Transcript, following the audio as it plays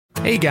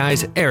Hey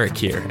guys, Eric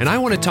here, and I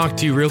want to talk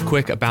to you real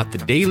quick about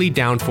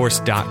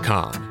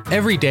thedailydownforce.com.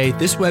 Every day,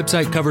 this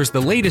website covers the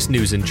latest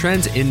news and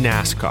trends in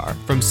NASCAR,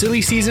 from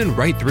silly season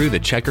right through the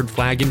checkered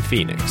flag in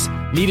Phoenix.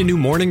 Need a new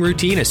morning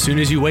routine as soon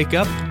as you wake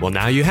up? Well,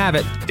 now you have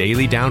it,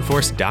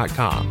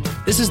 dailydownforce.com.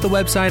 This is the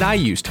website I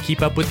use to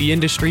keep up with the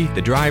industry,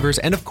 the drivers,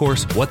 and of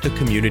course, what the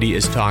community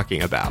is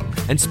talking about.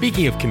 And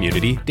speaking of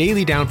community,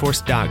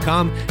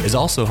 dailydownforce.com is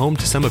also home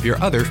to some of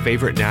your other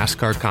favorite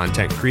NASCAR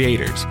content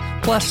creators.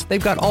 Plus,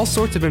 they've got all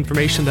sorts of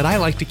information that I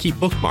like to keep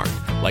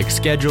bookmarked, like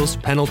schedules,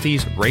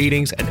 penalties,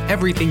 ratings, and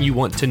everything you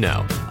want to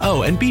know.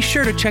 Oh, and be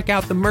sure to check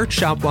out the merch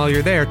shop while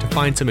you're there to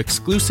find some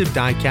exclusive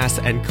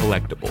diecasts and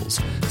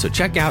collectibles. So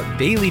check out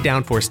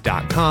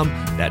dailydownforce.com,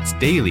 that's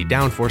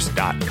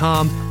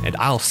dailydownforce.com, and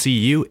I'll see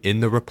you in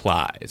the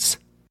replies.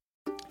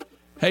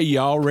 Hey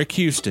y'all, Rick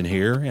Houston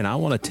here, and I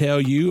want to tell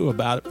you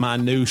about my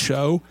new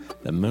show,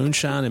 the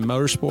Moonshine and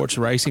Motorsports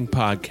Racing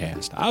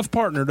Podcast. I've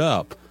partnered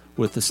up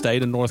with the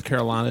state of North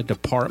Carolina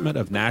Department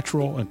of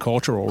Natural and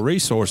Cultural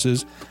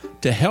Resources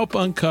to help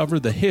uncover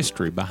the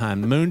history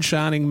behind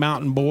moonshining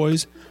mountain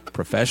boys,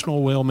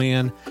 professional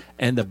wheelmen,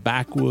 and the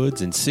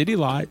backwoods and city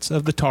lights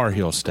of the Tar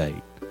Heel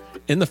State.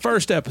 In the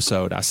first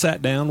episode, I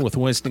sat down with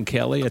Winston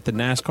Kelly at the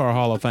NASCAR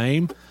Hall of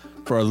Fame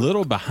for a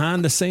little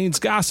behind-the-scenes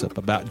gossip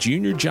about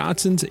Junior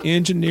Johnson's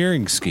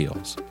engineering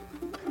skills.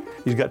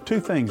 He's got two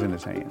things in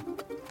his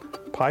hand,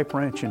 pipe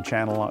wrench and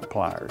channel lock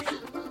pliers,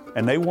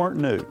 and they weren't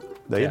new.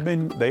 They had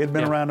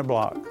been around the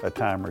block a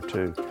time or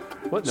two.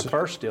 Wasn't the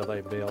first steel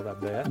they built, I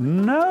bet?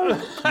 No.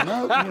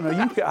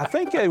 I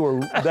think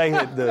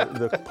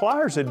the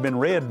pliers had been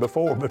red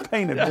before, but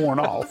paint had worn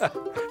off.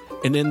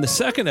 And in the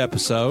second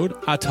episode,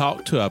 I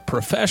talked to a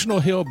professional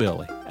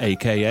hillbilly,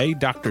 a.k.a.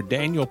 Dr.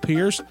 Daniel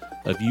Pierce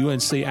of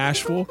UNC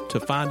Asheville,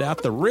 to find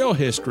out the real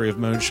history of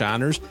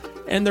moonshiners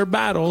and their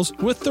battles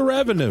with the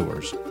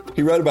revenuers.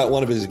 He wrote about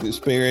one of his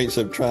experience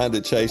of trying to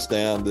chase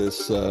down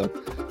this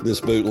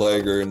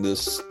bootlegger in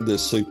this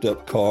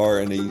souped-up car,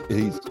 and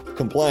he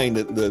complained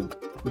that the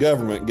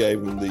government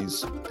gave him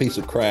these piece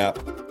of crap,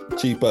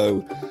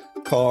 cheapo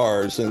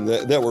cars, and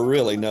that were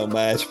really no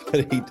match,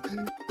 but he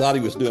thought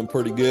he was doing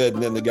pretty good,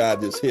 and then the guy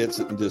just hits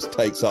it and just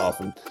takes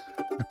off and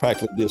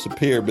practically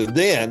disappeared. But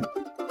then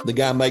the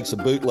guy makes a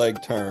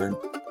bootleg turn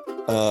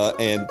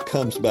and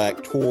comes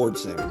back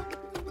towards him.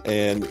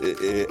 And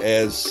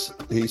as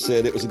he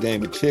said, it was a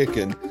game of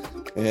chicken,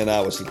 and I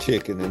was the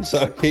chicken. And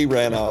so he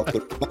ran off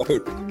the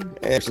road.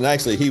 And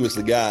actually, he was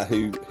the guy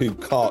who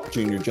caught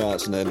Junior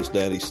Johnson at his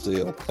daddy's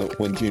steal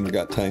when Junior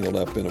got tangled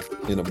up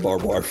in a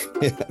barbed wire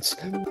fence.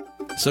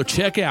 So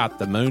check out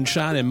the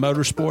Moonshine and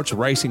Motorsports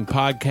Racing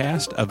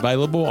Podcast,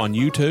 available on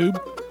YouTube,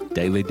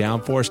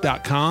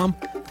 dailydownforce.com,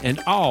 and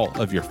all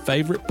of your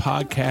favorite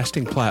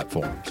podcasting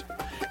platforms.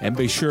 And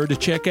be sure to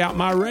check out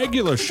my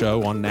regular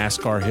show on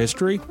NASCAR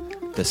history,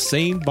 the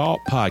Scene Vault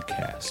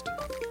Podcast.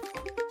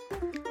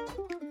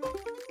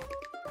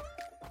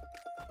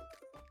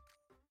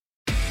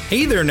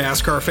 Hey there,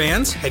 NASCAR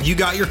fans. Have you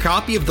got your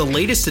copy of the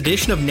latest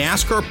edition of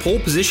NASCAR Pole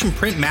Position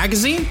Print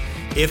Magazine?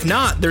 If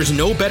not, there's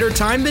no better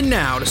time than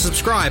now to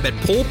subscribe at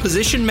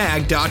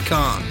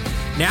polepositionmag.com.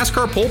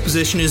 NASCAR Pole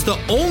Position is the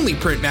only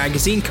print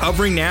magazine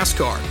covering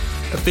NASCAR.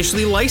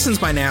 Officially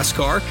licensed by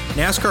NASCAR,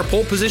 NASCAR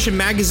Pole Position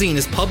Magazine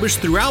is published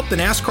throughout the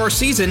NASCAR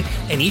season,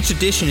 and each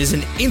edition is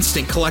an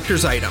instant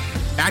collector's item,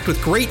 packed with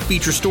great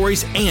feature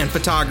stories and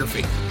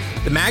photography.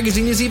 The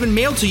magazine is even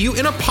mailed to you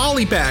in a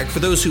poly bag for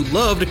those who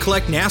love to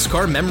collect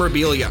NASCAR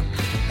memorabilia.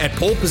 At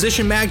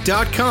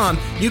polepositionmag.com,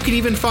 you can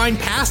even find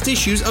past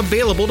issues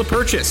available to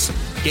purchase.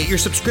 Get your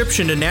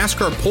subscription to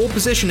NASCAR Pole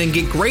Position and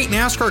get great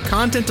NASCAR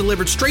content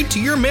delivered straight to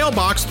your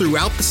mailbox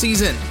throughout the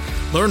season.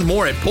 Learn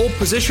more at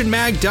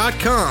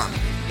polepositionmag.com.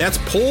 That's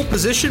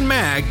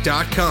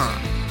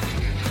polepositionmag.com.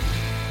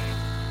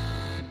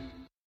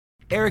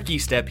 Eric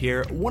Estep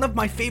here. One of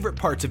my favorite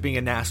parts of being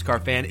a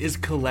NASCAR fan is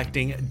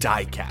collecting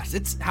diecasts.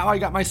 It's how I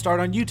got my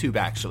start on YouTube,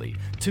 actually.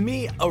 To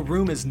me, a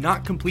room is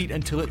not complete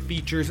until it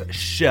features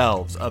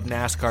shelves of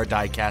NASCAR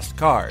diecast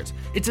cars.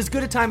 It's as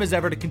good a time as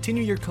ever to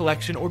continue your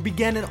collection or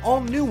begin an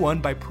all-new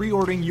one by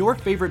pre-ordering your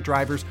favorite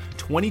driver's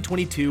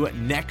 2022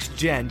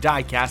 next-gen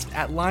diecast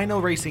at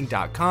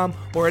LionelRacing.com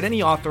or at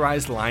any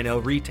authorized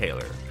Lionel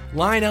retailer.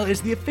 Lionel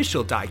is the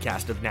official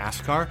diecast of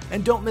NASCAR,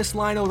 and don't miss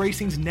Lionel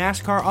Racing's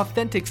NASCAR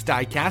Authentics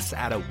diecasts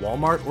at a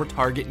Walmart or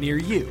Target near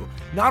you.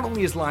 Not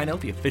only is Lionel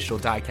the official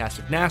diecast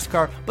of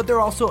NASCAR, but they're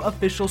also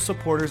official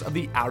supporters of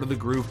the Out of the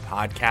Groove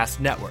podcast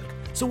network.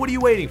 So what are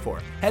you waiting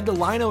for? Head to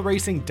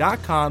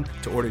LionelRacing.com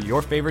to order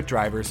your favorite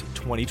driver's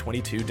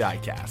 2022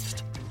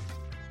 diecast.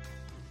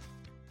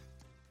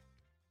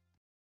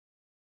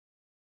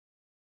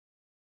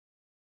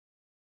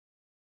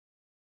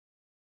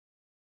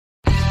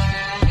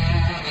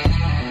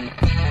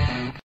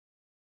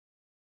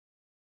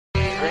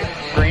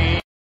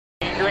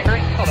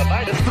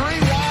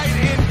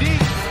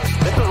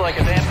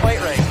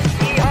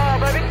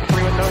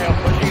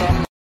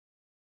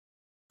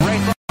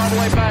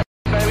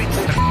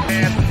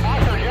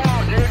 Awesome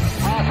job, dude.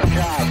 Awesome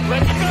job.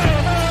 Let's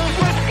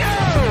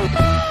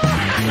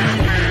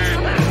go.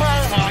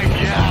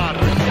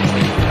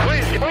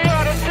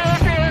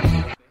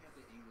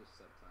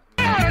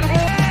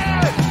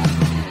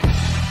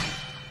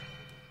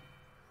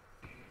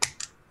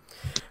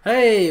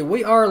 Hey,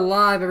 we are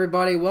live,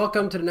 everybody.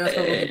 Welcome to the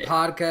NASCAR Weekly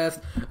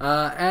Podcast.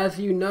 As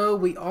you know,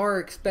 we are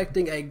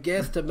expecting a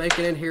guest to make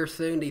it in here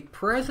soon. The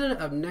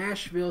president of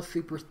Nashville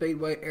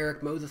Superspeedway,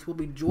 Eric Moses, will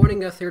be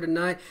joining us here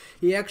tonight.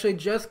 He actually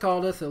just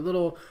called us a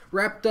little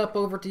wrapped up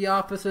over at the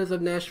offices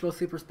of Nashville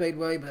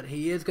Superspeedway, but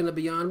he is going to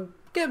be on.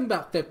 Give him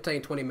about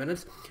 15, 20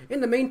 minutes.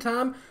 In the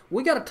meantime,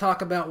 we got to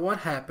talk about what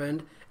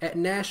happened at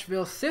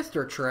Nashville's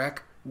sister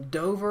track,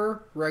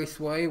 Dover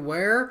Raceway,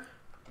 where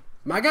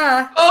my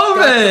guy got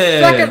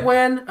the second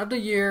win of the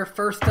year,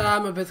 first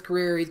time of his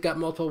career. He's got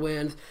multiple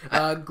wins.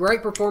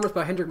 Great performance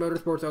by Hendrick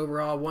Motorsports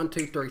overall, 1,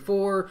 2, 3,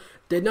 4.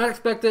 Did not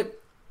expect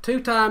it. 2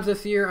 times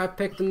this year I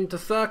picked him to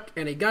suck,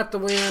 and he got the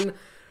win.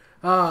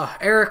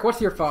 Eric,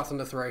 what's your thoughts on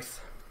this race?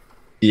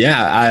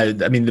 Yeah,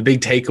 I mean, the big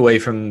takeaway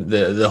from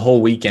the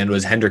whole weekend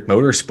was Hendrick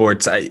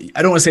Motorsports. I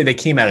don't want to say they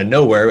came out of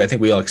nowhere. I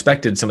think we all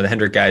expected some of the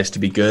Hendrick guys to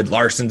be good.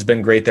 Larson's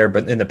been great there,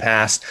 but in the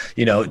past,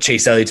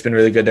 Chase Elliott's been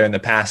really good there in the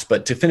past.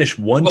 But to finish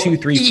 1, 2,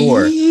 3,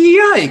 4.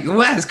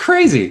 Yikes, that's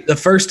crazy. The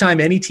first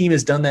time any team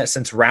has done that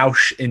since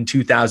Roush in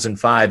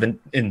 2005. And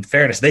in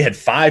fairness, they had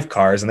 5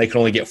 cars and they could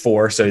only get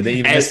 4. So they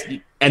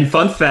even And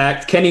fun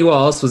fact, Kenny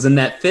Wallace was in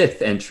that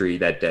 5th entry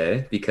that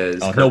day because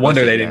no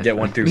wonder they didn't get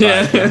 1 through 5.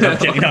 Yeah. No, I'm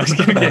kidding. I was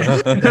kidding.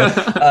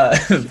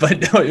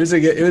 But no, it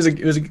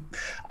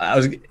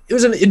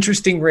was an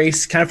interesting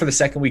race. Kind of for the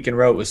second week in a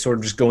row, it was sort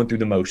of just going through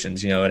the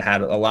motions. It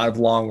had a lot of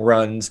long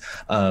runs.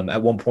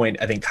 At one point,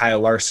 I think Kyle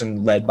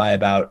Larson led by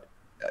about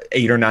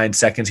 8 or 9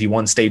 seconds. He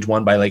won stage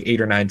 1 by like 8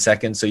 or 9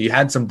 seconds. So you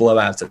had some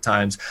blowouts at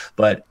times,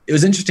 but it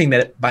was interesting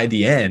that by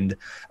the end,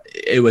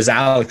 it was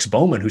Alex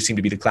Bowman who seemed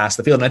to be the class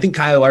of the field. And I think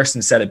Kyle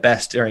Larson said it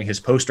best during his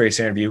post-race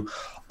interview.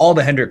 All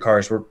the Hendrick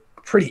cars were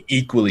pretty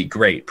equally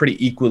great,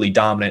 pretty equally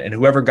dominant. And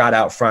whoever got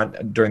out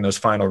front during those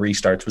final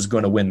restarts was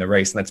going to win the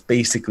race. And that's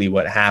basically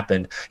what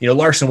happened.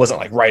 Larson wasn't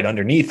like right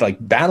underneath, like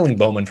battling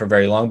Bowman for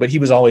very long, but he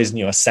was always,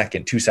 a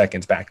second, 2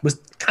 seconds back. It was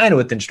kind of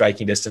within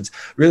striking distance.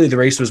 Really, the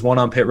race was won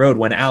on pit road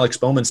when Alex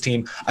Bowman's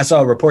team, I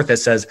saw a report that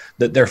says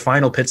that their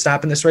final pit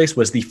stop in this race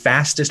was the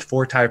fastest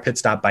 4-tire pit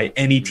stop by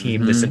any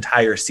team this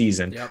entire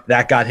season. Yep.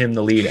 That got him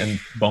the lead, and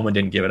Bowman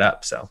didn't give it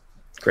up. So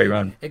great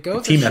run. It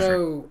goes to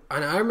show,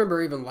 and I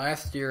remember even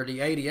last year, the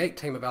 88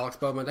 team of Alex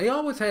Bowman, they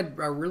always had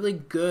a really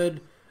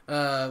good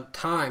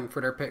time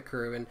for their pit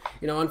crew. And,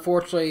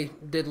 unfortunately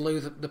did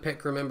lose the pit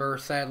crew member,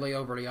 sadly,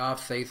 over the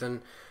off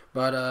season.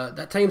 But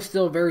that team's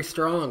still very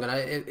strong.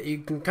 And you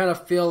can kind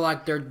of feel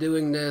like they're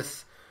doing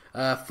this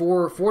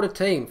for the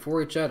team,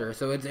 for each other.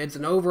 So it's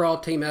an overall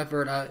team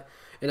effort.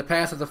 In the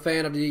past, as a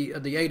fan of the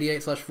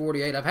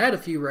 88/48, I've had a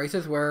few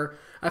races where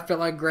I felt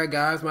like Greg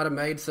Ives might have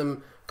made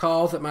some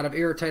calls that might have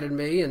irritated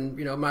me and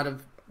might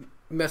have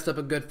messed up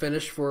a good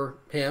finish for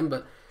him,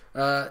 but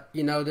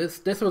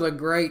this was a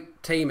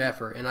great team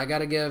effort, and I got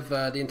to give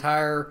the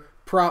entire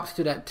props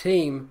to that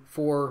team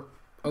for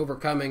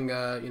overcoming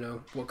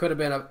what could have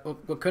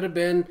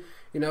been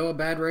a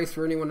bad race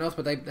for anyone else,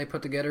 but they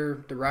put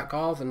together the right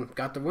calls and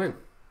got the win.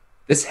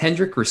 This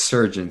Hendrick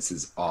resurgence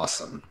is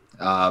awesome.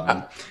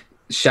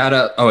 Shout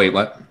out! Oh wait,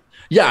 what?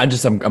 Yeah,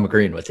 I'm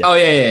agreeing with you. Oh,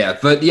 yeah.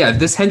 But, yeah,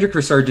 this Hendrick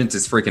resurgence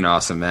is freaking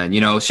awesome, man.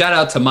 Shout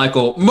out to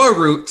Michael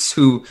Moritz,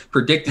 who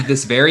predicted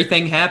this very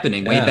thing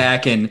happening way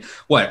back in,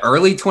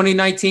 early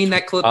 2019,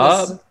 that clip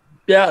was?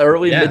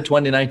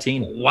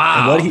 Mid-2019.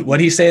 Wow. And what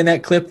did he say in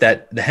that clip?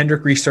 That the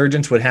Hendrick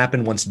resurgence would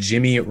happen once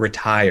Jimmy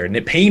retired. And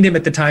it pained him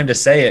at the time to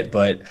say it,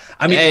 but,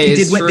 I mean,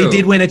 they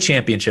did win a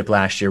championship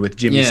last year with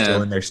Jimmy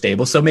still in their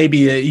stable. So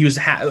maybe he was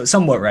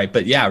somewhat right.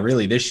 But, yeah,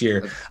 really, this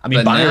year, I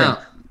mean, Byron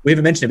 – we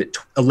haven't mentioned it,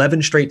 but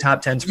 11 straight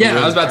top 10s. Yeah,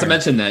 I was about to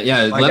mention that.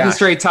 Yeah, 11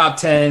 straight top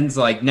 10s.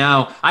 Like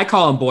now, I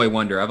call him Boy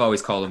Wonder. I've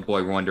always called him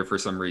Boy Wonder for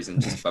some reason,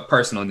 just a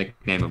personal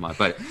nickname of mine.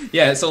 But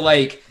yeah, so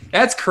like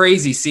that's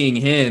crazy seeing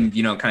him,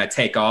 kind of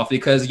take off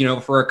because,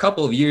 for a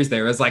couple of years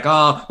there, it was like,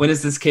 oh, when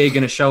is this kid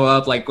going to show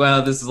up? Like,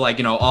 well, this is like,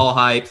 all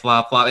hype,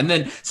 flop. And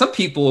then some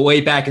people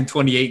way back in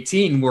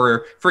 2018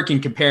 were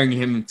freaking comparing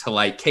him to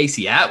like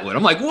Casey Atwood.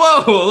 I'm like,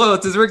 whoa,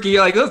 it's his rookie.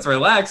 Like, let's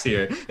relax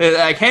here.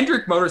 Like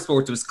Hendrick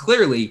Motorsports was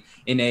clearly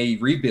in a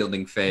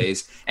rebuilding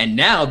phase, and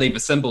now they've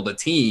assembled a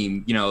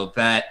team,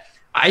 that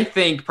I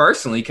think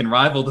personally can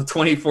rival the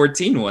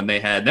 2014 one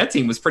they had. That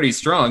team was pretty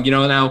strong,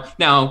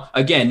 Now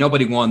again,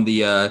 nobody won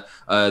the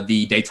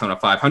Daytona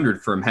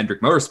 500 from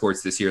Hendrick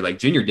Motorsports this year, like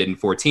Junior did in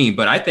 14.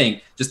 But I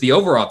think just the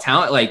overall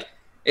talent,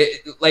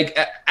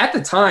 at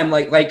the time,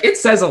 it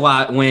says a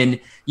lot when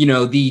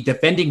the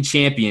defending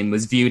champion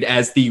was viewed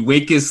as the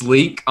weakest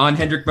link on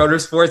Hendrick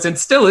Motorsports, and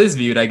still is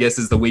viewed, I guess,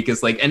 as the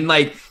weakest link. And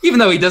even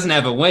though he doesn't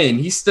have a win,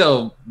 he's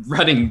still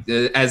running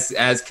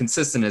as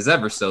consistent as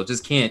ever. Still,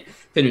 just can't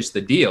finish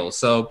the deal.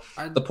 So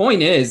the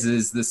point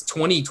is this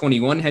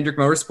 2021 Hendrick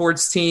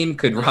Motorsports team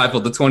could rival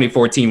the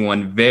 2014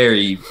 one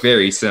very,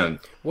 very soon.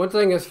 One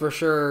thing is for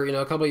sure,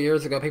 a couple of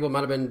years ago, people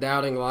might have been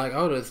doubting, like,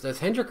 oh, does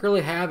Hendrick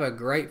really have a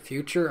great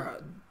future?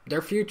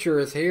 Their future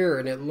is here,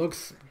 and it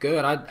looks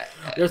good.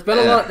 There's been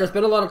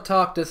a lot of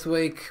talk this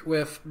week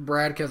with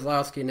Brad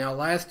Keselowski. Now,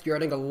 last year, I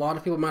think a lot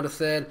of people might have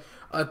said,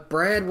 if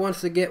Brad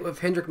wants to get with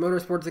Hendrick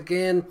Motorsports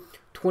again,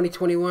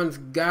 2021's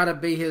got to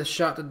be his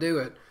shot to do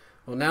it.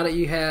 Well, now that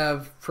you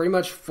have pretty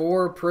much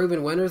 4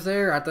 proven winners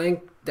there, I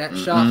think that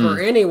shot for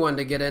anyone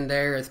to get in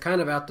there is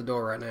kind of out the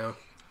door right now.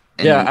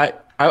 Yeah,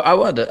 I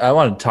wanted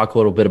to talk a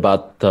little bit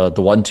about the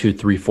 1, 2,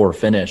 3, 4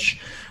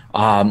 finish.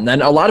 And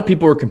a lot of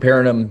people were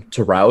comparing him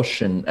to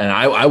Roush, and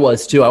I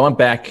was too. I went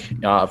back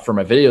for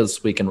my video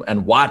this week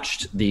and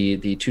watched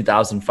the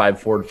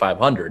 2005 Ford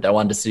 500. I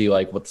wanted to see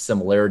like what the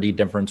similarity,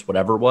 difference,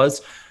 whatever it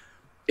was.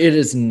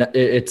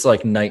 It's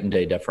like night and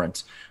day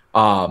difference.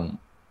 While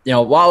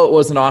it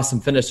was an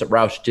awesome finish that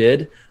Roush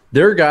did,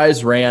 their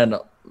guys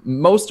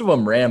most of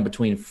them ran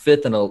between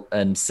 5th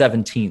and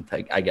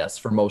 17th, I guess,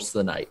 for most of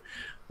the night.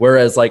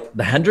 Whereas like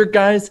the Hendrick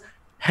guys,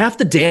 half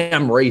the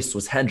damn race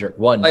was Hendrick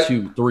 1,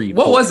 2, 3.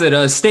 What 4. was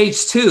it?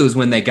 Stage 2 is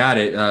when they got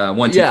it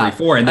 1, 2, 3,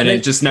 4, and then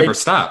it just never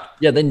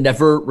stopped. Yeah, they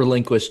never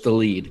relinquished the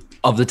lead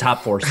of the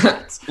top 4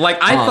 spots.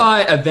 I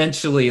thought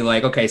eventually,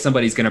 okay,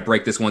 somebody's gonna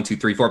break this 1, 2,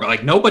 3, 4,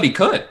 but nobody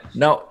could.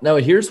 No.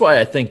 Here's why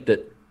I think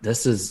that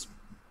this is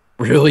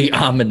really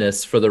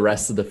ominous for the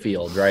rest of the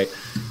field, right?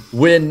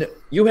 When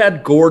you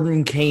had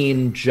Gordon,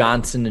 Kane,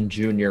 Johnson, and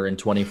Jr. in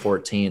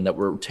 2014 that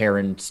were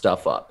tearing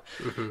stuff up.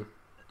 Mm-hmm.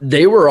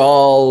 They were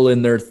all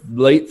in their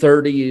late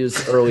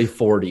 30s, early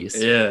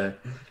 40s. Yeah.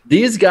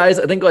 These guys,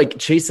 I think like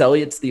Chase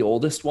Elliott's the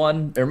oldest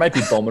one. There might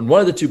be Bowman,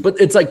 one of the two, but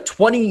it's like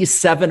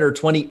 27 or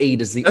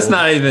 28 is the oldest.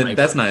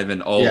 That's not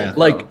even old. Yeah,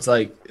 it's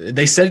like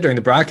they said during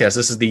the broadcast,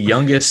 this is the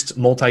youngest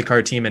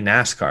multi-car team in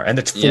NASCAR, and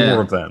it's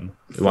 4 of them.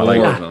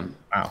 4 of them.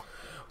 Wow.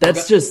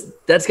 That's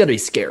got to be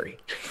scary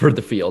for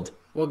the field.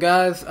 Well,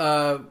 guys,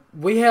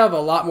 we have a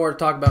lot more to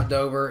talk about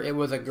Dover. It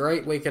was a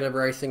great weekend of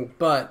racing,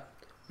 but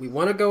we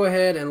want to go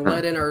ahead and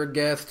let in our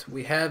guest.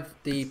 We have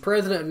the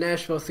president of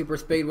Nashville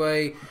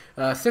Superspeedway,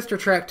 sister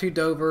track to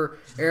Dover,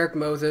 Eric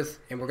Moses,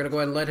 and we're going to go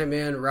ahead and let him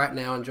in right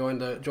now and join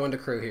the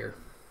crew here.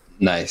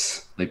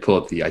 Nice. They pull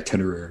up the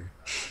itinerary.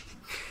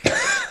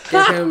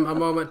 Give him a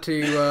moment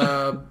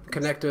to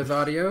connect to his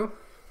audio.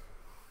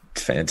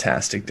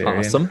 Fantastic,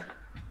 Darian. Awesome.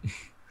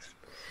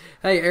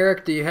 Hey,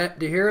 Eric, do you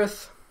hear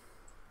us?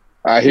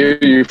 I hear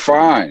you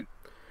fine.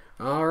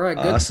 All right,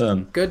 good.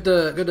 Awesome. Good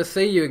to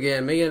see you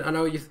again. I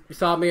know you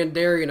saw me and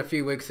Darian a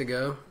few weeks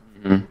ago.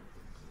 Mm-hmm.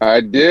 I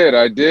did,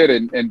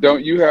 and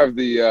don't you have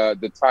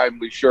the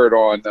timely shirt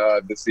on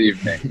this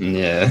evening?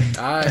 Yeah.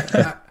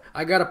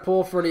 I got to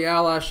pull for the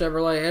Ally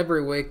Chevrolet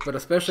every week, but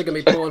especially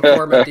gonna be pulling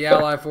for him at the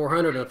Ally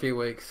 400 in a few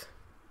weeks.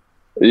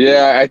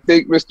 Yeah, I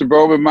think Mr.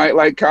 Bowman might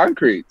like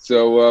concrete,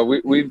 so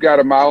we've got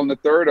 1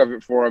 1/3 of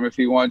it for him if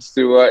he wants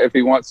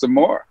some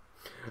more.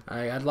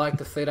 I'd like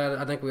to see that.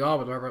 I think we all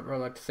would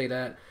like to see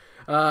that.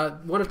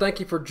 Want to thank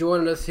you for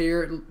joining us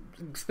here.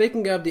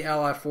 Speaking of the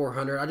Ally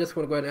 400, I just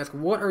want to go ahead and ask,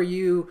 what are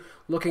you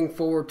looking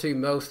forward to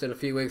most in a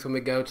few weeks when we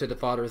go to the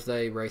Father's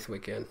Day race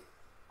weekend?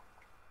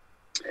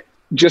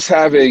 Just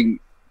having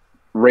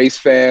race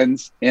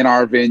fans in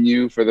our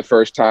venue for the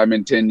first time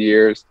in 10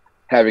 years,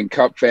 having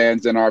Cup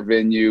fans in our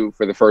venue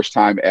for the first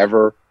time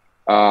ever,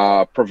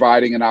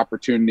 providing an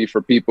opportunity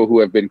for people who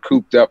have been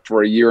cooped up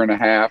for 1.5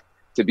 years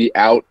to be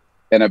out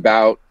and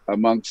about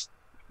amongst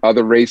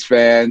other race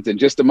fans and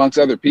just amongst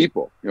other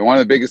people. One of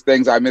the biggest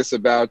things I miss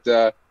about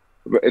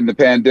in the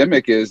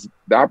pandemic is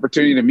the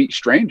opportunity to meet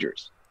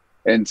strangers.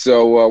 And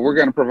so we're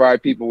going to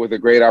provide people with a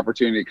great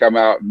opportunity to come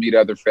out and meet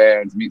other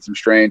fans, meet some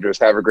strangers,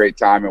 have a great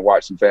time, and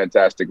watch some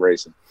fantastic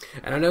racing.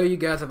 And I know you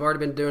guys have already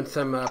been doing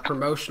some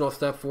promotional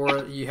stuff for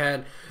it. You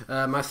had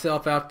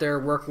myself out there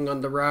working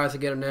on the rise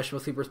again of Nashville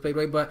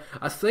Superspeedway. But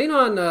I seen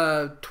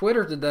on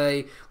Twitter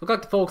today, looked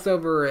like the folks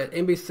over at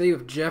NBC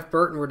with Jeff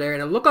Burton were there,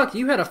 and it looked like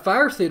you had a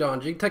fire suit on.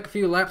 Did you take a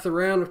few laps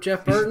around with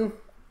Jeff Burton?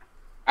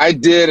 I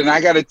did, and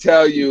I got to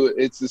tell you,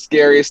 it's the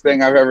scariest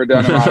thing I've ever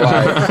done in my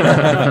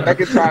life.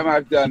 Second time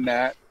I've done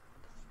that.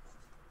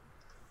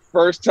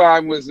 First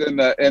time was in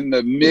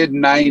the mid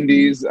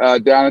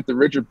 '90s down at the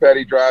Richard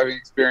Petty driving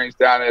experience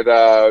down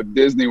at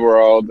Disney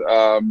World,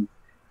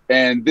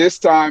 and this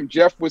time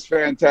Jeff was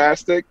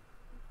fantastic.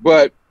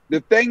 But the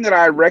thing that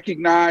I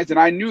recognized, and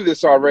I knew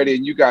this already,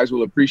 and you guys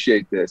will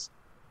appreciate this,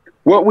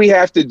 what we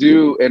have to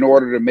do in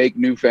order to make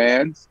new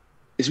fans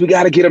is we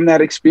got to get them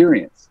that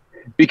experience.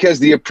 Because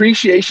the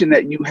appreciation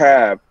that you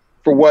have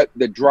for what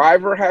the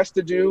driver has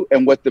to do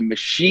and what the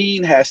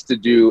machine has to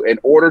do in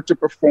order to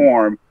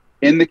perform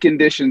in the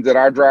conditions that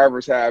our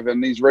drivers have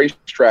in these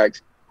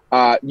racetracks,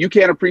 you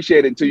can't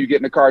appreciate it until you get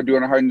in the car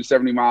doing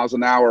 170 miles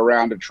an hour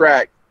around a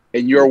track,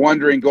 and you're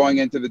wondering going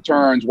into the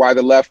turns why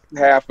the left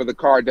half of the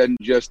car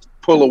doesn't just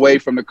pull away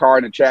from the car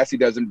and the chassis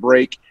doesn't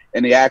break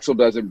and the axle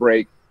doesn't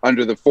break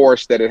under the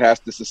force that it has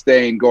to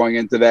sustain going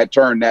into that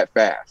turn that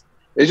fast.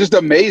 It's just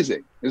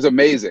amazing. It's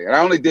amazing. And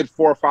I only did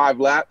 4 or 5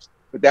 laps,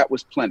 but that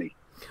was plenty.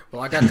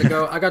 Well, I got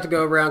to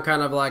go around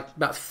kind of like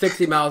about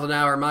 60 miles an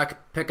hour in my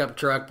pickup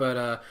truck,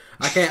 but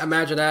I can't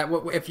imagine that.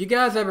 If you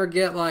guys ever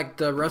get like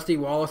the Rusty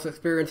Wallace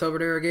experience over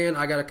there again,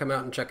 I got to come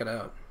out and check it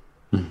out.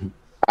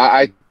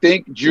 I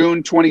think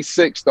June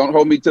 26th, don't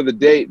hold me to the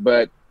date,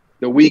 but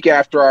the week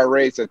after our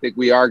race, I think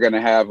we are going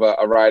to have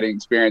a riding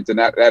experience, and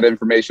that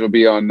information will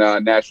be on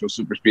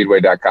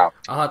NashvilleSuperspeedway.com.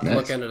 I'll have to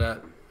look into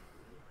that.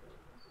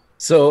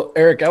 So,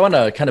 Eric, I want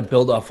to kind of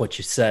build off what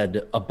you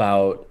said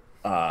about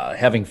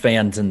having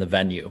fans in the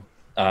venue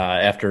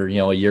after,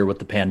 a year with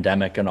the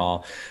pandemic and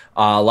all.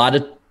 A lot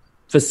of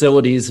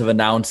facilities have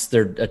announced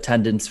their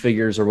attendance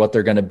figures or what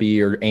they're going to be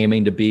or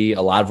aiming to be.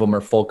 A lot of them are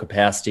full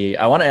capacity.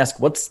 I want to ask,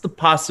 what's the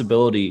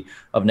possibility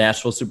of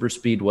Nashville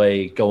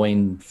Superspeedway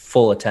going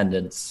full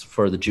attendance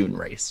for the June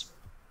race?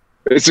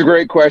 It's a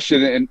great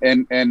question,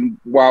 and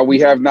while we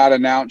have not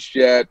announced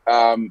yet,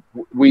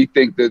 we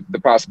think that the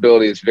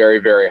possibility is very,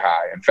 very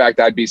high. In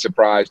fact, I'd be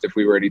surprised if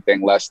we were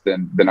anything less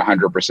than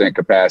 100%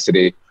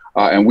 capacity.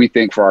 And we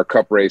think for our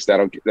Cup race,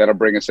 that'll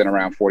bring us in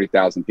around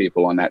 40,000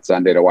 people on that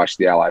Sunday to watch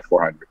the Ally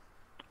 400.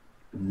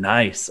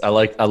 Nice. I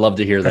love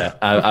to hear that.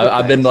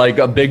 I've been like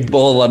a big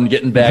bull on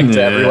getting back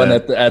to everyone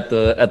at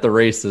the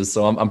races,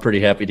 so I'm pretty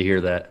happy to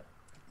hear that.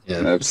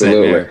 Yeah,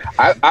 absolutely.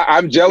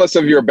 I'm jealous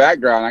of your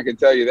background. I can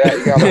tell you that.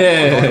 You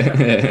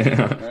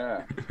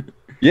got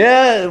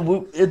yeah,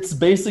 it's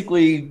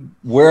basically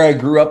where I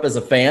grew up as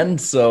a fan,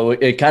 so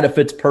it kind of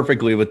fits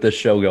perfectly with this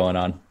show going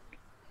on.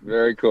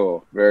 Very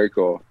cool. Very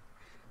cool.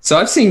 So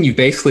I've seen you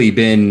basically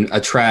been a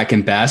track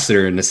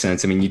ambassador in a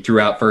sense. I mean, you threw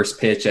out first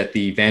pitch at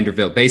the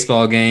Vanderbilt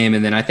baseball game,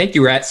 and then I think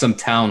you were at some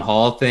town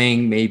hall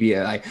thing. Maybe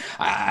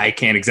I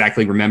can't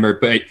exactly remember,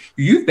 but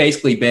you've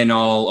basically been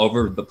all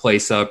over the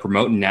place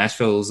promoting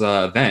Nashville's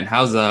event.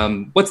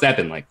 What's that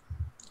been like?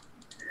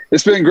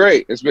 It's been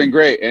great. It's been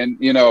great. And,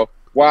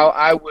 while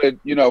I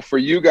would, for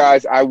you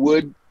guys, I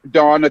would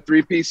don a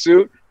three-piece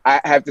suit. I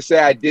have to say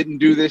I didn't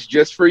do this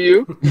just for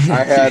you.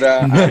 I had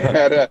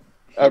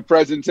a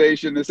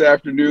presentation this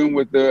afternoon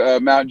with the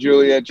Mount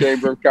Juliet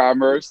Chamber of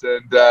Commerce,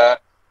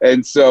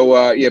 and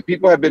so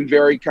people have been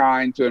very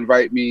kind to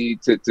invite me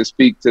to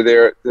speak to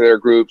their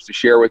groups, to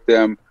share with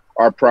them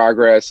our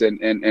progress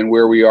and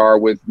where we are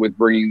with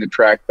bringing the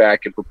track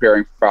back and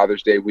preparing for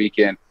Father's Day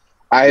weekend.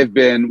 I have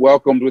been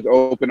welcomed with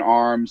open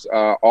arms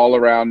all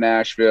around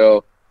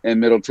Nashville and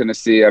Middle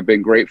Tennessee. I've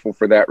been grateful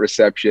for that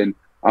reception.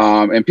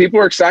 And people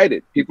are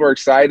excited. People are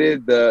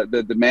excited.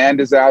 The demand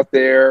is out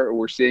there.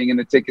 We're seeing in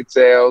the ticket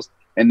sales.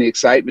 And the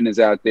excitement is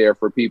out there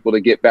for people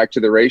to get back to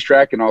the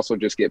racetrack and also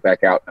just get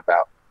back out and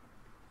about.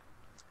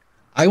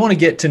 I want to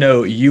get to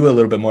know you a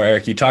little bit more,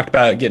 Eric. You talked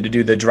about getting to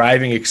do the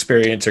driving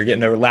experience or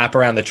getting a lap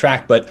around the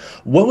track, but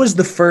what was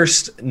the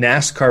first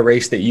NASCAR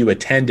race that you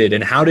attended,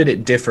 and how did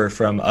it differ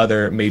from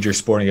other major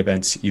sporting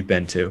events you've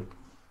been to?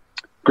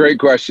 Great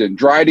question.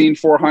 Dryden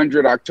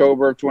 400,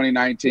 October of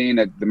 2019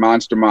 at the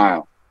Monster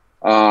Mile.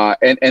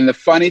 And the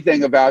funny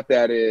thing about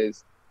that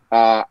is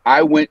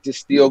I went to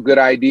steal good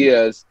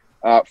ideas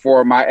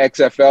for my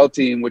XFL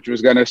team, which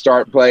was going to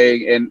start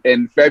playing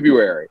in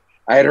February.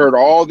 I had heard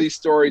all these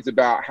stories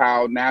about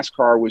how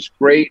NASCAR was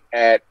great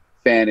at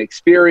fan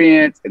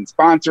experience and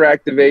sponsor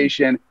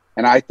activation.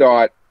 And I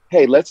thought,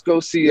 hey, let's go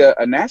see a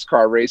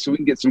NASCAR race so we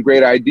can get some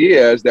great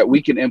ideas that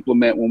we can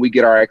implement when we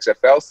get our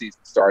XFL season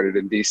started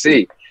in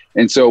DC.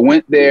 And so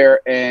went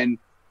there, and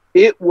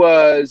it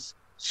was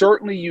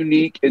certainly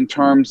unique in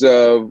terms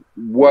of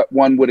what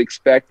one would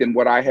expect and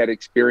what I had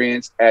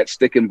experienced at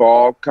stick and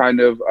ball kind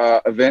of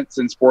events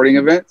and sporting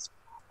events.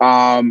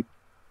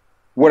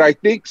 What I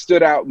think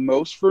stood out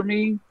most for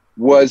me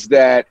was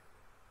that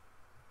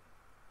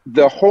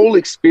the whole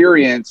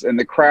experience and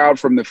the crowd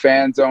from the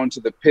fan zone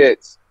to the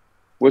pits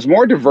was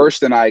more diverse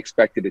than I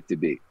expected it to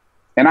be.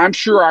 And I'm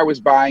sure I was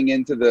buying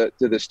into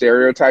the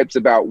stereotypes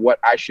about what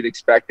I should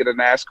expect at a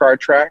NASCAR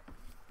track.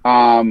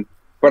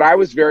 But I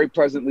was very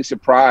pleasantly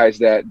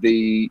surprised at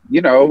the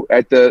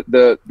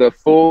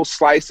full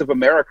slice of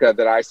America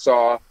that I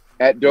saw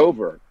at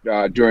Dover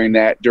during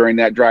that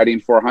Dryden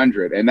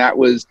 400, and that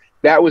was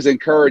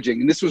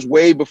encouraging. And this was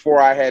way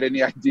before I had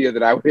any idea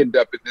that I would end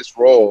up in this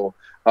role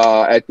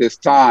at this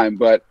time.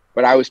 But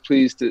I was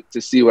pleased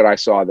to see what I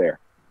saw there.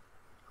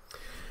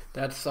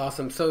 That's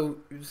awesome. So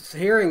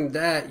hearing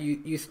that,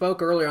 you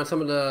spoke earlier on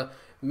some of the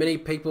many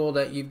people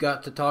that you've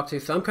got to talk to.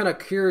 So I'm kind of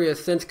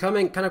curious, since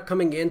coming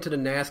into the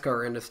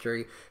NASCAR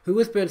industry, who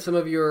has been some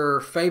of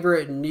your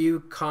favorite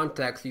new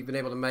contacts you've been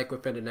able to make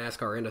within the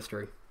NASCAR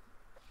industry?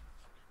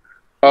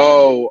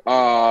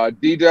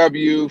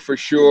 DW for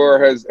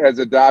sure has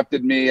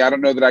adopted me. I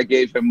don't know that I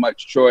gave him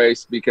much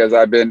choice because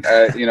I've been,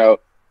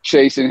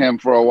 chasing him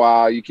for a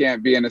while. You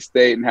can't be in a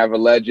state and have a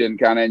legend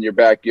kind of in your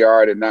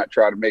backyard and not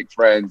try to make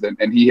friends.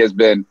 And he has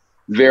been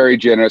very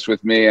generous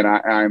with me, and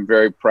I'm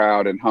very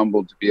proud and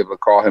humbled to be able to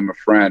call him a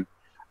friend.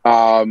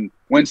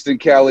 Winston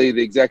Kelly,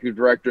 the executive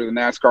director of the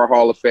NASCAR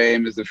Hall of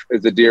Fame, is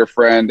a dear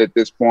friend at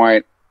this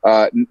point.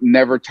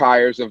 Never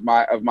tires of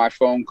my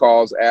phone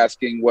calls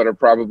asking what are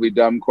probably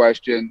dumb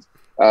questions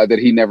that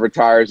he never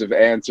tires of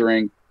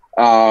answering.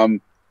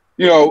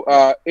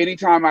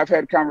 Anytime I've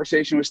had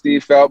conversation with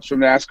Steve Phelps from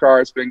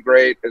NASCAR, it's been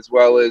great, as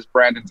well as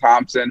Brandon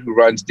Thompson, who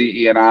runs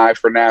DE&I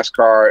for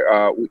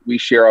NASCAR. We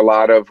share a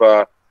lot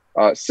of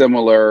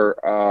similar,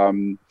 I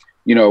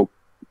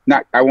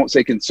won't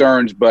say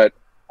concerns, but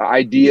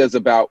ideas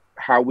about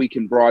how we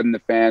can broaden the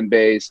fan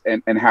base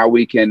and how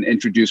we can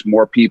introduce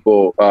more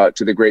people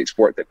to the great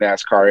sport that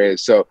NASCAR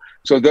is. So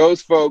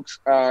those folks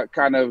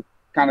kind of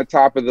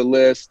top of the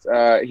list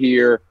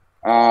here.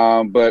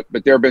 But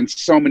there have been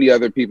so many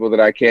other people that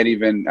I can't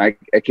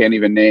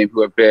even name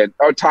who have been.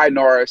 Oh, Ty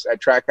Norris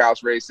at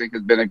Trackhouse Racing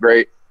has been a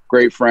great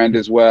friend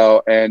as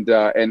well,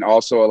 and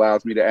also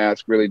allows me to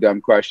ask really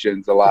dumb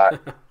questions a lot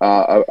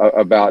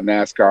about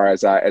NASCAR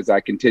as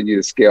I continue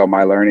to scale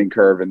my learning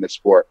curve in this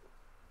sport.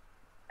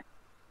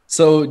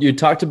 So you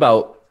talked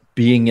about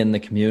being in the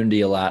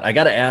community a lot. I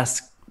got to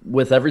ask,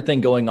 with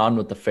everything going on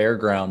with the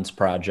Fairgrounds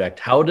project,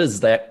 how does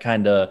that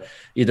kind of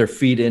either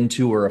feed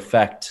into or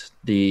affect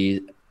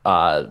the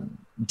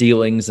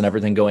dealings and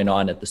everything going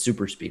on at the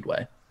super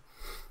speedway?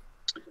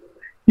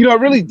 It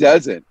really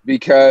doesn't,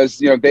 because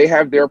they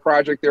have their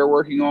project they're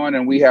working on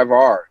and we have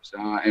ours,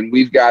 and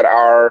we've got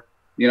our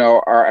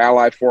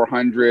Ally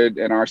 400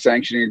 and our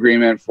sanctioning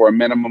agreement for a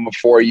minimum of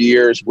 4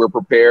 years. We're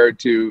prepared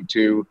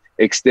to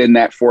extend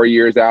that 4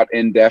 years out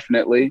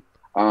indefinitely,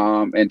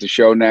 and to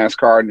show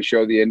NASCAR and to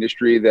show the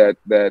industry that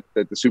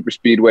the super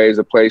speedway is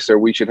a place where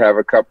we should have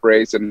a cup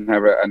race and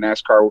have a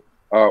NASCAR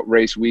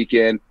race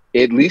weekend,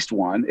 at least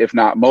one, if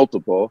not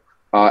multiple,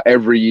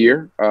 every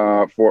year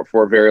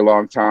for a very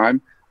long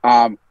time.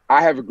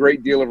 I have a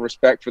great deal of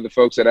respect for the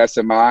folks at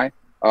SMI.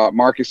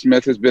 Marcus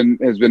Smith has been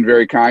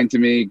very kind to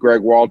me.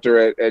 Greg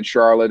Walter at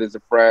Charlotte is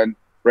a friend.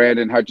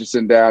 Brandon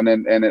Hutchison down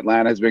in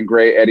Atlanta has been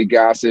great. Eddie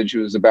Gossage,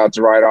 who is about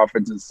to ride off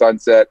into the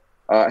sunset,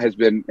 has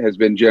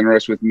been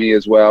generous with me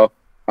as well.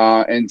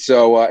 And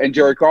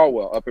Jerry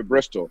Caldwell up at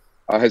Bristol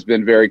has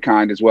been very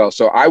kind as well.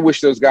 So I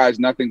wish those guys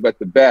nothing but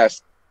the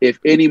best. If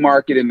any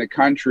market in the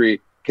country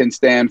can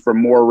stand for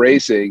more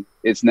racing,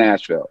 it's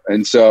Nashville.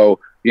 And so,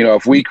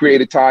 if we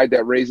create a tide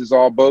that raises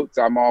all boats,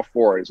 I'm all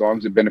for it, as long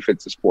as it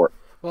benefits the sport.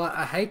 Well,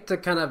 I hate to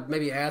kind of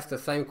maybe ask the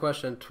same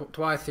question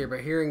twice here, but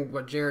hearing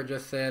what Jared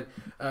just said,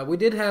 we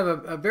did have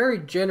a very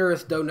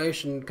generous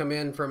donation come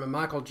in from a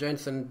Michael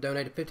Jensen,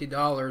 donated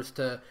 $50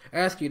 to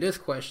ask you this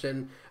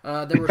question.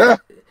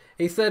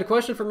 He said,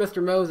 question for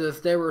Mr. Moses,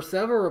 there were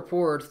several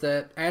reports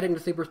that adding the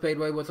Super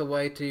Speedway was a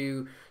way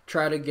to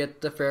try to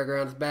get the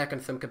fairgrounds back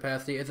in some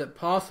capacity. Is it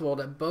possible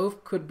that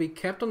both could be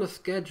kept on the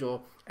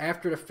schedule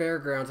after the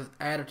fairgrounds is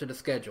added to the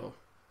schedule?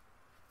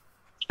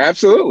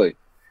 Absolutely.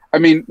 I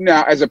mean,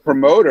 now as a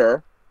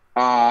promoter,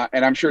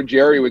 and I'm sure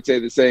Jerry would say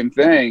the same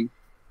thing,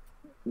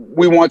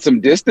 we want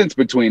some distance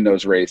between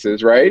those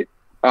races, right?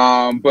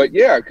 But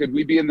yeah, could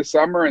we be in the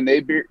summer and they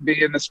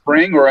be in the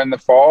spring or in the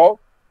fall?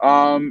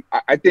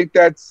 I think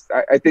that's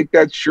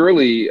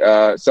surely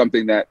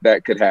something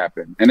that could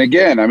happen. And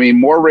again, I mean,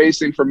 more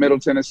racing for Middle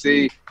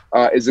Tennessee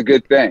is a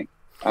good thing.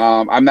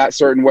 I'm not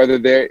certain whether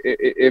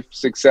if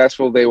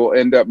successful, they will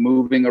end up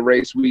moving a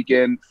race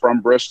weekend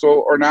from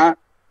Bristol or not.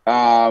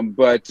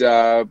 But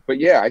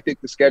yeah, I think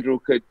the schedule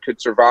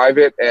could survive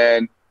it,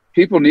 and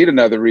people need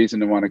another reason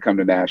to want to come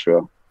to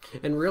Nashville.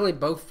 And really,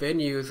 both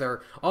venues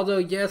are, although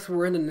yes,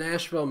 we're in the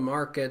Nashville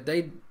market,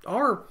 they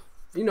are,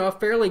 a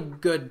fairly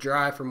good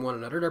drive from one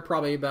another. They're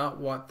probably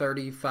about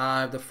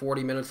 35 to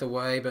 40 minutes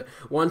away, but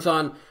one's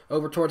on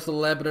over towards the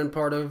Lebanon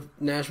part of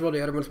Nashville,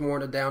 the other one's more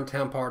in the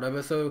downtown part of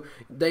it. So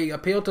they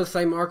appeal to the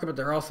same market, but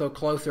they're also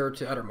closer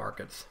to other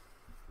markets.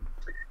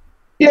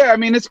 Yeah, I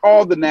mean, it's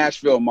all the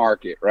Nashville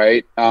market,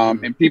 right?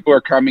 And people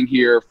are coming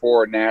here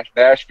for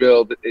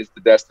Nashville is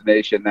the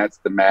destination. That's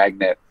the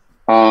magnet.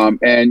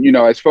 And,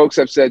 as folks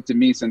have said to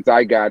me since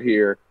I got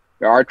here,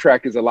 our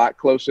track is a lot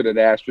closer to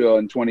Nashville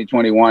in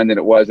 2021 than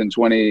it was in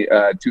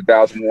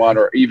 2001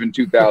 or even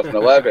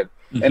 2011.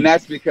 And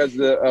that's because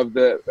of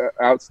the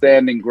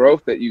outstanding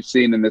growth that you've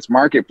seen in this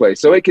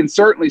marketplace. So it can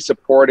certainly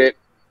support it.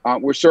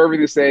 We're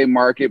serving the same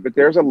market, but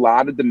there's a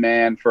lot of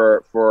demand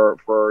for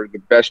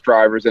the best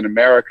drivers in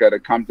America to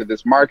come to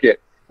this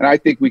market, and I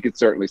think we could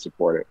certainly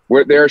support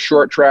it. They're a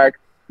short track,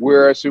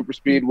 we're a super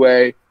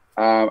speedway.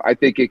 I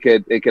think it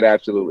could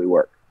absolutely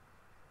work.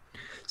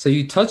 So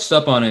you touched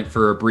up on it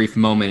for a brief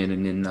moment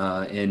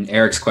in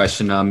Eric's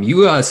question.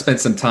 You spent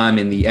some time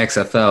in the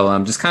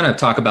XFL. Just kind of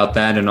talk about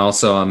that, and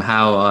also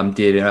how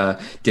did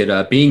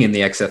being in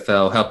the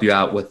XFL help you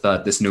out with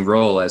this new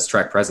role as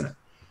track president?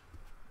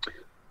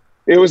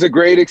 It was a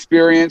great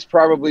experience,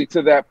 probably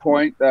to that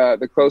point,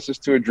 the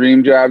closest to a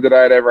dream job that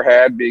I had ever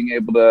had, being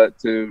able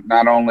to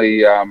not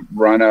only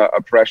run a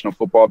professional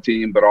football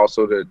team, but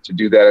also to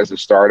do that as a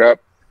startup.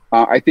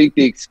 I think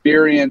the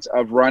experience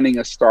of running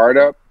a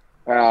startup,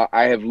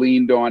 I have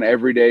leaned on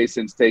every day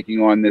since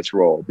taking on this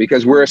role,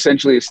 because we're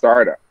essentially a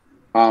startup.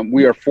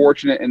 We are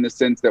fortunate in the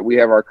sense that we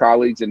have our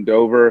colleagues in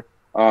Dover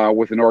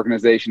with an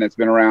organization that's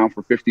been around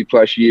for 50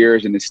 plus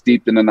years and is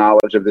steeped in the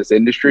knowledge of this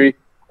industry.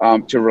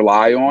 To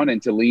rely on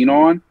and to lean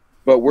on,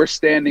 but we're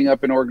standing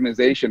up an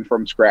organization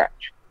from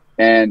scratch.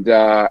 And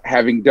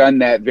having done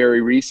that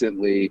very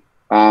recently,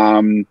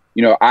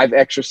 I've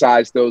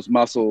exercised those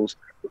muscles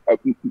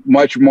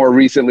much more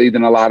recently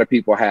than a lot of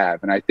people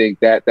have. And I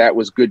think that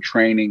was good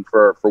training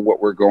for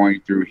what we're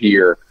going through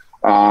here.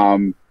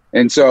 And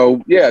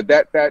so, yeah,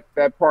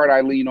 that part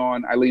I lean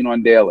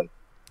on daily.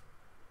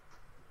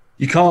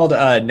 You called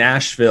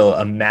Nashville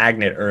a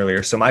magnet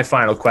earlier. So my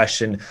final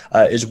question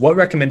is, what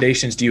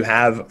recommendations do you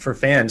have for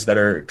fans that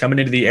are coming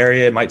into the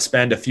area, might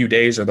spend a few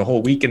days or the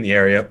whole week in the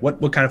area?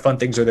 What kind of fun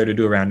things are there to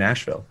do around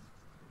Nashville?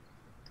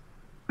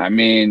 I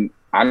mean,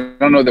 I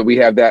don't know that we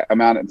have that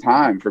amount of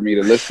time for me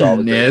to list all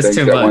the things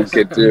that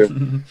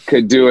one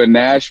could do in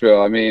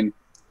Nashville. I mean,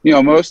 you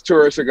know, most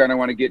tourists are going to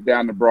want to get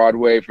down to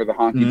Broadway for the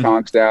honky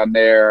tonks down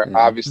there. Yeah.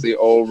 Obviously,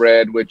 Old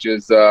Red, which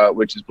is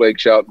Blake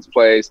Shelton's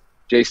place.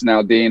 Jason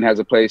Aldean has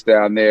a place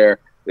down there.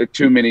 There are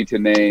too many to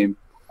name.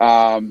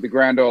 The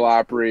Grand Ole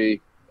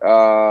Opry,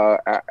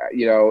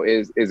 you know,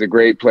 is a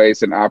great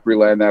place in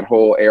Opryland. That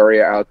whole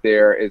area out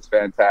there is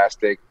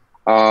fantastic.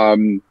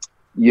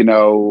 You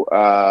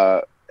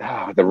know,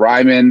 the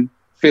Ryman,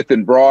 5th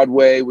and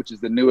Broadway, which is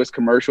the newest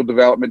commercial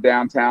development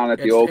downtown at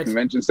the old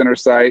convention center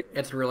site.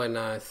 It's really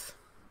nice.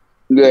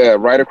 Yeah,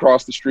 right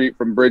across the street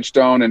from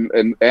Bridgestone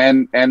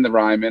and the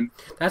Ryman.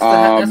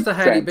 That's the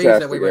Hattie B's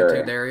that we went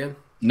to, Darian.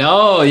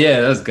 No,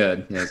 yeah, that's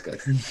good. Yeah, that's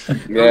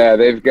good. Yeah,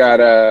 they've got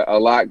a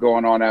lot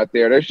going on out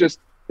there. There's just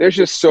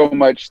so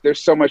much. There's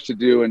so much to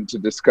do and to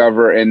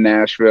discover in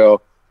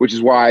Nashville, which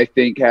is why I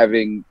think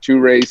having 2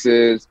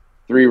 races,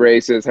 3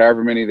 races,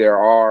 however many there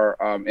are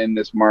in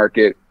this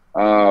market,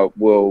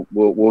 will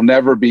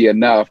never be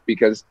enough,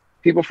 because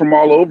people from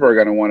all over are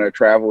going to want to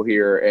travel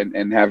here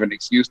and have an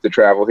excuse to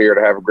travel here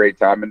to have a great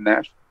time in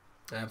Nashville.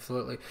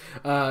 Absolutely.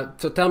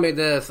 So tell me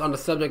this, on the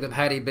subject of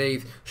Hattie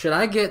B's, should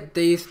I get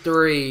these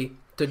 3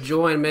 to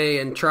join me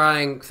in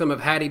trying some of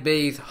Hattie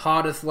B's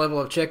hottest level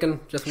of chicken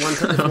just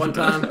one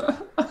time?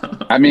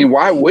 I mean,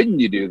 why wouldn't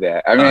you do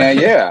that? I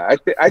mean, yeah,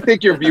 I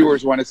think your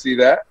viewers want to see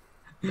that.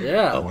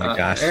 Yeah. Oh my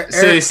gosh.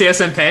 So you see us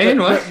in pain?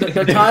 What?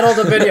 The title of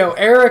the video: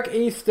 Eric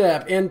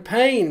Estep in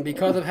pain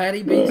because of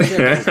Hattie B's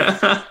chicken.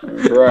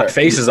 Right. My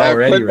face is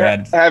already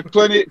red. Have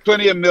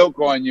plenty of milk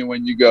on you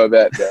when you go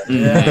that day.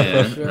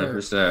 Yeah,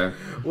 for sure.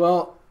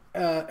 Well,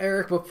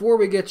 Eric, before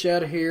we get you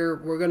out of here,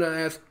 we're going to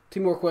ask 2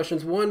 more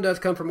questions. One does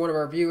come from one of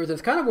our viewers.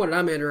 It's kind of one that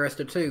I'm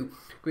interested too,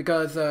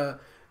 because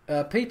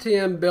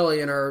PTM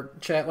Billy in our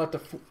chat left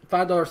a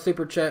 $5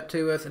 super chat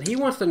to us, and he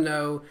wants to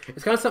know,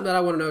 it's kind of something that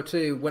I want to know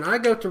too. When I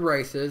go to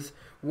races,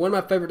 one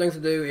of my favorite things to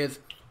do is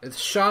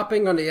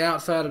shopping on the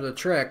outside of the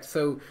track.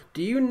 So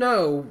do you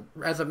know,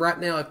 as of right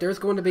now, if there's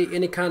going to be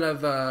any kind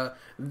of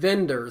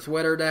vendors,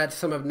 whether that's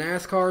some of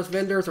NASCAR's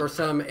vendors or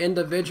some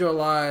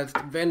individualized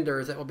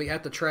vendors that will be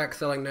at the track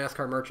selling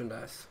NASCAR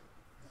merchandise?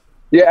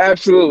 Yeah,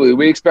 absolutely.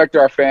 We expect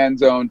our fan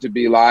zone to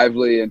be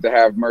lively and to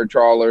have merch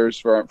haulers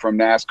from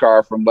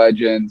NASCAR, from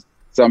Legends,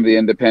 some of the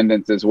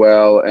independents as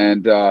well.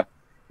 And,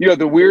 you know,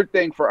 the weird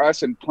thing for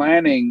us in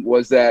planning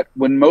was that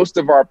when most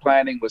of our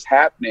planning was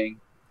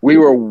happening, we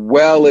were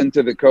well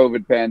into the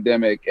COVID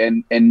pandemic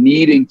and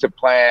needing to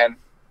plan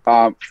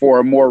for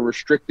a more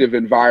restrictive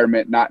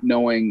environment, not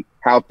knowing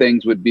how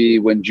things would be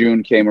when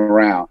June came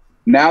around.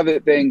 Now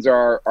that things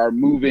are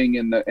moving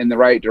in the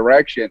right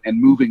direction and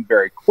moving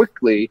very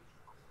quickly,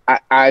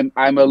 I'm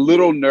a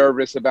little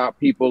nervous about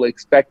people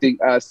expecting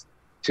us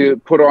to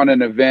put on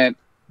an event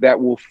that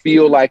will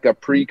feel like a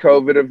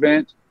pre-COVID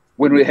event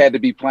when we had to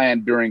be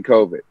planned during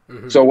COVID.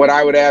 Mm-hmm. So what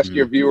I would ask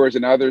your viewers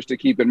and others to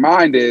keep in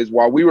mind is,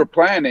 while we were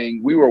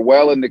planning, we were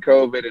well into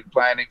COVID and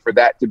planning for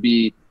that to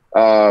be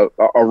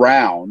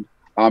around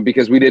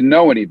because we didn't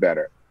know any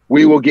better.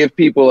 We will give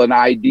people an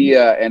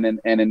idea and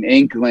an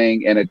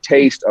inkling and a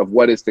taste of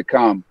what is to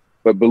come.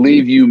 But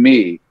believe you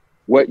me,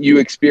 what you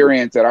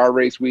experience at our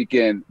race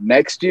weekend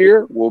next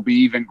year will be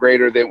even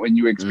greater than when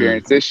you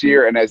experience this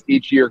year. And as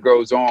each year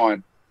goes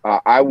on,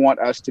 I want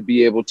us to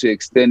be able to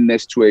extend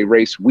this to a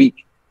race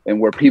week, and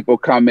where people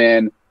come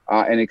in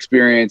and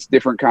experience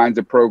different kinds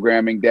of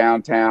programming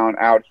downtown,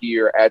 out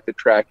here at the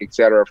track, et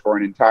cetera, for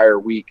an entire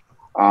week.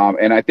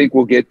 And I think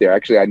we'll get there.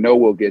 Actually, I know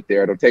we'll get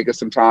there. It'll take us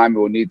some time.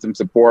 We'll need some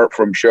support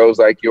from shows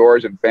like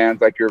yours and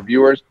fans like your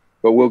viewers,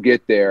 but we'll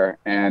get there.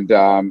 And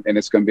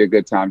it's going to be a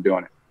good time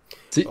doing it.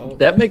 See,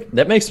 that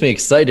makes me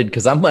excited,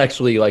 because I'm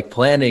actually like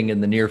planning in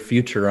the near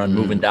future on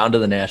moving down to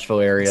the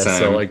Nashville area. Same.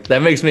 So like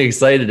that makes me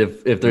excited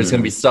if there's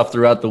going to be stuff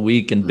throughout the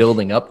week and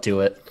building up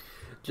to it.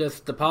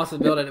 Just the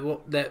possibility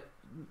that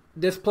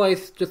this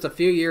place just a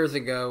few years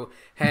ago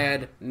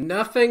had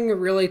nothing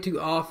really to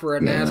offer a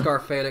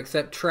NASCAR fan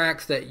except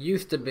tracks that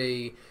used to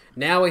be.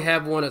 Now we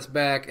have one that's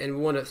back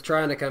and one that's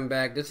trying to come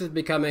back. This is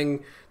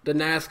becoming the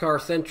NASCAR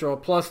Central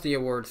plus the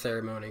award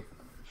ceremony.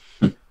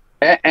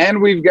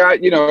 And we've got,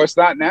 it's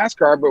not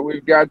NASCAR, but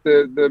we've got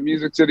the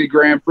Music City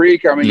Grand Prix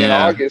coming in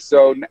August.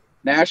 So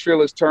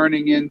Nashville is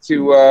turning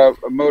into a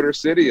Motor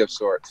City of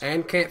sorts.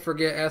 And can't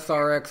forget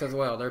SRX as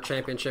well. Their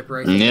championship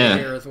race is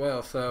here as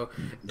well. So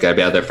gotta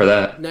be out there for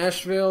that.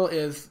 Nashville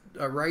is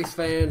a race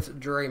fan's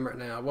dream right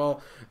now.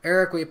 Well,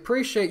 Eric, we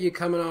appreciate you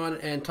coming on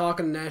and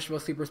talking Nashville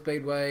Super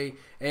Speedway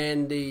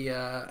and the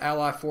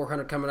Ally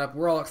 400 coming up.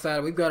 We're all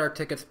excited. We've got our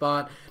ticket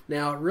spot.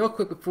 Now, real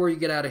quick before you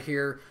get out of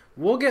here,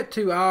 we'll get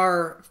to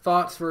our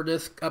thoughts for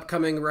this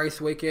upcoming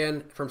race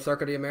weekend from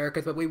Circuit of the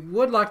Americas, but we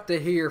would like to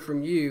hear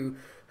from you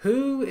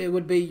who it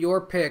would be your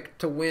pick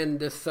to win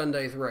this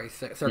Sunday's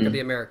race at Circuit of the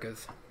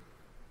Americas.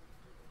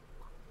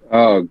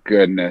 Oh,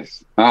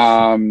 goodness.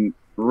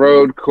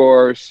 Road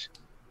course.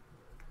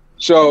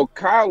 So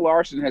Kyle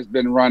Larson has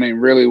been running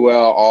really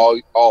well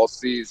all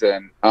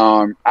season.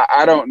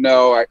 I don't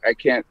know. I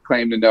can't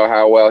claim to know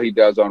how well he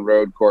does on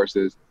road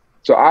courses.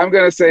 So I'm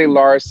going to say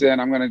Larson.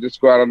 I'm going to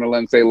just go out on the limb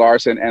and say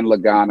Larson and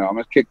Logano. I'm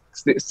going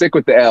to stick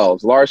with the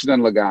L's, Larson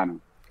and Logano.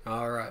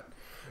 All right.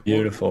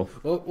 Beautiful.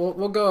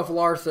 We'll go with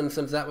Larson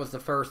since that was the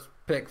first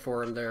pick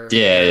for him there.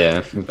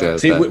 Yeah.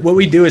 See, what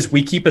we do is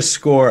we keep a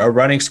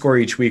running score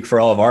each week for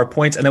all of our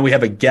points, and then we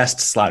have a guest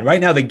slot. Right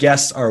now, the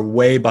guests are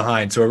way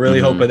behind, so we're really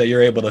hoping that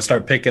you're able to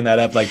start picking that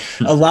up. Like,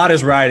 a lot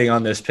is riding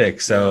on this pick,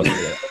 so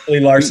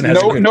hopefully Larson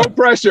has no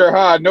pressure,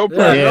 huh? No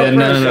pressure. Yeah,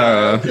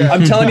 no.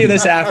 I'm telling you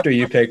this after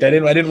you picked. I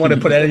didn't want to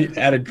put any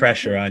added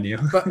pressure on you.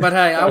 But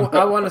hey,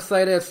 I want to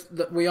say this.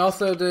 That we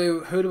also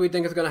do. Who do we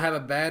think is going to have a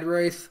bad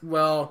race?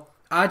 Well,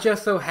 I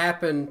just so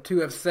happen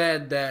to have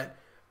said that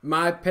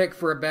my pick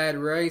for a bad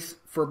race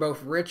for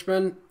both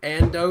Richmond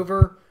and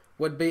Dover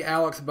would be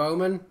Alex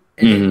Bowman,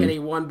 and he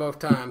won both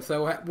times.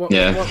 So what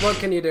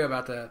can you do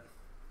about that?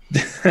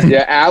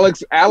 Yeah,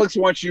 Alex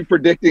wants you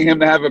predicting him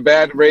to have a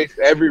bad race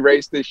every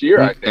race this year,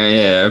 I think.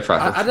 Yeah,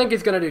 probably. I think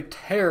he's going to do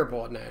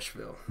terrible at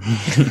Nashville.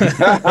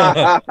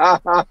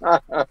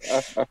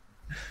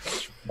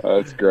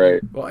 That's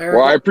great. Well,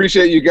 Eric, I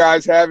appreciate you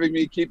guys having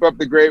me. Keep up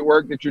the great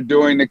work that you're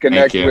doing to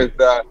connect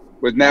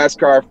with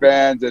NASCAR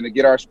fans and to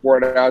get our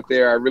sport out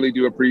there. I really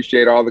do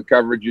appreciate all the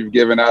coverage you've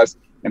given us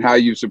and how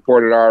you've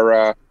supported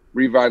our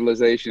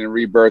revitalization and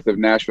rebirth of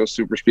Nashville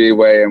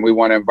Superspeedway. And we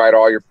want to invite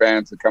all your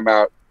fans to come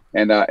out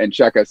and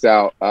check us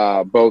out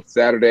both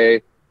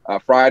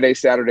Friday,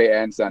 Saturday,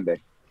 and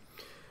Sunday.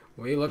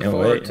 We look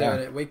forward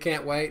to it. We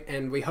can't wait,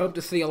 and we hope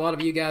to see a lot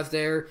of you guys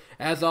there.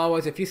 As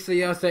always, if you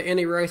see us at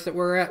any race that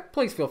we're at,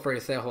 please feel free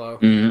to say hello.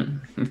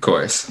 Of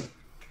course.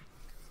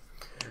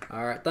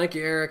 All right. Thank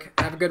you, Eric.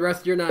 Have a good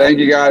rest of your night. Thank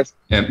you, guys.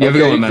 Yeah, you have a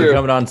good one, man.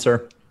 Coming on,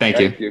 sir. Thank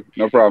you.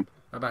 No problem.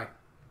 Bye-bye.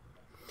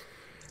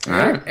 All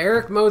right.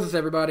 Eric Moses,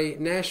 everybody,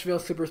 Nashville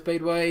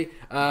Superspeedway.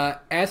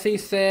 As he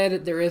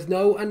said, there is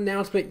no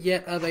announcement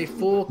yet of a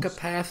full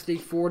capacity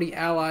 40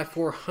 Ally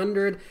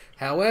 400.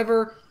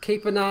 However,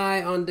 keep an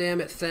eye on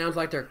them. It sounds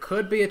like there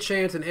could be a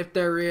chance, and if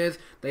there is,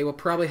 they will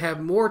probably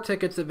have more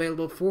tickets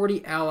available.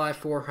 40 Ally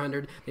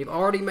 400. They've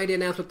already made the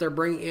announcement they're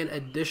bringing in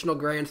additional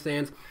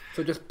grandstands.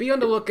 So just be on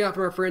the lookout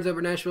for our friends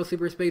over Nashville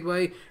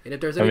Superspeedway. And if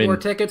there's any more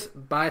tickets,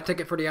 buy a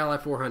ticket for the Ally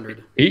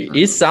 400.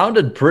 He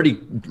sounded pretty.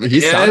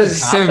 He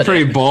sounded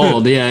pretty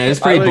bold. Yeah, it's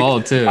pretty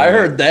bold too. I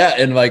heard that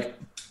and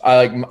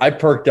I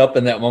perked up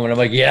in that moment. I'm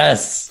like,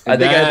 yes. I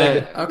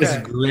think this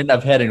grin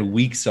I've had in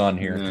weeks on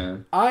here. Yeah.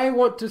 I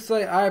want to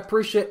say I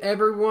appreciate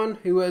everyone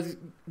who has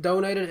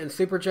donated in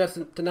Super Chats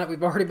tonight.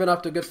 We've already been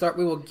off to a good start.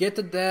 We will get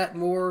to that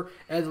more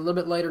as a little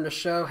bit later in the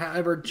show.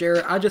 However,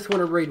 Jared, I just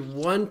want to read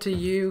one to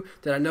you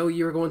that I know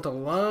you're going to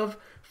love.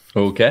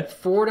 Okay.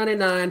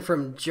 $4.99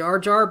 from Jar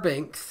Jar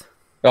Binks.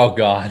 Oh,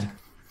 God.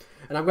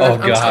 And I'm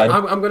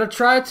going to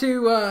try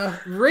to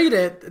read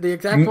it the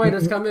exact way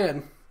it's come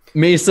in.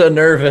 Me so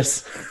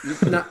nervous.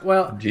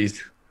 Well,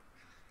 jeez.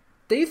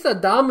 Disa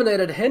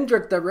dominated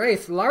Hendrick the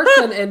race.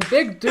 Larson and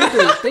Big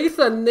Doodoo.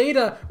 Disa need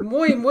a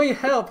muy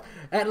help.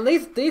 At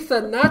least Disa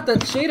not the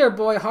cheater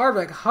boy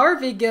Harvick.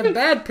 Harvey give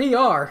bad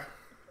PR.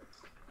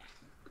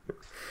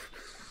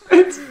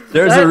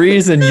 There's a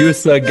reason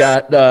Yusa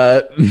got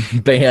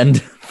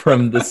banned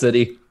from the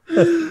city.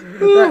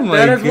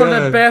 That is one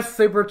of the best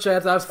super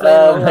chats I've seen in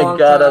a long time. Oh my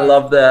God, I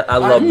love that. I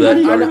love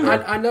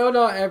that.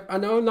 I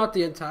know not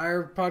the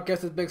entire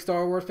podcast is big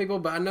Star Wars people,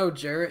 but I know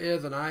Jarrett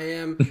is and I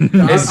am. So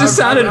it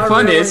sounded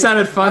funny. It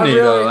sounded funny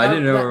though. I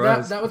didn't know it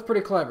was. That was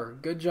pretty clever.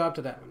 Good job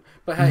to that one.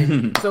 But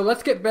hey, so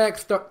let's get back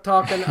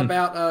talking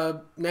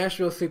about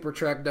Nashville Super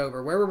Track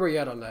Dover. Where were we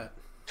at on that?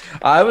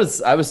 I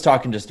was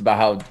talking just about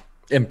how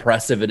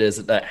impressive it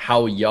is that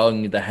how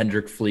young the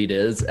Hendrick fleet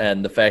is,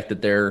 and the fact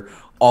that they're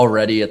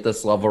already at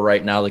this level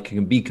right now that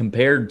can be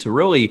compared to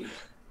really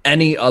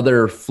any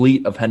other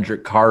fleet of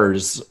Hendrick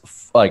cars,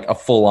 like a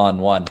full-on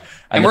one.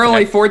 And we're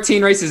only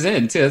 14 races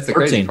in, too. That's the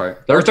crazy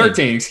part.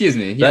 13, excuse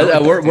me. Yeah,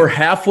 we're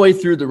halfway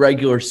through the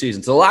regular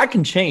season, so a lot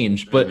can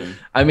change. But,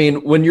 I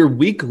mean, when your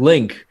weak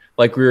link,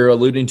 like we were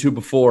alluding to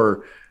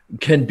before,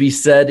 can be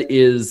said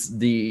is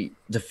the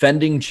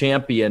defending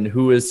champion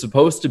who is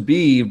supposed to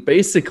be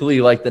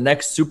basically like the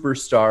next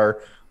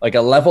superstar, like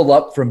a level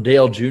up from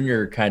Dale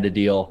Jr. kind of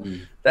deal.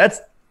 That's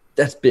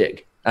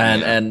big.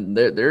 And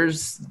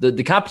there's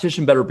the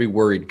competition better be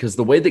worried, because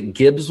the way that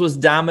Gibbs was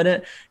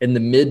dominant in the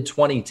mid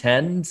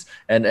 2010s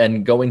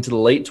and going to the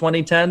late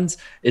 2010s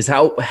is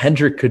how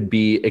Hendrick could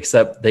be,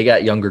 except they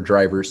got younger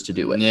drivers to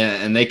do it. Yeah,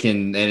 and they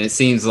can, and it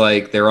seems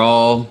like they're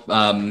all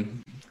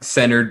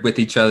centered with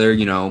each other,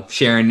 you know,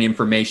 sharing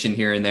information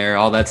here and there,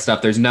 all that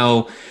stuff. There's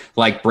no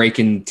like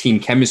breaking team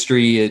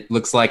chemistry. It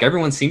looks like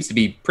everyone seems to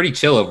be pretty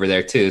chill over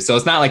there too. So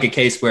it's not like a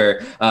case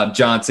where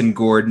Johnson,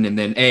 Gordon, and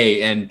then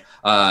and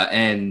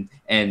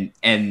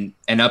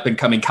up and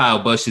coming Kyle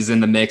Busch is in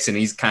the mix, and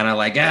he's kind of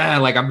like, I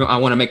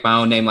want to make my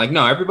own name. Like,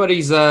 no,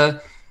 everybody's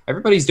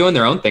doing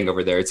their own thing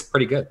over there. It's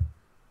pretty good.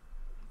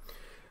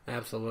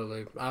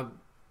 Absolutely. I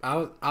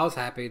was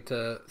happy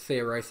to see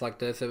a race like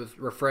this. It was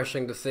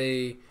refreshing to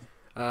see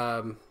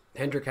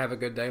Hendrick have a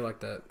good day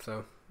like that.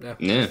 So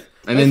yeah.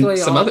 And then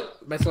some other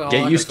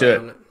get used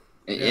to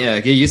it. Yeah,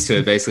 get used to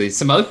it, basically.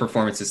 Some other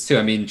performances, too.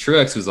 I mean,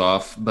 Truex was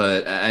off,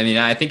 but, I mean,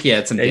 I think he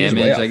had some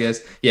damage, I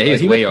guess. Yeah, he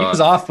was way off. He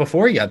was off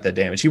before he got that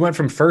damage. He went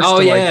from first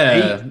to,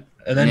 8,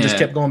 and then just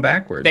kept going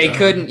backwards. They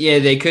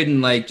couldn't,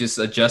 like, just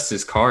adjust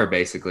his car,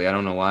 basically. I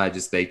don't know why.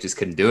 They just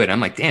couldn't do it. I'm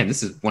like, damn,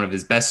 this is one of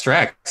his best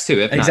tracks,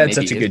 too. He's had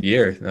such a good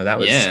year. No, that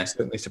was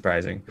certainly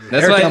surprising.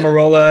 That's Eric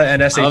Almirola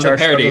and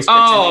SHR.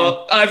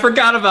 Oh, I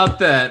forgot about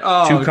that.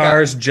 Oh, 2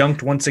 cars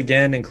junked once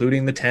again,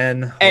 including the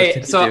 10.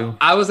 Hey, so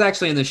I was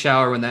actually in the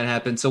shower when that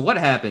happened. So what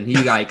happened? He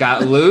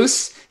got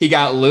loose. He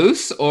got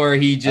loose, or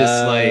he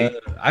just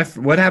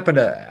what happened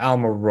to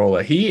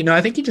Almirola?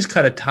 I think he just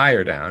cut a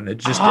tire down. It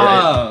just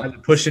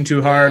pushing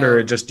too hard, or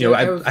it just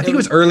I think it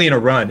was early in a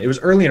run. It was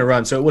early in a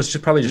run, so it was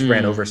probably just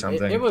ran over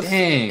something. It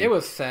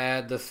was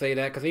sad to see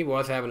that because he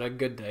was having a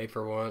good day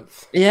for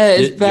once. Yeah,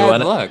 it's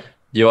bad luck.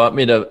 You want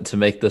me to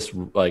make this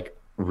like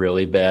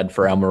really bad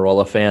for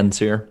Almirola fans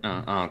here?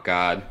 Oh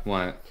God,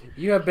 what?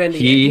 You have been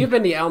the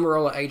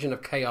Almirola agent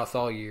of chaos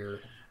all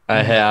year.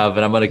 I have,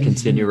 and I'm going to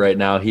continue right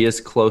now. He is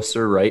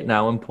closer right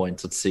now in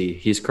points. Let's see.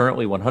 He's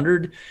currently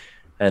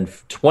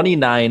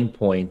 129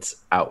 points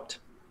out.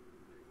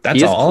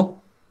 That's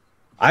all?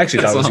 I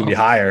actually thought it was going to be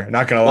higher.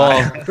 Not going to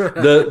lie.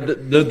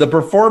 The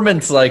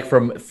performance, like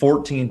from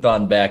 14th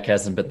on back,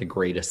 hasn't been the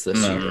greatest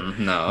this year.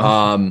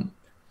 No.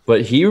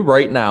 But he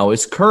right now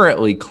is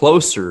currently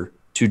closer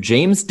to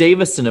James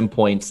Davison in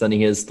points than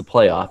he is the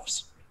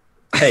playoffs.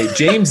 Hey,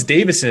 James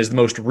Davison is the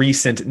most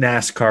recent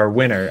NASCAR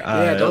winner.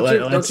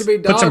 Don't you be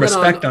put some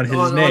respect on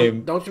his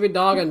name. Don't you be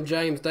dogging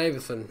James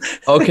Davison.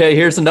 Okay,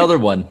 here's another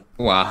one.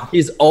 Wow.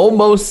 He's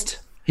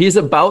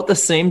about the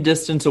same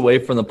distance away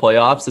from the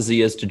playoffs as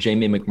he is to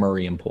Jamie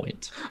McMurray in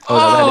points.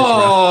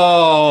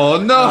 Oh,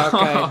 no.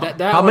 Okay,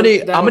 how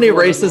many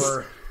races?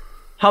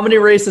 How many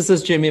races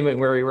has Jamie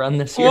McMurray run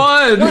this year?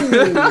 1.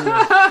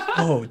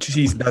 Oh,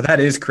 jeez. Now that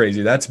is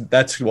crazy.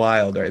 That's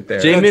wild right there.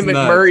 Jamie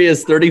McMurray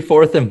is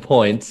 34th in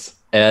points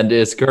and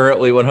is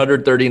currently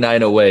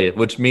 139 away,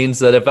 which means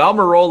that if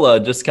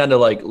Almirola just kind of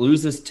like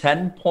loses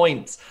 10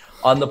 points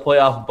on the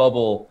playoff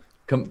bubble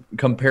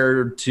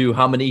compared to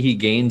how many he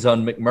gains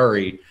on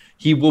McMurray,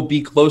 he will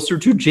be closer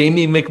to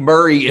Jamie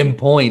McMurray in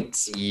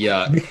points.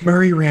 Yeah.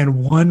 McMurray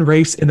ran 1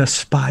 race in a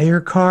Spire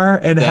car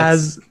and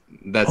That's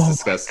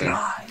disgusting.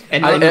 God.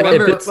 And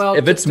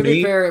to me,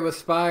 be fair, it was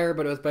Spire,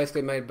 but it was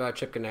basically made by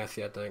Chip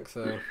Ganassi, I think.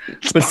 So,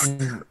 but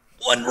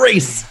 1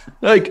 race,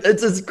 like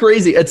it's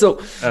crazy. And so,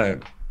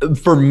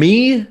 for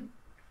me,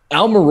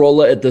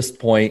 Almirola at this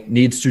point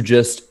needs to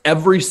just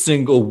every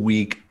single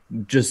week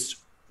just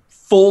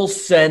full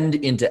send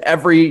into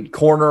every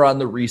corner on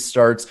the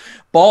restarts,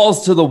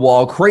 balls to the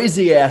wall,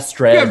 crazy ass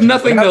strategy. You have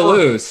nothing to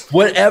lose.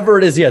 Whatever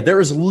it is,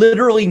 there is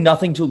literally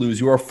nothing to lose.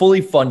 You are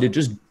fully funded.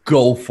 Just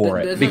go for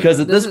it.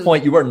 Because at this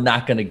point, you are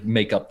not going to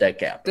make up that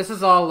gap. This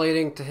is all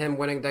leading to him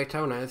winning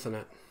Daytona, isn't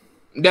it?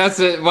 That's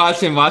it. Watch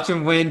him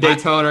win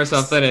Daytona or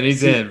something, and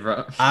he's in,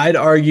 bro. I'd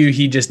argue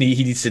he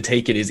needs to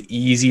take it as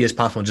easy as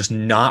possible, and just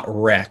not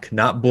wreck,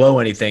 not blow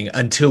anything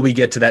until we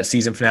get to that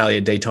season finale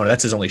at Daytona.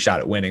 That's his only shot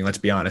at winning. Let's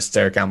be honest, it's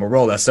Eric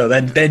Almirola. So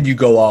then you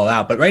go all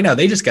out. But right now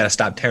they just got to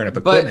stop tearing up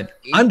equipment.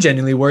 I'm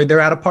genuinely worried they're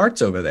out of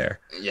parts over there.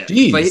 Yeah.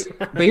 Jeez.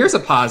 But here's a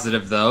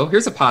positive though.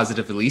 Here's a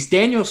positive at least.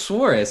 Daniel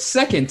Suarez,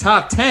 second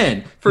top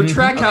 10 for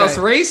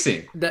Trackhouse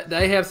Racing.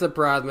 They have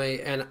surprised me,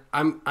 and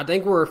I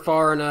think we're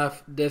far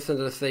enough this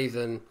into the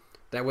season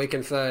that we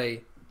can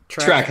say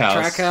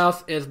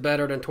Trackhouse is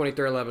better than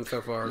 2311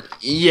 so far.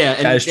 Yeah,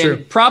 that is true.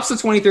 And props to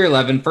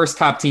 2311, first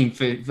top team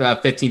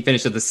 15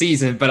 finish of the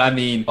season. But I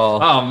mean,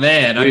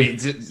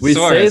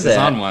 Suarez is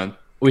on one.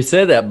 We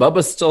say that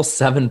Bubba's still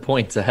 7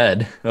 points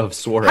ahead of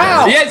Suarez.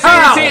 How?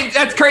 Yeah, see,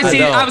 that's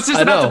crazy. I was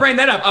just about to bring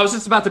that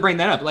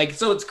up. Like,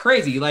 so it's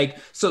crazy. Like,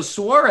 so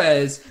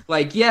Suarez,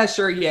 like, yeah,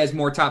 sure, he has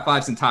more top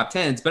 5s and top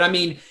 10s, but I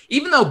mean,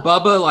 even though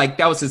Bubba, like,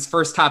 that was his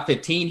first top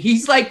 15,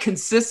 he's like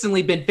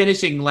consistently been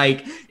finishing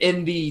like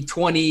in the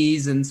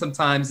 20s and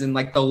sometimes in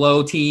like the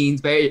low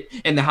teens,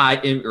 in the high,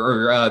 in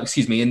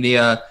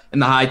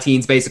the high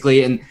teens,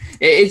 basically. And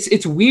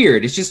it's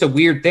weird. It's just a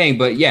weird thing.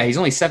 But yeah, he's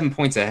only 7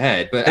 points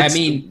ahead. But I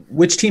mean,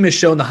 which team has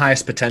shown the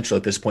highest potential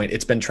at this point?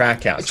 It's been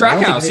Trackhouse.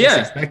 Trackhouse,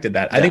 yeah. Expected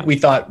that. Yeah. I think we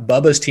thought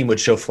Bubba's team would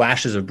show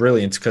flashes of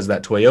brilliance because of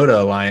that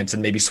Toyota alliance,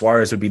 and maybe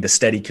Suarez would be the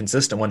steady,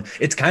 consistent one.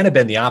 It's kind of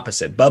been the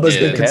opposite. Bubba's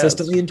been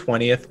consistently in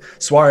 20th.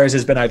 Suarez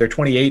has been either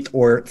 28th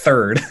or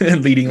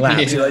 3rd leading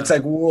laps. Yeah. It's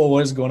like, whoa,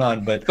 what is going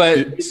on? But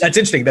that's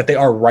interesting that they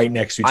are right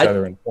next to each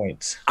other in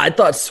points. I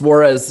thought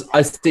Suarez.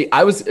 If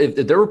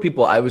there were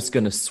people I was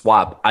going to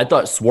swap, I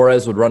thought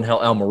Suarez would run how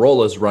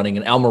Almirola is running,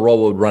 and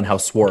Almirola would run how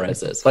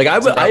Suarez is. Like I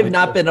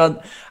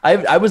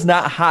was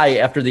not high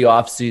after the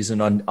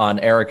offseason on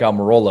Eric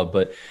Almirola,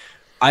 but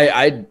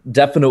I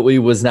definitely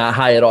was not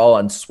high at all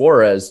on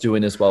Suarez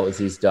doing as well as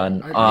he's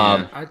done.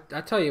 I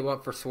tell you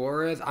what, for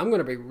Suarez, I'm going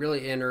to be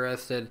really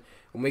interested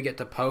when we get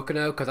to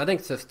Pocono, because I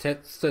think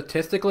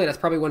statistically that's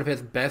probably one of his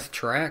best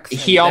tracks.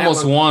 He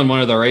almost won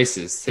one of the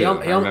races too.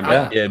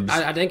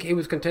 I think he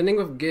was contending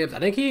with Gibbs. I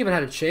think he even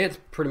had a chance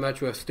pretty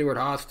much with Stewart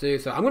Haas too.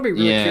 So I'm going to be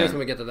really curious when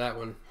we get to that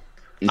one.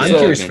 I'm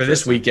curious for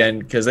this weekend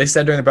because they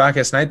said during the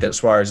broadcast night that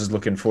Suarez is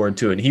looking forward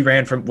to it. And he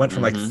went from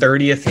like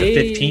 30th to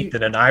 15th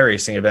in an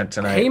iRacing event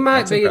tonight. He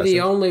might be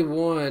the only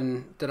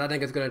one that I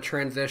think is going to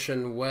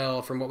transition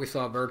well from what we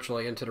saw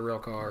virtually into the real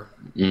car.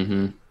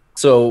 Mm-hmm.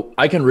 So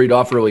I can read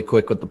off really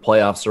quick what the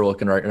playoffs are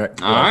looking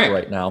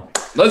right now.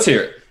 Let's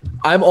hear it.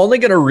 I'm only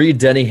going to read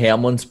Denny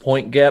Hamlin's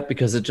point gap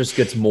because it just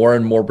gets more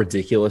and more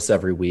ridiculous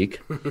every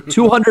week.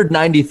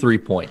 293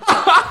 points.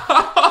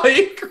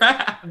 Holy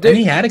crap. And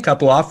he had a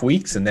couple off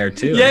weeks in there,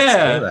 too.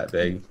 Yeah. That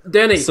big.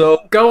 Denny,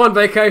 go on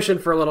vacation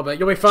for a little bit.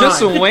 You'll be fine.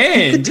 Just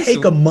win. You could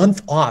take a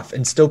month off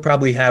and still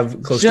probably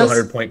have close to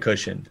 100-point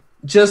cushion.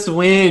 Just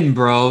win,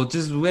 bro.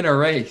 Just win a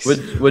race.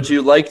 Would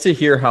you like to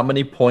hear how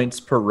many points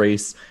per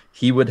race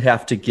he would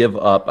have to give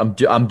up?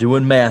 I'm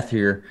doing math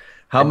here.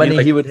 How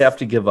many he would have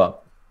to give up?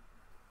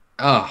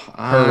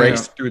 Per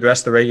race through the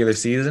rest of the regular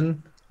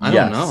season? I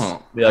don't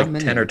know. Be like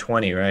 10 or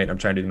 20, right? I'm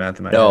trying to do the math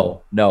in my head.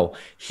 No.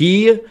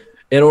 He,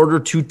 in order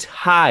to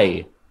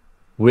tie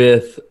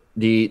with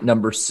the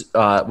number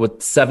with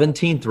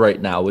 17th right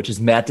now, which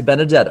is Matt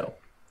DiBenedetto,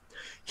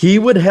 he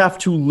would have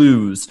to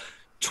lose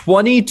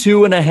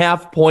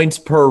 22.5 points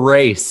per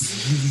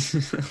race.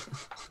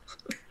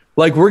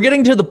 Like, we're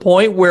getting to the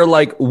point where,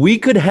 like, we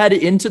could head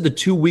into the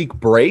 2-week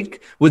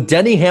break with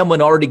Denny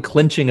Hamlin already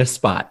clinching a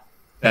spot.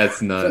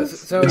 That's nuts.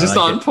 So just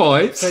on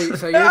point. So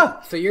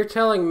you're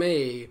telling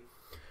me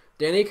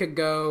Denny could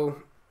go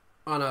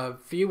on a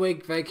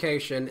few-week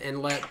vacation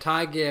and let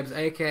Ty Gibbs,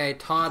 a.k.a.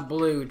 Todd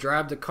Blue,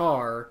 drive the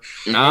car,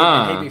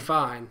 and he'd be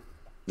fine.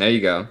 There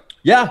you go.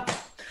 Yeah.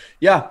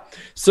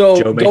 So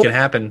Joe, make it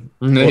happen.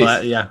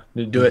 Nice. Well,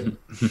 do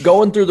it.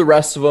 Going through the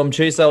rest of them,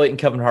 Chase Elliott and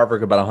Kevin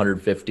Harvick about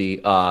 150.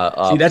 See,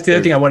 that's the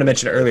other thing I want to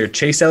mention earlier.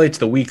 Chase Elliott's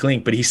the weak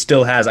link, but he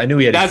still has. I knew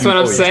he had. That's what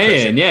I'm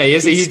saying. Yeah,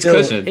 he's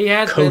cushion. He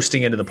has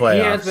coasting into the playoffs.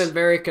 He has been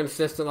very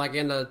consistent, like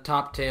in the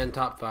top 10,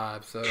 top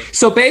 5.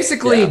 So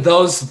basically,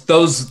 those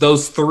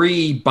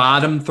three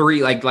bottom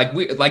three, like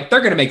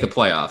they're gonna make the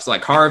playoffs.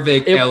 Like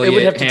Harvick, Elliott, it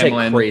would have to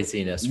Hamlin. Take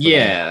craziness.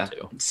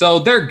 So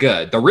they're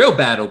good. The real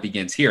battle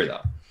begins here,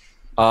 though.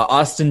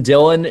 Austin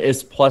Dillon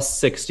is plus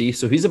 60,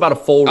 so he's about a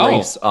full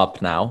race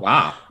up now.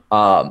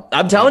 Wow.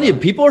 I'm telling you,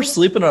 people are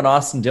sleeping on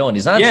Austin Dillon.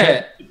 He's not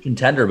a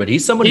contender, but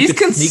he's someone who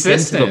could sneak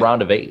into the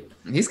round of 8.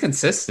 He's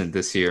consistent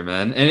this year,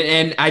 man.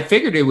 And I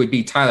figured it would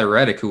be Tyler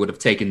Reddick who would have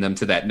taken them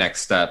to that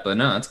next step. But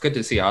no, it's good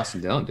to see Austin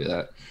Dillon do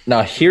that.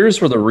 Now,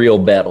 here's where the real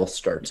battle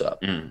starts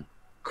up.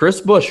 Chris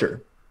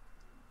Buescher.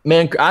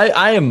 Man,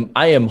 I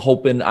am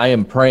hoping, I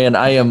am praying,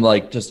 I am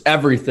like just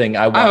everything.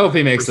 I hope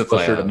he makes the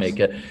playoffs to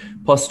make it.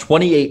 Plus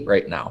 28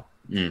 right now.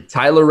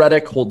 Tyler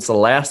Reddick holds the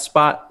last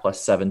spot,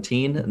 plus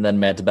 17. And then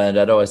Matt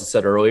DiBenedetto, as I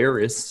said earlier,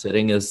 is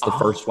sitting as the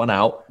first one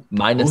out,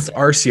 minus both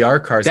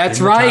RCR cars.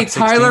 That's right.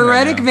 Tyler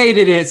Reddick made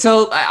it in.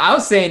 So I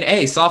was saying,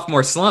 hey,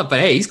 sophomore slump, but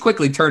hey, he's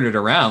quickly turned it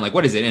around. Like,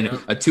 what is it, in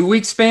a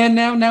 2-week span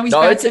now? Now he's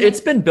back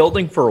it's been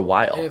building for a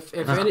while. If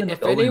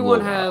anyone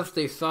has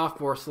the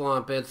sophomore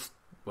slump, it's,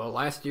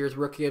 last year's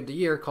Rookie of the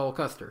Year, Cole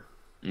Custer.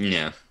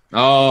 Yeah.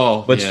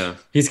 Oh,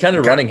 he's kind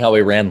of running how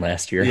he ran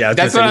last year. Yeah,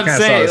 that's what I'm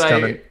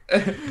saying.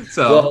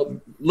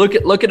 So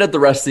looking at the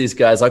rest of these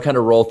guys, I'll kind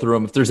of roll through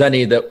them. If there's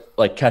any that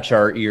like catch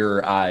our ear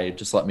or eye,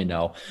 just let me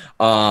know.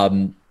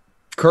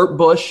 Kurt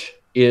Busch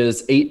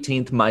is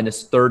 18th,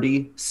 minus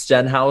 30.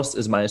 Stenhouse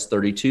is minus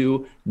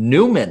 32.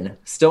 Newman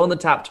still in the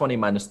top 20,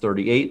 minus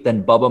 38.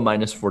 Then Bubba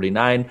minus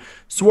 49.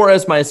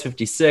 Suarez minus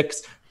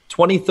 56.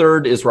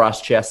 23rd is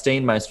Ross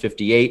Chastain minus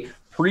 58.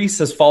 Priest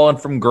has fallen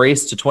from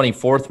grace to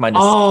 24th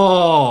minus.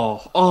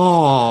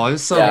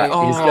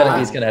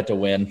 He's gonna have to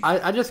win.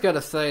 I just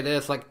gotta say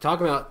this, like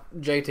talking about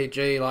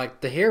JTG,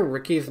 like to hear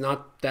Ricky's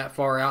not that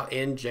far out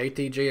in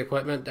JTG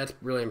equipment, that's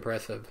really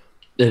impressive.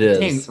 It is.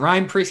 Dang,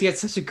 Ryan Priest, he had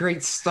such a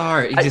great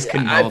start. He just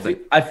couldn't hold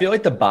it. I feel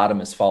like the bottom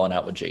has fallen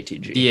out with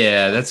JTG.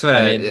 Yeah, that's what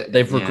I mean.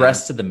 They've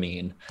regressed to the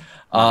mean.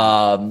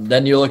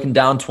 Then you're looking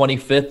down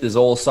 25th is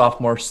old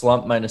sophomore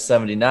slump minus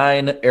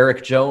 79.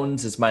 Eric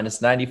Jones is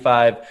minus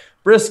 95.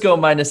 Briscoe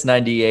minus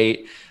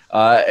 98.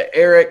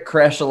 Eric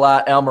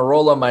Crash-a-lot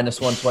Almirola minus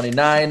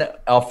 129.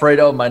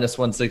 Alfredo minus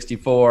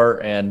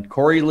 164. And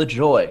Corey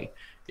LaJoie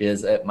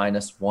is at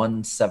minus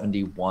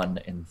 171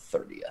 in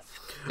 30th.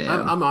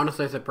 I'm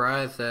honestly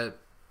surprised that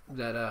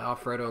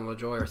Alfredo and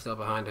LaJoie are still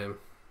behind him.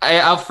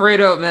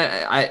 Alfredo,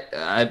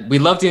 man, we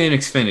loved him in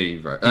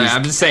Xfinity, bro.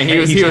 I'm just saying he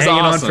was hanging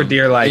awesome. on for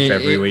dear life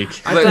every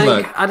week.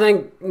 I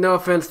think, no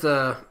offense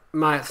to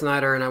Myatt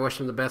Snider, and I wish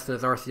him the best in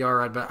his RCR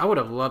ride, but I would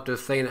have loved to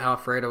have seen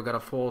Alfredo get a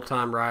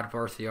full-time ride of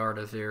RCR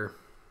this year.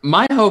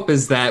 My hope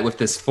is that with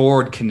this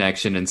Ford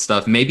connection and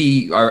stuff,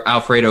 maybe our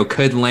Alfredo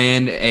could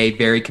land a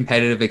very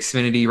competitive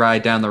Xfinity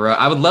ride down the road.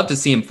 I would love to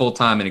see him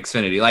full-time in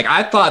Xfinity. Like,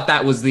 I thought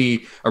that was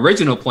the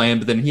original plan,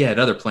 but then he had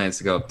other plans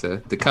to go up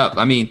to the Cup.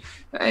 I mean,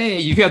 hey,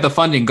 you have the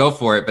funding, go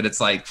for it, but it's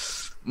like,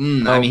 I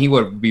mean, he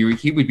would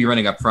be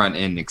running up front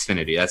in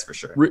Xfinity, that's for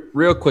sure.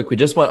 Real quick, we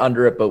just went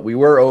under it, but we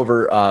were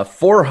over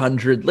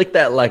 400. Lick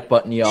that like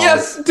button, y'all.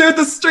 Yes, dude,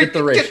 the streak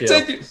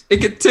continues.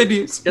 It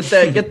continues.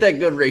 Get that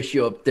good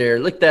ratio up there.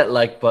 Lick that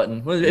like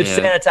button.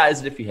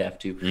 Sanitize it if you have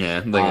to.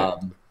 Yeah.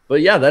 But But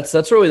yeah,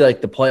 that's really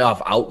like the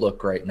playoff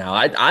outlook right now.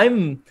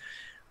 I'm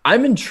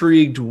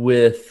intrigued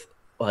with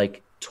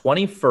like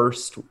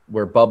 21st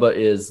where Bubba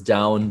is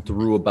down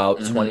through about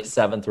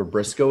 27th where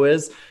Briscoe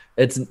is.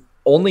 It's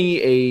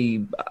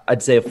only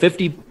I'd say a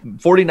 50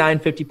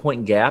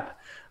 point gap.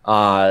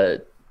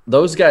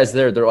 Those guys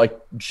they're like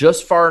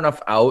just far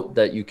enough out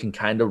that you can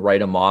kind of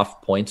write them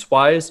off points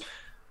wise,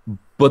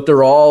 but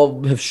they're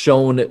all have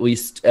shown at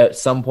least at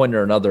some point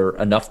or another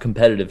enough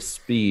competitive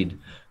speed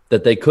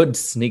that they could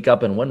sneak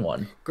up and win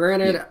one.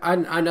 Granted,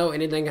 I know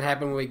anything can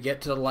happen when we get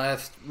to the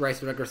last race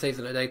of the regular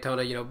season at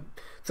Daytona.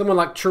 Someone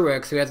like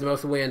Truex, who has the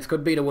most wins,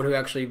 could be the one who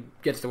actually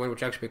gets the win,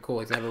 which actually be cool.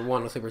 He's never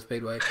won a super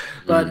speedway.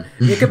 But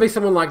it could be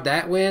someone like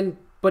that win.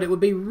 But it would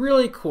be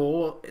really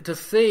cool to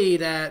see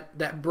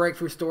that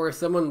breakthrough story.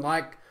 Someone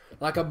like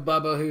a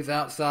Bubba who's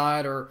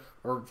outside, or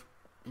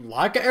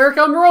like a Eric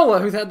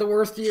Almirola who's had the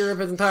worst year of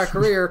his entire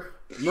career,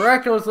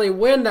 miraculously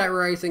win that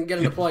race and get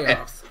in the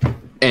playoffs.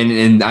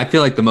 And I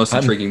feel like the most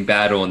intriguing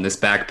battle in this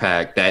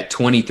backpack, that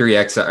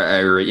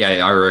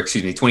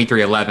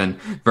 2311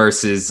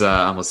 versus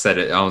I almost said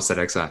XI.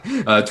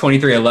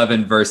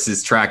 2311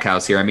 versus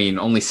Trackhouse here. I mean,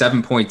 only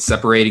 7 points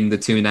separating the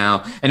two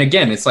now. And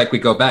again, it's like we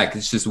go back.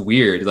 It's just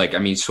weird. Like, I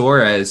mean,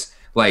 Suarez,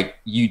 like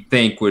you'd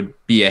think would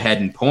be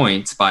ahead in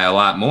points by a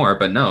lot more,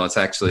 but no, it's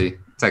actually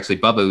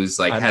Bubba who's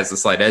like has the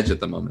slight edge at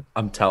the moment.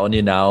 I'm telling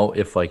you now,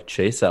 if like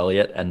Chase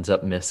Elliott ends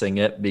up missing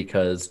it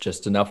because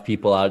just enough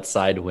people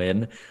outside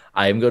win,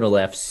 I am going to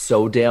laugh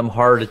so damn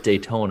hard at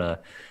Daytona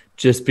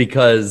just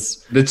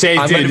because Chase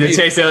Elliott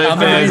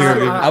fans.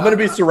 I'm going to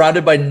be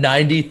surrounded by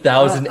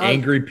 90,000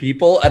 angry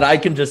people and I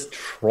can just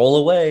troll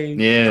away.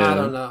 Yeah. I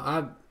don't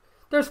know.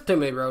 There's too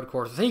many road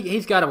courses.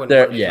 He's got to win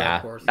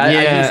road courses.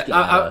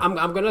 I'm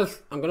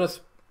gonna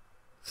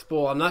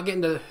spoil. I'm not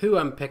getting to who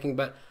I'm picking,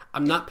 but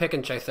I'm not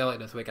picking Chase Elliott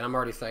this week, and I'm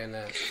already saying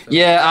that. So.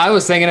 Yeah, I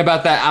was thinking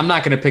about that. I'm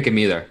not going to pick him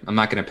either. I'm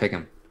not going to pick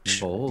him.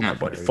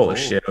 Full of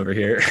shit over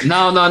here.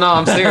 No,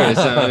 I'm serious.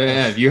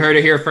 You heard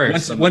it here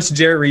first. Once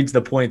Jared reads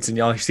the points and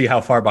y'all see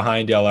how far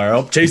behind y'all are.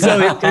 Oh, Chase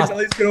Elliott's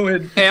going to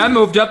win. Hey, I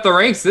moved up the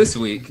ranks this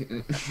week.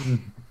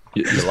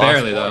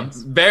 Barely, though.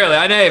 Barely.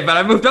 I know, but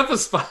I moved up a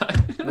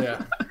spot.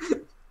 Yeah.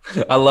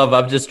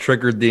 I've just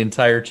triggered the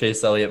entire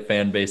Chase Elliott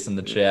fan base in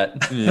the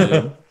chat.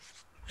 Yeah.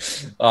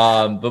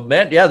 But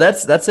man, yeah,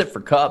 that's it for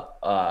Cup.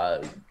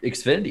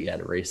 Xfinity had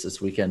a race this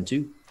weekend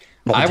too.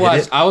 I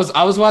was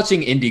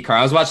watching IndyCar.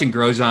 I was watching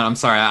Grosjean. I'm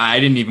sorry,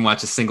 I didn't even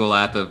watch a single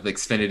lap of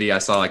Xfinity. I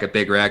saw like a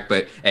big wreck,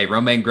 but hey,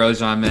 Romain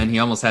Grosjean, man, he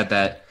almost had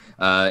that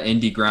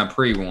Indy Grand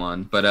Prix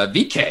won. But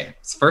VK,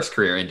 his first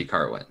career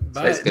IndyCar win.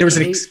 So there was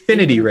an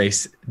Xfinity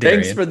race.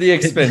 Darian. Thanks for the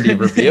Xfinity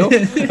review.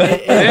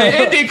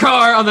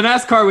 IndyCar on the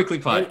NASCAR Weekly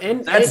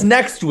Podcast. That's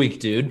next week,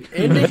 dude.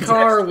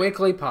 IndyCar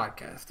Weekly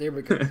Podcast. There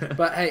we go.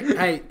 But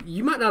hey,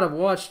 you might not have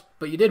watched,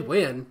 but you did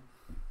win.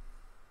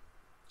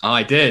 Oh,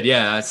 I did.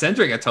 Yeah,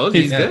 Cindric. I told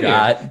you he's good.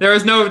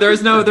 There's no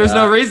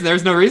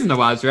reason to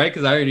watch, right?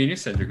 Because I already knew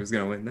Cindric was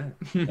going to win that.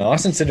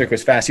 Austin Cindric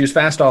was fast. He was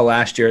fast all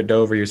last year at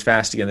Dover. He was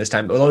fast again this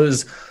time. But it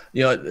was,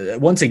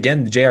 once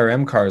again, the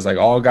JRM cars like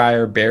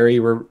Allgaier, Berry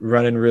were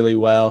running really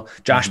well.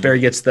 Josh Berry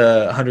gets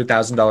the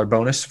 $100,000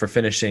 bonus for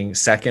finishing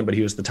second, but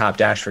he was the top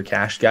Dash for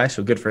Cash guy,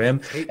 so good for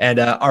him. And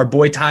our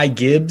boy Ty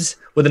Gibbs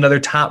with another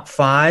top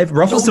 5,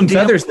 ruffled some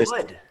feathers this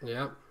week.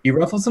 Yeah. He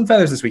ruffled some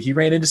feathers this week. He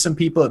ran into some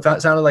people. It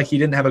sounded like he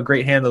didn't have a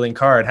great handling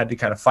car and had to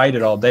kind of fight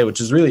it all day,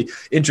 which is really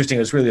interesting.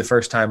 It was really the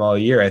first time all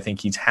year I think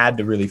he's had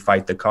to really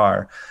fight the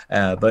car.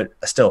 But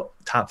still,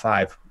 top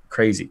 5,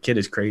 crazy. Kid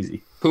is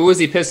crazy. Who was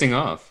he pissing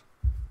off?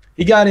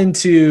 He got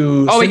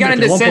into. He got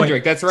into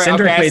Cindric. That's right.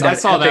 Cindric made I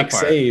saw that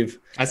part. Save.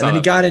 And then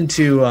he got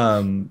into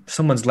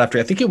someone's left.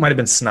 I think it might have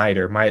been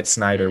Snyder. Myatt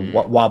Snyder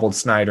wobbled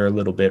Snyder a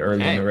little bit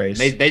early in the race.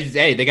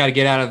 They got to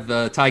get out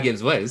of Ty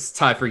Gibbs' way. It's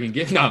Ty freaking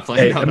Gibbs. Not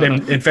playing.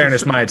 In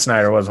fairness, Myatt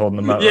Snyder was holding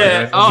them up.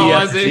 Yeah.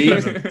 Right? Was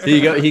he?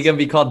 So he can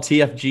be called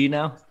TFG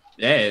now.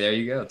 Yeah, there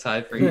you go.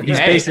 Ty freaking.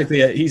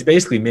 He's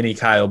basically mini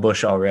Kyle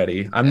Busch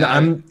already.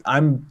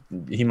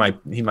 He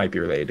might be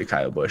related to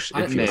Kyle Busch.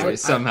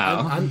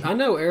 Somehow. I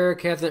know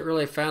Eric hasn't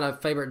really found a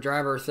favorite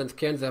driver since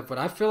Kenseth, but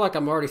I feel like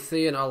I'm already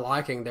seeing a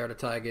liking there to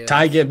Ty Gibbs.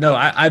 Ty Gibbs, no,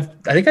 I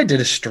think I did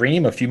a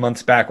stream a few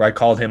months back where I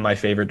called him my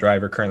favorite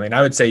driver currently, and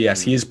I would say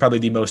yes, he is probably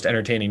the most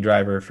entertaining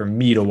driver for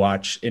me to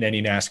watch in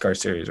any NASCAR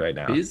series right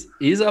now.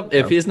 He's up.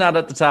 If he's not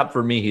at the top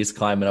for me, he's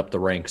climbing up the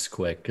ranks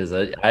quick because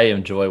I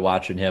enjoy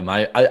watching him.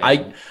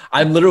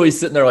 I'm literally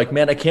sitting there like,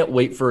 man, I can't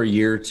wait for a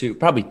year or two,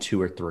 probably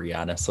 2 or 3,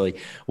 honestly,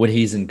 when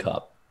he's in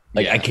Cup.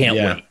 I can't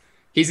wait.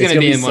 He's going to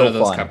be in one of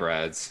those Cup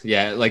rides.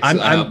 Yeah,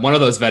 one of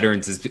those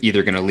veterans is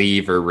either going to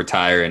leave or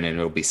retire, and then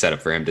it'll be set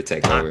up for him to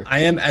take over. I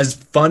am as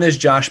fun as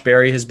Josh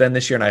Berry has been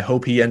this year, and I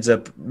hope he ends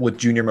up with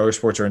Junior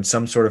Motorsports or in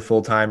some sort of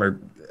full-time or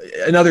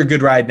another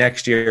good ride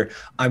next year.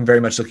 I'm very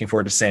much looking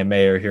forward to Sam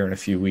Mayer here in a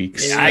few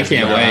weeks. Yeah, I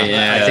can't wait.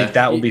 Yeah. I think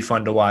that will be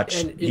fun to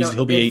watch.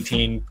 He'll be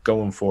 18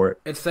 going for it.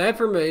 It's sad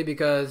for me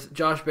because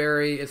Josh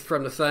Berry is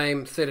from the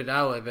same city that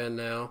I live in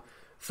now.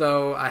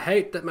 So I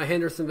hate that my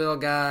Hendersonville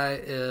guy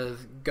is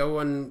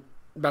going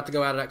about to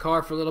go out of that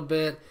car for a little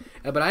bit.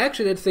 But I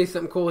actually did see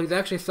something cool. He's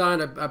actually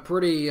signed a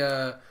pretty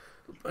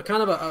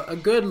kind of a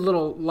good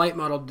little late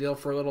model deal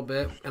for a little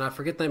bit, and I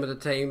forget the name of the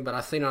team, but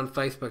I seen it on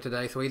Facebook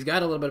today. So he's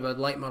got a little bit of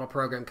a late model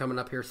program coming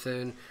up here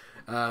soon.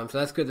 So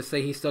that's good to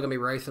see. He's still gonna be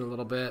racing a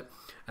little bit,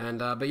 and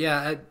but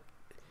yeah,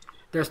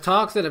 there's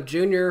talks that if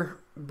Junior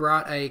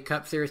brought a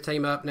Cup Series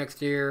team up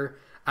next year,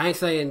 I ain't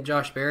saying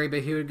Josh Berry,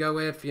 but he would go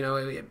with.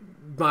 It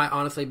might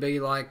honestly be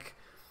like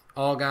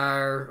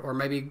Allgaier or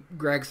maybe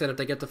Gregson if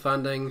they get the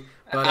funding.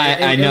 But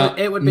I know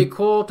it would be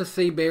cool to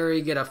see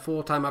Berry get a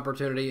full-time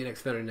opportunity in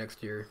Xfinity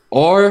next year.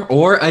 Or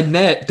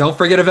Annett. Don't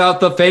forget about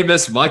the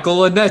famous Michael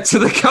Annett to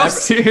the Cup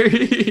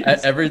Series.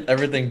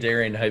 Everything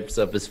Darian hypes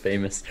up is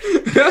famous.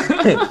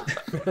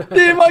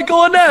 The Michael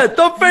Annett,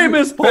 the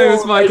famous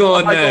Michael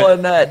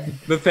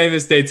Annett, the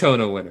famous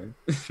Daytona winner.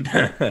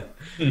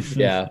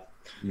 Yeah,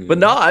 but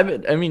no, I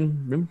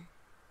mean,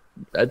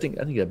 I think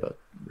about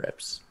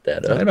reps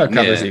that up. That about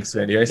covers the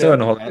Xfinity. I still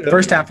don't know.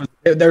 First half,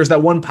 there was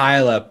that one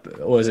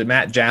pileup. Was it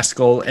Matt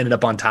Jaskell ended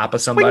up on top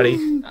of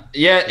somebody?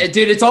 Yeah,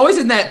 dude, it's always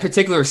in that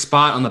particular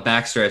spot on the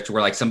backstretch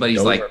where like somebody's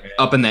Dover, like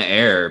up in the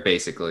air,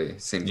 basically.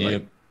 Seems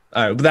like.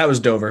 All right, but that was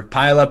Dover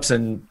pileups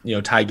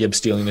and Ty Gibbs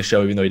stealing the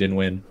show even though he didn't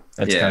win.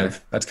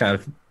 That's kind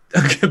of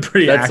a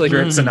pretty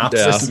accurate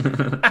synopsis.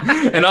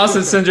 Yeah. And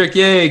Austin Cindric,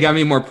 yay, got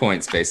me more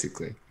points,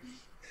 basically.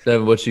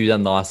 So what you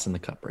done lost in the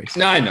Cup race?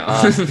 No, I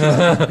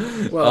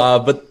know.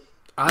 But.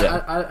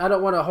 I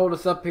don't want to hold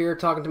us up here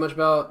talking too much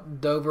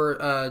about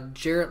Dover.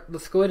 Jarrett,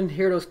 let's go ahead and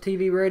hear those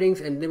TV ratings,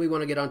 and then we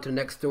want to get on to the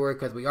next story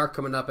because we are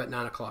coming up at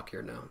 9 o'clock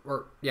here now.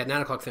 9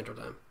 o'clock Central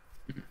Time.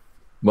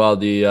 Well,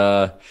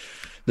 the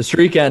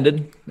streak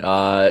ended.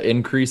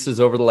 Increases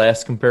over the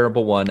last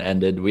comparable one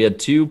ended. We had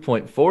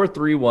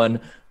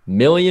 2.431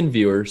 million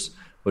viewers,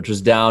 which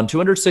was down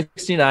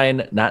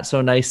 269 not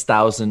so nice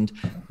thousand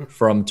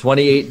from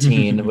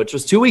 2018, which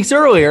was 2 weeks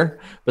earlier.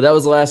 But that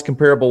was the last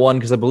comparable one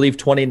because I believe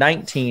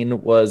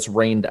 2019 was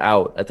rained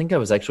out. I think I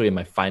was actually in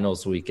my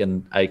finals week,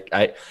 and I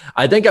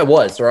think I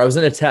was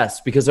in a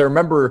test because I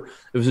remember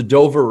it was a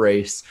Dover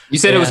race. You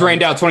said it was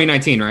rained out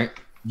 2019, right?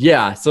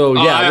 Yeah. So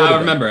yeah, I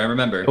remember.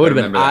 It would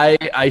have been.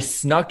 I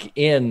snuck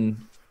in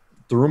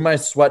through my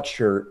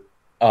sweatshirt.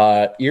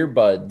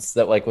 Earbuds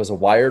that was a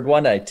wired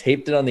one. I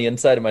taped it on the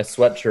inside of my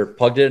sweatshirt,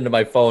 plugged it into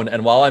my phone,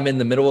 and while I'm in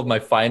the middle of my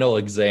final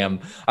exam,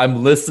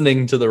 I'm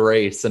listening to the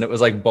race, and it was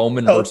like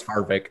Bowman versus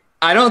Harvick.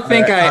 I don't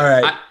think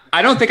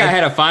I don't think I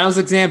had a finals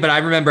exam, but I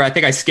remember I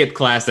think I skipped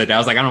class that day. I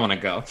was like, I don't want to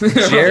go.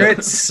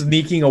 Jarrett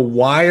sneaking a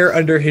wire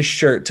under his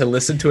shirt to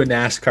listen to a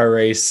NASCAR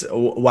race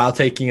while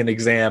taking an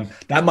exam.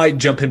 That might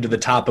jump him to the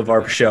top of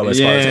our show as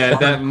far as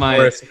that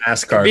might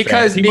NASCAR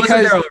because he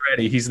wasn't there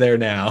already. He's there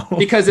now.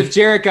 Because if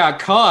Jarrett got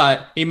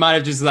caught, he might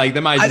have just say,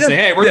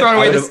 hey, we're throwing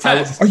away this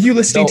test. Are you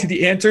listening to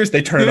the answers?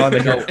 They turn it on. They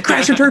go,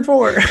 crash in turn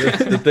 4.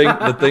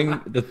 The thing,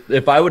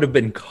 if I would have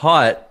been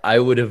caught, I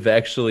would have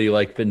actually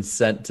been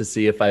sent to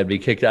see if I'd be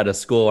kicked out of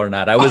school or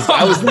not. I was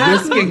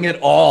risking it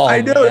all.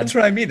 I know, that's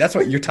what I mean. That's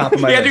what you're top of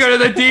my list. You had to go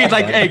to the deeds.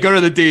 Hey, go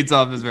to the deeds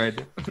office right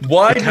now.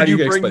 Why did you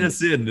bring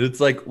this in? It's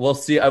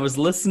see, I was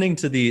listening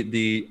to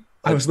the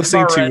I was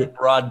listening to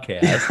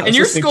broadcast. And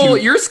your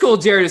school,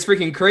 Jared, is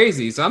freaking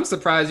crazy. So I'm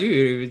surprised you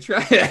even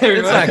tried it.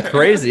 It's not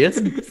crazy. It's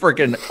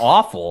freaking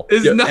awful.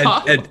 It's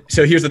not. And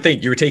so here's the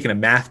thing: you were taking a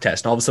math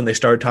test, and all of a sudden they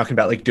started talking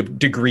about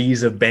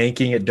degrees of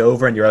banking at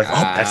Dover, and you're like, "Oh,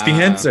 that's the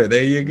answer."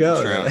 There you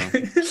go.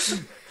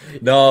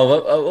 No,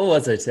 what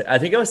was I? I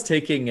think I was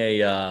taking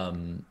a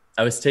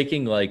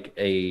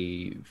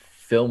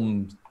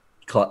film.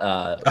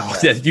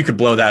 You could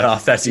blow that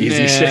off. That's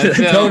easy shit.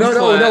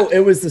 No. It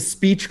was the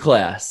speech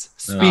class.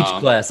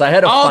 Class. I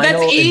had a final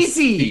that's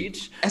easy.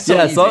 Speech. That's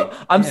so easy. So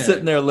I'm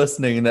sitting there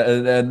listening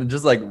and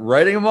just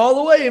writing them all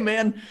the way,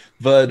 man.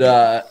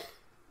 But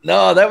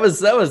no, that was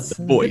the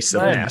voice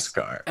of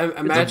NASCAR.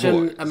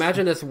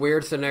 Imagine this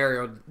weird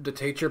scenario. The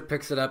teacher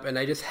picks it up, and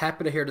they just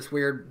happen to hear this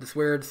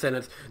weird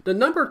sentence. The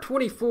number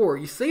 24.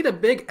 You see the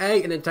big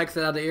A, and then takes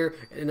it out of the ear,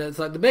 and it's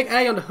like the big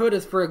A on the hood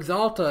is for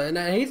Exalta, and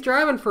he's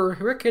driving for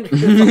Rick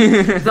Hendrick.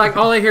 It's like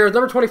all they hear is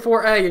number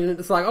 24A, and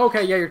it's like,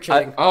 okay, yeah, you're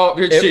cheating.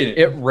 You're cheating.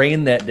 It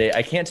rained that day.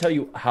 I can't tell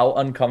you how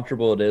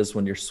uncomfortable it is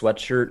when your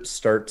sweatshirt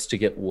starts to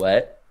get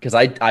wet because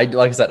I like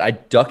I said, I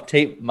duct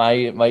taped my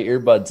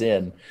earbuds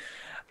in.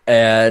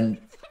 And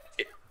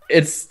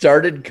it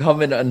started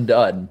coming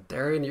undone.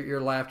 Darian, your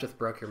laugh just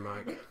broke your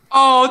mic.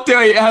 Oh,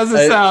 Darian, how's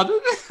it sound?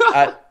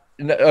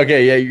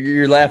 Okay, yeah,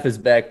 your laugh is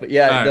back. But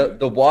yeah,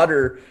 the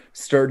water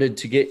started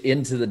to get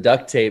into the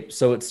duct tape,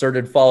 so it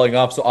started falling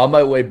off. So on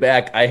my way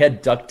back, I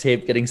had duct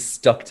tape getting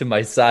stuck to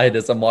my side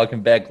as I'm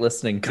walking back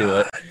listening to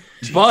it.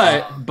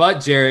 But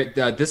Jarrett,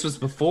 this was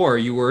before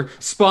you were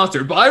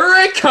sponsored by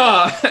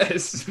Raycon.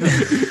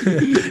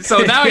 So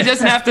now he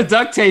doesn't have to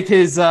duct tape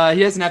his. He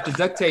doesn't have to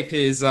duct tape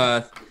his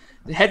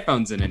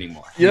headphones in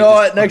anymore. You know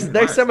what?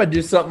 Next time I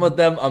do something with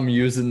them, I'm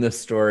using this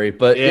story.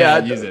 But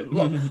use it.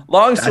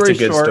 Long story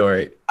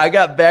short, I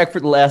got back for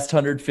the last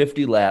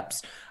 150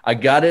 laps. I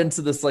got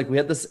into this we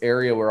had this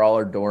area where all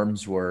our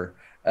dorms were.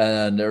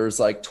 and there was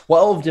like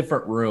 12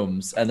 different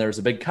rooms, and there's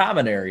a big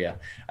common area,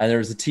 and there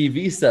was a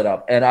TV set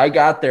up. And I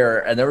got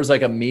there, and there was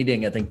like a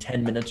meeting, I think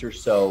 10 minutes or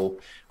so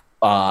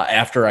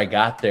after I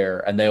got there,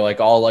 and they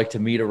like all like to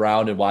meet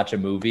around and watch a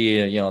movie.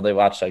 And, you know, they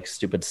watch like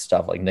stupid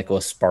stuff like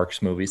Nicholas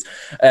Sparks movies.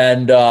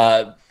 And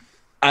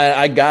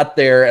I got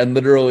there and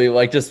literally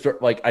like just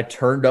like I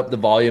turned up the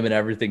volume and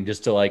everything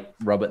just to like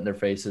rub it in their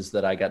faces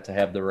that I got to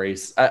have the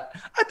race. I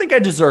think I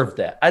deserved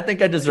that. I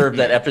think I deserved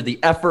that after the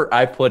effort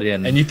I put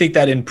in. And you think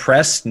that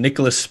impressed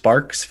Nicholas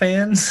Sparks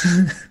fans?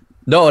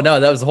 No,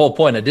 that was the whole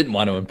point. I didn't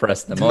want to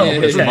impress them.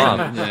 His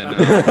mom.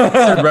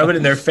 Rub it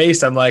in their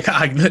face. I'm like,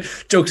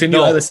 jokes on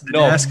you. I listen to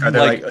NASCAR.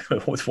 They're like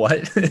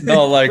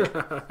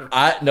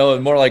what? No,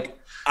 more like,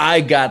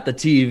 I got the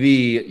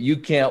TV. You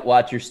can't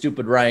watch your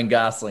stupid Ryan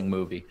Gosling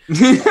movie.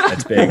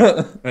 That's big.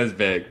 That's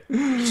big.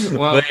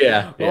 Well,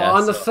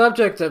 on the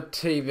subject of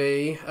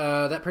TV,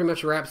 that pretty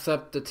much wraps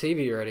up the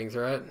TV ratings,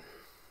 right?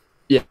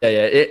 Yeah.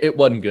 It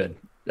wasn't good.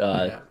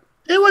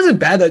 It wasn't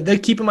bad. They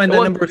keep in mind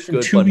that number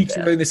from 2 weeks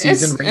during the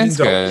season.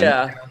 Ratings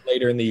are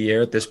later in the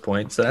year at this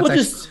point. So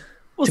that's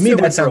to me,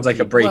 that sounds like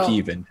a break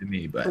even to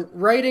me. But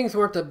ratings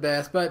weren't the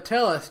best. But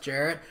tell us,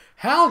 Jarrett,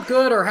 how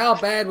good or how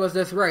bad was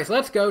this race?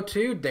 Let's go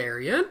to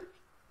Darian.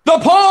 The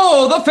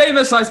poll, the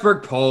famous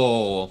iceberg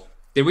poll.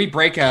 Did we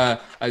break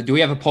do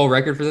we have a poll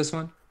record for this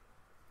one?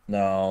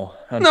 No.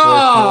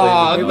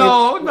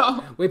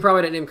 No. We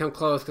probably didn't even come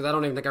close because I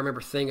don't even think I remember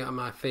seeing it on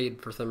my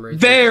feed for some reason.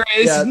 There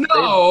is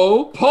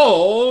no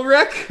poll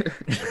record.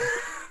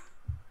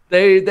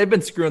 They've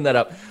been screwing that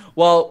up.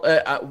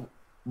 Well,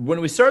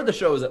 when we started the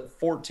show, it was at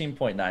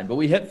 14.9, but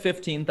we hit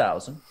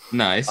 15,000.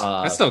 Nice.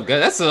 That's still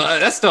good. That's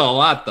still a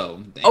lot,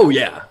 though. Damn. Oh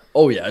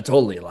yeah,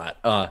 totally a lot.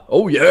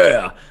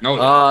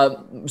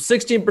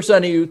 16%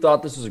 of you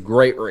thought this was a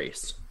great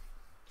race.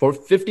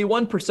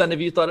 51%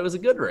 of you thought it was a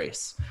good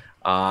race.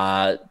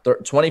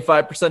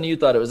 25% of you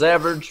thought it was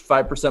average.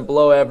 5%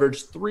 below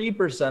average.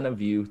 3% of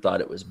you thought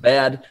it was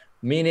bad.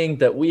 Meaning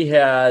that we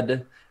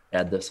had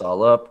add this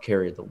all up,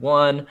 carry the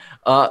one.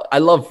 I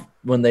love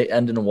when they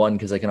end in a one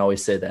because I can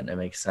always say that and it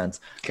makes sense.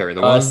 Carry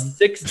the one.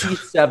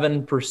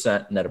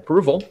 67% net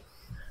approval.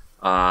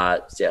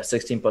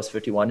 16 plus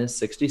 51 is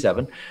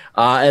 67.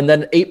 And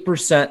then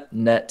 8%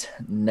 net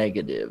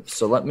negative.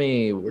 So let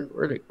me,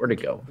 where'd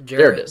it go?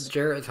 There it is.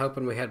 Jarrett's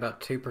hoping we had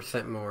about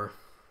 2% more.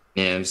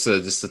 Yeah, so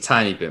just a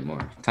tiny bit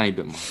more.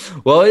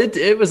 Well,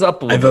 it was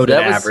up a little bit. I voted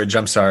that average.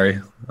 I'm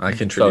sorry. I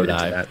contributed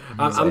to that.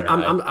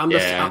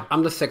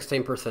 I'm the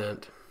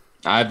 16%.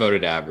 I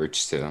voted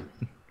average too.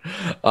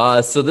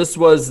 So this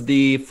was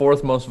the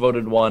fourth most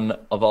voted one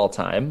of all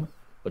time,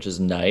 which is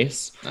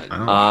nice.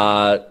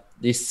 The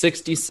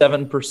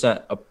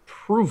 67%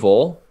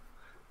 approval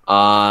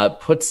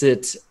puts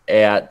it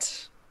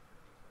at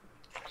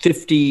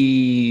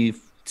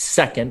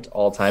 52nd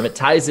all time. It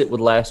ties it with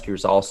last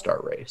year's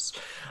All-Star race.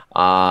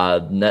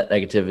 Net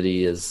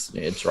negativity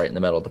it's right in the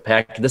middle of the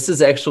pack. This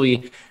is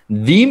actually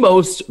the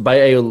most, by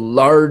a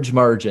large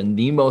margin,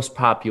 the most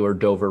popular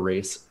Dover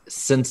race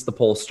since the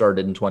poll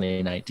started in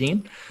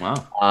 2019.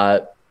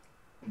 Wow.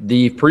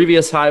 The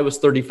previous high was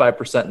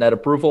 35% net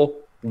approval.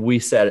 We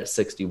sat at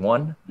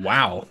 61.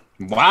 Wow.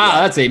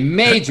 Wow, that's a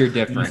major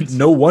difference.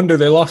 No wonder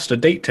they lost a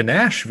date to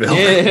Nashville.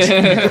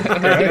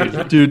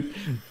 Yeah. Dude,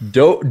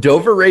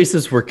 Dover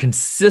races were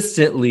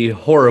consistently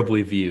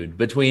horribly viewed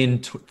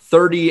between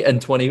 30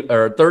 and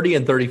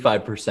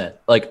 35%,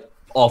 like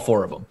all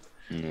four of them.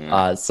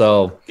 Yeah.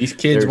 So these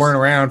kids weren't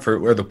around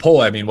or the poll,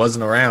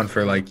 wasn't around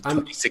for like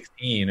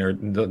 2016 or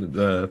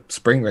the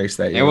spring race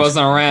that year. It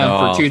wasn't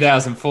around for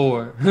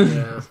 2004.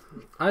 Yeah.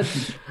 I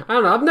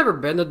don't know. I've never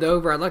been to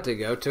Dover. I'd like to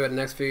go to it in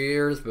the next few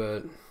years,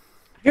 but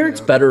I hear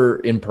it's better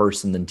in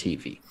person than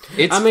TV.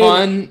 It's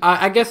fun.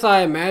 I guess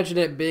I imagine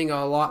it being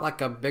a lot like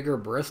a bigger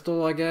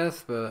Bristol, I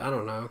guess, but I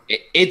don't know.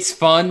 It's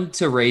fun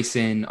to race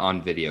in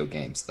on video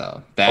games,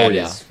 though. That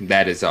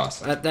is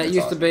awesome. That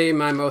used to be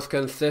my most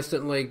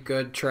consistently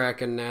good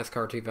track in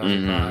NASCAR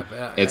 2005.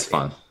 Mm-hmm. It's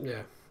fun.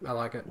 Yeah, I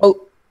like it.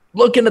 Well,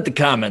 looking at the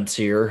comments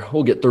here,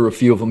 we'll get through a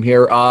few of them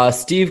here.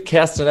 Steve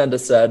Castaneda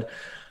said,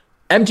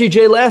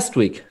 MTJ last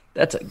week.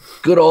 That's a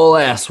good old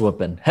ass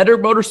whooping.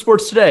 Hendrick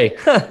Motorsports today.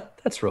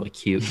 That's really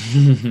cute.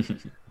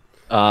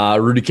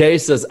 Rudy K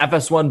says,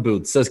 FS1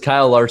 booth. Says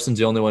Kyle Larson's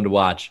the only one to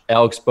watch.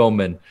 Alex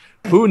Bowman.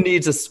 Who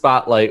needs a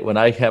spotlight when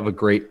I have a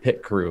great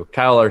pit crew?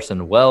 Kyle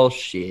Larson. Well,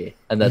 shit.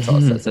 And that's all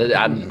it says.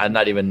 I'm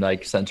not even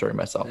censoring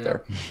myself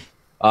there.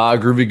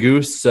 Groovy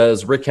Goose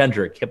says, Rick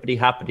Hendrick. Hippity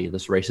hoppity.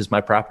 This race is my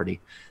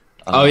property.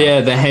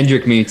 The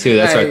Hendrick me too.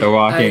 That's right. They're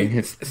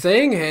walking.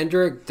 Seeing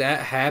Hendrick that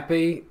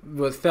happy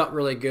felt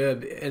really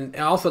good, and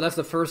also that's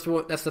the first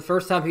one. That's the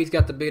first time he's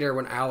got the beater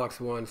when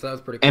Alex won. So that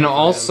was pretty cool. And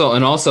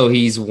also,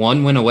 he's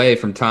one win away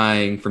from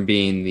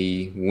being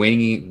the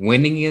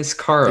winningest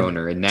car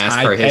owner in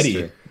NASCAR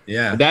history.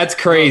 Yeah, that's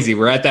crazy.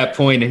 We're at that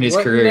point in his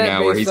career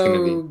now where he's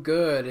going to be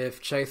good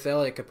if Chase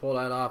Elliott could pull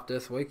that off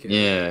this weekend.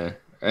 Yeah.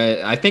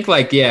 I think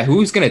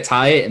who's going to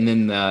tie it, and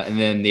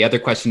then the other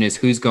question is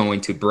who's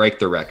going to break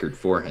the record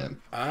for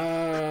him.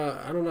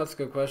 I don't know. That's a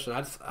good question.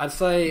 I'd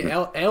say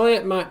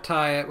Elliott might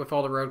tie it with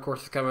all the road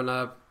courses coming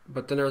up,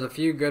 but then there's a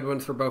few good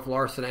ones for both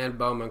Larson and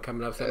Bowman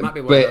coming up, so it might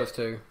be one of those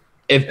two.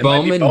 If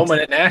Bowman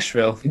at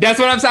Nashville. That's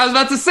what I was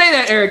about to say.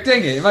 That Eric,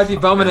 dang it might be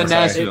Bowman at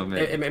Nashville, man.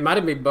 It might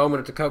even be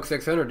Bowman at the Coke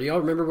 600. Do y'all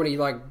remember when he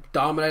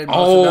dominated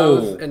most of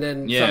those, and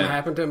then something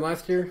happened to him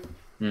last year?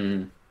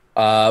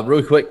 Mm-hmm.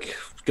 Really quick,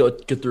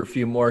 get through a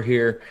few more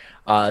here.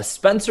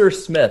 Spencer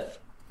Smith,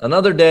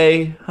 another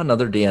day,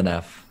 another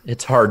DNF.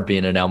 It's hard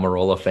being an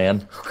Almirola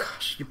fan. Oh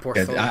gosh, you poor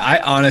soul.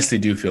 I honestly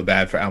do feel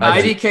bad for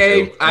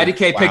Almirola.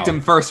 IDK picked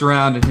him first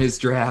round in his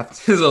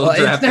draft.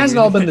 It hasn't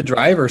all been the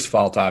driver's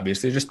fault,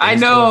 obviously. I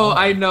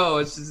know.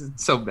 It's just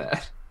so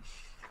bad.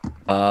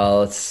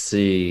 Let's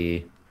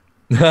see.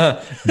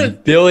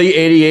 Billy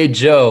 88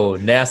 Joe,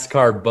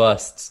 NASCAR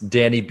busts,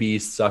 Danny B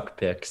suck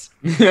picks.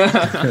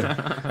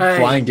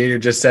 Flying Gator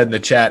just said in the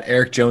chat,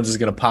 Eric Jones is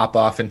going to pop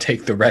off and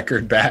take the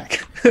record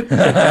back.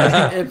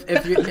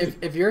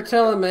 if you're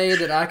telling me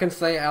that I can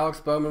say Alex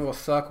Bowman will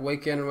suck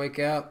week in and week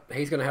out,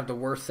 he's going to have the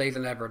worst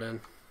season ever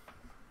then.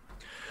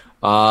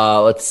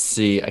 Let's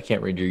see. I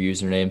can't read your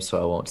username,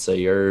 so I won't say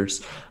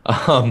yours.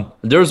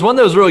 There was one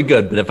that was really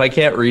good, but if I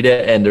can't read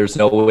it and there's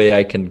no way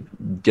I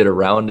can get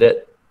around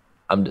it,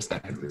 I'm just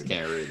not going to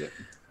can't read it.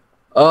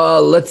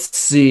 Let's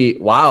see.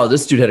 Wow,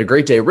 this dude had a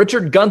great day.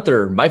 Richard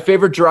Gunther, my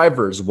favorite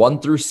drivers, 1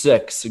 through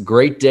 6.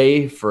 Great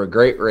day for a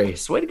great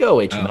race. Way to go,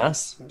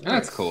 HMS. Oh,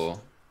 that's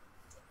cool.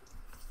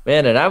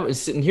 Man, and I was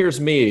sitting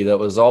here's me that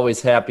was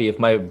always happy if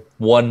my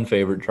one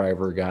favorite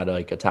driver got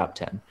like a top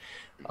 10.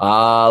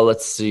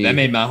 Let's see. That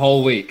made my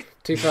whole week.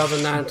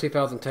 2009,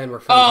 2010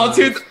 were fun.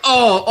 That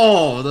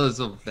was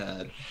so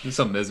bad. It's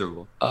so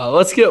miserable.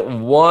 Let's get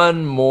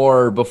one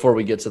more before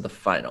we get to the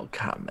final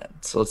comment.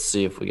 So let's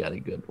see if we got a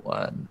good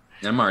one.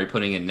 I'm already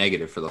putting in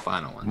negative for the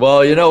final one.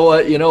 Well, you know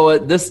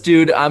what? This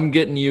dude, I'm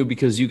getting you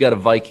because you got a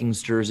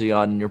Vikings jersey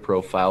on your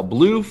profile.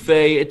 Blue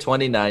Faye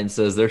 29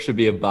 says there should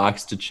be a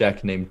box to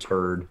check named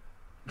Turd.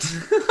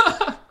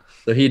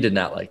 So he did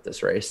not like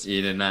this race.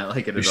 He did not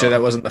like it at all. You sure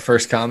that wasn't the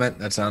first comment?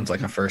 That sounds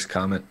like a first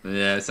comment.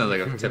 Yeah, it sounds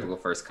like a typical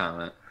first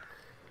comment.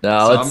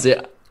 Now, let's see.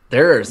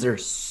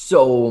 There's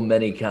so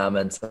many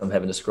comments I'm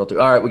having to scroll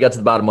through. All right, we got to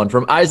the bottom one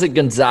from Isaac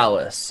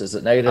Gonzalez. Is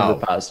it negative or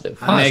positive?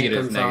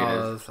 Negative.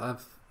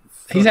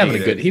 He was having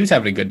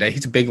a good day.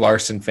 He's a big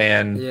Larson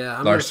fan.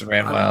 Yeah, Larson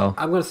ran well.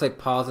 I'm going to say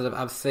positive.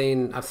 I've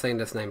seen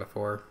this name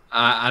before.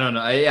 I don't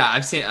know. Yeah,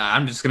 I've seen.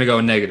 I'm just going to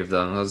go negative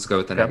though. Let's go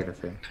with the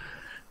negative here.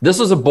 This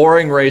was a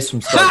boring race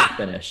from start to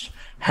finish.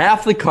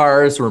 Half the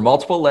cars were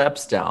multiple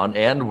laps down,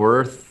 and there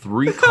were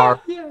 3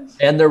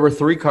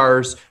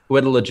 cars who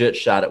had a legit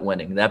shot at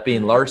winning. That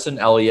being Larson,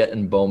 Elliott,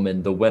 and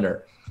Bowman, the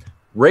winner.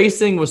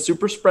 Racing was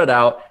super spread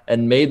out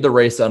and made the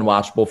race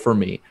unwatchable for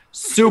me.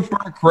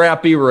 Super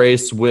crappy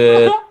race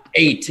with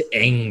 8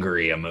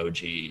 angry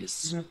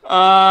emojis.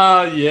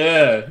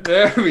 Yeah.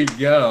 There we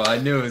go. I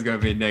knew it was going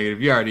to be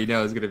negative. You already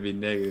know it's going to be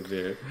negative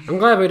here. I'm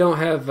glad we don't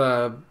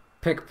have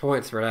pick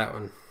points for that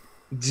one.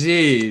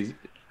 Jeez.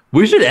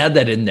 We should add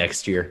that in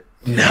next year.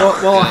 No.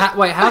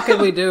 Wait, how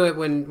can we do it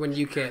when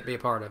you can't be a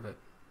part of it?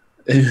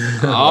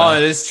 Oh,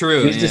 it is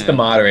true. He's just the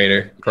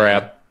moderator.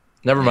 Crap.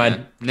 Never mind.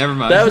 Yeah, never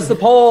mind. That was the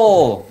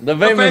poll. The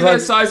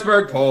famous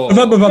iceberg poll.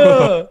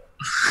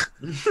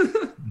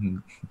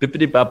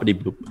 Bippity boppity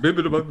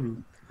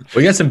boop.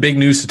 We got some big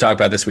news to talk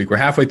about this week. We're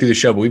halfway through the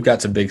show, but we've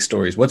got some big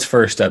stories. What's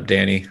first up,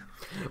 Danny?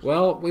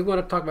 Well, we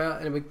want to talk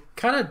about, and we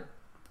kind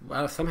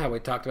of, somehow we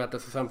talked about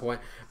this at some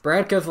point.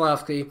 Brad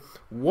Keselowski,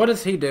 what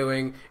is he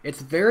doing?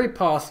 It's very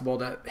possible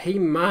that he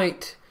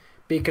might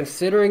be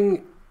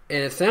considering,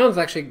 and it sounds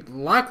actually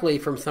likely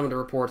from some of the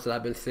reports that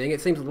I've been seeing, it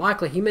seems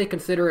likely he may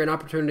consider an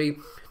opportunity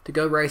to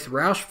go race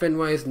Roush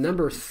Fenway's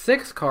number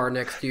 6 car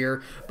next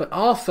year, but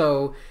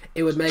also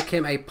it would make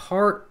him a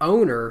part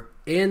owner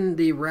in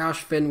the Roush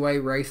Fenway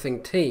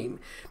racing team.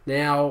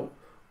 Now,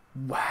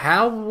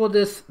 how will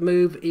this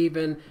move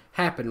even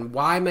happen?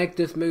 Why make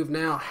this move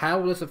now? How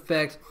will this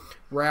affect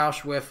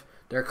Roush with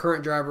their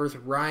current drivers,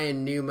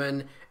 Ryan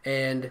Newman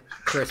and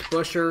Chris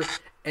Buescher?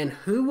 And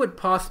who would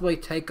possibly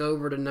take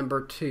over to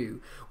number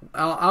 2?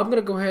 I'm going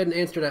to go ahead and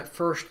answer that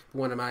first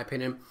one, in my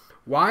opinion.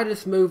 Why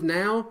this move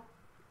now?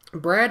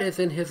 Brad is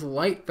in his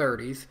late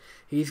 30s.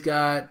 He's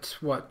got,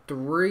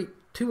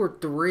 2 or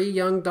 3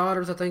 young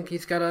daughters, I think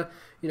he's got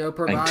to,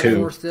 provide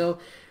for still.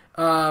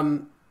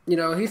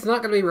 He's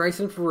not going to be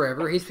racing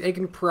forever. He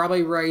can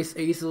probably race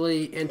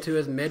easily into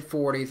his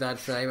mid-40s, I'd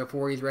say,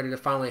 before he's ready to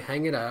finally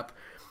hang it up.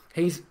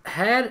 He's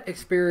had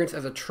experience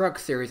as a Truck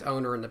Series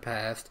owner in the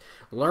past,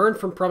 learned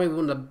from probably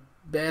one of the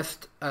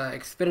best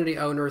Xfinity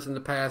owners in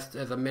the past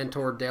as a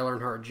mentor, Dale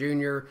Earnhardt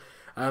Jr.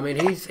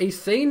 He's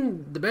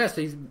seen the best.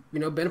 He's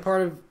been a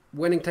part of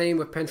winning team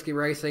with Penske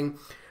Racing,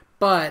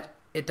 but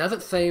it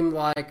doesn't seem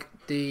like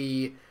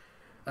the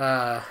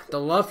The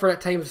love for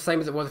that team is the same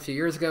as it was a few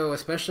years ago,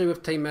 especially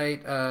with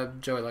teammate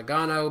Joey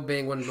Logano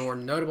being one of the more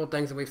notable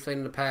things that we've seen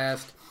in the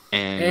past.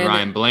 And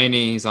Ryan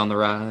Blaney's on the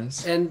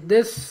rise. And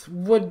this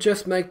would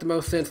just make the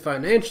most sense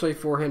financially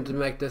for him to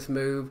make this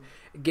move,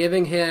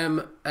 giving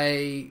him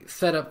a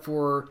setup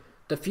for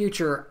the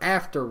future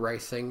after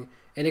racing.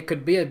 And it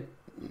could be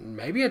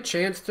maybe a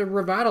chance to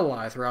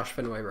revitalize Roush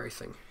Fenway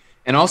Racing.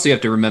 And also you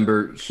have to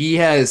remember, he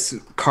has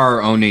car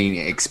owning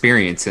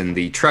experience in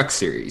the truck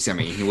series. I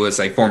mean, he was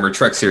a former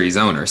truck series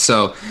owner.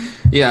 So,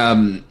 yeah,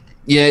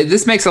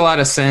 this makes a lot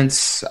of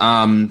sense.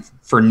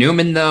 For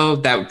Newman, though,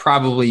 that would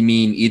probably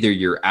mean either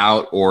you're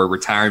out or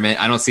retirement.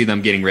 I don't see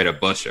them getting rid of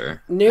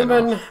Buescher.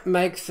 Newman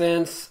makes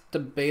sense to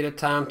be the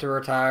time to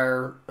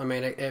retire. I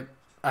mean,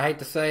 I hate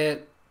to say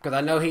it because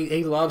I know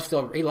he loves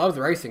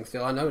racing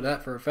still. I know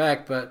that for a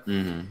fact. But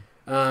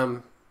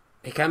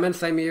he came in the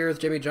same year as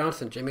Jimmy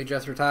Johnson. Jimmy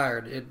just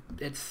retired.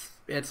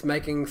 It's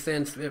making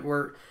sense.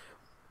 We're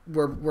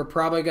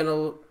probably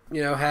going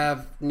to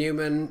have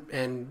Newman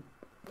and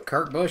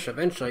Kurt Busch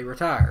eventually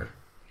retire.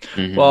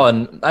 Mm-hmm. Well,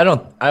 and I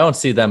don't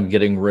see them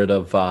getting rid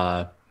of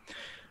a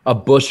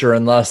Buescher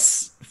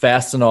unless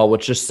Fastenal,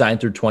 which just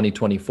signed through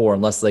 2024,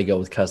 unless they go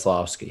with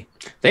Keselowski.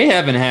 They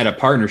haven't had a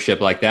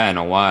partnership like that in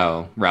a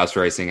while. Roush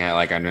Racing had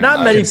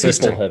not many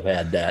people have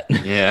had that.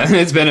 Yeah,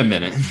 it's been a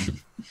minute.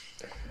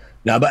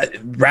 No, but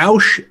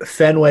Roush,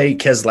 Fenway,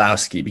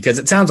 Keselowski, because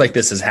it sounds like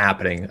this is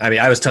happening. I mean,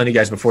 I was telling you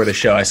guys before the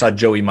show, I saw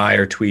Joey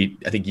Meyer tweet,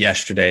 I think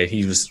yesterday.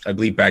 He was, I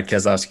believe, Brad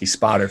Keselowski's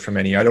spotter for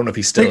many years. I don't know if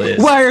he still is.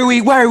 Why are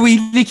we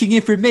leaking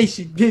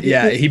information?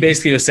 Yeah, he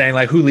basically was saying,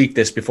 like, who leaked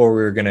this before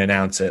we were going to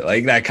announce it?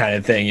 Like, that kind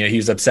of thing. You know, he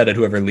was upset at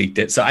whoever leaked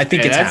it. So I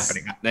think it's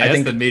happening. I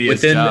think the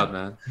media's job,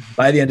 man.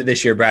 By the end of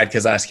this year, Brad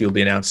Keselowski will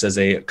be announced as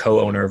a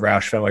co-owner of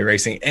Roush Fenway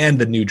Racing and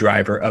the new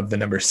driver of the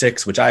number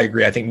 6, which I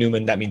agree. I think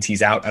Newman, that means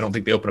he's out. I don't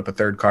think they open up a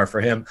third car for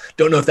him.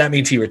 Don't know if that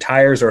means he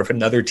retires or if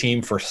another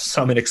team for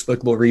some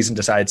inexplicable reason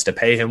decides to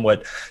pay him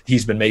what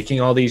he's been making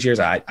all these years.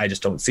 I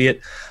just don't see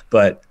it.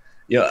 But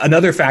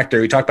another factor,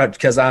 we talked about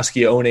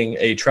Keselowski owning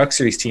a truck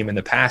series team in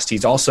the past.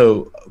 He's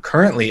also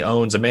currently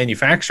owns a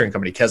manufacturing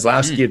company,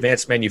 Keselowski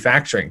Advanced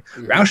Manufacturing.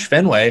 Roush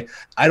Fenway,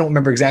 I don't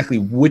remember exactly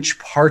which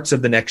parts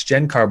of the next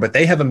gen car, but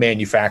they have a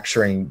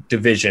manufacturing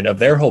division of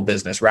their whole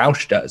business.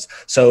 Roush does.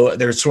 So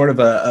there's sort of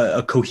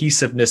a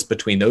cohesiveness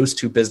between those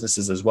two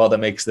businesses as well that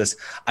makes this,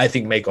 I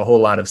think, make a whole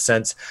lot of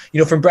sense.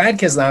 From Brad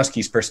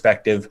Keselowski's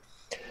perspective,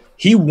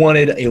 he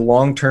wanted a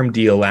long-term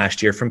deal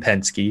last year from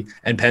Penske,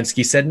 and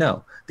Penske said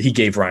no. He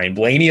gave Ryan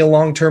Blaney a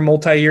long-term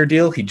multi-year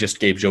deal. He just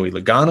gave Joey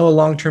Logano a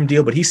long-term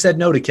deal, but he said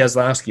no to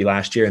Keselowski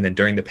last year, and then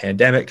during the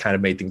pandemic kind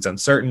of made things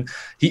uncertain.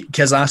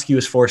 Keselowski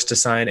was forced to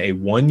sign a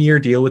one-year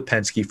deal with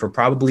Penske for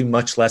probably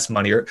much less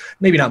money, or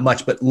maybe not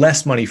much, but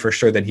less money for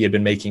sure than he had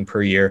been making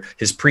per year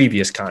his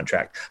previous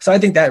contract. So I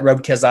think that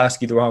rubbed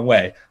Keselowski the wrong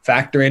way.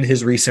 Factor in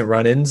his recent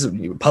run-ins,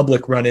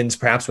 public run-ins,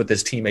 perhaps with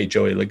his teammate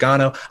Joey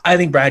Logano. I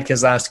think Brad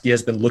Keselowski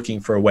has been looking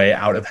for a way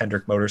out of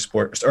Hendrick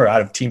Motorsports or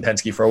out of Team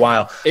Penske for a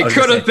while. It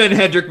could have been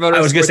Hendrick Motorsports.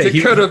 I was going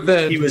to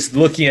say, he was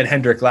looking at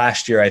Hendrick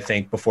last year, I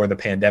think, before the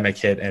pandemic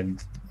hit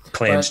and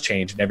plans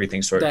changed and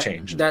everything sort of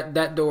changed.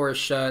 That door is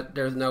shut.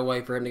 There's no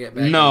way for him to get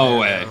back.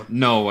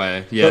 No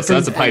way. Yes,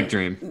 that's a pipe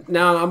dream.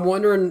 Now, I'm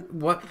wondering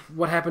what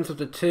happens with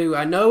the two.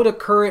 I know the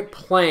current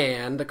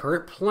plan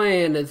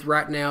is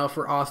right now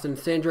for Austin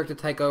Cindric to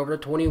take over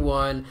the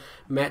 21.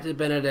 Matt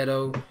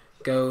DiBenedetto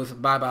goes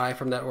bye-bye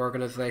from that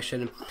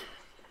organization.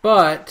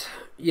 But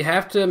you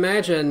have to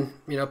imagine,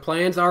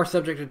 plans are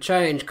subject to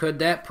change. Could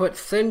that put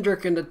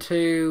Cindric into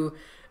 2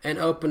 and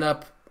open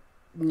up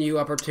new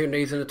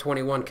opportunities in the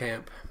 21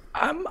 camp?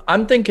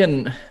 I'm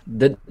thinking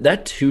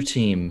that 2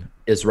 team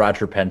is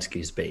Roger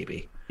Penske's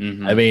baby.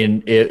 Mm-hmm. I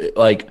mean,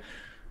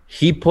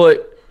 he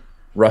put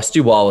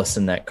Rusty Wallace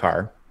in that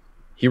car.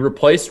 He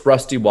replaced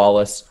Rusty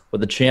Wallace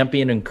with a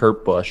champion in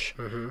Kurt Busch.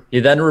 Mm-hmm. He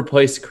then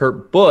replaced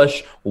Kurt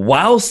Busch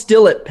while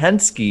still at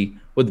Penske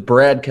with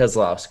Brad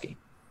Keselowski.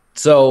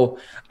 So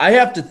I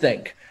have to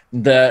think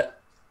that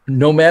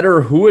no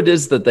matter who it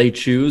is that they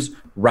choose,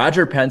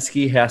 Roger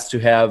Penske has to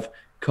have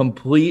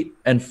complete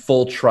and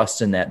full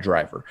trust in that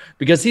driver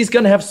because he's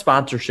going to have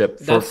sponsorship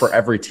for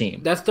every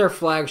team. That's their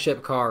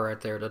flagship car right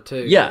there,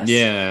 too. Yes.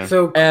 Yeah.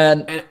 So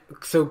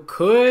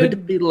could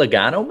it be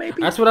Logano maybe?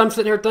 That's what I'm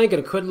sitting here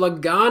thinking. Could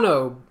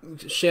Logano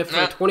shift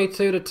from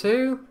 22 to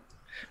 2?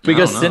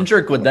 Because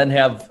Cindric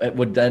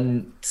would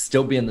then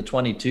still be in the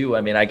 22.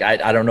 I mean,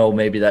 I don't know.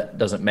 Maybe that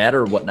doesn't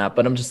matter or whatnot.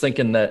 But I'm just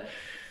thinking that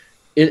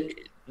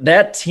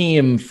that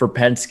team for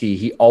Penske,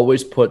 he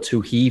always puts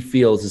who he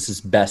feels is his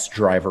best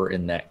driver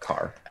in that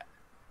car.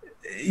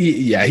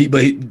 Yeah,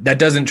 but that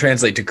doesn't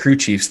translate to crew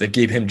chiefs that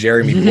gave him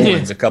Jeremy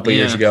Bullins a couple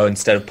years ago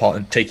instead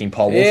of taking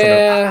Paul Wolf.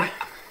 Yeah.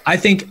 I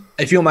think,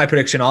 if you want my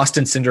prediction,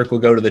 Austin Cindric will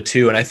go to the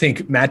 2, and I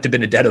think Matt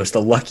DiBenedetto is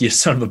the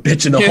luckiest son of a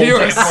bitch in the whole thing. You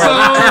are so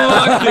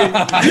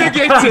lucky. You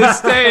get to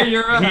stay.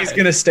 You're right. He's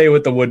going to stay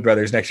with the Wood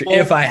Brothers next year,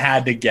 if I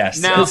had to guess.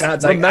 Now, it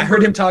sounds like I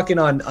heard him talking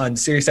on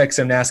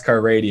SiriusXM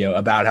NASCAR radio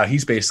about how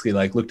he's basically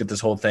looked at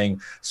this whole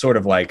thing sort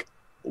of like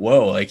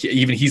whoa, like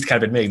even he's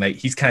kind of admitting like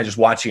he's kind of just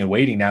watching and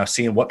waiting now,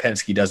 seeing what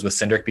Penske does with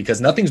Cindric,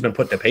 because nothing's been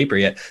put to paper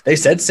yet. They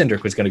said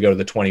Cindric was going to go to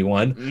the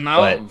 21.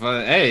 No,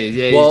 but hey,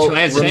 yeah, well,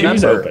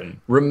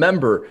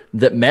 remember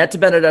that Matt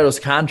DiBenedetto's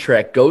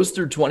contract goes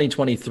through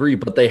 2023,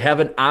 but they have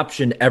an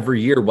option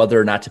every year whether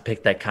or not to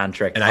pick that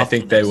contract. And I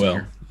think they will.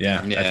 Year.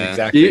 Yeah, that's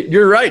exactly.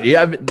 You're right.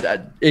 Yeah,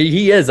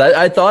 he is.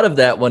 I thought of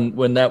that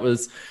when that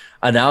was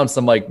announced.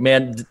 I'm like,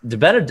 man,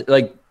 DiBenedetto,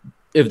 like,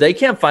 if they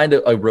can't find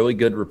a really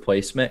good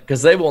replacement,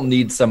 because they will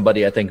need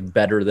somebody, I think,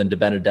 better than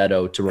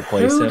DiBenedetto to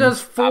replace him. Who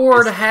does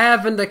Ford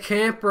have in the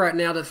camp right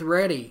now that's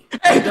ready?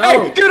 Hey,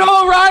 good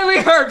old Riley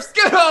Herbst.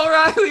 Good old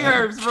Riley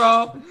Herbst,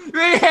 bro.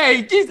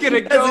 Hey, he's going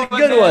to go. That's a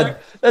good one.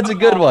 That's a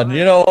good one.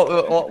 You know,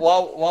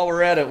 while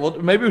we're at it, well,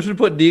 maybe we should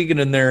put Deegan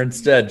in there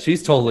instead.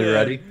 She's totally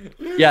ready.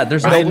 Yeah,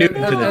 there's no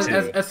Newton to the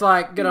two. It's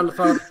like, get on the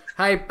phone.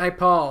 Hey,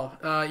 Paul,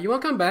 you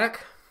want to come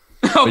back?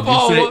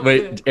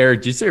 Wait,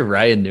 Eric, did you say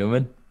Ryan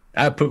Newman?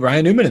 I put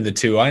Ryan Newman in the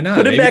 2. Why not?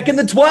 Put him back in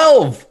the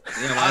 12.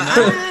 Yeah, why not?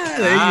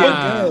 There you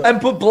go.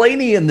 And put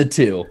Blaney in the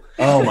 2.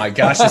 Oh my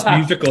gosh, this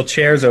musical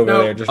chairs over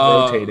there just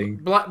rotating.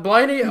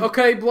 Blaney,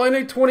 okay,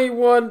 Blaney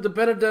 21,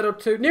 DiBenedetto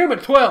 2, Newman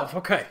 12,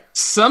 okay.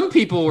 Some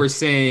people were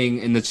saying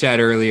in the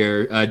chat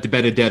earlier,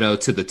 DiBenedetto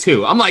to the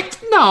 2. I'm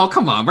like, no,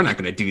 come on, we're not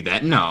going to do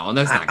that. No,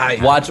 that's not going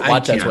to Watch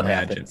that's what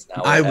happens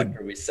now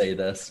after we say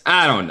this.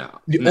 I don't know.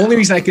 The only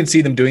reason I can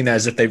see them doing that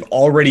is if they've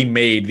already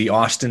made the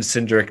Austin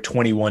Cindric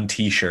 21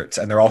 T-shirts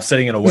and they're all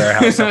sitting in a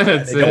warehouse.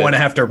 They don't want to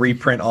have to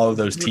reprint all of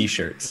those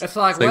T-shirts. It's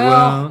like,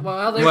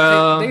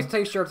 these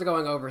T-shirts are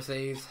going overseas.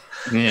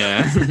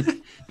 Yeah.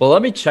 Well,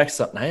 let me check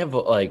something. I have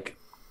hold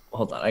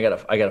on. I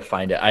gotta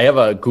find it. I have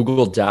a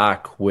Google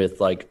Doc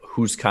with like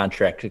whose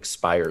contract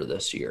expire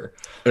this year.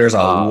 There's a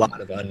lot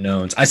of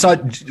unknowns. I saw,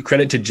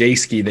 credit to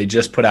J-Ski, they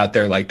just put out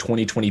their like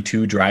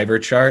 2022 driver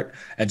chart,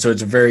 and so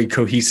it's a very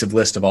cohesive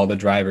list of all the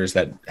drivers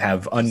that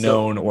have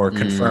unknown or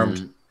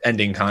confirmed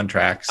ending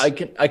contracts. I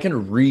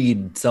can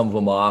read some of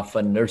them off,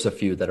 and there's a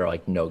few that are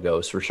like no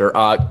goes for sure.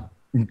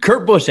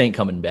 Kurt Busch ain't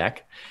coming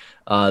back.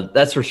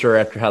 That's for sure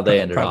after how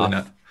they ended off.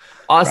 Not.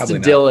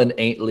 Austin Dillon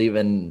ain't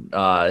leaving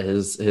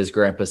his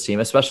grandpa's team,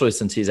 especially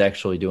since he's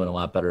actually doing a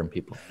lot better than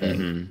people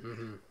think.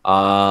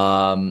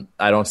 I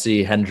don't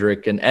see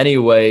Hendrick in any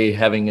way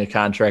having a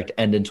contract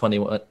end in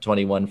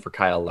 2021 for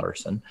Kyle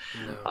Larson.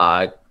 No.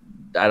 I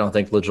don't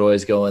think LaJoie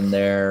is going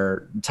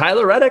there.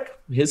 Tyler Reddick,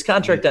 his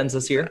contract ends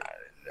this year.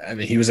 I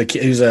mean, he was a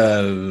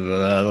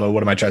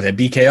what am I trying to say?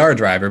 BKR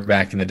driver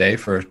back in the day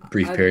for a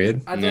brief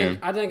period. I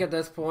think at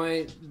this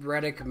point,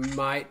 Reddick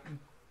might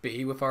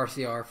be with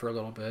RCR for a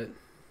little bit.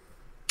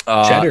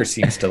 Cheddar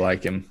seems to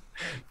like him.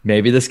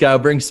 Maybe this guy will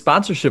bring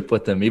sponsorship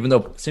with him, even though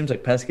it seems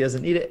like Penske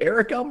doesn't need it.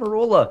 Eric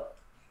Almirola.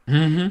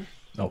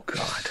 Oh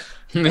God.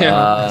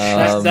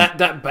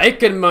 That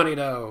bacon money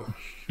though.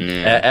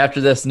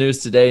 After this news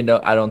today, no,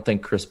 I don't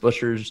think Chris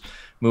Buescher's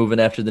moving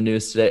after the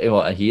news today.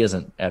 Well, he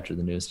isn't after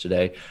the news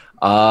today.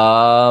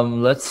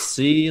 Let's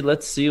see.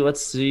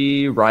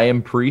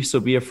 Ryan Preece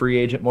will be a free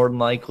agent more than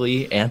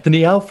likely.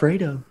 Anthony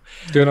Alfredo.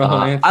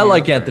 I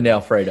like Anthony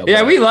Alfredo.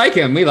 Yeah, we like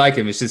him.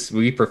 It's just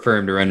we prefer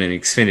him to run an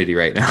Xfinity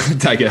right now,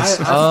 I guess.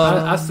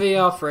 I see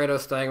Alfredo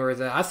staying where he's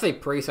at. I see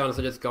Preece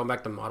honestly just going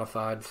back to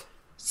modifieds.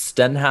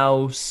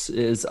 Stenhouse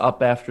is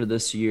up after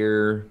this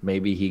year.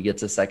 Maybe he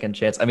gets a second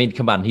chance. I mean,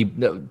 come on.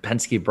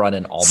 Penske brought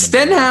in Allman.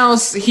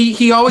 Stenhouse,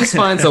 he always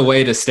finds a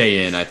way to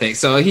stay in, I think.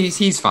 So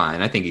he's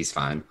fine. I think he's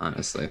fine,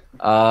 honestly.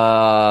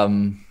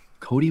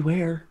 Cody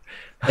Ware.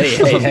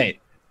 Hey.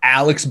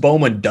 Alex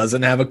Bowman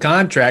doesn't have a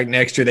contract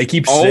next year. They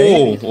keep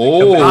saying.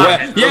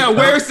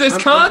 Where's this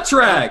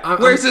contract?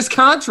 Where's this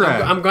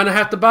contract? I'm going to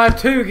have to buy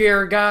 2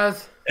 gear,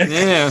 guys.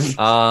 Yeah.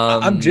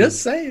 I'm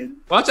just saying.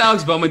 Watch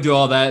Alex Bowman do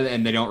all that,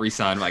 and they don't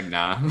re-sign. Like,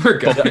 nah, we're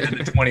good.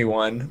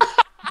 21.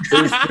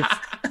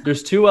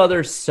 There's 2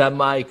 other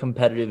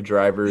semi-competitive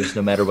drivers,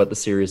 no matter what the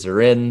series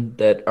they're in,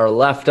 that are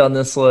left on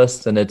this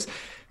list, and it's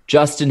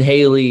Justin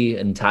Haley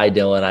and Ty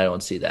Dillon. I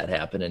don't see that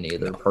happening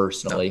either,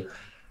 personally. No.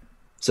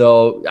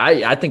 So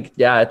I think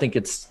it's, I think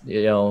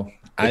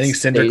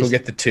Cindric will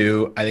get the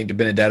 2. I think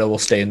DiBenedetto will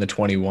stay in the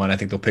 21. I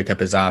think they'll pick up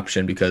his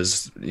option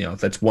because,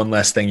 that's one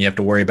less thing you have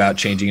to worry about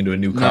changing into a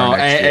new car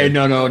next year.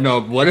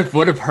 No. What if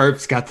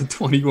Herbst got the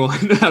 21? I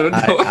don't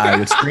know. I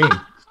would scream.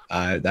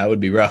 That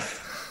would be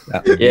rough.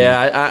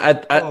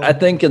 I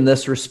think in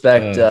this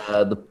respect,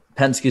 the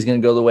Penske's going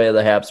to go the way of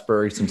the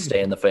Habsburgs and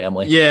stay in the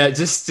family. Yeah,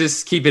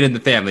 just keep it in the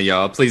family,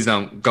 y'all. Please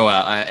don't go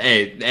out.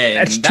 Hey,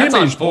 that's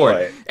on Ford.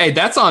 Boy. Hey,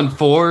 that's on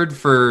Ford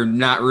for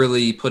not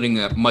really putting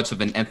much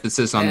of an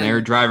emphasis on their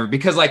driver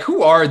because, like,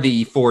 who are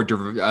the Ford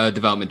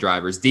development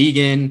drivers?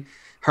 Deegan,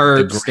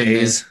 Herbst, the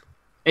Grays.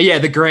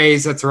 The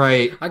Grays. That's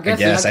right. I don't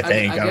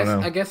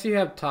know. I guess you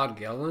have Todd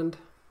Gilliland.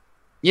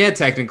 Yeah,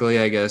 technically,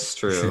 I guess,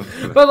 true.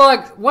 But,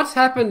 like, what's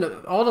happened?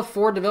 All the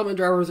Ford development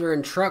drivers are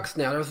in trucks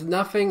now. There's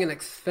nothing in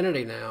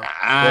Xfinity now.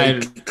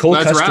 Cole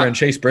Custer and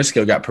Chase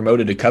Briscoe got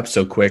promoted to Cup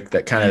so quick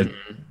that kind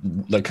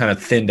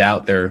of thinned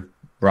out their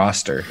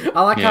roster.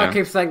 I like how I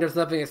keep saying there's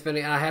nothing in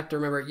Xfinity, and I have to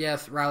remember,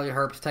 yes, Riley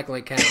Herbst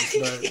technically counts,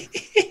 but...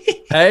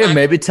 Hey,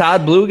 maybe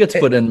Todd Blue gets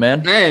put in,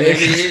 man. Hey,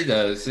 maybe he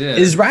does. Yeah.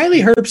 Is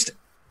Riley Herbst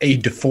a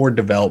Ford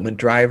development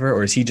driver,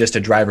 or is he just a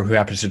driver who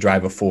happens to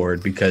drive a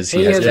Ford because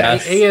he has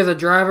gas? He is a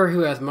driver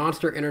who has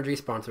Monster Energy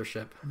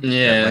sponsorship.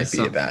 Yeah, that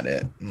might be about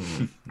it.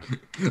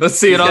 Let's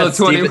see it on the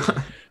 20.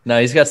 No,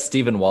 he's got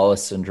Stephen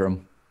Wallace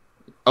syndrome.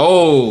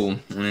 Oh,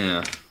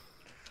 yeah,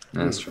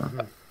 that's true.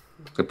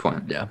 Good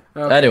point. Yeah.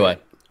 Anyway,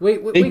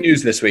 big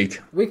news this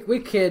week. We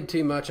kid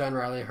too much on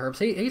Riley Herbst.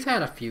 He's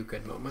had a few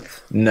good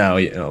moments. No,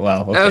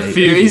 well, okay. A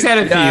few. He's had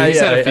a few.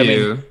 He's had a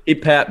few.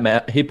 I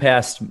mean, he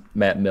passed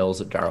Matt Mills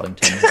at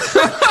Darlington.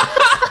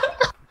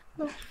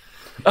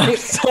 I'm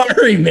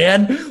sorry,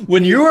 man.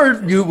 When you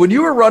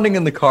were running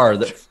in the car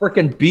that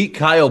freaking beat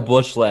Kyle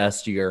Busch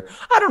last year,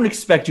 I don't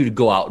expect you to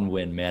go out and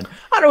win, man.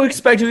 I don't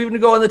expect you even to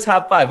go in the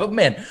top 5. But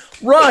man,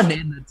 run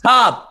in the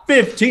top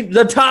 15,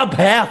 the top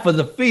half of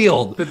the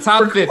field. The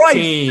top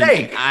 15.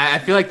 I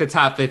feel like the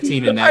top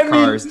 15 in that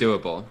car is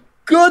doable.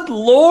 Good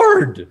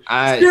Lord!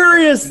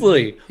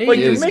 Seriously,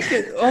 you make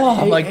it.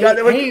 Oh my God!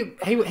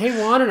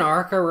 He won an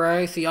ARCA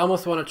race. He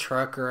almost won a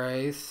truck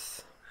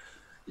race.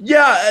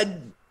 Yeah.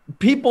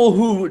 People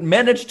who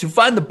managed to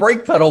find the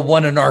brake pedal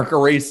won an ARCA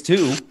race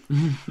too.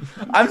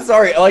 I'm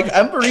sorry,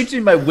 I'm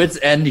reaching my wit's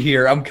end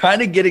here. I'm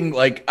kind of getting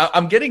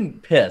I'm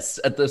getting pissed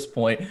at this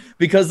point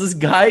because this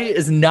guy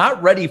is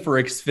not ready for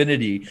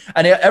Xfinity,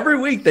 and every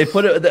week they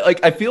put it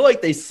I feel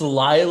like they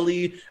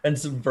slyly and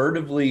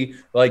subvertively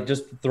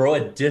just throw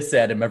a diss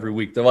at him every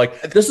week. They're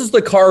like, this is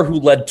the car who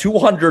led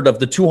 200 of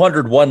the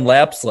 201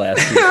 laps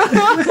last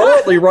year,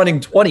 currently running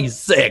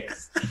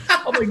 26.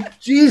 I'm like,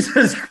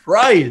 Jesus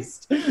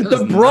Christ.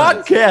 The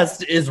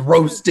broadcast is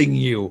roasting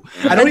you.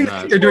 I don't even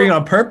think they're doing it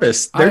on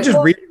purpose. They're just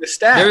reading the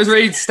stats. They're just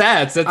reading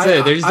stats. That's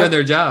it. They're just doing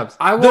their jobs.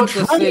 I want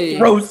to see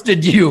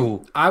roasted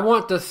you. I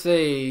want to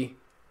see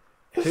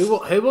who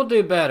will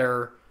do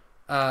better.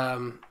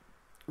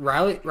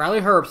 Riley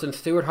Herbst and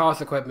Stewart Haas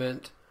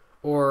equipment,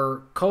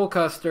 or Cole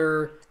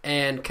Custer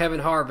and Kevin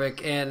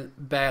Harvick and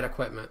bad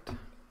equipment.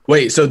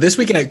 Wait, so this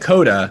weekend at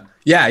COTA,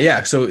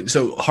 yeah. So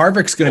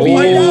Harvick's going to be.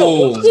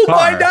 We'll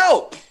find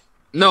out.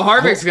 No,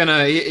 Harvick's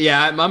gonna.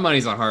 Yeah, my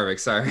money's on Harvick.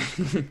 Sorry.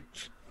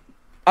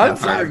 I'm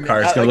sorry.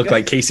 Car's gonna look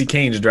like Casey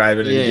Kane's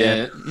driving it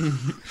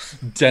again.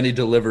 Denny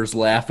Delivers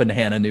laughing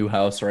Hannah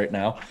Newhouse right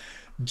now.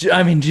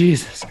 I mean,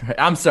 Jesus Christ.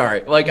 I'm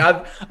sorry.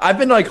 I've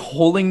been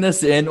holding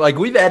this in.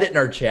 We've had it in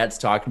our chats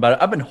talking about it.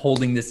 I've been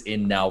holding this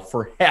in now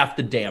for half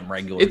the damn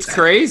regular. It's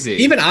crazy.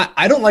 Even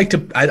I don't like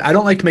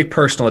to make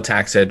personal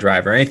attacks at a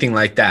driver or anything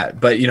like that.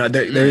 But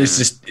there's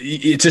just,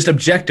 it's just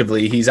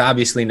objectively, he's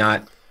obviously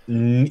not. I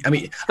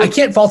mean, I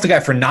can't fault the guy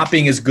for not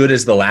being as good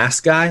as the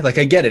last guy. I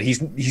get it.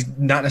 He's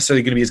not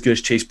necessarily going to be as good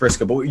as Chase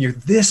Briscoe, but when you're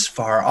this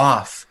far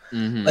off,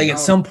 at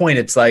some point,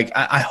 it's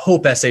I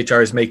hope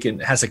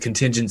SHR has a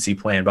contingency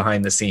plan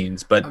behind the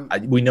scenes,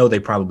 but we know they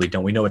probably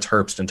don't. We know it's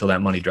Herbst until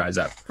that money dries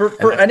up.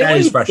 That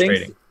is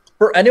frustrating.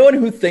 For anyone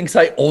who thinks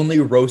I only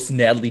roast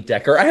Natalie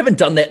Decker, I haven't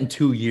done that in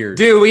 2 years.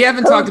 Dude, we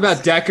haven't talked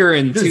about Decker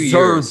in 2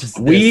 years.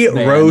 We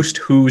roast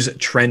who's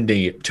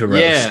trending to roast.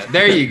 Yeah,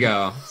 there you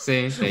go.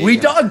 See, we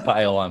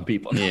dogpile on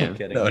people. Yeah. I'm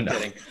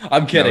kidding.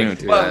 I'm kidding.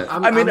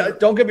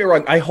 Don't get me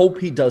wrong. I hope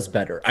he does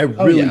better. I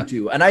really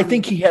do. And I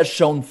think he has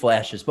shown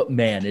flashes, but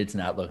man, it's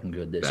not looking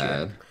good this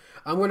year.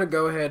 I'm going to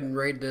go ahead and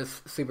read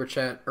this super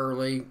chat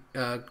early,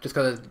 just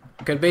because it's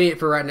convenient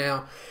for right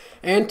now.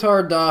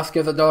 Antar Das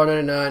gives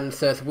 $1.99 and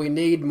says, "We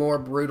need more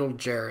brutal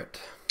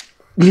Jarrett."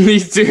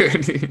 Dude.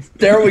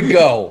 There we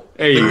go.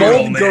 There you the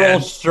go, Gold Girl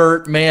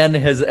shirt, man,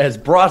 has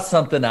brought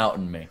something out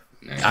in me.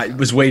 I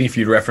was waiting for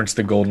you to reference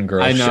the Golden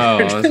Girl shirt.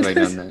 I was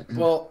waiting on that.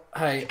 Well,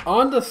 hey,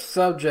 on the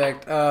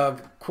subject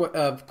of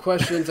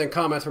questions and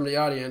comments from the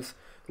audience,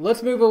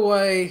 let's move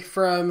away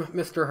from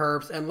Mr.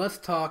 Herbst and let's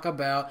talk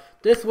about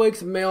this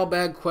week's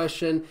mailbag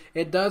question.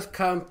 It does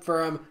come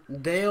from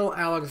Dale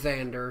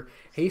Alexander.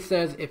 He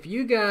says, if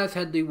you guys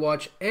had to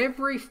watch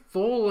every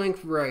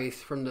full-length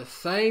race from the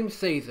same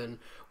season,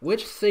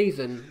 which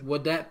season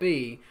would that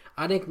be?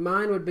 I think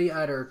mine would be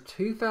either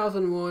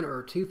 2001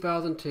 or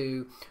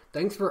 2002.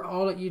 Thanks for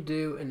all that you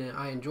do, and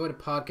I enjoy the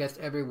podcast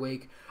every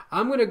week.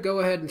 I'm going to go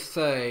ahead and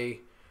say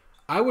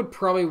I would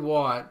probably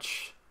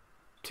watch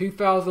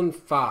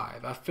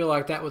 2005. I feel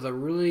like that was a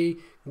really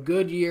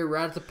good year,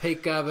 right at the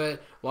peak of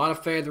it. A lot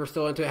of fans were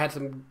still into it. Had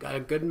a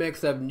good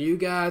mix of new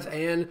guys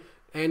and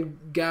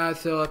guys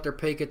still at their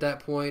peak at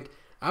that point.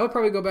 I would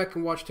probably go back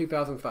and watch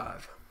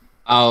 2005.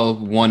 I'll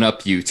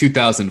one-up you.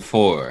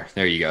 2004.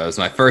 There you go. It was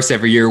my first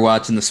ever year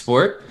watching the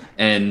sport,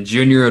 and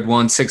Junior had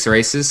won 6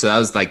 races, so that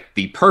was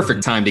the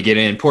perfect time to get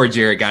in. Poor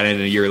Jarrett got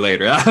in a year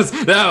later. That was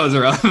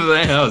rough.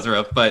 That was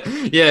rough. But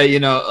yeah,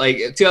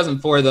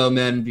 2004 though,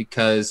 man,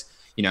 because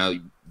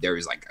there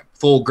was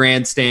full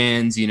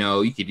grandstands.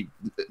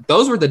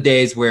 Those were the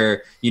days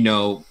where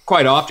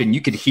quite often you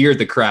could hear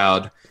the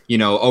crowd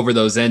over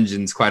those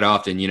engines quite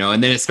often,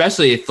 and then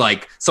especially if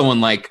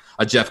someone like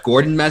a Jeff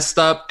Gordon messed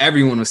up,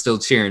 everyone was still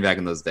cheering back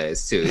in those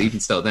days too,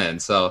 even still then.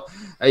 So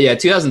Yeah,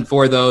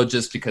 2004 though,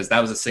 just because that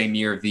was the same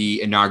year of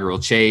the inaugural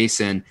chase,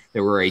 and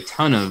there were a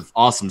ton of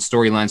awesome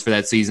storylines for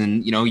that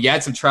season. You know, you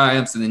had some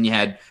triumphs, and then you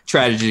had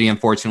tragedy,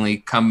 unfortunately,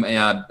 come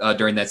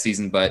during that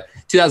season. But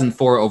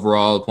 2004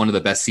 overall, one of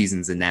the best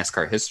seasons in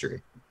NASCAR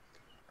history.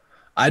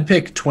 I'd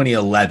pick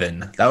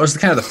 2011. That was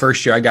kind of the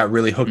first year I got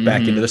really hooked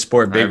back into the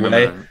sport big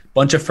way.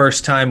 Bunch of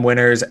first-time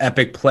winners,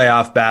 epic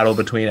playoff battle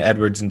between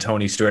Edwards and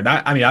Tony Stewart.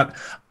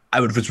 I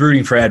was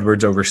rooting for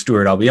Edwards over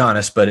Stewart, I'll be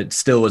honest, but it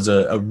still was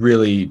a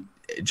really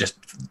just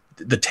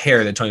the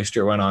tear that Tony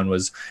Stewart went on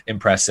was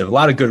impressive. A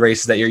lot of good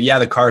races that year. Yeah,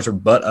 the cars were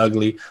butt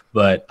ugly,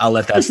 but I'll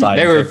let that slide.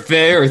 They were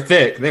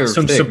thick. They were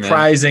some thick,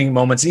 surprising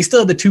moments. And he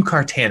still had the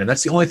 2-car tandem.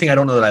 That's the only thing I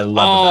don't know that I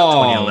love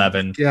about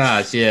 2011.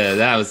 Gosh, yeah,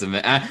 that was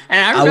amazing.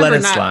 I'll let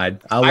it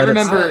slide. I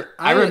remember.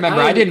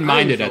 I didn't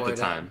mind it at the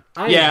time.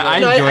 I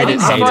enjoyed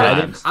it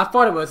sometimes. I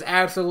thought it was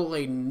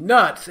absolutely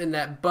nuts in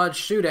that Bud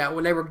shootout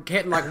when they were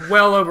getting like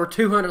well over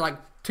 200, like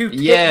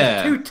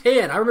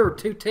 210. I remember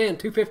 210,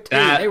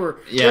 215. They were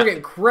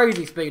getting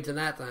crazy speeds in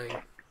that thing.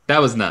 That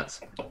was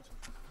nuts.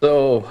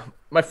 So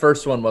my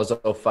first one was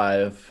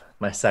 05.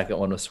 My second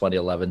one was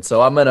 2011.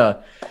 So I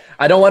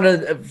don't want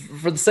to,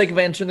 for the sake of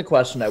answering the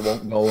question, I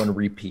won't go and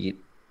repeat.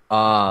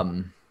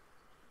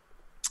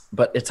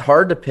 But it's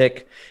hard to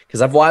pick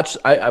because I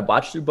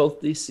watched through both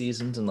these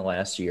seasons in the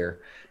last year.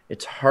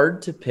 It's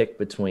hard to pick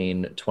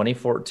between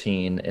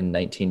 2014 and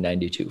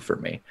 1992 for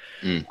me.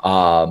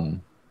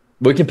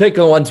 We can pick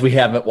the ones we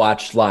haven't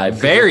watched live.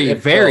 Very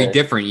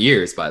different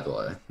years, by the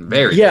way.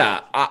 Very.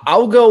 Yeah,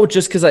 I'll go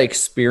just because I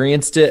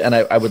experienced it, and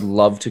I would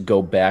love to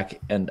go back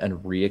and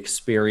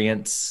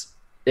re-experience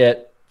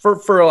it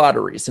for a lot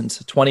of reasons.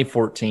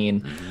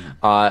 2014,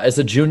 as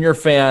a junior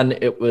fan,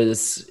 it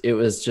was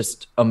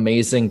just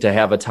amazing to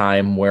have a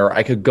time where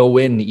I could go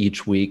in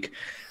each week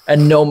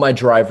and know my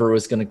driver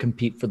was going to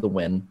compete for the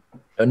win,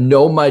 and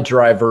know my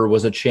driver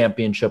was a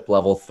championship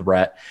level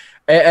threat,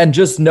 and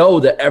just know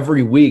that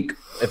every week,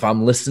 if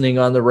I'm listening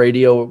on the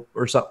radio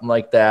or something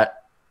like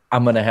that,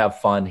 I'm going to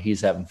have fun.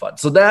 He's having fun.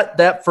 So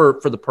that for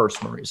the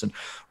personal reason.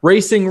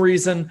 Racing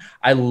reason,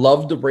 I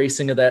loved the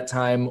racing of that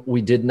time.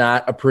 We did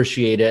not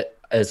appreciate it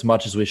as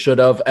much as we should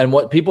have. And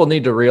what people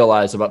need to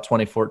realize about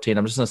 2014,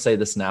 I'm just going to say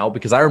this now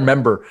because I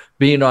remember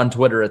being on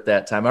Twitter at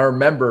that time. I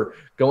remember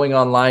going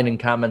online in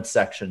comment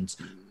sections.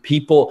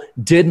 People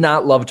did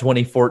not love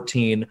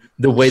 2014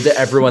 the way that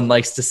everyone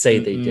likes to say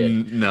they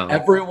did. No.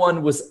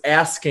 Everyone was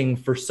asking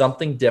for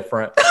something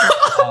different.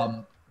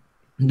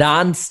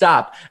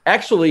 Nonstop.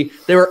 Actually,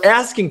 they were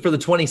asking for the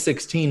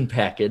 2016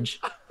 package.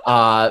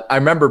 I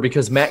remember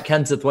because Matt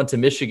Kenseth went to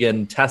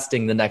Michigan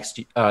testing the next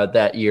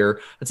that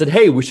year and said,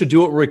 "Hey, we should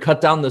do it where we cut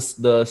down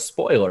the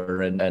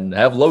spoiler and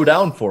have low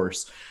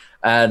downforce."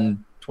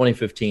 And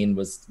 2015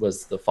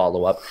 was the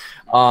follow up.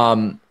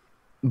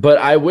 But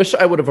I wish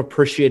I would have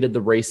appreciated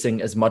the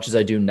racing as much as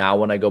I do now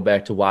when I go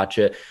back to watch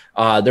it.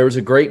 There was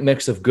a great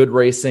mix of good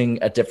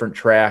racing at different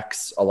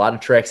tracks. A lot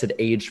of tracks had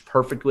aged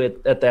perfectly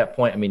at that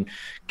point. I mean,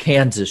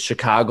 Kansas,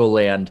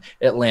 Chicagoland,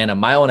 Atlanta,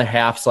 mile and a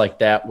halves like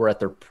that were at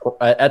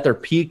their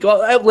peak.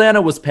 Well,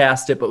 Atlanta was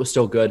past it, but was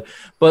still good.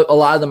 But a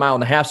lot of the mile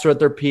and a halves were at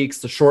their peaks.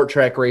 The short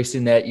track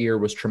racing that year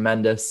was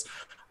tremendous.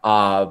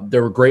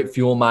 There were great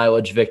fuel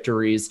mileage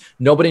victories.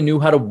 Nobody knew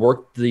how to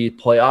work the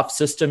playoff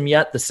system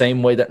yet, the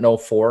same way that in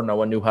 04, no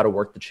one knew how to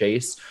work the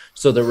chase.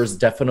 So there was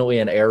definitely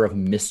an air of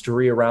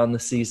mystery around the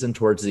season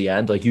towards the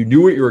end. Like you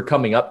knew what you were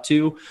coming up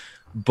to,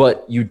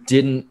 but you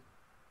didn't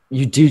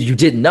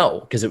know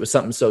because it was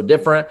something so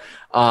different.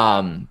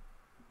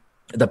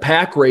 The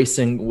pack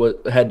racing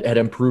had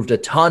improved a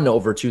ton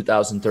over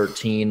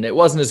 2013. It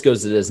wasn't as good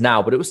as it is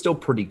now, but it was still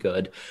pretty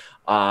good.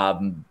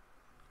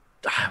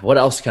 What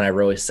else can I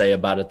really say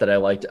about it that I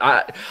liked?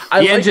 The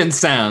engine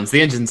sounds.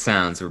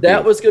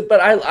 That was good,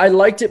 but I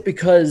liked it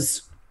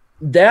because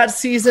that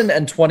season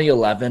and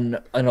 2011,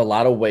 in a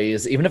lot of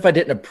ways, even if I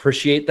didn't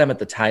appreciate them at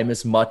the time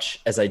as much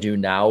as I do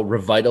now,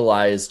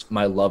 revitalized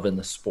my love in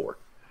the sport.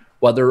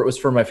 Whether it was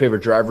for my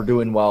favorite driver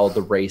doing well,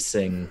 the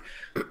racing,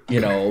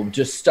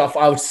 just stuff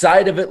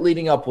outside of it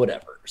leading up,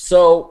 whatever.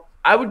 So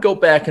I would go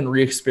back and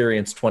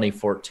re-experience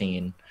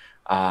 2014.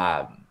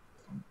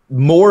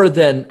 More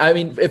than,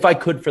 if I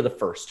could for the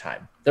first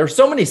time. There are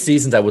so many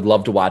seasons I would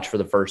love to watch for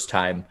the first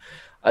time,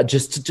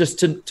 just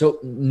to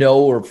know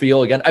or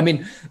feel again.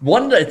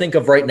 One that I think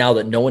of right now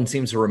that no one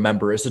seems to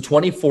remember is the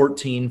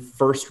 2014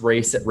 first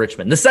race at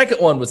Richmond. The second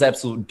one was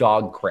absolute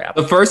dog crap.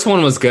 The first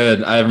one was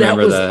good. I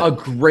remember that. That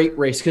was a great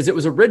race because it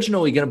was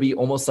originally going to be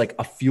almost like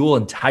a fuel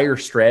and tire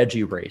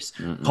strategy race.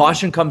 Mm-mm.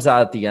 Caution comes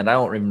out at the end. I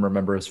don't even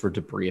remember it was for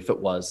debris. If it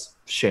was,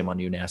 shame on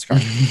you, NASCAR.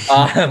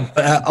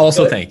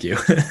 Thank you.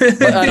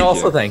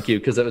 Thank you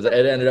because it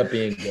ended up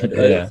being good.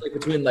 It was like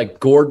between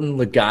Gordon,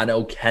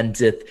 Logano,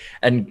 Kenseth,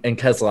 and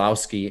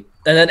Keselowski.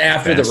 And then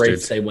after the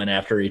race, they went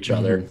after each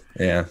other.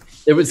 Yeah,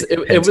 it was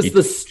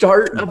the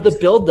start of the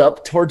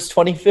buildup towards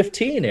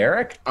 2015.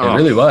 Eric, it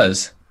really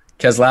was.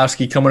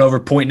 Keselowski coming over,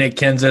 pointing at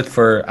Kenseth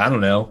for I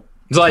don't know.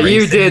 It's like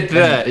you did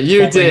that.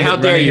 You did. How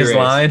dare you race?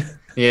 Line.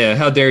 Yeah,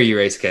 how dare you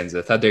race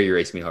Kenseth? How dare you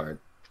race me hard?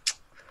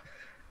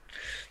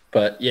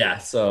 But yeah,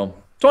 so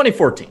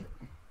 2014.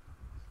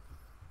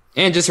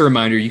 And just a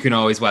reminder, you can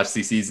always watch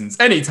these seasons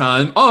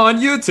anytime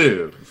on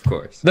YouTube, of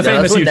course. The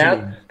famous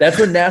YouTube. That's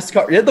when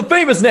NASCAR, the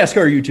famous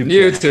NASCAR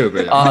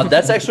YouTube.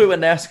 That's actually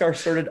when NASCAR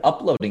started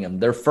uploading them.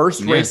 Their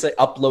first race they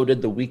uploaded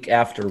the week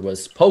after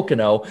was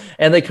Pocono,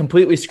 and they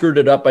completely screwed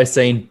it up by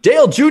saying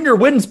Dale Jr.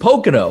 wins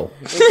Pocono.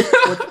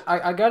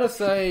 I gotta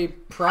say,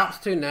 props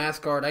to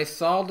NASCAR. They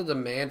saw the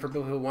demand for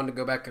people who wanted to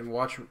go back and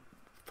watch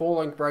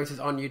full-length races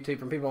on YouTube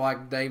from people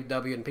like Dave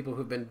W. and people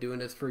who've been doing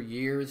this for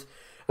years.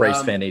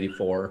 Race Fan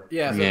 84.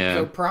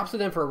 So props to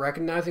them for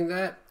recognizing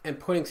that and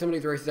putting some of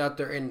these races out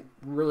there in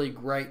really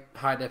great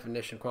high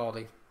definition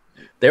quality.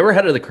 They were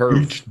ahead of the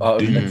curve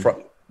in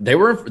front. They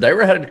were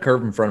ahead of the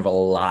curve in front of a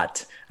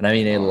lot, and I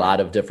mean a lot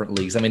of different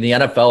leagues. I mean, the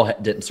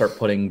NFL didn't start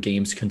putting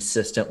games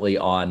consistently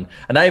on,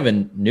 and not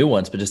even new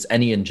ones, but just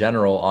any in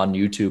general on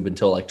YouTube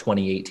until like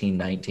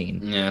 2018-19.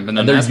 Yeah, but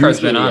then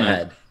NASCAR's been on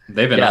it.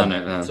 They've been on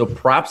it. Yeah. So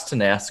props to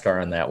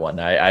NASCAR on that one.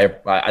 I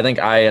think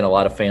I and a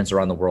lot of fans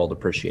around the world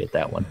appreciate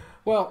that one.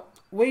 Well,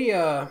 we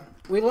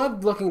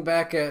love looking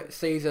back at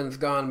seasons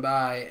gone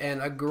by,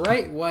 and a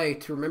great way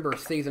to remember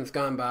seasons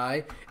gone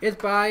by is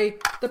by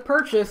the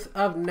purchase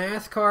of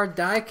NASCAR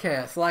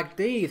diecasts like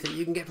these that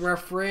you can get from our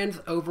friends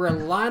over at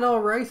Lionel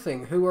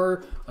Racing, who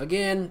are,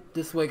 again,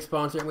 this week's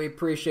sponsor, and we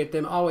appreciate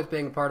them always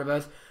being a part of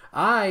us.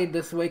 I,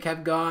 this week,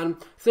 have gone,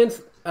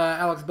 since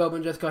Alex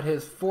Bowman just got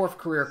his 4th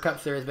career Cup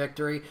Series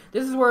victory,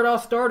 this is where it all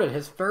started.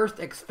 His first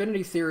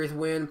Xfinity Series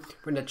win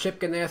from the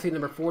Chip Ganassi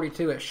number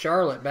 42 at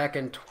Charlotte back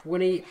in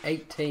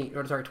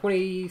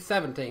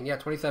 2017. Yeah,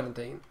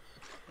 2017.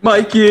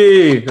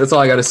 Mikey! That's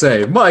all I got to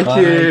say.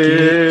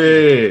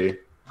 Mikey!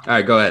 All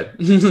right, go ahead.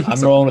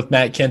 I'm rolling with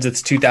Matt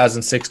Kenseth's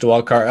 2006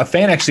 DeWalt car. A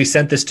fan actually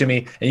sent this to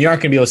me, and you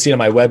aren't going to be able to see it on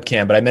my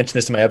webcam, but I mentioned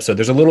this in my episode.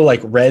 There's a little like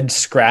red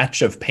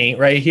scratch of paint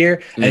right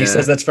here, and he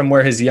says that's from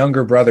where his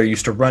younger brother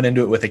used to run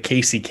into it with a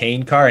Casey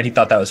Kane car, and he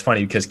thought that was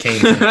funny because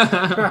Kane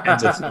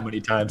ends it so many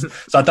times.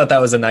 So I thought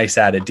that was a nice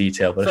added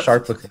detail, but a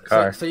sharp-looking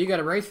car. So you got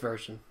a race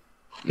version.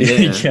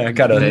 Yeah, I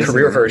got a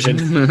career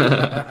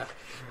version.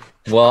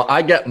 Well,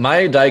 I got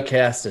my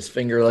diecast is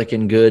finger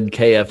licking good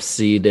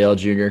KFC Dale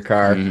Jr.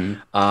 car.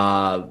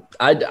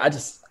 I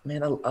just,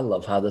 man, I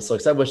love how this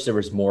looks. I wish there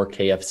was more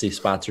KFC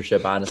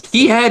sponsorship, honestly.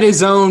 He had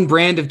his own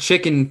brand of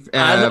chicken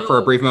for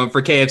a brief moment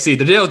for KFC,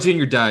 the Dale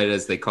Jr. diet,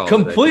 as they call it.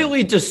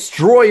 Completely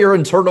destroy your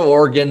internal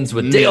organs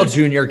with Dale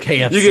Jr.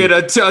 KFC. You get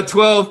a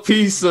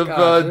 12-piece of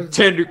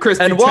tender,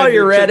 crispy. And while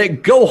you're at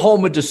it, go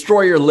home and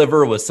destroy your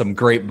liver with some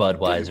great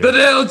Budweiser. The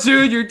Dale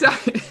Jr.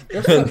 diet.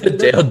 The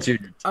Dale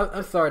Jr.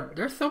 I'm sorry.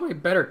 There's so many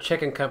better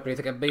chicken companies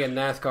that could be in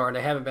NASCAR, and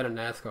they haven't been in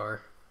NASCAR.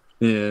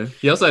 Yeah.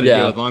 He also had to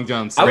deal with Long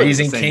John Silver.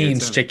 Raising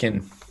Cane's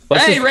chicken.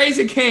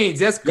 Raising Cane's.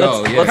 Let's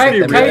go.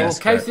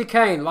 Casey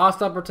Kane,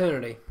 lost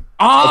opportunity.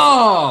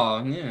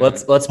 Oh, yeah.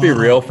 Let's be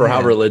real. For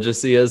how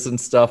religious he is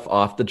and stuff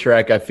off the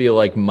track, I feel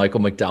like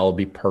Michael McDowell would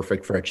be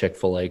perfect for a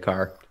Chick-fil-A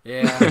car.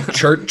 Yeah.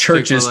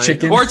 Church's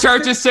chicken. Or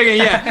Church's chicken,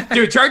 yeah.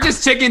 Dude,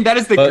 Church's chicken, that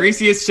is the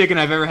greasiest chicken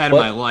I've ever had in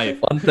my life.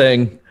 One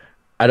thing,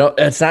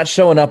 it's not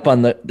showing up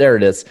on there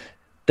it is.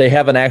 They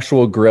have an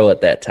actual grill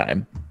at that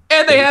time.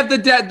 And they have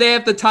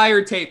the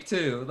tire tape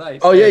too.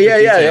 Nice. Oh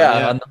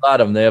yeah. On the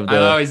bottom they have the.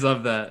 I always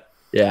love that.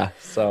 Yeah.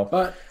 So.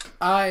 But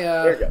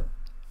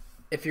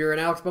if you're an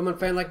Alex Bowman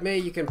fan like me,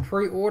 you can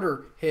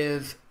pre-order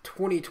his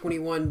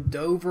 2021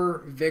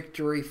 Dover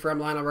victory from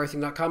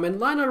LionelRacing.com. And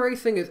Lionel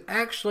Racing is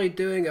actually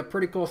doing a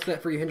pretty cool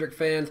set for you Hendrick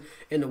fans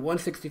in the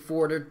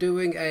 164. They're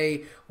doing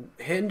a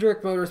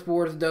Hendrick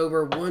Motorsports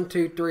Dover 1,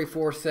 2, 3,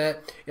 4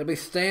 set. It'll be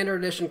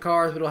standard edition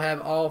cars, but it'll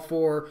have all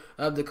 4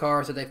 of the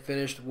cars that they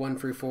finished 1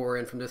 through 4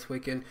 in from this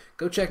weekend.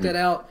 Go check that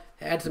out.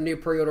 Add some new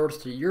pre-orders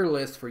to your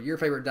list for your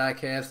favorite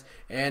diecast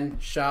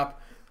and shop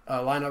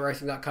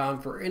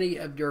LionelRacing.com for any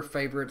of your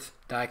favorites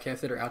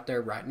diecasts that are out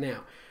there right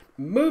now.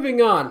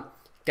 Moving on.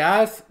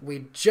 Guys,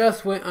 we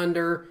just went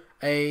under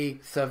a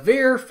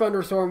severe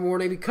thunderstorm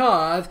warning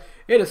because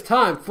it is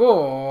time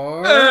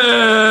for...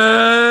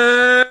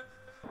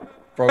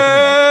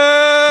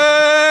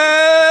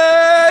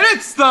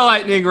 It's the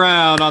lightning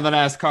round on the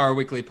NASCAR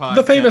Weekly Podcast.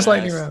 The famous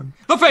lightning round.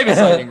 The famous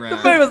lightning round.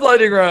 The famous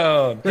lightning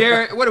round.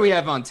 Garrett, what do we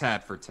have on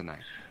tap for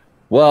tonight?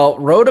 Well,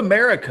 Road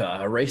America,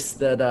 a race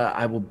that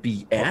I will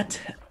be at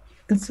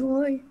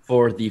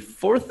for the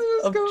 4th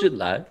of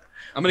July.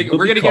 I'm going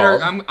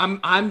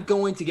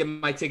to get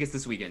my tickets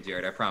this weekend,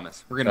 Jared. I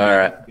promise. We're going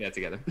to do that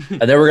together.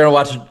 And then we're going to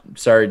watch.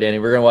 Sorry, Danny.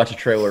 We're going to watch a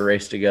trailer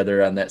race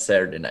together on that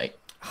Saturday night.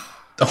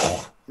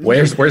 Oh,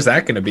 where's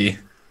that going to be?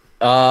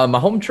 My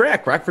home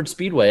track, Rockford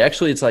Speedway.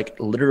 Actually, it's like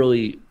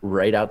literally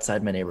right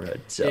outside my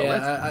neighborhood. So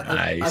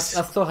nice.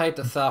 I still hate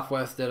the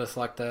Southwest did us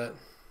like that.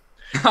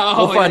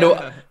 We'll find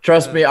a.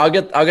 Trust me, I'll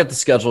get the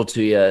schedule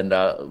to you, and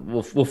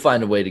we'll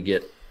find a way to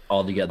get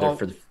all together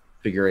for the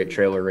figure 8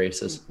 trailer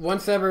races.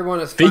 Once everyone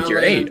is figure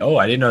 8. Oh,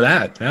 I didn't know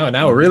that.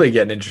 Now we're really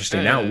getting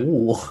interesting. Now,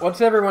 ooh.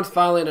 Once everyone's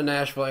finally in the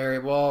Nashville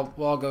area, we'll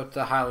all go to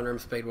the Highland Rim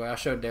Speedway. I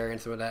showed Darian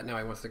some of that. Now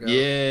he wants to go.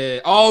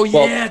 Yeah. Oh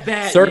yeah,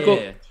 that.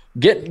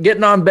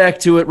 Getting on back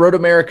to it, Road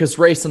America's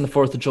race on the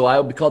 4th of July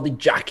will be called the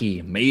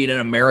Jockey Made in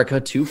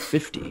America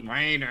 250.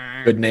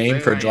 Good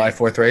name for a July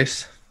 4th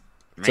race.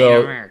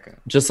 So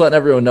just letting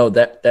everyone know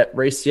that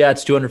race,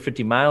 it's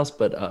 250 miles,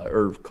 but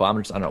or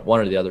kilometers, I don't know, one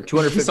or the other,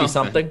 250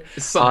 something.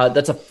 That's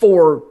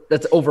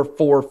over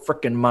 4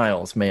 freaking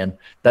miles, man.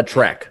 That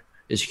track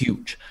is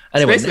huge.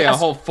 Anyway, it's basically a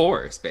whole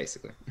forest,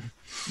 basically.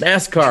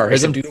 NASCAR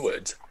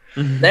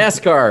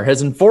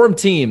has informed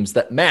teams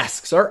that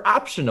masks are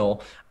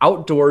optional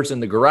outdoors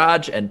in the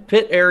garage and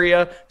pit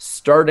area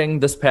starting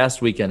this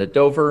past weekend at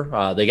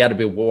Dover. They got to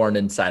be worn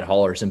inside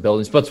haulers and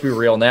buildings. But let's be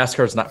real,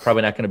 NASCAR's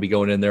probably not going to be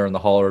going in there in the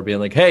hauler being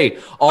like, hey,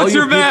 put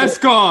your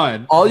mask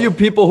on. All you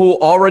people who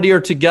already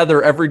are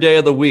together every day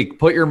of the week,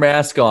 put your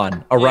mask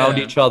on around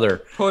each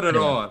other. Put it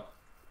on.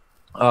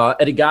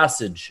 Eddie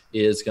Gossage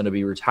is going to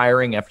be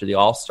retiring after the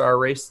All-Star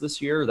race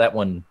this year. That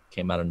one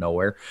came out of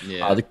nowhere.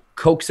 The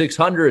Coke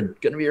 600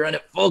 going to be running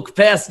at full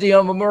capacity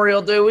on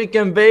Memorial Day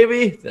weekend,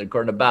 baby,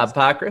 according to Bob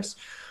Pockrass.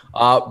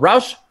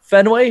 Roush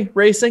Fenway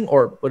Racing,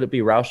 or would it be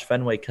Roush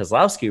Fenway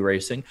Keselowski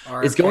Racing,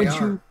 is going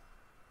to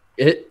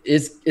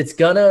it's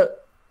gonna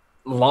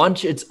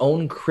launch its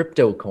own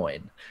crypto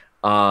coin.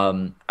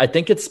 I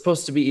think it's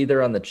supposed to be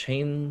either on the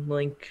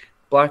Chainlink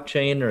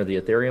blockchain or the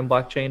Ethereum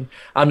blockchain.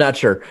 I'm not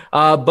sure.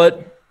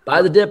 But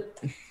by the dip,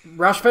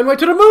 Roush Fenway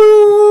to the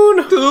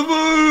moon. To the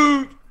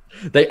moon.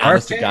 They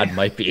honest to God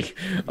might be.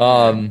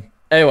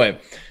 Anyway,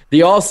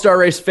 the All-Star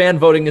Race fan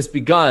voting has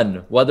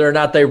begun. Whether or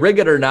not they rig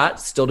it or not,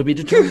 still to be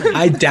determined.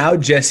 I doubt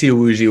Jesse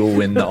Iwuji will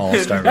win the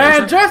All-Star Race.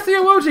 And Jesse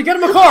Iwuji, get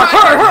him a car.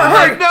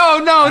 Hurry.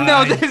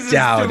 No. This is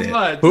too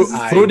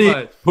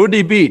much. Who'd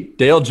he beat?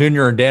 Dale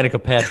Jr. and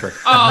Danica Patrick.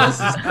 Oh, this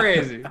is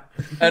crazy.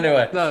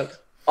 Anyway,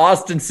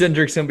 Austin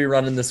Cindric's going to be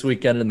running this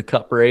weekend in the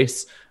Cup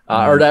race.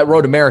 Or that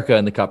Road America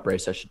in the Cup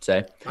race, I should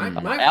say.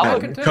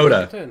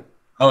 Coda.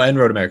 Oh, and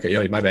Road America.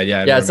 Yeah, my bad.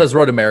 Yeah, it says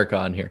Road America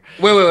on here.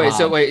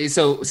 Wait.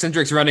 So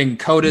Cindric's running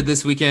Coda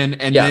this weekend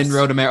and then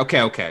Road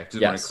America. Okay.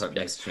 Just want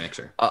to make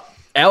sure.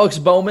 Alex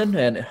Bowman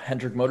and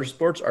Hendrick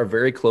Motorsports are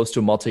very close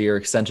to a multi-year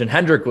extension.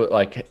 Hendrick,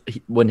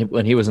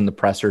 when he was in the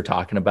presser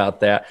talking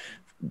about that,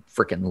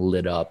 freaking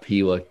lit up.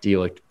 He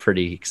looked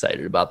pretty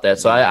excited about that.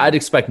 So I'd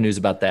expect news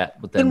about that.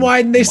 Then why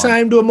didn't they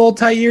sign him to a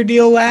multi-year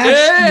deal last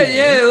year?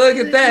 Yeah, look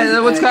at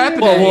that. What's happening?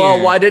 Well,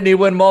 why didn't he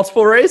win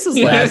multiple races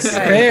last year?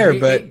 Fair,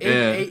 but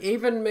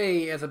even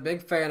me, as a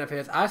big fan of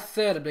his, I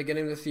said at the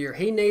beginning of this year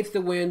he needs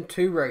to win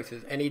 2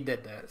 races, and he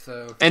did that.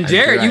 So and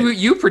Jared,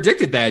 you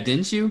predicted that,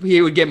 didn't you?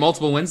 He would get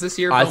multiple wins this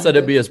year. I said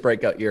it'd be his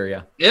breakout year.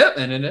 Yeah. Yep,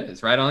 and it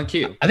is right on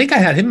cue. I think I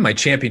had him in my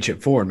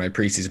championship 4 in my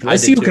preseason.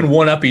 Let's see who can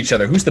one up each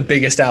other. Who's the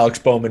biggest Alex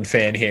Bowman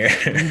fan here?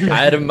 I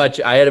had him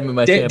in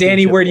my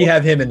Danny, where do you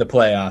have him in the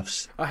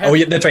playoffs?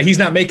 Yeah, that's right. He's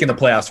not making the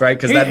playoffs, right?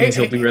 Because that means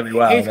he'll do really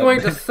well. He's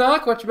going to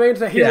suck, which means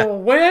that he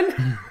will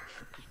win.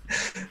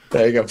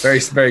 There you go. Very,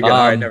 very good.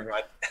 All right, never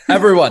mind.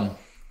 Everyone,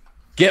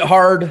 get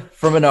hard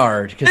for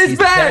Menard because he's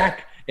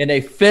back in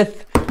a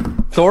 5th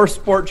Thor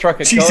Sport Truck.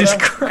 Jesus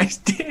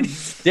Christ,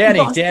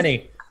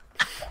 Danny.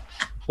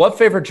 What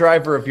favorite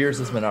driver of yours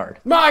is Menard?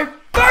 My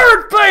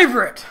 3rd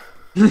favorite.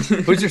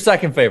 Who's your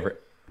 2nd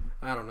favorite?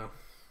 I don't know.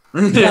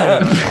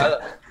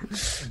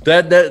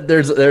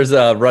 There's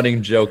a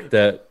running joke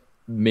that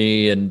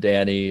me and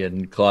Danny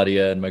and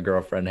Claudia and my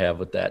girlfriend have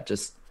with that.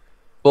 Just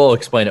we'll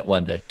explain it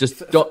one day.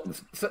 Just don't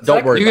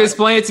worry. You can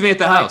explain it to me at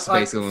the house,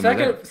 basically.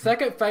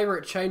 Second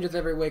favorite changes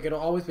every week. It'll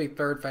always be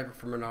 3rd favorite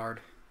for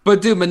Menard.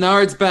 But dude,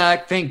 Menard's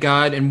back, thank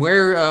God. And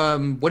where?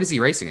 What is he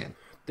racing in?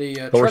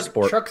 The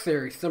truck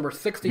series, number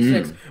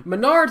 66.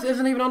 Menard's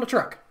isn't even on the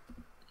truck.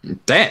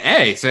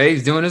 Hey, so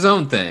he's doing his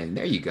own thing.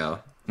 There you go.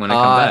 When I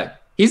come back.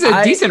 He's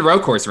a decent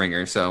road course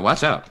ringer, so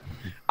watch out.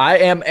 I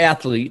Am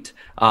Athlete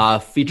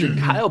featured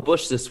Kyle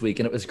Busch this week,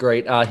 and it was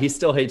great. He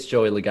still hates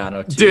Joey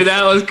Logano, too. Dude,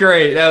 that was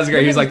great.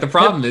 He's like, the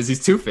problem is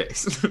he's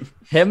two-faced.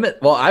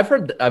 I've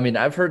heard that, and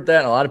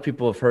a lot of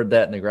people have heard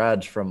that in the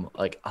garage from,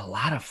 like, a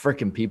lot of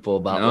freaking people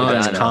about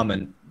Logano. That's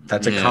common.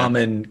 That's a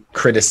common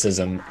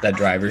criticism that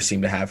drivers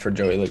seem to have for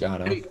Joey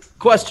Logano. Hey,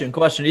 question.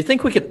 Do you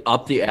think we could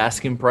up the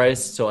asking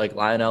price to, like,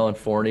 Lionel and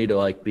Forney to,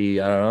 like, be,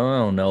 I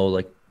don't know,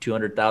 like,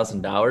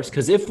 $200,000?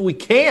 Because if we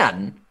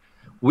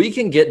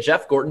can get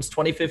Jeff Gordon's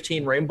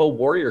 2015 Rainbow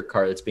Warrior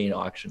car that's being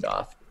auctioned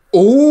off.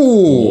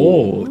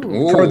 Oh,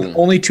 for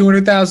only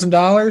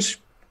 $200,000.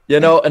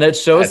 And it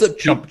shows that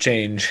chump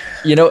change.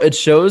 It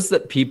shows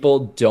that people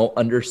don't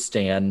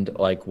understand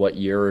like what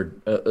year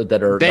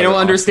that are. They don't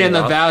understand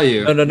the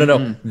value. No.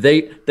 Mm-hmm.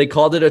 They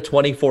called it a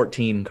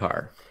 2014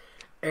 car.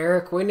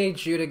 Eric, we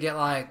need you to get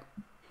like.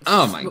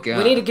 Oh my God!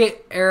 We need to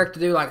get Eric to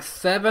do like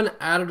 7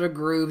 out of the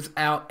grooves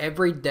out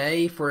every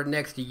day for the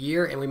next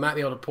year, and we might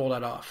be able to pull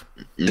that off.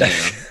 Yeah.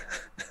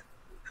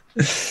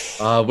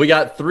 We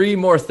got 3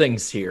 more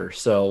things here,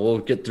 so we'll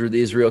get through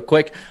these real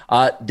quick.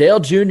 Dale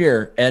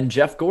Jr. and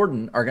Jeff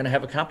Gordon are going to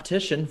have a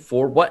competition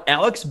for what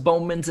Alex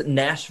Bowman's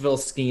Nashville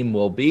scheme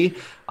will be.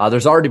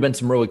 There's already been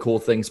some really cool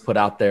things put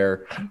out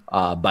there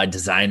by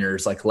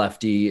designers like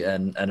Lefty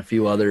and a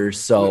few others,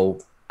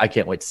 so I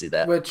can't wait to see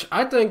that. Which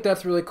I think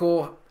that's really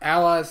cool.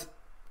 Allies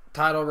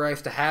title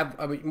race to have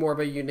more of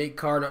a unique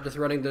car, not just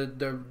running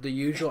the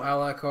usual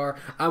Ally car.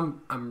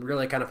 I'm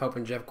really kind of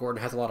hoping Jeff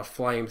Gordon has a lot of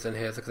flames in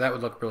his, because that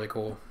would look really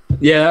cool.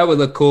 Yeah, that would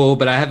look cool,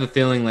 but I have a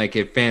feeling like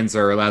if fans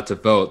are allowed to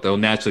vote, they'll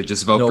naturally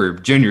just vote for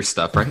Junior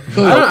stuff, right?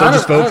 They'll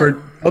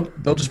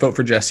just vote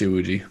for Jesse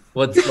Iwuji.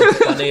 What's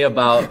funny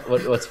about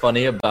what's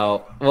funny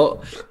about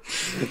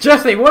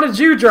Jesse, what did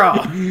you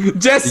draw?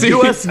 Jesse,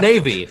 U.S.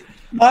 Navy.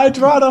 I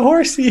draw the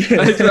horsey.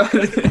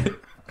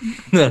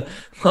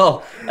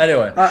 Well,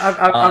 anyway,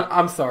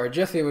 I'm sorry.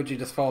 Jesse Iwuji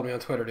just followed me on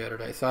Twitter the other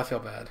day, so I feel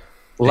bad.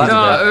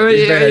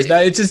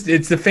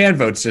 It's the fan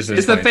votes. It's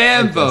the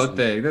fan vote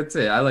thing. That's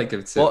it. I like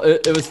it too. Well,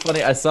 it was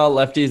funny. I saw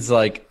Lefty's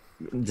like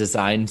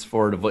designs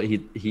for it of what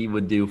he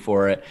would do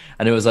for it,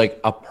 and it was like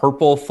a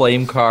purple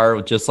flame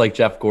car, just like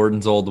Jeff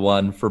Gordon's old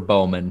one for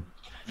Bowman,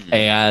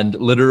 and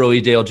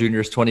literally Dale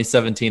Jr.'s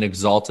 2017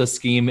 Exalta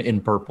scheme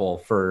in purple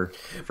for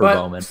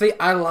Bowman. See,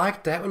 I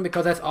like that one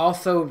because that's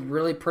also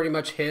really pretty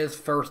much his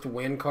first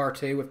win car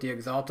too with the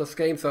Exalta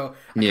scheme. So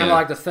I kind of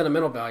like the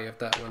sentimental value of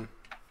that one.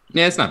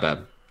 Yeah, it's not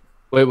bad.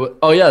 Wait,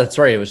 oh yeah, that's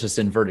right. It was just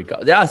inverted.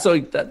 Yeah, so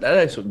that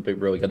actually would be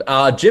really good.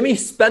 Jimmy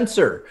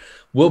Spencer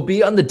will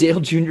be on the Dale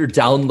Jr.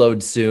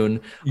 download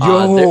soon.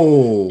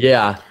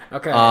 Yeah.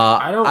 Okay.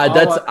 I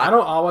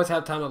don't always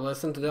have time to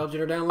listen to Dale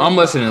Jr. download. I'm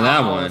listening to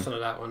that I'll one. Listen to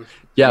that one.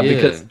 Yeah,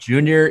 because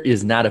Jr.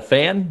 is not a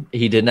fan.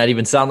 He did not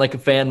even sound like a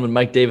fan when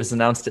Mike Davis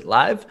announced it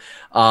live.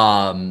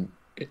 I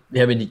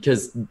mean,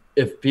 because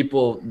if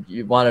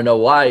you want to know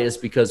why, is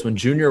because when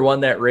Junior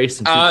won that race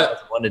in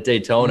 2001 at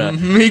Daytona,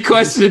 he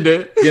questioned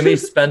it. Jimmy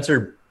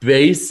Spencer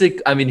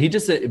he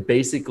just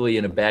basically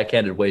in a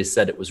backhanded way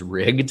said it was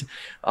rigged.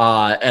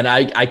 And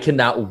I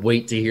cannot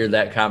wait to hear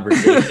that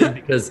conversation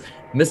because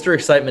Mr.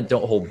 Excitement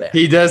don't hold back.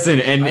 He doesn't.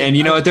 And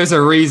you know what? There's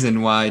a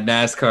reason why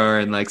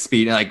NASCAR and like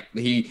speed, like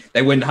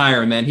they wouldn't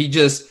hire him, man. He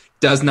just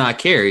does not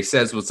care. He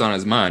says what's on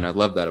his mind. I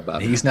love that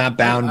about him. He's not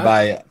bound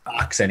by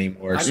Fox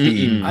anymore.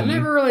 Speed. I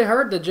never really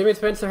heard that Jimmy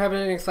Spencer have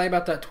anything to say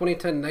about that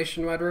 2010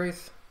 Nationwide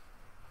race.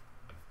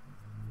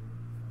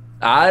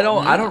 I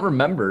don't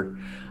remember.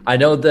 I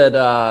know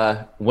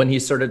that when he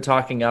started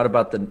talking out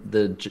about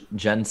the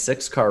Gen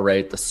 6 car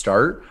right at the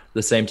start,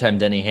 the same time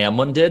Denny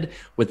Hamlin did,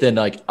 within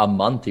like a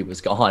month he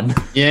was gone.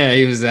 Yeah,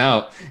 he was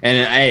out.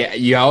 And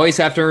you always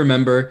have to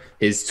remember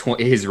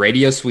his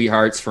radio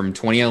sweethearts from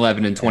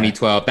 2011 and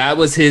 2012. That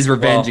was his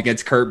revenge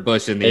against Kurt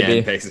Busch in the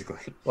end, basically.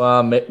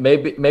 Well,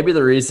 maybe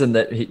the reason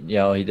that he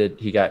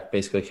got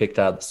basically kicked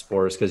out of the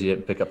sport is because he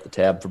didn't pick up the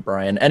tab for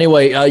Brian.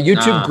 Anyway,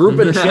 YouTube group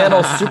and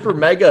channel Super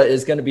Mega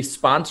is going to be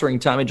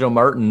sponsoring Tommy Joe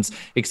Martin's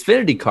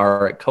Xfinity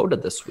car at COTA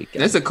this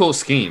weekend. That's a cool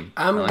scheme.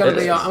 I'm gonna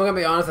be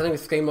honest. I think the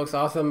scheme looks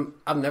awesome.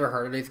 I've never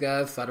heard of these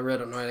guys, so I really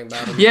don't know anything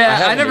about them.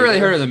 Yeah, I never really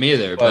heard of them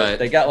either, but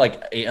they got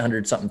like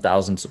 800-something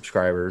thousand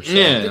subscribers. So.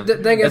 Yeah. The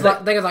thing is,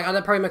 that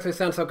probably makes me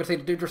sound so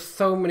conceited. Dude, there's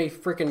so many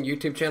freaking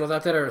YouTube channels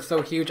out there that are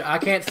so huge. I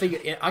can't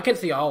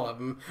see all of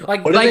them.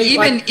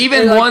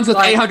 Even ones with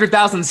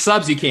 800,000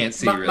 subs, you can't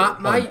see.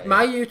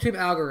 My YouTube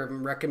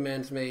algorithm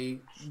recommends me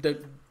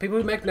the people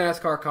who make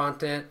NASCAR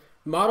content,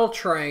 model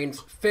trains,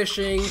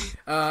 fishing,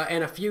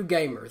 and a few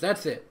gamers.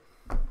 That's it.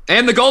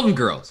 And the Golden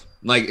Girls,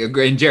 like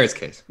in Jared's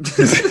case.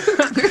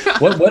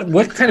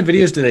 What kind of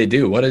videos do they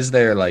do? What is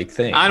their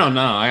thing? I don't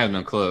know. I have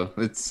no clue.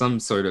 It's some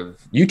sort of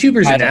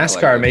YouTubers in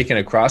NASCAR are making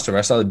a crossover.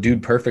 I saw the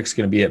Dude Perfect's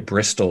going to be at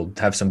Bristol,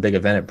 have some big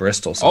event at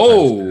Bristol.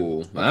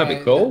 Oh, that'd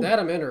be cool. That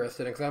I'm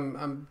interested in because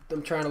I'm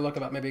trying to look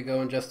about maybe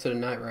going just to the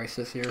night race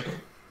this year.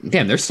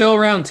 Damn, they're still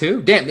around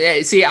too.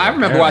 Damn, see, I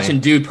remember watching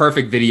Dude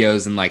Perfect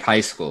videos in like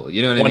high school.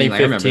 You know what I mean?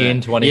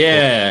 2015,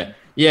 2014.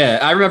 Yeah,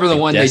 I remember the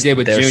one they did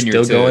with Junior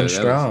still too. Going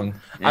strong.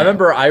 I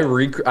remember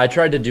I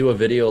tried to do a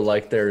video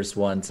like theirs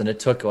once, and it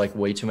took like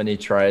way too many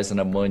tries, and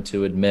I'm willing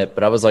to admit.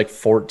 But I was like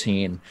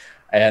 14,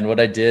 and what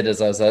I did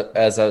is I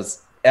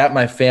was at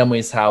my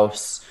family's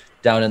house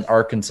down in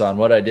Arkansas, and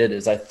what I did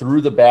is I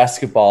threw the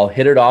basketball,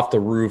 hit it off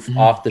the roof,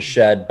 off the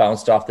shed,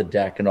 bounced off the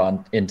deck, and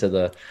on into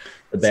the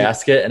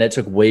basket. And it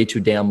took way too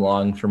damn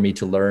long for me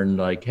to learn,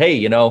 like,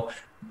 hey,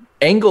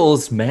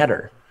 angles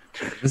matter.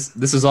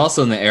 This was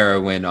also in the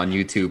era when on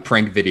YouTube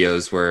prank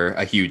videos were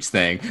a huge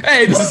thing.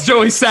 Hey, this is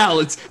Joey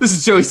Salads. This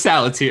is Joey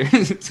Salads here.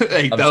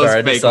 Like,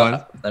 I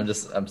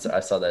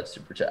saw that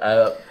super chat.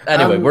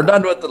 Anyway, we're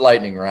done with the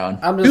lightning round.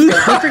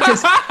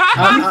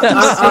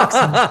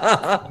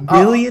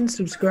 Million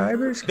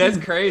subscribers. That's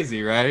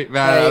crazy, right?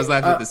 I was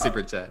laughing at the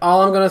super chat.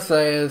 All I'm gonna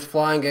say is,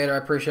 Flying Gator, I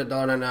appreciate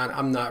 $1.99.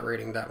 I'm not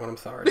reading that one. I'm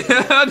sorry.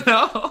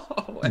 No.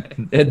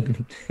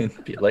 It'd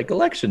be like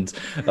elections.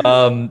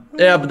 Yeah,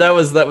 but that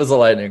was a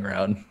lightning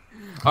round.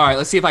 All right,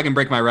 let's see if I can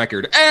break my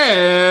record.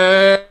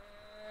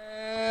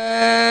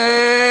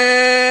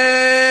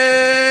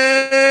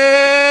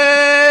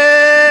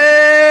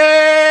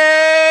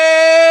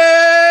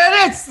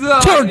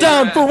 Turn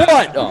down for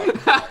what? Oh.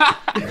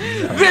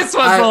 This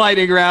was the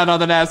lightning round on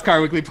the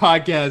NASCAR Weekly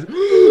Podcast.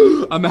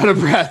 I'm out of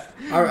breath.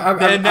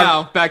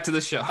 Back to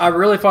the show. I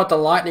really thought the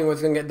lightning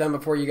was going to get done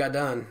before you got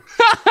done.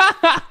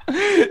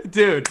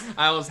 Dude,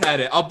 I almost had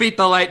it. I'll beat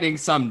the lightning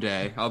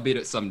someday. I'll beat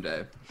it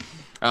someday.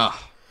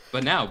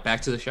 But now,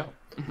 back to the show.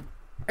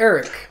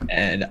 Eric.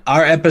 And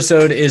our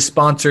episode is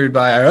sponsored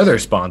by our other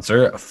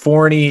sponsor,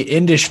 Forney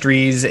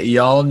Industries.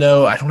 Y'all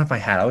know, I don't have my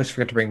hat. I always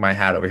forget to bring my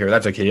hat over here.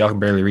 That's okay. Y'all can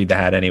barely read the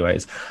hat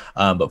anyways.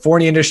 But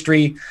Forney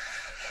Industry,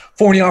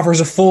 Forney offers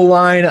a full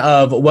line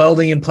of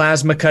welding and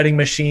plasma cutting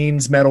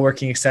machines,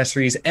 metalworking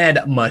accessories, and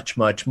much,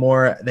 much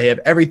more. They have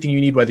everything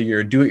you need, whether you're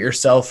a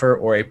do-it-yourselfer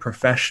or a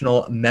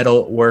professional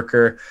metal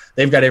worker.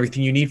 They've got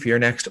everything you need for your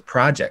next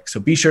project. So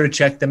be sure to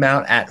check them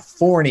out at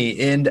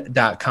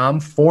forneyend.com.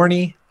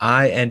 Forney,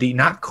 I-N-D,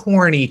 not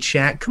corny,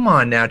 chat. Come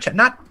on now, chat.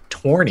 Not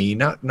torny,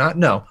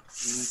 no.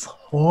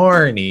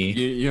 Forney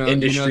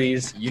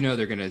Industries. You know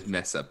they're going to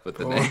mess up with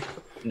the name.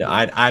 No,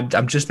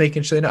 I'm just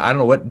making sure they know. I don't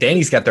know what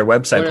Danny's got their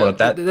website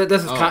pulled up.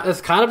 This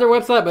is kind of their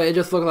website, but it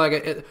just looks like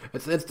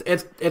it's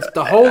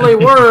the holy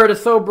word.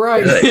 It's so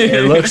bright.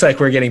 It looks like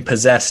we're getting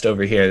possessed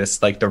over here.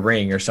 It's like the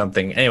Ring or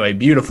something. Anyway,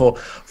 beautiful.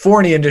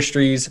 Forney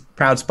Industries,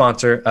 proud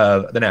sponsor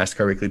of the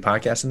NASCAR Weekly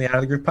Podcast and the Out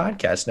of the Group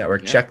Podcast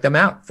Network. Yeah. Check them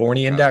out.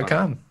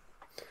 Forneyend.com.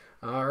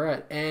 All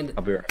right, and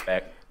I'll be right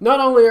back. Not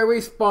only are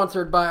we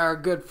sponsored by our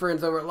good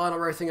friends over at Lionel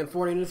Racing and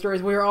Forney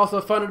Industries, we are also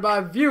funded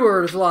by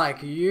viewers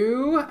like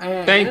you.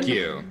 And Thank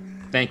you.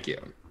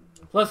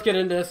 Let's get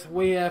into this.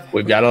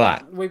 We've got a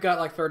lot. We've got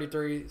like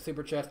 33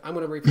 super chats. I'm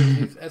going to read through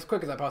these as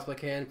quick as I possibly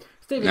can.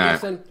 Stevie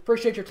Gibson,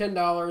 appreciate your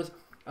 $10.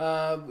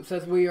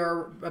 Says we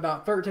are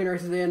about 13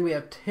 races in. We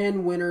have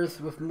 10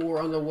 winners with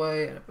more on the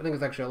way. I think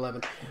it's actually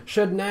 11.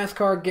 Should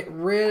NASCAR get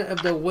rid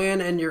of the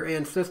win and you're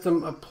in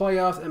system of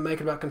playoffs and make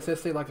it about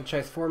consistency like the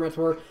chase formats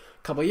were?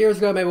 A couple of years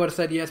ago, maybe I would have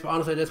said yes, but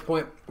honestly, at this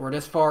point, we're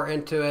this far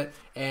into it,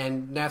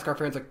 and NASCAR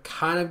fans are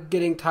kind of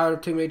getting tired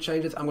of too many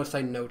changes. I'm going to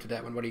say no to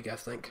that one. What do you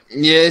guys think?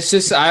 Yeah, it's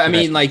just, I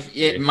mean, my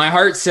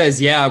heart says,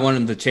 yeah, I want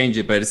them to change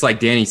it, but it's like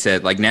Danny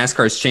said, like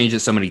NASCAR's changed it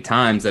so many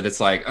times that it's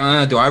like,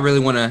 do I really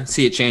want to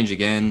see it change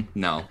again?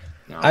 No.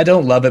 I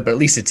don't love it, but at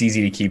least it's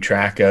easy to keep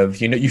track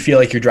of. You know, you feel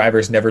like your driver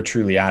is never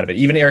truly out of it.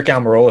 Even Eric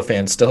Almirola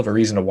fans still have a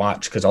reason to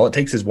watch because all it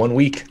takes is 1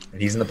 week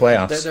and he's in the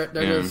playoffs.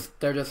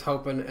 They're just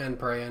hoping and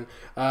praying.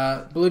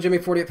 Blue Jimmy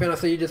 48 fan, I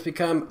see you just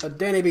become a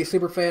Danny B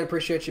super fan.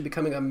 Appreciate you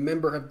becoming a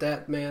member of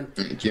that, man.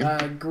 Thank you.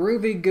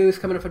 Groovy Goose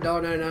coming up for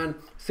 $1.99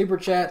 super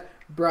chat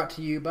brought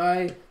to you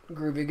by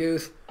Groovy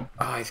Goose.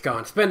 Oh, he's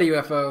gone. Spend a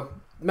UFO.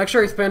 Make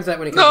sure he spends that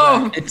when he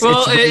comes back.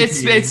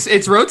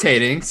 It's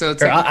rotating, so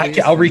it's.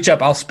 I'll reach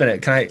up. I'll spin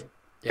it. Can I?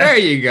 Yeah.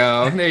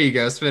 There you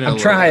go. Spin it. I'm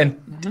trying.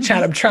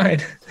 Chad, I'm trying.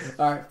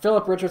 All right.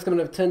 Philip Richards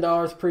coming up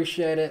 $10.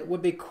 Appreciate it.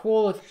 Would be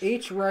cool if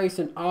each race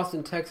in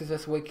Austin, Texas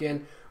this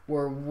weekend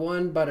were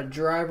won by a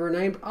driver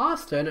named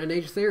Austin in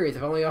each series.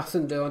 If only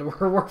Austin Dillon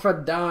were worth a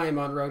dime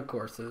on road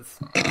courses.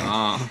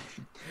 I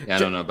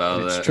don't know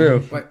about that. It's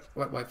true. Wait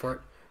for it.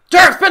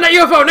 Jared, spin that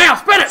UFO now!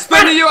 Spin it!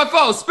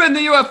 Spin the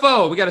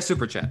UFO! We got a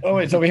super chat. Oh,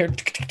 it's over here.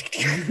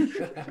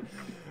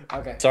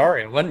 Okay.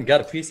 Sorry, I went and got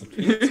a piece of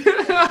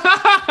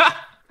pizza.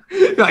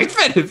 Like,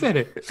 fit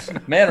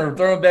it. Man, we're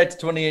throwing back to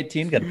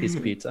 2018. Got a piece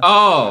of pizza.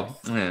 Oh,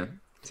 yeah.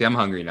 See, I'm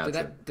hungry now.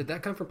 Did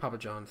that come from Papa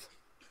John's?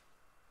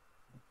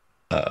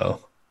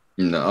 Uh-oh.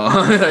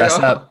 No. That's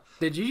up.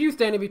 Did you use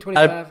Danny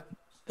B25?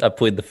 I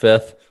plead the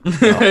fifth. He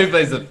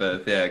plays the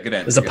fifth. Yeah, good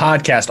answer. It's a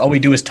podcast. All we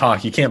do is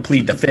talk. You can't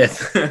plead the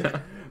fifth.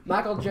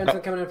 Michael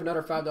Jensen coming in for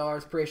another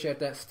 $5. Appreciate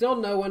that. Still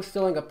no one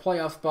stealing a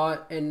playoff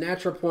spot. In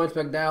natural points,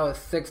 McDowell is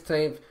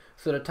 16th.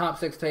 So the top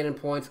 16 in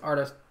points are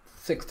the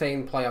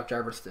 16 playoff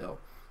drivers still.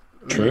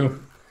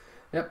 True.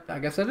 Yep, I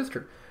guess that is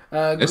true.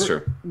 It's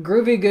true.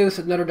 Groovy Goose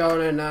at another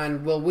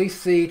 $1.99. Will we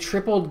see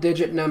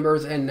triple-digit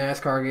numbers in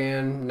NASCAR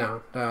again?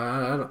 No,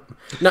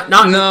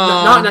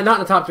 not in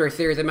the top 3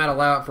 series. They might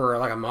allow it for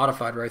like a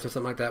modified race or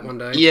something like that one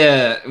day.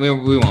 Yeah, we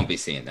won't be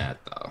seeing that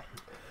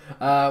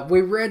though.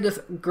 We read this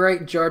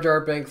great Jar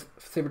Jar Binks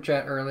super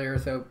chat earlier,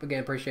 so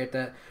again, appreciate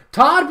that.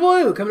 Todd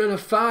Blue coming in at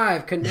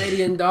 $5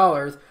 Canadian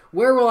dollars.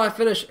 Where will I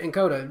finish in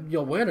Coda?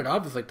 You'll win it,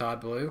 obviously,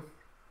 Todd Blue.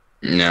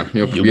 No,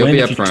 you'll be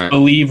up front.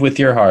 Believe with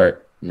your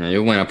heart. Yeah,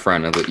 you'll win up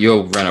front.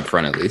 You'll run up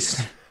front at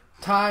least.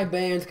 Ty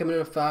Bands coming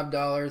in at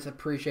 $5.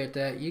 Appreciate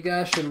that. You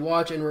guys should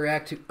watch and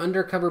react to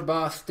Undercover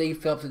Boss Steve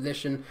Phelps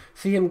edition.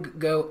 See him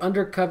go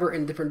undercover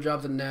in different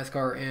jobs in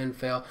NASCAR and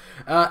fail.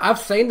 I've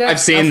seen that. I've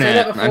seen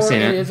that before. I've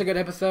seen it. It is a good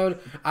episode.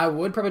 I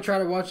would probably try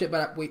to watch it,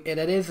 but it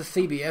is a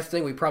CBS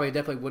thing. We probably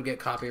definitely would get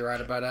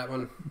copyrighted by that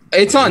one.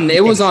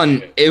 It was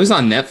on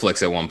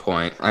Netflix at one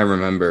point. I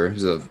remember it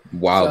was a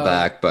while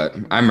back, but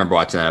I remember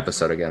watching that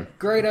episode again.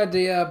 Great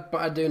idea,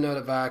 but I do know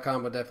that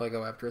Viacom would definitely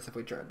go after us if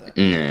we tried that.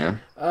 Yeah.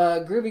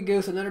 Groovy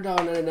Goose, another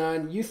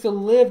 $1.99. Used to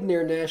live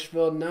near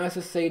Nashville. Nice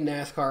to see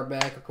NASCAR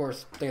back. Of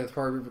course, I think that's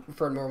probably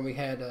referred more when we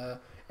had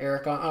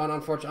Eric on.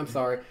 Unfortunately, I'm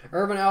sorry.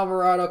 Irvin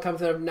Alvarado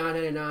comes out of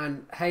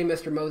 $9.99. Hey,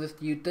 Mr. Moses,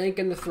 do you think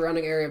in the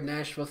surrounding area of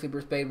Nashville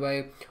Super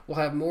Speedway will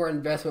have more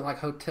investment like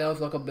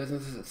hotels, local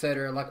businesses,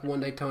 etc., like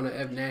one Daytona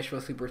if Nashville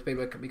Super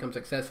Speedway becomes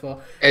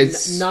successful?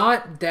 It's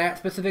not that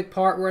specific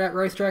part where that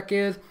racetrack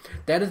is.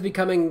 That is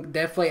becoming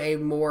definitely a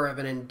more of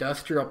an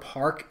industrial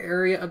park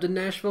area of the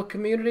Nashville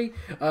community.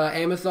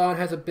 Amazon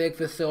has a big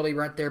facility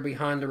right there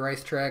behind the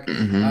racetrack.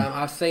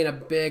 I've seen a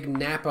big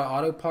Napa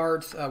Auto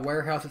Parts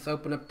warehouse that's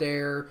open up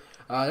there.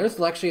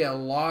 There's actually a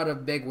lot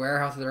of big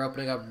warehouses that are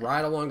opening up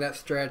right along that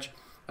stretch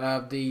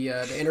of the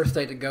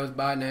interstate that goes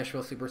by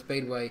Nashville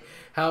Superspeedway.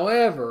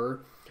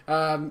 However,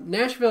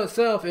 Nashville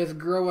itself is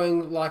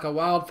growing like a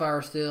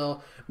wildfire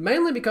still,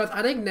 mainly because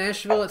I think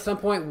Nashville at some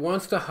point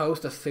wants to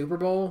host a Super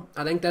Bowl.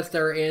 I think that's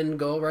their end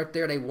goal right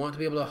there. They want to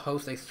be able to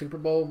host a Super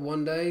Bowl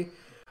one day.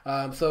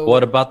 So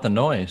what about the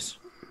noise?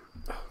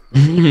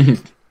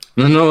 The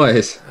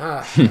noise.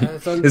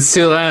 It's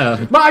too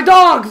loud. My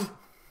dogs!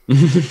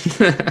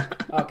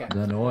 Okay.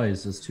 The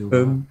noise is too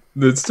loud.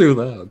 It's too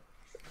loud.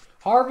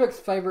 Harvick's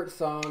favorite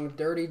song,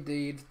 Dirty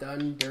Deeds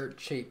Done Dirt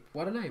Cheap.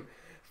 What a name.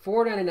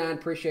 $4.99,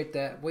 appreciate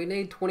that. We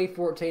need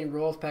 2014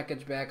 rules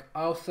package back.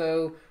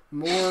 Also,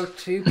 more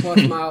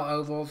 2+ mile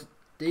ovals.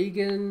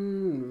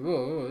 Deegan.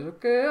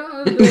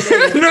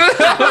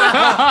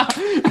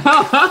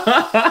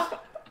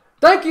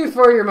 Thank you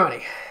for your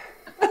money.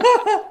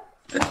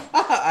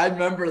 I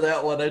remember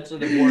that one. I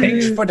should have worn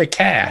Thanks for the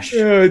cash.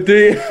 If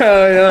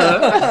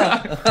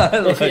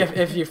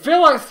you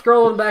feel like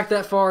scrolling back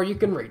that far, you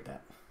can read that.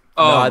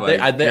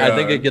 I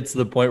think it gets to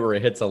the point where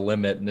it hits a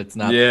limit and it's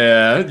not.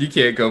 Yeah, you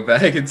can't go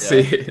back and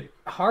see it.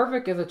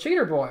 Harvick is a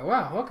cheater boy.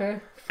 Wow.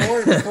 Okay.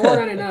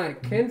 $4.99.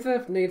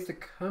 Kenseth needs to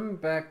come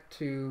back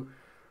to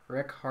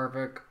Rick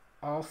Harvick.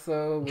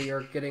 Also, we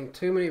are getting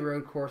too many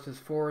road courses.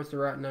 4 is the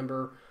right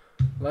number.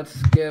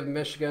 Let's give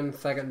Michigan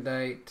second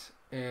date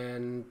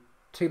and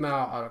 2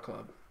 Mile Auto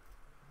Club.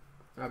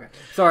 Okay.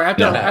 Sorry,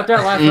 after that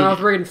last one, I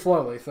was reading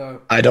slowly,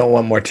 so. I don't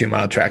want more 2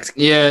 mile tracks.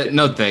 Yeah,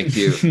 no, thank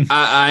you.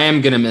 I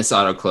am gonna miss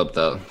Auto Club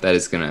though.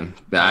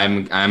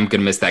 I'm gonna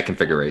miss that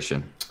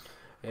configuration.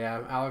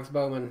 Yeah, Alex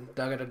Bowman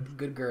dug at a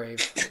good grave.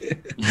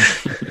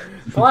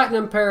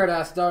 Platinum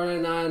Paradise,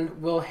 $1.99.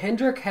 Will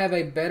Hendrick have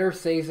a better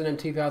season in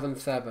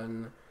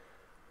 2007?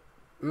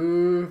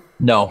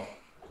 No.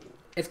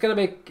 It's gonna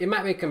be. It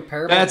might be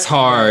comparable. That's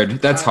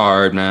hard. That's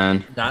hard,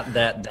 man. Not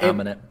that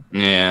dominant.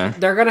 Yeah.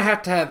 They're gonna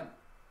have to have.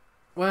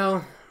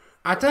 Well,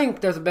 I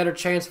think there's a better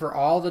chance for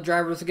all the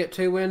drivers to get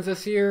 2 wins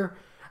this year.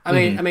 I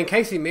mean,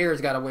 Casey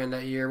Mears got a win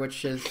that year,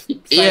 which is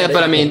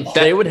but I mean,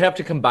 they would have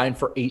to combine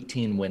for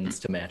 18 wins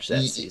to match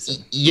that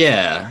season.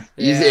 Yeah.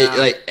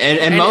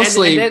 And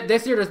mostly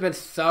this year there's been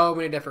so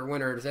many different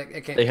winners. It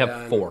can't. They be have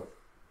done. 4.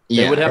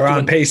 Yeah, they would have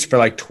on pace for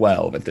like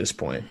 12 at this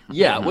point.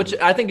 Yeah, which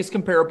I think is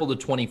comparable to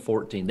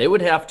 2014. They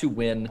would have to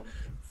win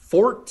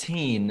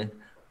 14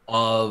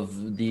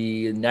 of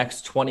the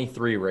next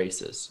 23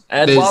 races.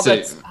 And while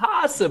that's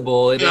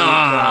possible, it is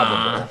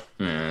probable.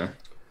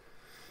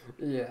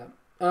 Yeah.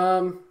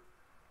 So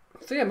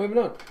yeah, moving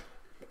on.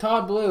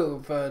 Todd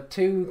Blue for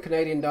 $2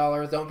 Canadian.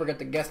 Don't forget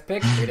the guest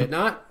pick. We did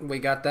not. We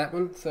got that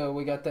one. So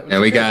we got that one. Yeah,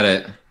 we got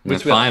it.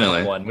 Which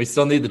finally. One. We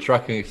still need the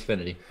Trucking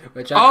Xfinity.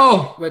 Which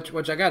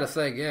I gotta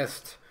say,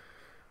 guest.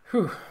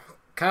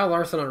 Kyle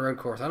Larson on a road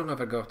course. I don't know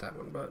if I'd go with that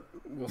one, but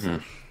we'll see.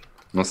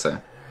 We'll see.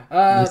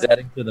 He's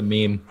adding to the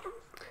meme.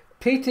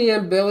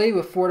 PTM Billy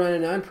with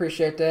 $4.99.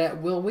 Appreciate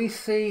that. Will we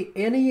see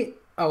any?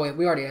 Oh wait,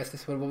 we already asked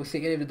this one. Will we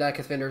see any of the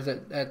diecast vendors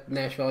at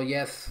Nashville?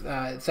 Yes,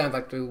 it sounds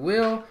like we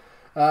will.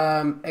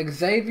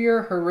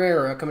 Xavier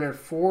Herrera coming in at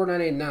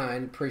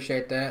 $4.99.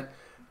 Appreciate that.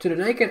 To the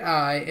naked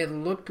eye, it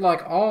looked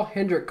like all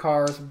Hendrick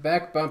cars'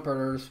 back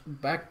bumpers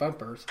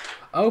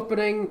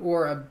opening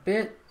were a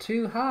bit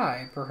too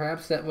high.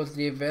 Perhaps that was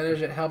the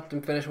advantage that helped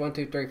them finish 1,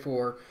 2, 3,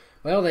 4.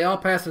 Well, they all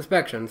passed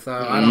inspection, so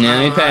I don't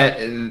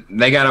know.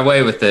 They got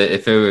away with it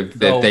if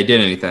they did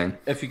anything.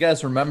 If you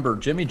guys remember,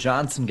 Jimmy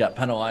Johnson got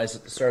penalized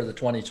at the start of the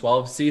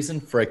 2012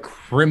 season for a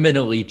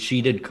criminally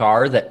cheated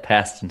car that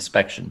passed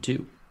inspection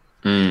too.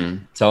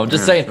 So I'm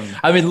just saying.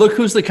 I mean, look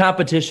who's the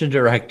competition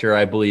director,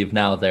 I believe,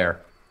 now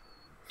there.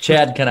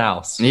 Chad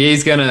Canals.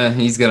 He's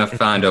gonna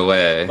find a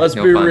way. Let's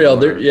be real.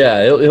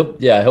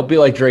 He'll be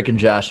like Drake and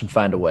Josh and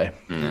find a way.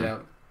 Yeah.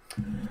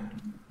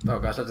 Oh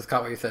gosh, I just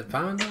caught what you said.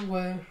 Find a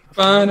way.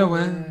 Find a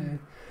way.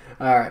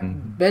 All right.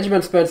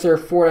 Benjamin Spencer,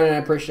 $4.99. I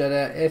appreciate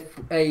that. If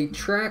a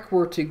track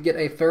were to get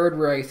a third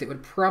race, it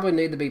would probably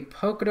need to be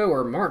Pocono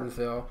or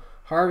Martinsville.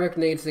 Harvick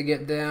needs to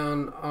get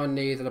down on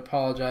knees and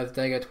apologize.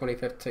 Dega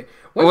 2015.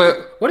 What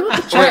is with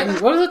the chat in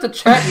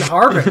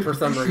Harvick for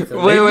some reason?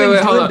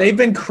 Wait, hold on. They've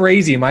been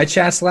crazy. My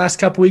chats the last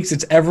couple weeks,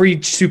 it's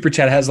every super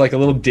chat has like a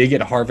little dig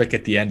at Harvick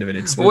at the end of it.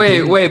 It's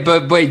wait,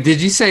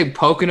 did you say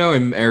Pocono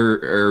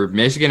or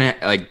Michigan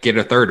like get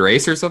a third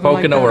race or something?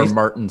 Pocono like that? or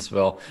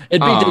Martinsville.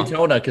 It'd be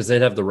Daytona because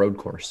they'd have the road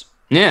course.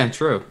 Yeah,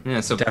 true.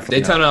 Yeah, so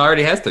definitely Daytona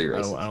already has 3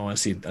 races. I don't want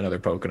to see another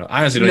Pocono. I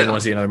honestly don't even want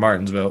to see another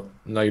Martinsville.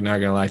 No, you're not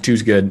gonna lie.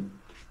 2's good.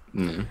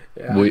 Yeah,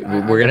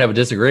 we're gonna have a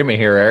disagreement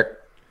here, Eric.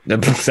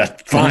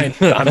 That's fine.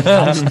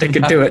 I'm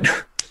sticking to it.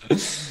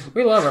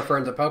 We love our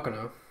friends at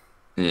Pocono.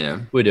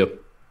 Yeah, we do.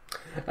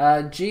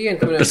 Gian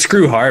coming up.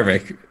 Screw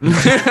Harvick.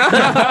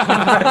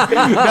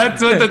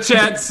 That's what the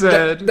chat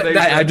said.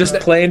 I'm just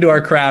playing to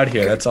our crowd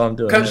here. That's all I'm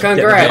doing.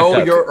 Congrats.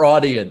 Know your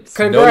audience.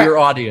 Know your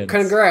audience.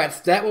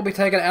 Congrats. That will be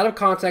taken out of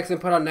context and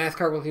put on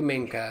NASCAR Weekly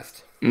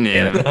Maincast.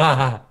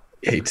 Yeah.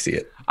 I hate to see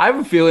it. I have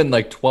a feeling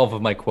like 12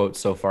 of my quotes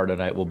so far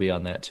tonight will be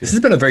on that too. This has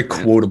been a very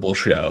quotable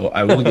show.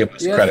 I will give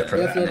us credit for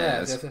that.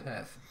 Yes, it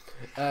has.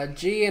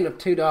 GN of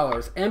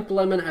 $2. Imp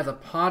Lemon as a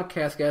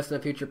podcast guest in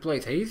the future,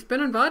 please. He's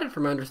been invited,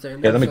 from my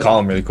understanding. Yeah, let me call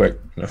him really quick.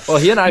 Well,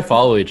 he and I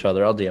follow each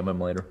other. I'll DM him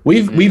later.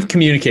 We've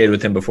communicated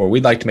with him before.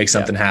 We'd like to make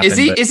something happen.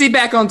 Is he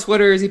back on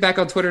Twitter? Is he back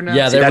on Twitter now?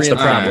 Yeah, that's the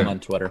problem on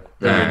Twitter.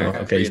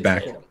 Okay, he's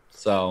back.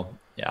 So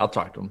yeah, I'll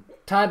talk to him.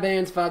 Ty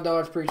Bands,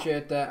 $5.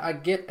 Appreciate that. I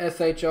get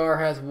SHR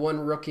has one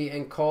rookie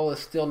and Cole is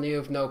still new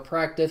with no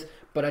practice,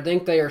 but I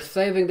think they are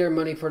saving their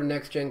money for the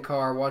next-gen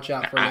car. Watch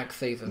out for next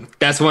season.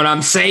 That's what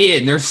I'm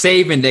saying. They're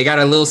saving. They got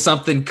a little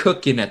something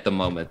cooking at the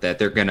moment that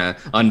they're going to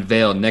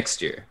unveil next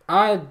year.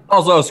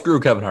 Also, screw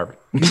Kevin Harvick.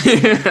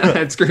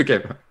 Screw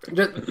Kevin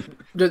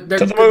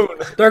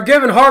Harvick. They're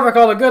giving Harvick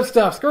all the good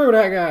stuff. Screw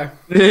that guy.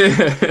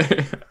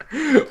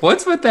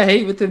 What's with the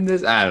hate within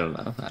this? I don't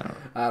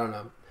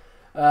know.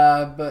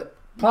 But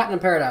Platinum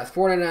Paradise,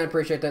 $4.99.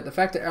 Appreciate that. The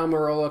fact that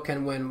Almirola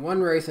can win one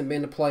race and be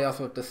in the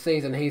playoffs with the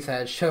season he's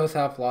had shows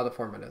how flawed the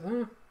format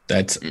is.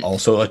 That's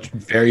also a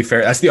very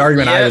fair. That's the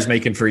argument I was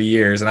making for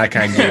years, and I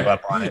kind of gave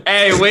up on it.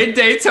 Hey, win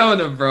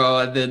Daytona, bro,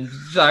 and then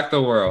shock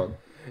the world.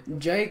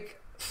 Jake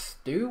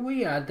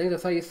Stewie, I think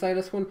that's how you say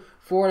this one.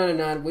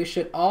 $4.99. We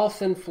should all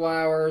send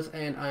flowers,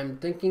 and I'm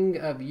thinking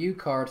of you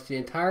cards to the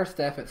entire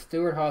staff at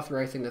Stewart Haas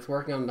Racing that's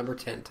working on the number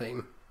 10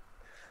 team.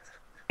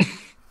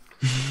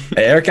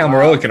 Hey, Eric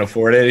Almirola can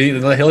afford it. He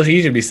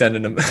should be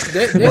sending them.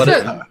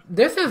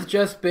 This has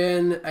just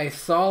been a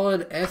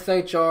solid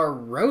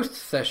SHR roast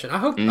session. I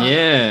hope.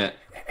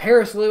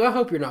 Harris Lou, I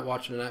hope you're not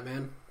watching that,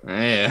 man.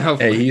 Yeah.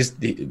 Hey,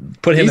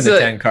 put him in the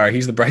 10 car.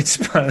 He's the bright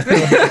spot.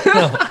 This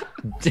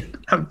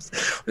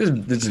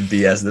is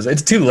BS.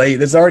 It's too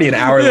late. It's already an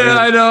hour later. Yeah,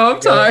 I know. I'm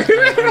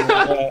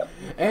tired.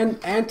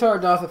 And Antar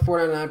Dawson,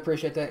 $4.99.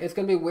 Appreciate that. It's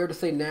going to be weird to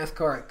see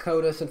NASCAR at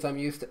COTA since I'm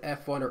used to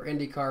F1 or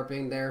IndyCar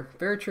being there.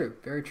 Very true.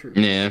 Very true.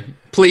 Yeah.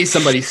 Please,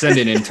 somebody send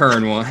it in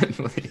turn one.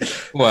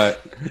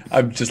 What?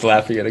 I'm just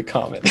laughing at a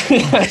comment.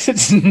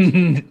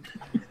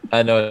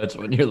 I know it's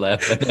when you're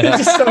laughing.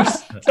 It's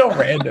just so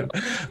random.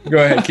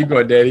 Go ahead. Keep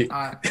going, Daddy.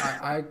 I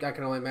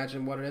can only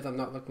imagine what it is. I'm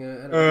not looking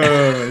at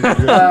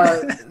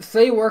it.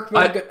 C.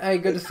 Workman.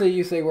 Good to see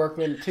you, C.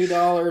 Workman.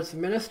 $2.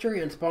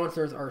 Ministry and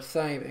sponsors are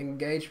same.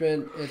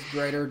 Engagement is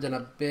greater than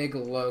a big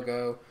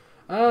logo.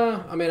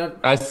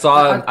 I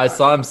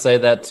saw him say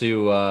that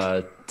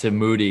to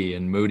Moody,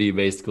 and Moody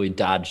basically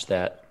dodged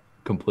that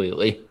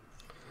completely.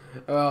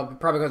 Well,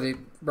 probably because he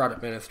brought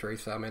up ministry,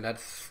 so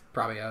that's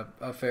probably a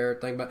fair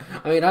thing. But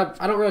I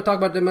don't really talk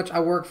about that much. I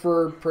work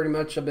for pretty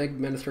much a big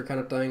minister kind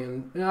of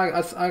thing, and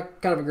I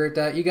kind of agree with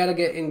that. You got to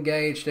get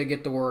engaged to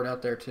get the word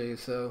out there too.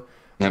 So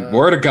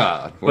word of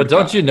God. But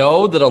don't you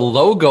know that a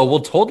logo will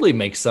totally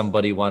make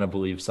somebody want to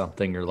believe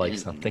something or like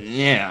something?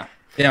 Yeah.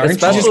 Aren't you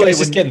guys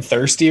just getting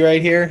thirsty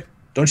right here?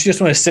 Don't you just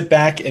want to sit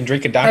back and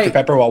drink a Dr.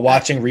 Pepper while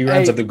watching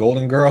reruns of the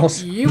Golden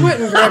Girls? You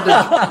wouldn't grab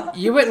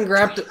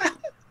the.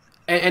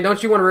 And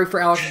don't you want to root for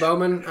Alex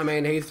Bowman?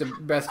 He's the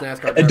best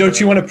NASCAR driver. And don't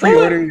you want to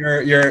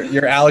pre-order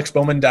your Alex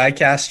Bowman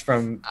diecast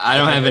from? I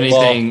don't have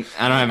anything.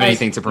 I don't have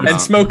anything to promote.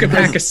 And smoke a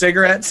pack of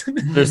cigarettes.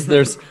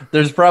 There's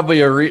probably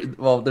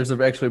there's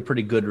actually a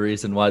pretty good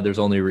reason why there's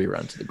only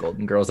reruns of the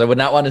Golden Girls. I would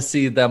not want to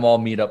see them all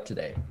meet up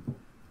today.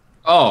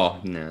 Oh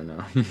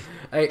no.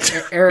 Hey,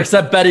 Eric,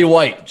 except Betty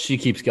White, she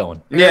keeps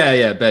going.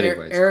 Yeah, Betty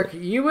White. Eric,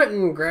 you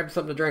wouldn't grab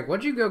something to drink.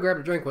 What'd you go grab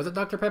to drink? Was it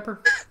Dr.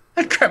 Pepper?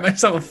 I grabbed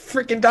myself a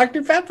freaking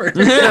Dr. Pepper.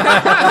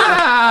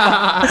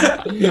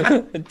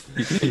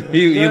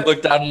 He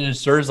looked down in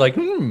his shirt, like,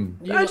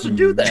 I should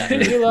do that.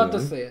 You love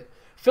to see it.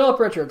 Philip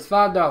Richards,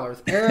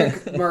 $5.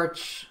 Eric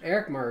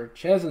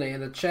Marchesney in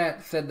the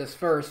chat said this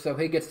first, so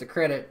he gets the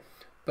credit.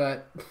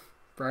 But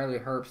Bradley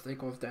Herbst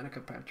equals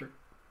Danica Patrick.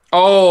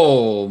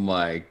 Oh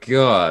my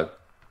God.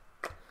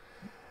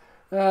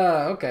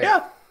 Okay.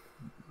 Yeah.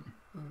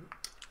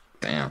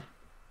 Damn.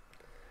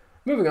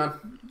 Moving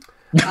on.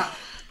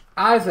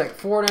 Isaac,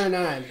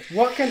 $4.99.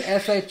 What can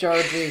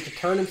SHR do to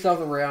turn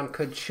themselves around?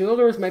 Could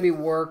Childers maybe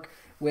work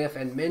with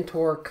and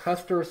mentor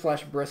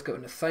Custer/Briscoe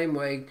in the same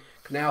way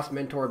Knaus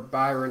mentored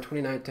Byron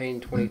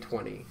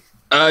 2019-2020?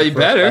 You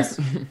better.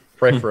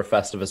 Pray for a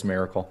Festivus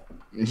miracle.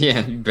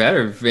 Yeah, you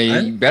better.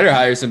 You better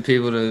hire some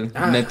people to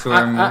mentor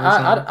him.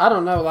 I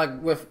don't know.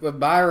 Like with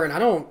Byron,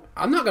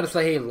 I'm not going to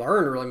say he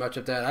learned really much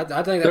of that.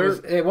 I think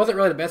it wasn't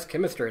really the best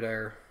chemistry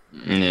there.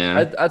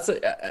 Yeah, I'd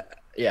say,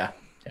 yeah.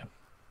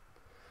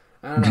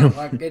 I don't know.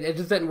 Like it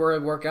just didn't really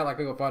work out like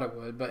people thought it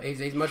would. But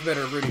he's much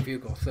better at Rudy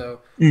Fugle. So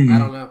I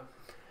don't know.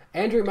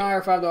 Andrew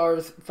Meyer,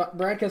 $5.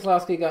 Brad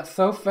Keselowski got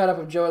so fed up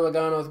with Joey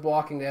Logano's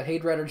blocking that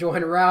he'd rather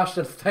join Roush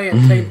than stay at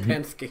Team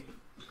Penske.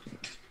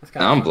 I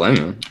don't blame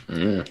him.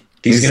 Yeah.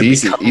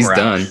 He's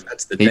done.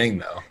 That's the thing,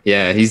 though.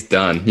 Yeah, he's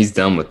done. He's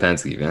done with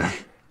Penske, man.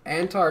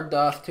 Antar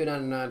Dust,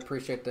 $2.99.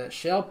 Appreciate that.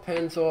 Shell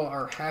Pencil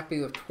are happy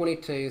with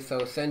 22, so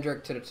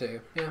Cendric to the 2.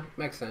 Yeah,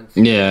 makes sense.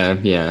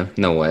 Yeah.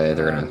 No way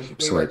they're gonna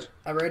switch.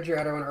 I read your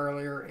other one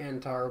earlier,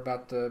 Antar,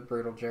 about the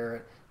brutal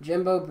Jarrett.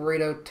 Jimbo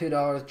Burrito,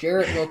 $2.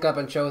 Jarrett woke up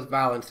and chose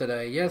violence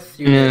today. Yes,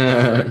 you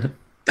did.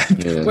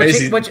 Your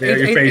face is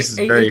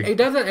very. He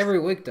does it every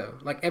week though,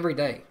 like every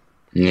day.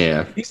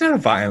 Yeah, he's not a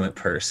violent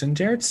person.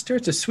 Jarrett's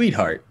a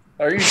sweetheart.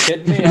 Are you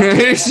kidding me? I'm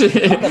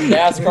the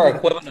NASCAR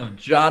equivalent of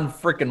John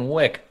frickin'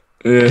 Wick.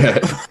 Yeah.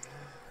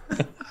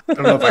 I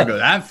don't know if I go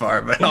that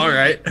far, but all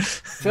right.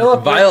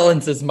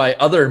 Violence is my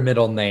other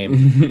middle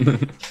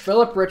name.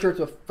 Philip Richards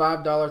with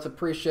 $5.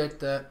 Appreciate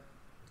that.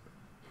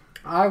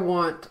 I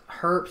want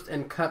Herbst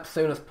and Cup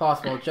soon as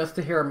possible, just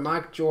to hear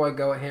Mike Joy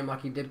go at him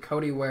like he did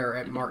Cody Ware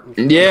at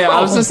Martin. Yeah,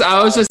 I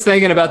was just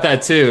thinking about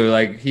that too.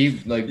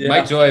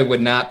 Mike Joy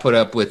would not put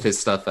up with his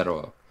stuff at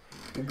all.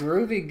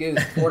 Groovy Goose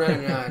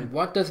 $4.99.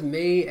 What does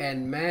me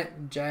and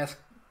Matt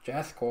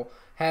Jaskell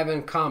have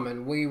in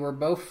common? We were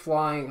both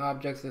flying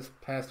objects this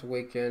past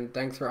weekend.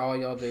 Thanks for all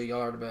y'all do.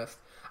 Y'all are the best.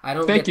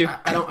 Thank you.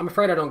 I'm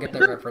afraid I don't get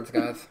that reference,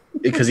 guys.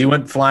 Because he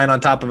went flying on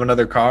top of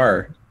another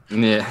car.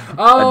 Yeah.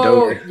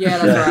 Oh, yeah,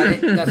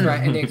 that's right. That's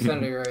right. In the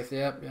Xfinity race.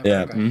 Yep.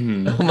 Yeah. Okay.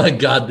 Mm-hmm. Oh my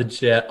God, the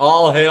chat.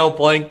 All hail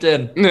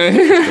Plankton.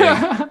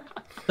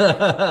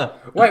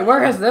 Wait,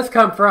 where has this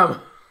come from?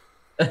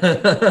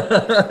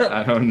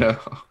 I don't know.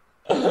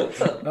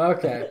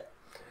 Okay.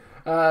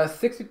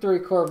 63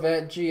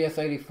 Corvette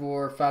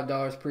GS84,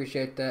 $5.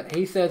 Appreciate that.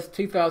 He says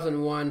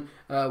 2001,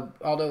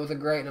 although it was a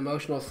great and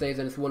emotional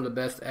season, it's one of the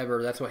best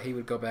ever. That's what he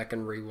would go back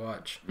and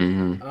rewatch.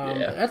 Mm-hmm.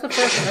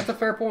 That's a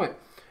fair point.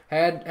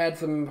 Had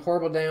some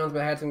horrible downs,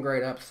 but had some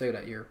great ups too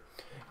that year.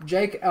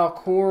 Jake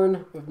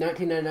Alcorn with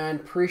 1999.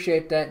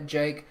 Appreciate that,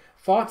 Jake.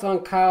 Thoughts on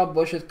Kyle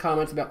Busch's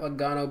comments about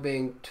Logano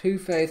being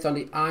two-faced on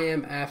the I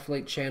Am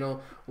Athlete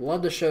channel.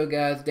 Love the show,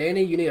 guys.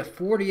 Danny, you need a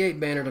 48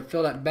 banner to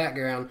fill that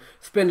background.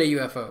 Spin a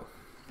UFO.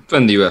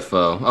 Spin the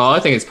UFO. Oh,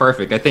 I think it's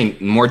perfect. I think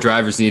more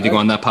drivers need to go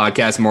on that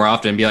podcast more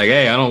often and be like,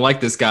 hey, I don't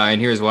like this guy,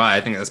 and here's why.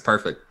 I think that's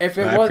perfect. If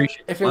it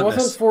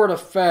wasn't for the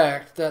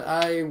fact that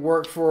I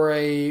work for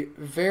a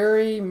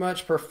very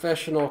much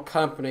professional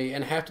company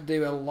and have to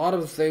do a lot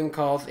of Zoom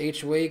calls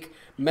each week,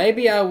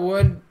 maybe I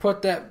would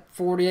put that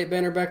 48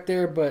 banner back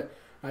there, but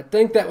I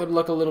think that would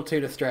look a little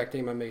too distracting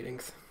in my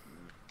meetings.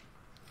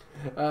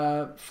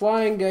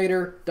 Flying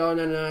Gator,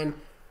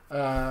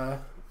 $1.99.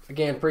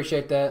 Again,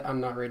 appreciate that.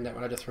 I'm not reading that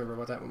one. I just remember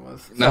what that one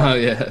was. No,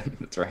 yeah,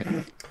 that's right.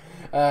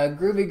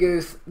 Groovy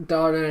Goose,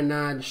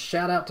 $1.99.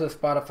 Shout out to the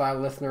Spotify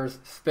listeners.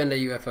 Spend a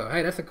UFO.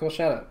 Hey, that's a cool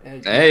shout out.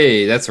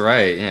 Hey, that's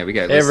right. Yeah, we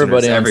got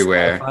listeners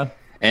everywhere. Spotify.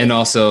 And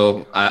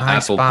also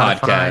Apple Spotify.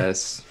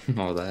 Podcasts,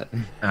 all that.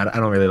 I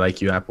don't really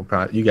like you, Apple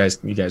Pod. You guys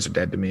are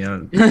dead to me.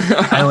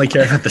 I only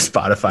care about the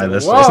Spotify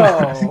listeners.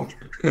 Whoa!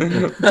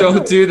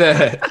 Don't do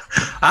that.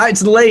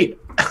 It's late.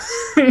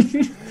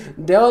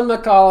 Dylan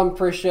McCollum,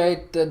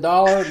 appreciate the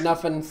 $1.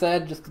 Nothing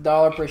said, just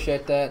 $1.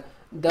 Appreciate that.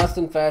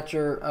 Dustin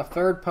Thatcher, a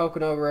third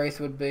Pocono race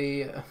would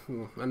be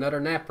another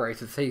nap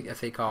race, as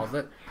he calls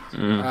it.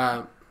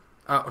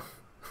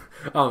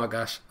 Oh my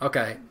gosh.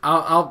 Okay,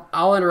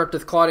 I'll interrupt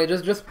this, Claudia.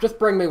 Just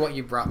bring me what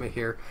you brought me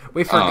here.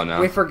 We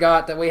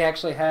forgot that we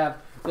actually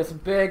have this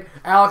big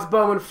Alex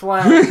Bowman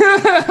flag.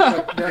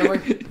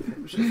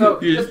 So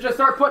just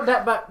start putting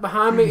that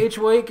behind me each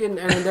week, and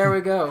there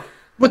we go.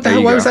 What the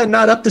hell? Why was that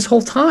not up this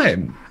whole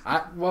time?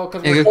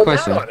 Good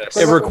question.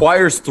 It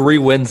requires 3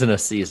 wins in a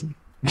season.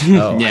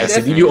 Oh, yes.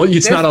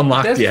 It's not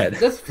unlocked yet.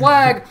 This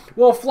flag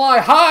will fly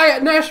high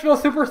at Nashville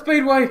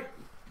Superspeedway.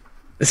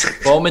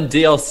 Bowman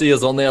DLC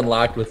is only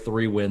unlocked with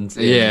 3 wins.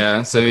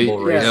 Yeah, so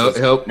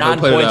he'll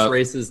non-points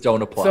races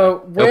don't apply.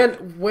 So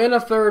win a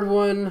third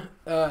one,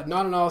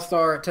 not an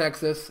all-star at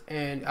Texas,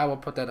 and I will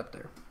put that up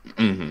there.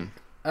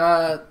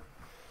 Mm-hmm.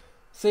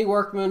 C.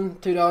 Workman,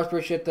 $2.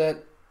 Appreciate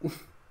that.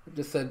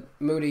 Just said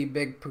moody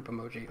big poop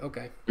emoji.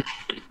 Okay.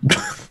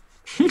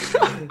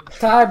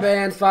 Ty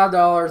Bands,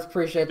 $5.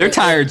 Appreciate that. They're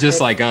tired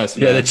just like us.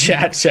 Man. Yeah, the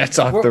chat's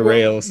off the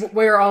rails.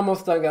 We are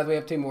almost done, guys. We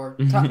have 2 more.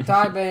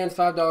 Ty Bands,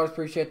 $5.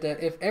 Appreciate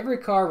that. If every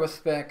car was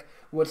spec,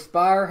 would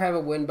Spire have a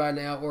win by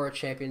now or a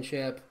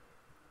championship?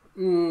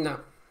 No.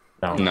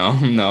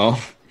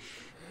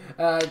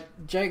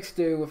 Jake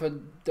Stew with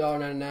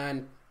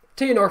 $1.99.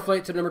 Tia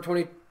Norfleet to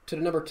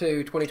number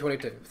 2,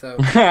 2022. So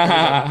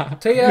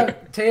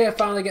Tia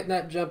finally getting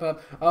that jump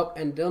up. Oh,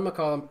 and Dylan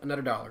McCollum,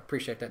 another $1.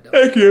 Appreciate that, Dylan.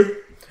 Thank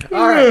you.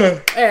 All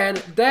right, and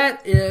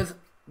that is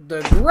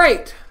the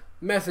great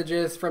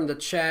messages from the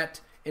chat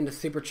in the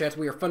super chats.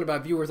 We are funded by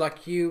viewers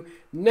like you.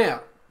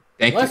 Now,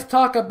 let's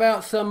talk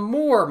about some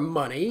more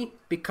money,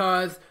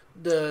 because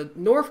the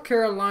North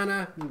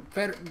Carolina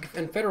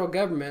federal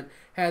government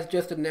has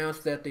just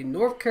announced that the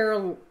North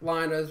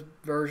Carolina's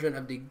version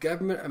of the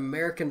Government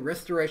American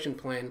Restoration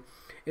Plan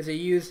is to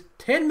use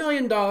 $10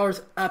 million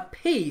a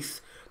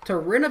piece to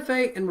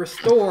renovate and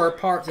restore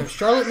parts of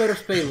Charlotte Motor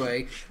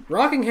Speedway,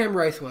 Rockingham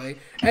Raceway,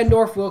 and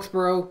North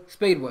Wilkesboro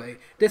Speedway.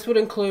 This would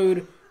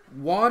include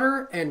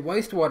water and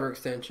wastewater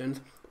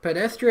extensions,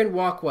 pedestrian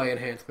walkway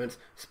enhancements,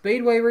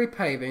 speedway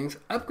repavings,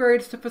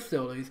 upgrades to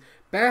facilities,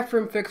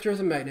 bathroom fixtures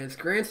and maintenance,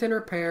 grandstand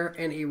repair,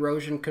 and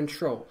erosion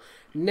control.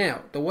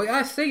 Now, the way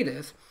I see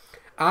this,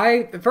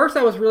 at first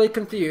I was really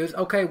confused.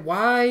 Okay,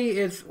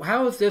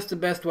 how is this the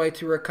best way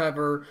to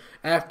recover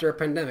after a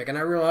pandemic? And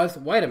I realized,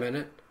 wait a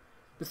minute,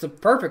 it's a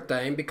perfect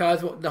thing,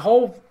 because the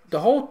whole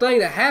thing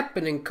that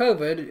happened in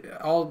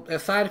COVID, all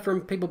aside from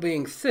people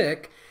being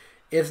sick,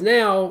 is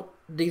now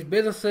these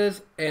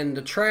businesses and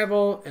the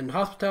travel and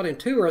hospitality and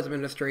tourism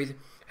industries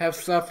have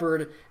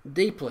suffered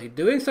deeply.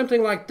 Doing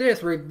something like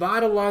this,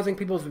 revitalizing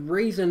people's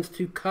reasons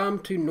to come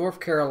to North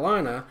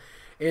Carolina,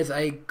 is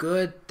a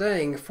good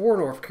thing for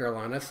North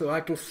Carolina, so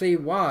I can see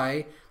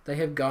why they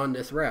have gone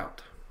this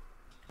route.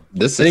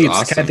 This is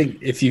awesome. I think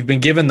if you've been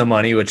given the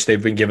money, which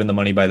they've been given the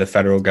money by the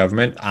federal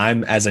government,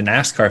 I'm, as a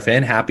NASCAR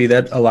fan, happy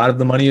that a lot of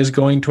the money is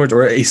going towards,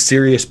 or a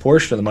serious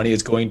portion of the money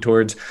is going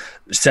towards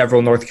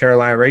several North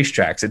Carolina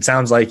racetracks. It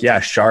sounds like, yeah,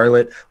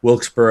 Charlotte,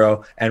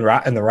 Wilkesboro, and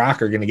the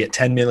Rock are going to get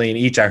 $10 million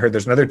each. I heard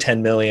there's another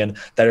 $10 million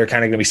that are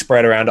kind of going to be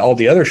spread around all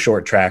the other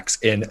short tracks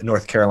in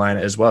North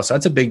Carolina as well. So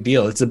that's a big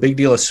deal. It's a big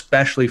deal,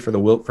 especially for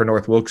for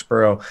North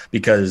Wilkesboro,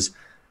 because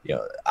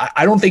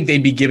I don't think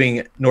they'd be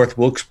giving North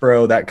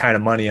Wilkesboro that kind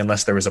of money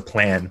unless there was a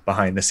plan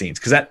behind the scenes.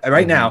 Because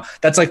right now,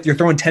 that's like you're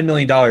throwing $10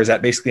 million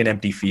at basically an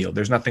empty field.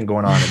 There's nothing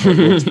going on in North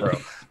Wilkesboro.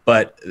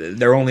 But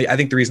I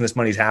think the reason this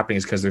money is happening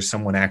is because there's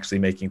someone actually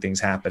making things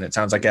happen. It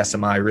sounds like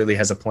SMI really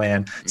has a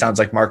plan. It sounds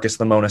like Marcus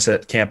Lemonis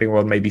at Camping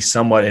World may be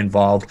somewhat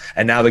involved.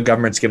 And now the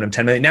government's giving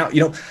them $10 million. Now,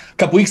 a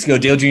couple weeks ago,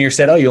 Dale Jr.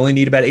 said, you only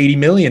need about $80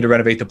 million to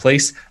renovate the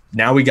place.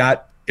 Now we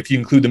got, if you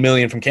include the $1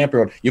 million from Camping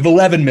World, you have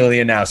 $11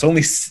 million now. So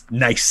only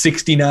nice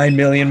 $69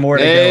 million more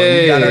to go.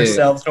 And we got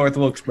ourselves North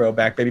Wilkesboro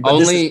back, baby. But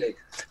 $10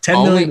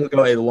 million will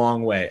go a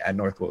long way at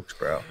North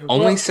Wilkesboro.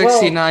 Only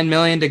 $69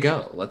 million to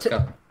go. Let's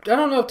go. I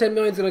don't know if $10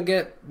 million is going to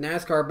get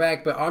NASCAR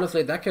back, but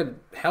honestly, that could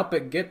help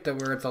it get to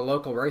where it's a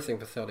local racing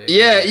facility.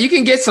 Yeah, you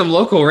can get some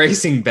local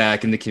racing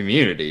back in the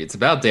community. It's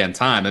about damn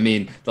time. I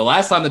mean, the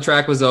last time the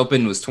track was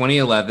open was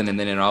 2011, and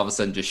then it all of a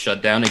sudden just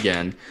shut down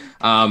again.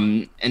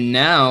 And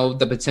now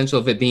the potential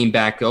of it being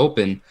back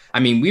open, I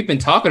mean, we've been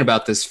talking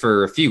about this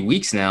for a few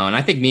weeks now, and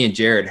I think me and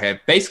Jared have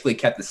basically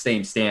kept the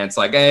same stance.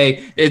 Like,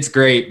 hey, it's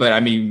great, but I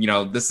mean,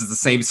 this is the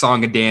same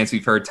song and dance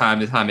we've heard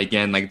time and time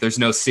again. Like, there's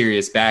no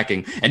serious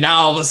backing. And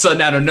now all of a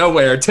sudden, out of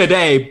nowhere,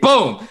 today,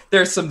 boom,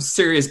 there's some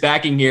serious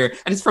backing here,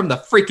 and it's from the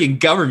freaking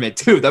government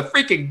too. The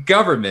freaking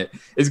government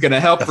is going to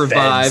help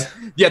revive.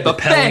 Feds. Yeah, the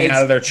feds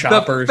out of their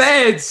choppers.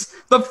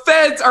 The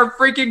feds are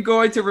freaking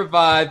going to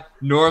revive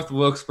North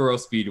Wilkesboro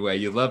Speedway.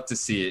 You love to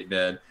see it,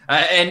 man.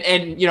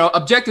 And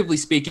objectively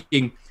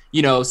speaking,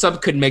 some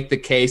could make the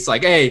case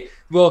like, hey,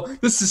 well,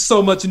 this is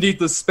so much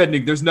needless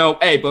spending. There's no,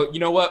 hey, but you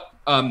know what?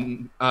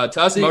 To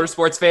us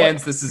motorsports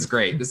fans, this is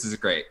great. This is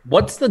great.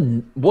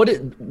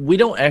 We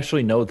don't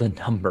actually know the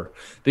number,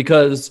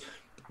 because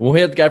when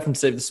we had the guy from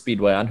Save the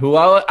Speedway on, who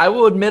I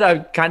will admit I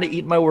kind of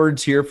eat my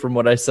words here from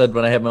what I said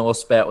when I had my little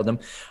spat with him.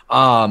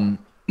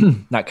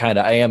 Not kind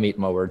of, I am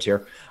eating my words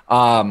here.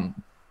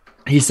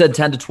 He said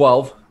 10 to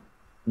 12.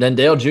 Then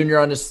Dale Jr.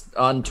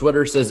 on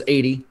Twitter says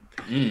 80.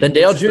 Then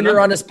Dale Jr.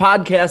 on his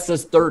podcast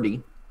says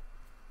 30.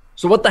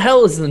 So what the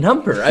hell is the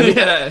number? I mean,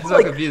 it's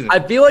so confusing. I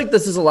feel like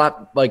this is a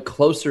lot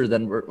closer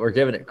than we're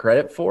giving it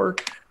credit for.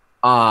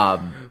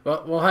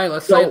 Well, hey,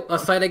 let's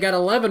say they got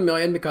 11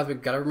 million, because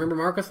we've got to remember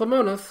Marcus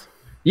Lemonis.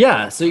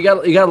 Yeah, so you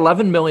got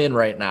 11 million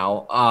right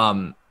now. I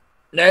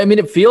mean,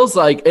 it feels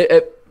like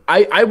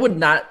I would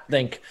not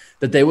think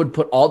that they would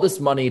put all this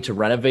money to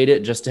renovate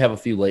it just to have a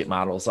few late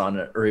models on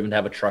it, or even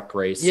have a truck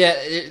race. Yeah,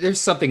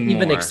 there's something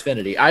even more.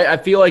 Xfinity. I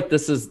feel like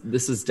this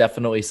is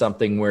definitely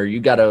something where you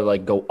got to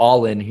go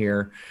all in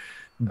here.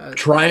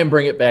 Try and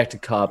bring it back to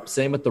Cup.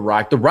 Same with the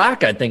Rock. The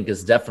Rock, I think,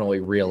 is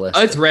definitely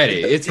realistic. It's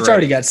ready. It's ready.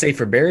 Already got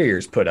safer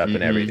barriers put up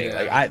and everything.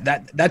 Yeah.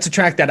 Like that's a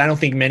track that I don't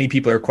think many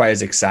people are quite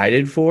as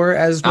excited for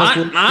as.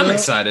 I'm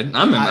excited.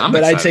 I'm but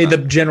excited I'd say the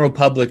general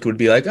public would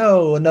be like,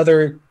 oh,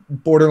 another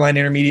borderline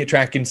intermediate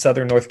track in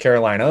Southern North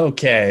Carolina.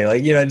 Okay,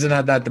 it's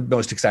not the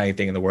most exciting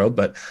thing in the world,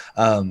 but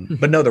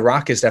no, the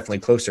Rock is definitely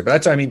closer. But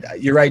that's, I mean,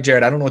 you're right,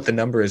 Jared. I don't know what the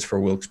number is for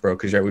Wilkesboro,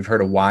 because we've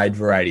heard a wide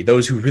variety.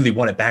 Those who really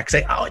want it back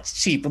say, oh,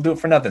 it's cheap, we'll do it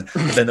for nothing.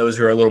 But then those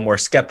who are a little more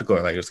skeptical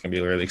are like, it's going to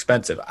be really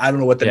expensive. I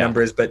don't know what the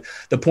number is, but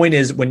the point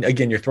is, when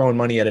again you're throwing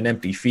money at an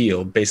empty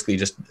field, basically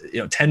just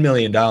 $10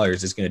 million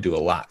is going to do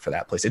a lot for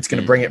that place. It's going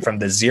to bring it from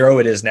the zero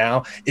it is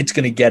now. It's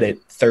going to get it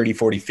 30,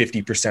 40,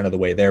 50% of the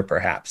way there,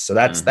 perhaps. So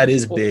that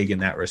is big in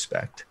that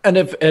respect. And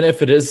if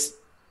it is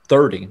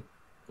 30,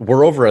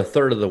 we're over a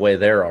third of the way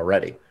there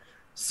already.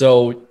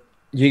 So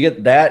you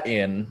get that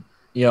in,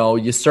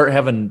 you start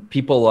having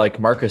people like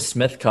Marcus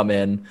Smith come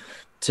in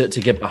to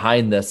get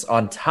behind this,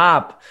 on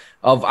top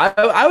of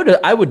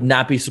I would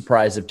not be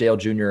surprised if Dale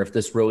Jr., if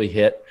this really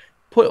hit,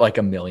 put like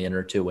 $1 million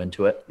or $2 million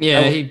into it. Yeah,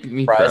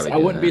 I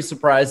wouldn't be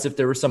surprised if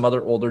there were some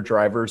other older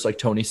drivers like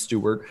Tony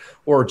Stewart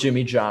or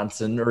Jimmy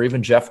Johnson or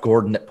even Jeff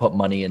Gordon that put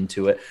money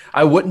into it.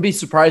 I wouldn't be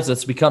surprised if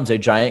this becomes a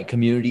giant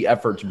community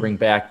effort to bring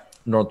back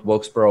North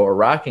Wilkesboro or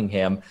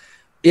Rockingham,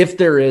 if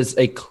there is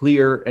a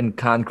clear and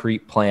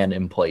concrete plan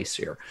in place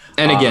here.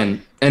 And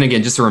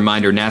again, just a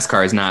reminder,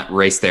 NASCAR has not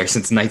raced there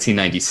since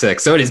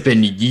 1996. So it has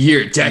been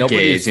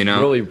decades,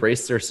 really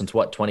raced there since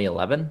what,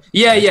 2011?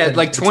 Yeah,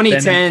 like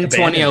 2010,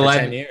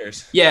 2011. 10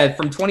 years. Yeah,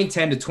 from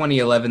 2010 to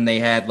 2011, they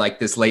had like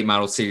this late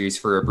model series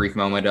for a brief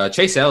moment.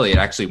 Chase Elliott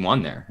actually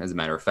won there, as a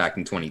matter of fact,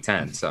 in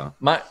 2010. So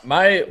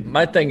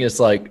my thing is,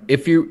 like,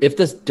 if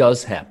this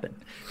does happen,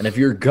 And if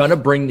you're going to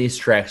bring these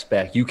tracks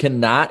back, you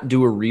cannot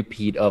do a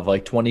repeat of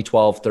like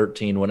 2012,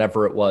 13,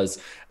 whenever it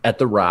was at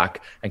the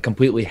Rock and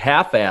completely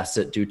half-ass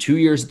it, do 2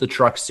 years of the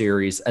Truck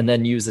Series, and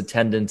then use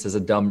attendance as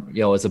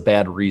as a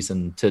bad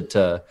reason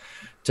to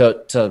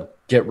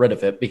get rid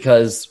of it.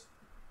 Because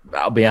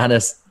I'll be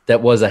honest,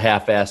 that was a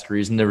half-assed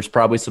reason. There was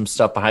probably some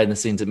stuff behind the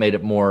scenes that made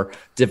it more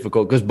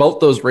difficult, because both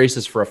those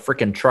races for a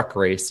freaking truck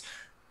race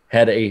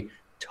had a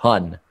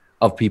ton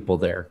of people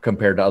there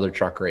compared to other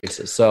truck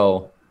races.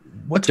 So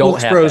what's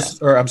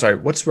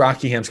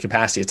Rockingham's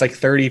capacity? It's like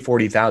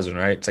 40,000,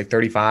 right? It's like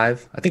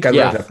 35. I think I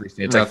looked it up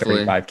recently. It's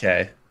roughly like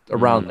 35K.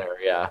 Around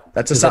there, yeah.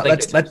 I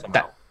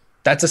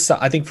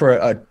think for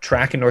a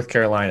track in North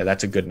Carolina,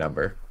 that's a good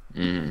number.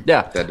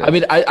 Yeah, I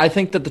mean, I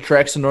think that the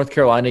tracks in North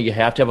Carolina, you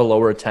have to have a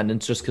lower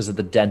attendance just because of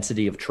the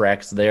density of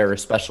tracks there,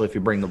 especially if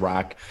you bring the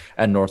Rock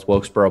and North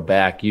Wilkesboro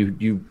back.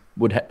 You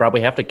would probably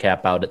have to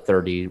cap out at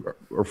 30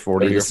 or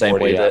 40, the same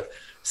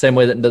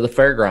way that the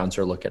fairgrounds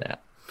are looking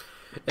at.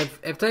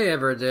 If they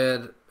ever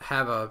did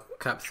have a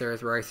Cup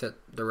Series race at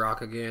the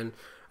Rock again,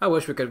 I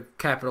wish we could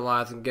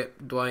capitalize and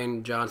get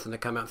Dwayne Johnson to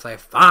come out and say,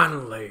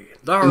 "Finally,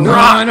 the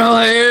Rock!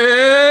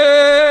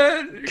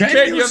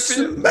 Can you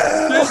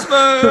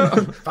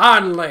smell?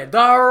 Finally,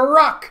 the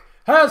Rock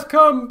has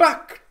come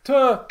back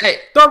to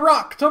the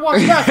Rock to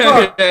watch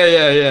NASCAR."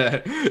 Yeah.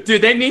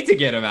 Dude, they need to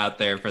get him out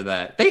there for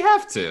that. They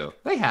have to,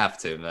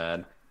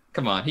 man.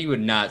 Come on, he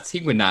would not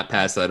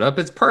pass that up.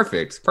 It's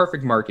perfect. It's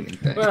perfect marketing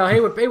thing. Well, he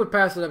would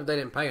pass it up if they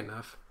didn't pay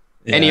enough.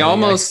 Yeah, and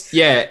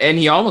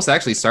he almost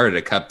actually started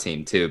a Cup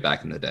team too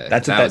back in the day.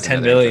 That's what that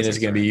 $10 million is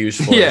going to be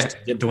used for. Yeah, to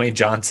get Dwayne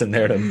Johnson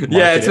there to.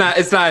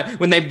 It's not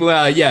when they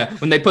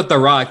put the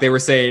Rock, they were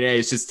saying, "Hey,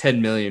 it's just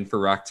 $10 million for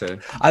Rock to."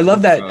 I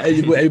love that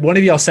one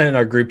of y'all sent in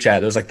our group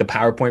chat. There was like the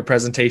PowerPoint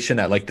presentation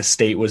that like the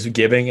state was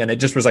giving, and it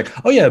just was like,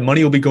 "Oh yeah,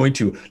 money will be going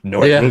to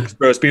North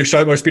Wilkesboro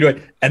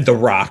Speedway and the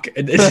Rock."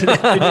 Here you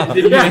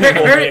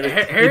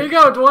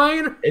go,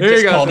 Dwayne. It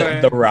just called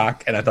it the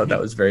Rock, and I thought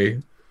that was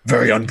very.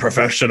 Very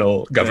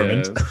unprofessional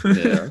government.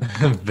 Yeah.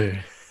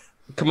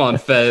 Come on,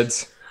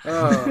 feds.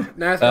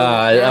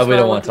 NASCAR, we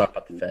don't want to talk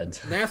about the feds.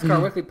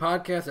 NASCAR Weekly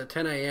Podcast at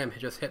 10 a.m. It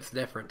just hits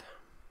different.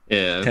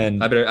 Yeah,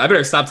 10. I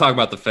better stop talking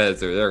about the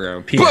feds, or they're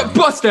going to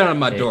bust down on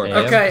my door.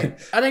 Okay,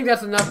 I think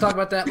that's enough talk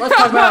about that. Let's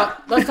talk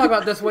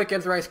about this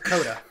weekend's race,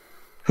 COTA.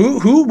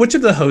 Which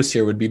of the hosts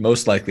here would be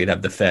most likely to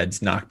have the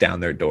feds knock down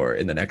their door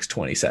in the next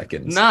 20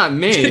 seconds? Not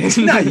me.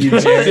 Not you,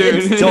 Jared.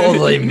 It's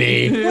totally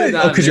me.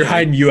 Because you're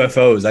hiding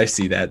UFOs. I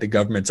see that. The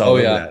government's all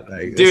over that.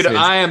 Like, dude,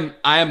 I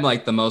am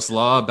like the most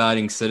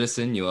law-abiding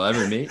citizen you'll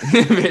ever meet.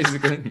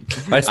 Basically,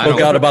 I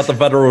spoke out about the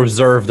Federal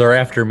Reserve. They're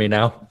after me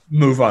now.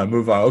 Move on.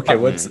 Okay,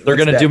 they're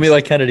gonna do me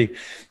like Kennedy.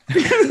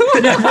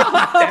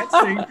 That's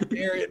saying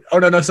Jared. Oh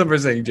no,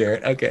 someone's saying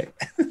Jared. Okay.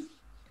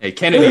 Hey,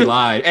 Kennedy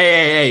lied.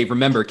 Hey,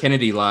 remember,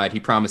 Kennedy lied.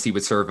 He promised he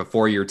would serve a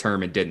 4-year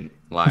term and didn't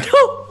lie.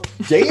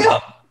 Damn.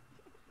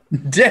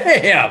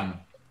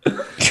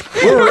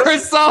 We're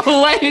so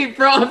late,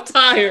 bro. I'm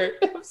tired.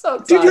 I'm so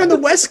tired. Dude, you're on the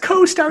West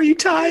Coast. How are you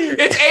tired?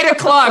 It's 8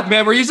 o'clock,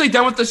 man. We're usually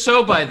done with the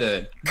show by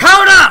then.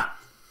 COTA!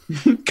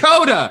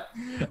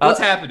 What's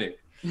happening?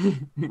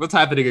 What's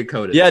happening at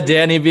COTA? Yeah,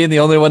 Danny, being the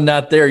only one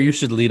not there, you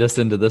should lead us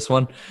into this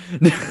one.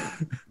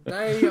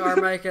 They are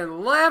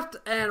making left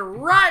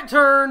and right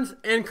turns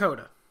in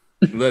COTA.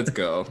 Let's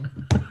go.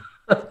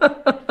 All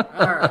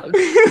right.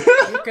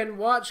 You can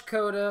watch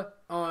COTA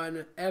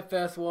on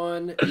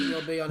FS1.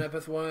 It'll be on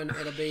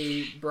FS1. It'll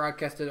be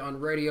broadcasted on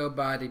radio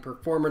by the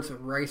Performance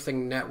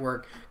Racing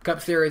Network. Cup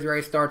Series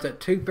race starts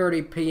at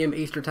 2:30 p.m.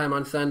 Eastern Time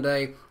on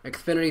Sunday.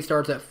 Xfinity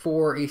starts at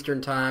 4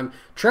 Eastern Time.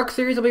 Truck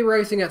Series will be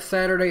racing at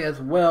Saturday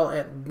as well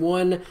at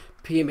 1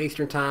 p.m.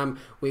 Eastern Time.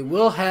 We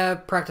will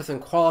have practice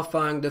and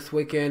qualifying this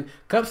weekend.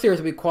 Cup Series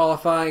will be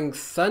qualifying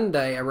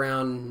Sunday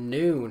around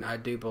noon, I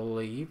do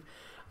believe.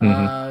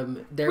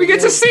 Mm-hmm. We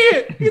get to see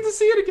it. We get to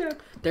see it again.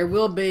 There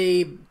will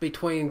be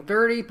between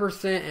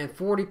 30% and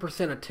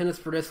 40% attendance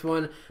for this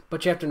one,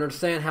 but you have to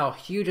understand how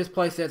huge this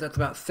place is. That's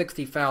about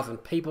 60,000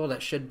 people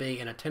that should be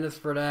in attendance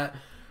for that.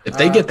 If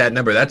they get that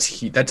number,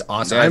 that's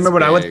awesome. I remember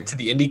when I went to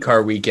the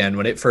IndyCar weekend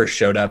when it first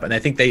showed up, and I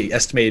think they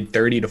estimated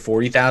 30 to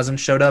 40,000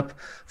 showed up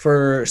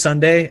for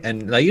Sunday,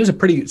 and like it was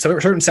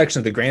certain sections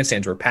of the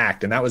grandstands were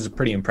packed, and that was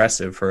pretty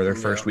impressive for their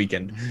first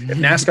weekend. If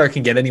NASCAR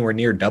can get anywhere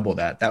near double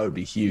that would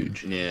be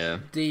huge. Yeah.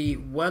 The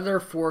weather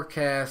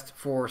forecast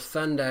for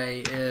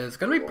Sunday is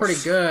going to be pretty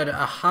good.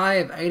 A high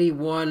of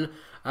 81.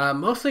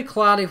 Mostly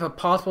cloudy with a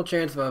possible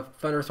chance of a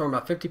thunderstorm,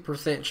 about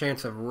 50%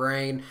 chance of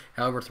rain.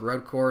 However, it's a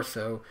road course,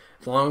 so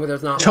as long as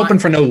there's not hoping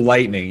for no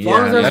lightning.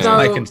 That's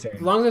my concern.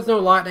 As long as there's no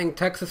lightning,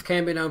 Texas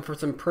can be known for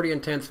some pretty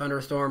intense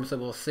thunderstorms, so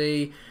we'll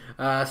see.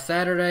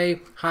 Saturday,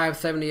 high of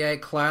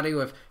 78, cloudy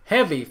with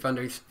heavy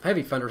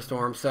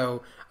thunderstorms,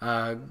 so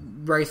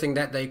racing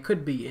that day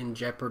could be in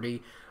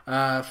jeopardy.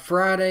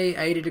 Friday,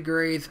 80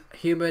 degrees,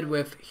 humid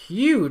with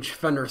huge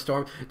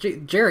thunderstorms.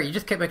 Jerry, you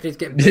just kept making these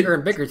get bigger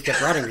and bigger. You kept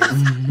writing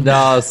these.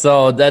 No,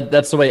 so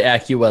that's the way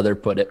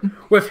AccuWeather put it.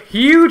 With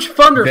huge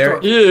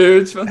thunderstorms.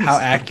 Huge. How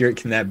accurate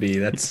can that be?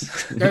 There's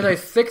a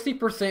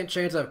 60%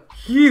 chance of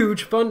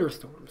huge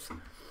thunderstorms.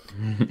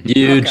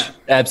 Huge. Okay.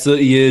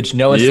 Absolutely huge.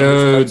 No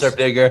thunderstorms are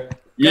bigger.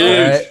 Huge.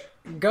 Right.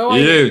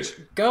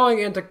 Going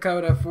into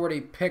Coda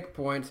 40 pick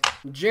points,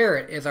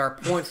 Jarrett is our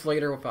points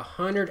leader with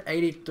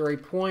 183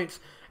 points.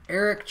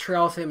 Eric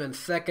trails him in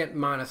second,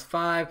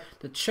 -5.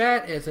 The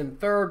chat is in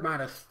third,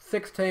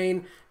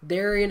 -16.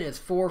 Darian is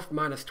fourth,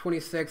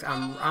 -26.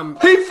 I'm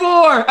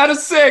P4 out of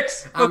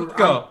 6. Let's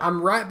go.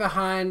 I'm right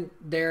behind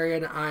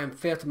Darian. I am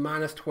fifth,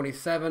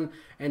 -27.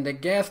 And the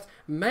guest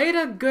made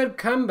a good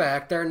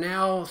comeback. They're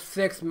now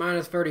 6,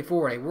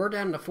 -34. We're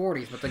down in the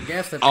 40s, but the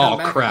guests have come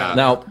back. Oh, crap.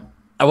 Now,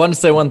 I want to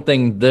say one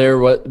thing.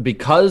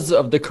 Because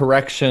of the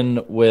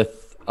correction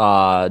with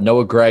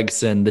Noah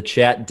Gregson, the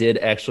chat did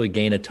actually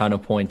gain a ton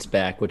of points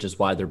back, which is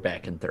why they're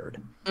back in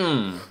third.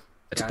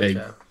 That's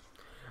big.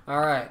 All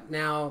right,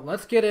 now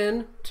let's get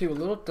into a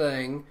little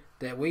thing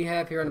that we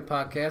have here on the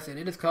podcast, and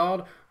it is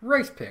called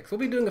Race Picks. We'll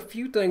be doing a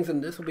few things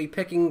in this. We'll be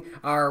picking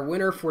our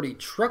winner for the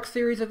Truck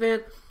Series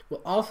event.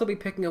 We'll also be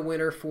picking a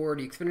winner for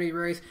the Xfinity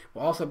race.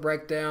 We'll also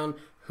break down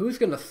who's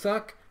going to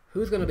suck,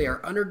 who's going to be our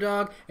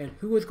underdog, and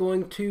who is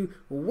going to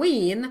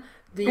win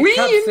the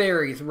Cup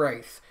Series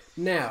race.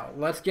 Now,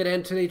 let's get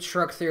into the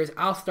Truck Series.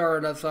 I'll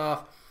start us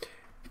off.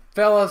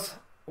 Fellas,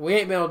 we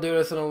ain't been able to do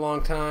this in a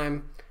long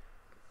time.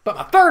 But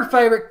my third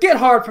favorite, Get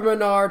Hard for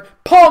Menard,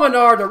 Paul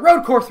Menard, the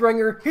road course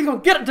ringer. He's going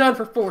to get it done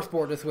for Four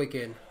Sport this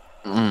weekend.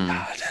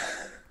 God.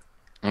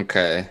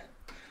 Okay.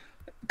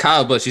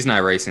 Kyle Busch, he's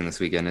not racing this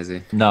weekend, is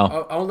he?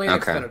 No. Only in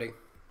Xfinity.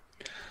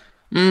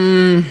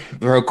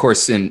 Road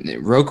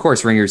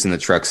course ringers in the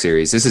Truck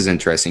Series. This is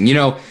interesting. You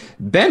know,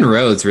 Ben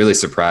Rhodes really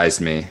surprised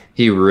me.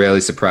 He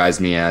really surprised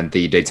me at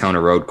the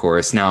Daytona Road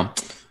Course. Now,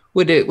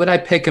 would I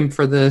pick him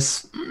for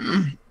this?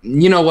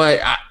 You know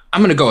what? I'm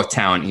going to go with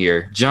talent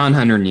here. John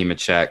Hunter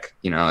Nemechek.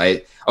 You know,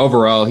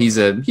 overall, he's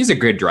a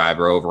good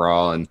driver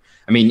overall. And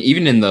I mean,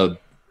 even in the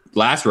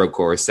last road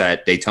course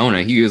at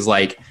Daytona, he was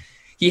like,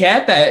 he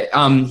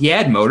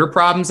had motor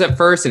problems at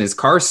first and his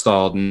car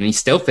stalled, and he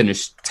still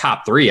finished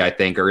top 3, I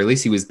think, or at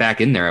least he was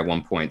back in there at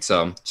one point.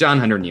 So John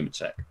Hunter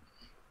Nemechek.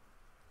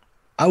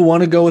 I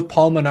want to go with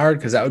Paul Menard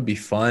because that would be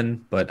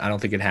fun, but I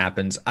don't think it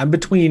happens. I'm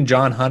between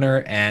John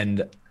Hunter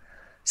and,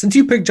 since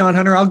you picked John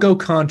Hunter, I'll go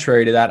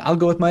contrary to that. I'll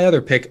go with my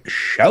other pick,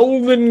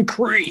 Sheldon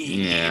Creed.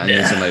 Yeah, I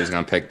knew somebody was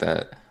going to pick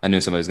that. I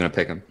knew somebody was going to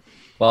pick him.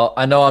 Well,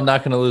 I know I'm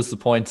not going to lose the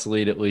points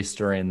lead, at least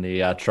during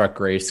the truck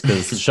race,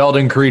 because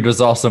Sheldon Creed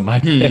was also my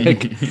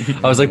pick.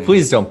 I was like,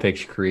 please don't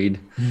pick Creed.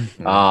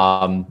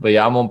 But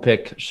yeah, I'm going to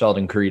pick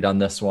Sheldon Creed on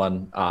this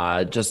one.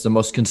 Just the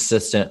most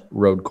consistent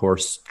road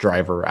course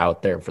driver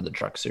out there for the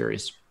Truck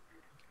Series.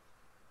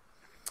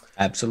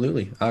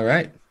 Absolutely. All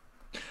right.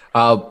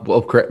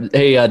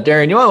 Hey,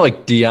 Darren, you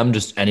want to DM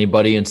just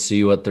anybody and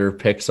see what their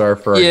picks are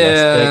for our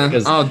guest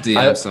pick? I'll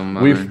DM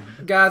someone.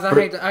 Guys, I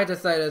hate to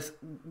say this.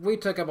 We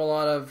took up a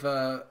lot of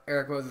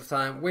Eric Moses'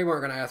 time. We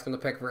weren't going to ask him to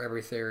pick for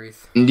every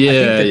series.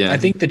 I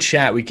think the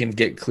chat we can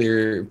get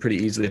clear pretty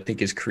easily, I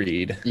think, is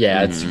Creed.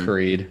 Yeah, it's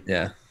Creed.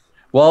 Yeah.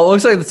 Well, it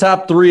looks like the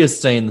top 3 is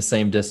staying the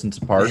same distance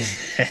apart.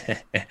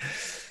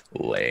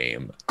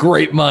 Lame.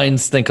 Great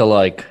minds think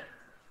alike.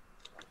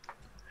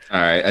 All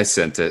right, I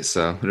sent it,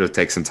 so it'll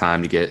take some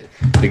time to get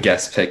the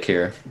guest pick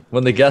here.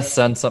 When the guest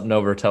sends something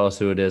over, tell us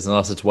who it is,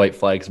 unless it's White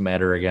Flags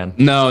Matter again.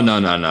 No,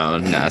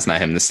 it's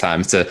not him this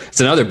time. It's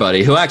another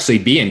buddy who'll actually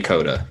be in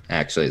Coda,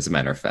 actually, as a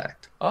matter of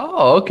fact.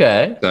 Oh,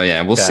 okay. So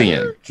yeah, we'll see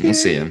him. We'll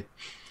see him.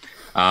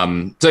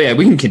 So yeah,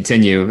 we can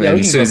continue. Yeah, and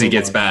as soon as he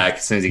gets back,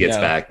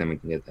 then we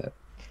can get that.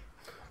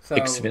 So,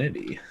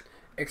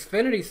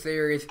 Xfinity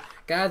Series.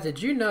 Guys,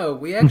 did you know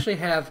we actually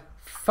have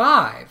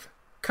 5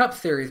 Cup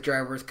Series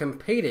drivers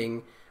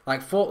competing,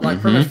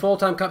 pretty much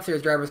full-time Cup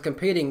Series drivers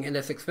competing in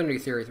this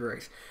Xfinity Series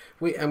race.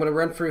 I'm going to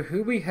run through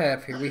who we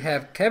have here. We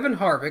have Kevin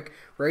Harvick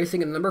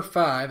racing in number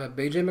 5 of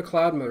BJ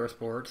McLeod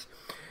Motorsports.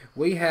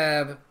 We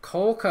have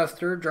Cole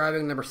Custer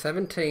driving number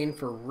 17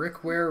 for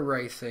Rick Ware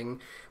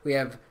Racing. We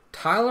have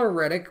Tyler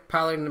Reddick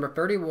piloting number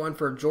 31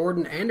 for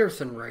Jordan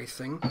Anderson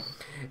Racing.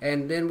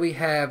 And then we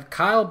have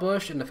Kyle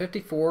Busch in the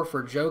 54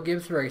 for Joe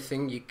Gibbs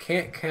Racing. You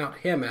can't count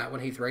him out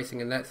when he's racing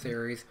in that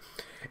series.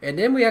 And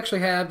then we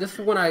actually have, this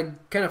is one I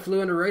kind of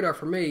flew under the radar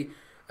for me,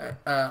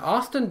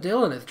 Austin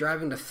Dillon is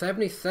driving the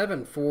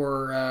 77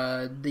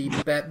 for the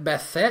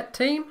Bassett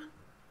team.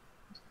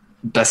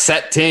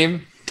 Bassett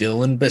team?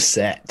 Dylan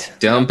Bassett.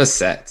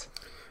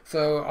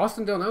 So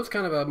Austin Dillon, that was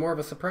kind of more of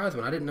a surprise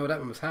one. I didn't know that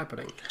one was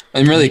happening.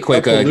 And really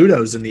quick,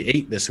 Ludo's in the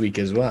 8 this week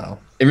as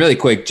well. And really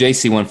quick,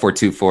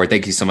 JC1424,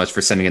 thank you so much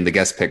for sending in the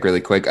guest pick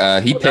really quick.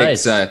 He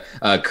picks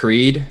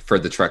Creed for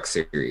the Truck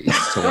Series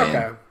to win.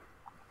 Okay.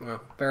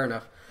 Well, fair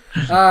enough.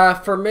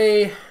 For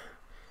me,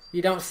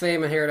 you don't see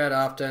him in here that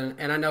often,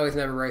 and I know he's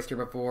never raced here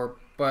before,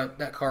 but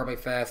that car will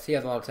be fast. He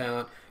has a lot of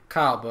talent.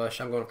 Kyle Busch.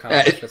 I'm going to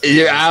Kyle Busch.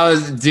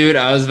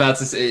 I was about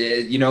to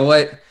say, you know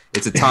what?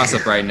 It's a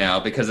toss-up right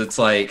now because it's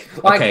like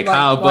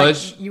Kyle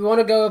Busch. You want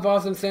to go with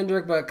Austin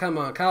Cindric, but come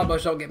on, Kyle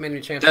Busch don't get many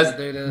chances to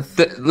do this.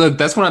 Look,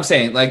 that's what I'm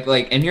saying.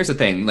 And here's the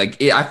thing.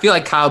 I feel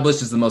like Kyle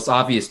Busch is the most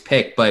obvious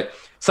pick, but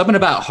something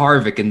about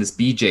Harvick and this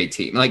BJ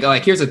team.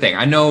 Like here's the thing.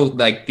 I know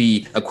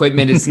the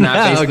equipment is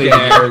not basically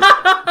there.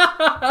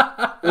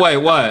 Wait,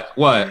 what?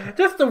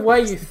 Just the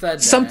way you said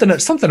that.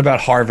 Something about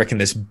Harvick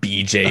and this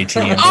BJ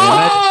team.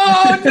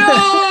 Oh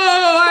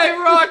no! I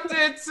rocked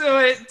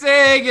into it.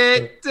 Dang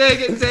it.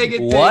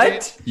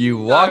 What? You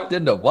walked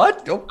into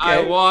what? Okay.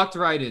 I walked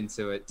right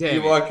into it.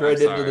 You walked right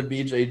into the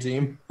BJ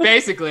team.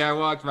 Basically, I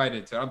walked right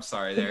into it. I'm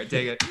sorry there.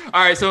 Dang it.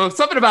 All right, so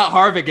something about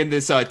Harvick and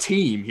this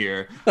team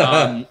here.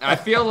 I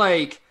feel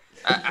like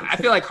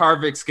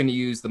Harvick's going to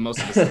use the most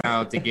of his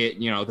talent to get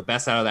the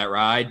best out of that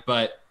ride,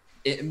 but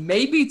it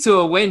may be to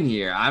a win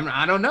here.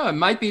 I don't know. It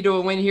might be to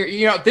a win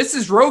here. This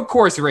is road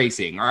course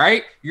racing. All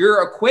right,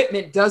 your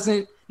equipment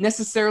doesn't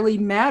necessarily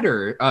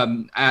matter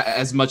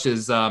as much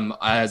as on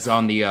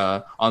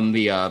the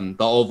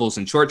ovals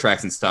and short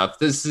tracks and stuff.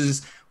 This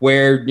is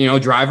where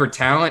driver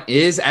talent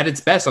is at its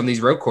best on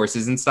these road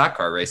courses in stock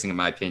car racing, in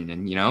my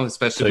opinion.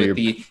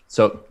 Especially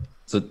so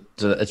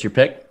that's your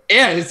pick.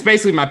 Yeah, it's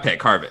basically my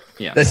pick, Harvick.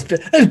 Yeah, that's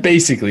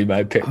basically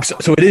my pick.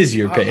 So it is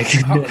your pick.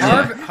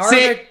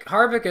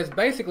 Harvick is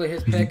basically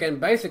his pick,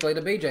 and basically the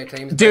BJ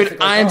team. Dude,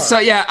 I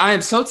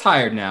am so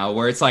tired now.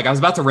 Where it's like I was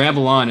about to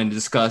ramble on and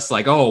discuss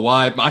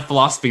why my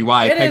philosophy,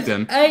 why I picked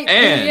him. 8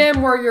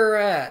 p.m. where you're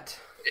at.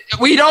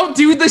 We don't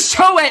do the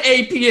show at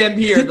 8 p.m.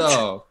 here,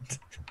 though.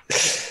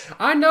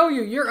 I know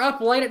you. You're up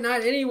late at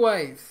night,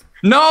 anyways.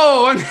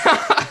 No, I'm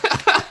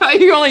not.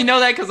 You only know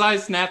that because I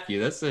snap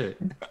you. That's it.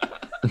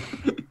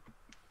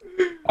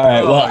 All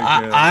right. Well,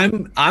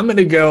 I'm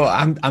gonna go.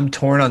 I'm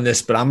torn on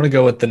this, but I'm gonna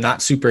go with the not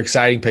super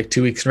exciting pick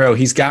 2 weeks in a row.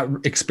 He's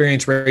got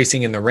experience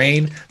racing in the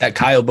rain that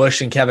Kyle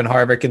Busch and Kevin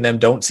Harvick and them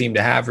don't seem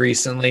to have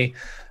recently.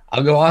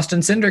 I'll go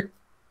Austin Cindric.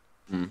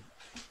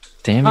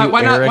 Damn you,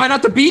 why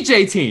not the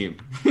BJ team?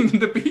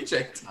 The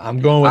BJ team. I'm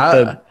going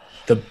with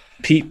the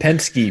Pete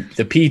Penske,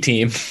 the P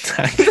team.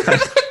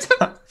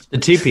 The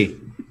TP.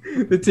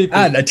 The TP.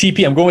 The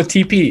TP. I'm going with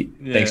TP.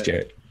 Yeah. Thanks,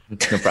 Jared.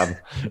 No problem.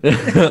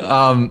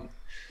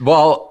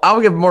 Well,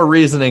 I'll give more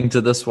reasoning to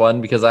this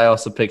one because I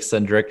also picked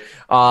Cindric.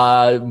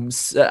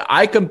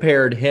 I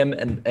compared him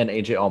and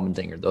AJ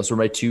Allmendinger. Those were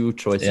my two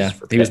choices. Yeah,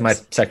 he was my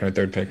second or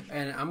third pick.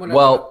 And I'm gonna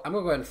go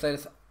ahead and say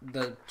this: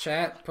 the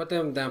chat, put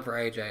them down for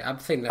AJ.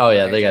 I've seen that. Oh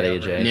yeah, they got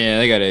AJ. Yeah,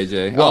 they got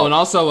AJ. Well, and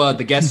also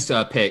the guest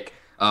pick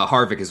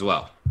Harvick as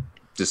well,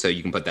 just so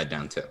you can put that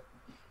down too.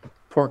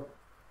 Poor.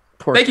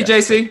 Thank you,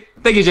 JC.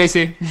 Thank you,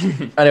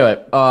 JC.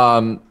 Anyway,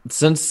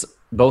 since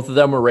both of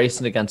them were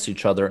racing against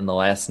each other in the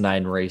last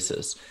 9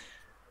 races.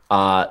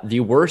 The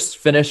worst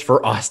finish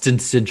for Austin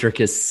Cindric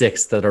is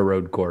 6th at a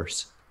road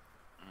course.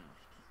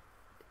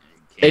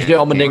 AJ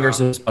Allmendinger's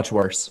is much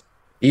worse.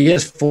 He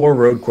has 4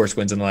 road course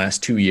wins in the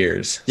last 2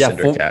 years. Yeah,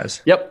 Cindric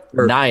has. Yep,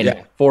 9.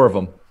 Yeah. 4 of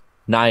them.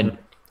 9.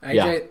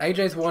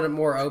 AJ's won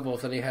more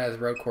ovals than he has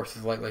road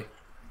courses lately.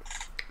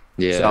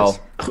 Yeah. So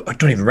I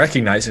don't even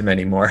recognize him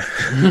anymore.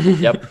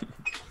 Yep.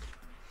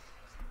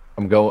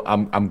 I'm going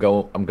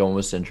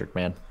with Cindric,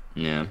 man.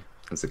 Yeah,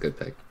 that's a good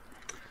pick.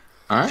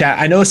 All right. Yeah,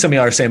 I know some of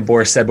y'all are saying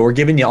Boris said, but we're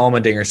giving you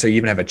Allmendinger so you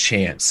even have a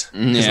chance.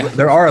 Yeah.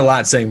 There are a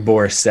lot saying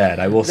Boris said.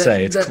 I will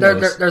say it's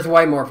close. There's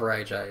way more for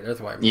AJ. There's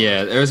way more.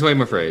 Yeah, there's way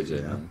more for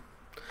AJ.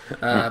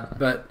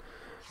 But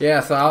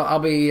yeah, so I'll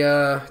be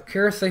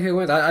curious to see who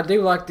wins. I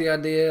do like the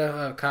idea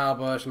of Kyle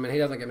Busch. I mean, he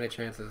doesn't get many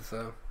chances,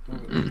 so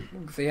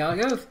we'll see how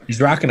it goes. He's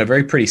rocking a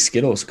very pretty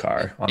Skittles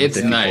car.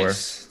 It's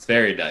nice. It's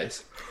very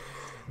nice.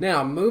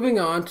 Now, moving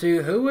on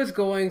to who is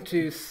going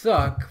to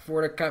suck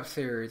for the Cup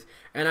Series.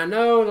 And I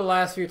know the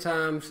last few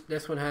times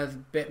this one has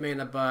bit me in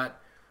the butt,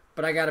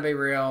 but I got to be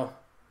real.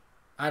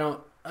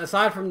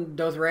 Aside from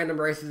those random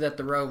races at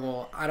the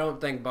Roval, I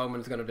don't think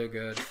Bowman's going to do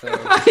good. So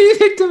you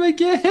picked him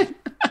again.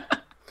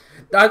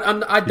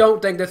 I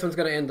don't think this one's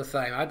going to end the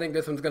same. I think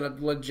this one's going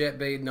to legit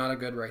be not a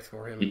good race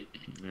for him.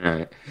 All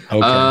right.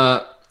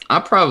 Okay. I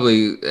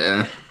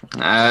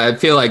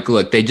feel like,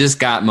 look, they just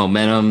got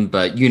momentum,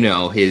 but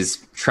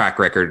his track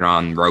record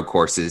on road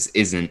courses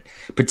isn't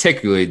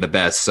particularly the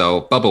best.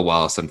 So Bubba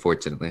Wallace,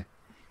 unfortunately,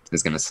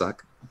 is going to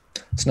suck.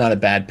 It's not a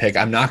bad pick.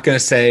 I'm not going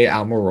to say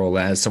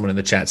Almirola, as someone in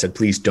the chat said.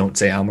 Please don't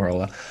say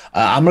Almirola.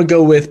 I'm going to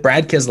go with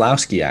Brad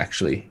Keselowski,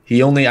 actually.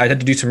 I had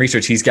to do some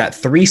research. He's got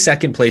 3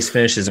 second-place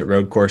finishes at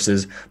road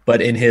courses,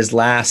 but in his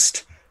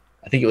last,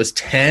 I think it was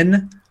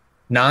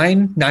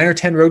 9 or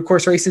 10 road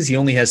course races, he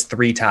only has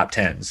 3 top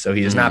 10s. So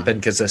he has not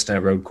been consistent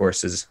at road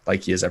courses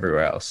like he is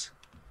everywhere else.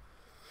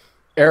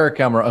 Eric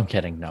Almirola. I'm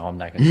kidding. No, I'm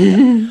not going to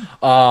do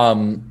that.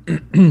 I'm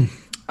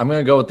going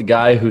to go with the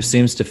guy who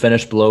seems to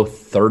finish below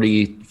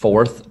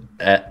 34th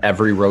at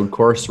every road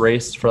course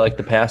race for like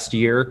the past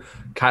year,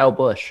 Kyle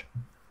Busch.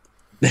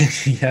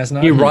 He has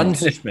not. He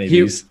runs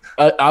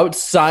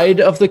outside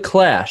of the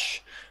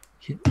Clash,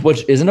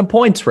 which isn't a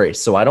points race,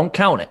 so I don't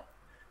count it.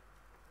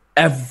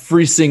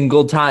 Every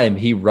single time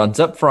he runs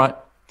up front,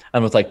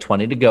 and with like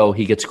 20 to go,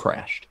 he gets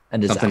crashed.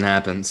 and something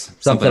happens.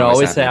 Something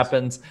always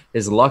happens.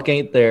 His luck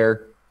ain't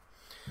there.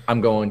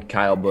 I'm going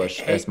Kyle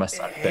Busch as my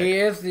second pick. He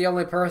is the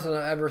only person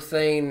I've ever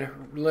seen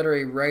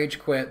literally rage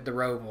quit the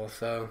Roval.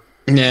 So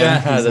yeah,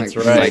 that's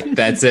right. Like,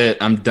 that's it.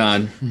 I'm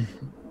done.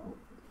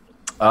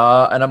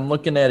 And I'm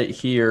looking at it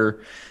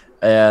here,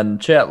 and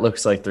chat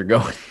looks like they're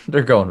going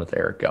with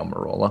Eric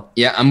Almirola.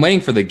 Yeah, I'm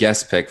waiting for the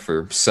guest pick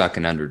for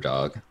sucking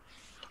underdog.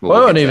 We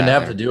don't even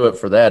have to do it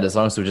for that as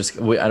long as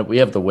we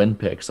have the win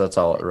pick, so that's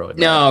all it really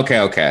matters. No,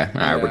 okay.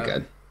 All right, we're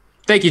good.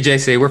 Thank you,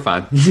 JC. We're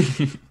fine.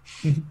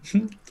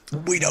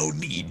 We don't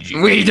need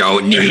you. We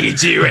don't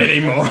need you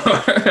anymore.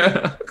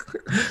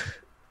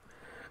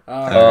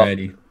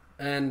 Alrighty.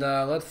 And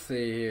let's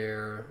see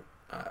here.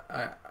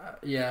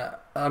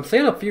 I'm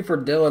seeing a few for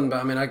Dylan, but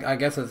I mean, I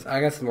guess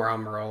it's more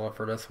Almirola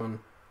for this one.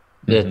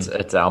 It's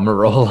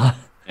Almirola.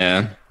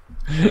 Yeah.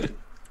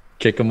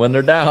 Kick them when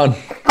they're down.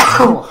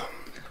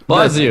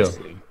 Bless you.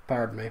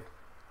 Pardon me.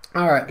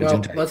 All right,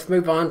 well, let's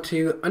move on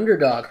to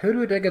underdog. Who do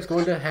we think is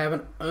going to have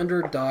an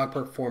underdog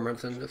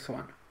performance in this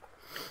one?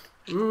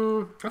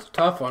 That's a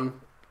tough one,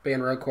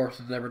 being road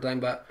courses and everything,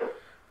 but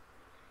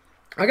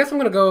I guess I'm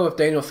going to go with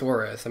Daniel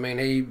Suarez. I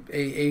mean,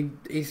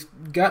 he's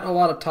gotten a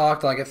lot of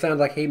talk. Like, it sounds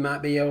like he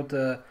might be able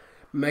to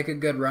make a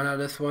good run out of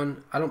this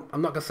one. I'm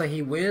not going to say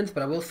he wins,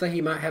 but I will say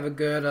he might have a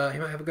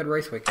good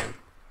race weekend.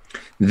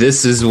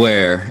 This is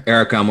where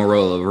Eric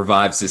Almirola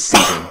revives his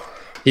season.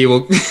 He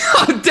will.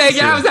 Oh, dang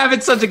it! I was having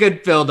such a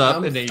good build up.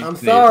 I'm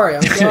sorry.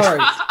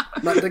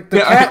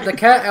 The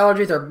cat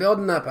allergies are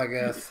building up, I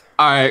guess.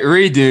 All right,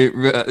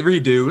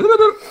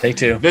 redo. Take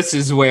two. This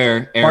is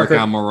where Eric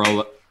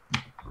Almirola.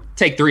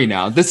 Take three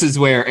now. This is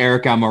where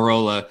Eric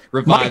Almirola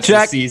revives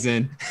his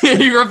season.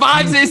 He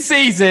revives his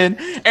season.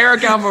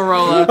 Eric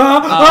Almirola.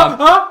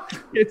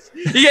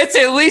 He gets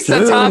at least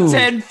a top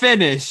 10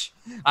 finish.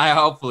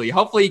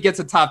 Hopefully he gets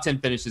a top 10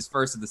 finish his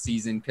first of the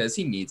season because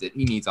he needs it.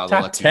 He needs all the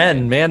luck. Top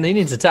 10, man. He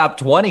needs a top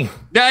 20.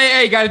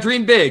 Hey, got to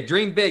dream big.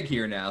 Dream big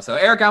here now. So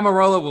Eric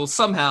Almirola will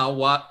somehow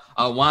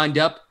wind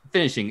up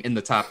finishing in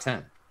the top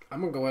 10. I'm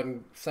going to go ahead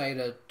and say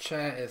the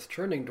chat is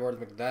trending towards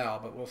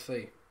McDowell, but we'll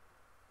see.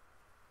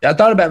 I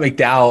thought about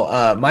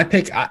McDowell. My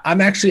pick, I've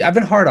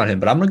been hard on him,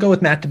 but I'm going to go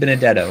with Matt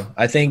DiBenedetto.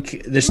 I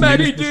think this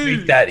news this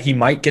week that he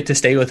might get to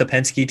stay with a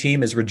Penske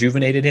team has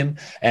rejuvenated him.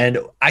 And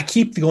I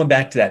keep going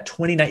back to that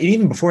 2019,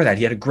 even before that,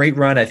 he had a great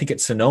run, I think,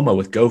 at Sonoma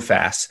with Go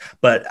Fast.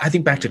 But I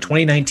think back to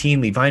 2019,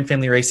 Levine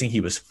Family Racing,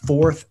 he was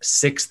 4th,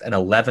 6th, and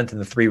 11th in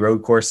the 3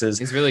 road courses.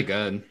 He's really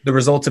good. The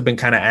results have been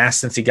kind of ass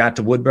since he got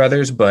to Wood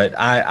Brothers, but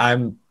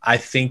I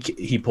think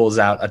he pulls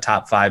out a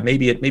top 5,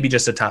 maybe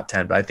just a top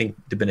 10, but I think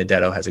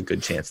DiBenedetto has a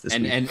good chance this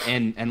week.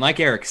 And like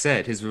Eric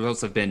said, his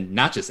results have been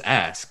not just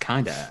ass,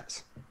 kind of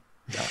ass.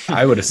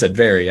 I would have said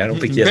very. I don't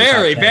think he has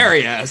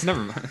very ass. Never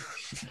mind.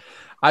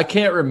 I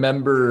can't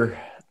remember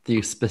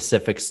the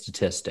specific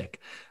statistic,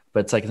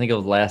 but it's like I think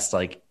of the last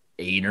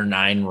 8 or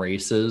 9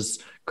 races,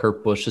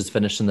 Kurt Busch has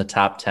finished in the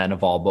top 10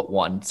 of all but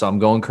one. So I'm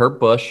going Kurt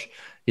Busch.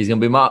 He's going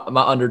to be my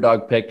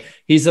underdog pick.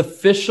 He's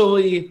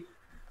officially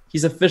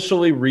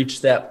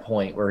reached that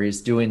point where he's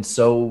doing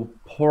so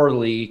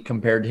poorly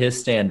compared to his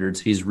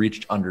standards. He's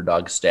reached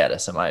underdog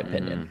status, in my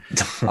opinion.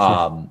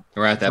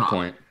 We're at that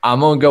point. I'm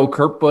going to go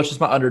Kurt Busch as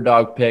my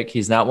underdog pick.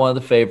 He's not one of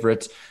the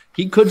favorites.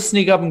 He could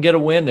sneak up and get a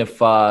win if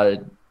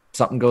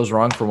something goes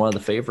wrong for one of the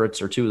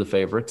favorites or 2 of the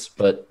favorites,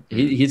 but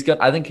he's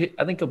got. I think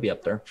he'll be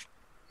up there.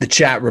 The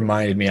chat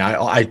reminded me.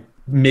 I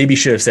maybe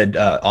should have said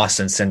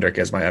Austin Cindric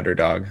as my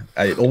underdog.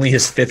 Only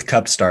his 5th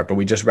Cup start, but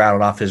we just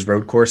rattled off his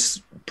road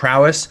course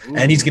prowess. Ooh.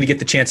 And he's going to get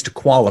the chance to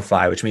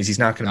qualify, which means he's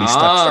not going to be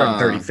stuck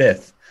starting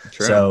 35th.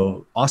 True.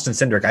 So Austin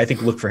Cindric, I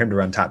think look for him to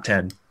run top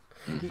 10.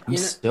 I'm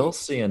still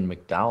seeing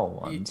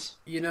McDowell ones.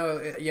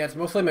 It's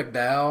mostly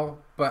McDowell,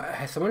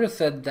 but someone just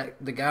said that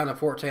the guy in the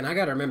 14, I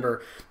got to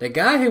remember, the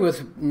guy who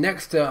was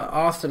next to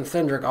Austin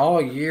Cindric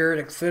all year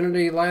at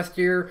Xfinity last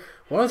year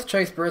was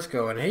Chase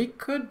Briscoe, and he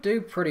could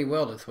do pretty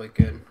well this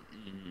weekend.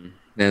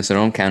 Yeah, so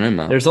don't count him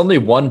out. There's only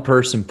one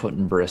person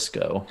putting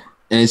Briscoe.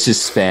 And it's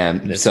just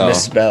spam. It's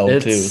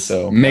misspelled too.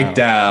 So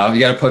McDowell,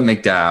 you got to put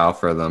McDowell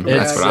for them.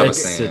 That's what I was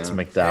saying. It's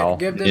McDowell.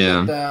 Give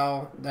them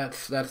McDowell.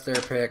 That's their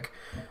pick.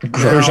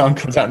 Grosjean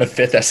comes out in the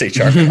 5th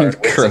SHR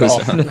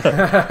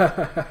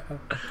car.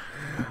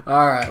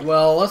 All right.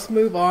 Well, let's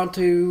move on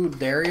to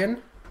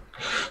Darian.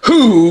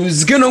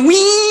 Who's gonna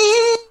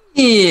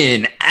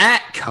win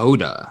at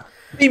COTA?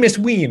 Famous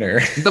wiener.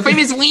 The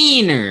famous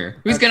wiener.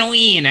 Who's gonna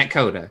win at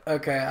COTA?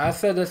 Okay, I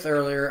said this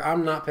earlier.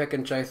 I'm not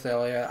picking Chase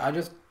Elliott.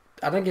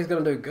 I think he's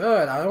going to do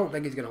good. I don't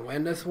think he's going to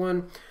win this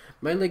one,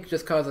 mainly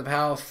just because of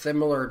how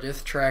similar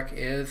this track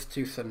is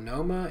to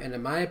Sonoma. And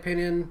in my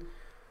opinion,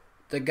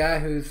 the guy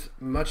who's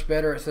much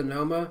better at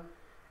Sonoma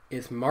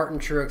is Martin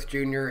Truex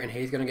Jr., and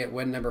he's going to get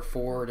win number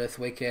 4 this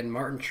weekend.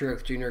 Martin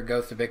Truex Jr.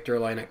 goes to victory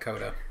lane at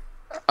COTA.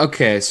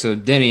 Okay, so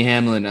Denny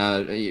Hamlin,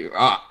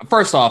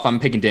 first off, I'm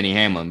picking Denny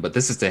Hamlin, but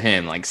this is to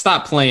him.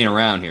 Stop playing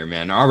around here,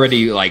 man.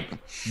 Already,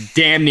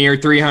 damn near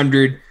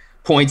 300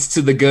 points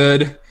to the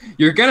good.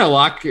 you're gonna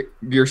lock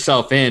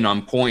yourself in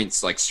on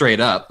points like straight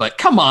up. But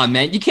come on,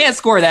 man, you can't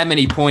score that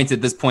many points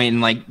at this point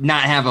and like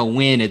not have a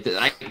win.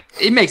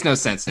 It makes no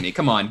sense to me.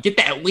 Come on, get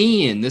that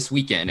win this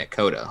weekend at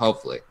Coda,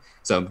 hopefully.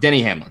 So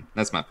Denny Hamlin,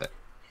 that's my pick.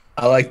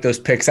 I like those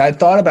picks. I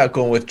thought about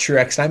going with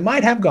Truex, and I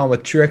might have gone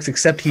with Truex,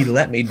 except he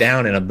let me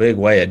down in a big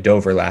way at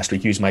Dover last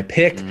week. He was my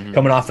pick,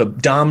 coming off a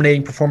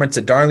dominating performance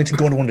at Darlington,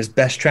 going to one of his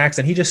best tracks,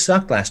 and he just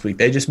sucked last week.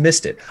 They just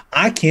missed it.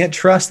 I can't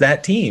trust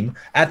that team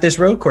at this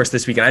road course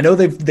this weekend. I know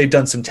they've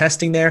done some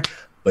testing there,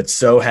 but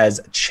so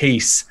has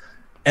Chase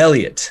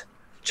Elliott.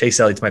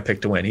 Chase Elliott's my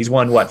pick to win. He's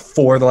won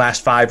 4 of the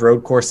last 5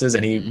 road courses,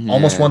 and he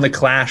almost won the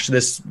Clash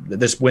this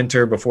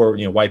winter before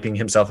wiping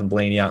himself and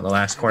Blaney out in the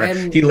last corner.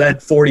 And he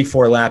led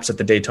 44 laps at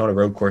the Daytona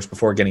road course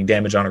before getting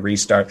damage on a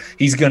restart.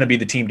 He's going to be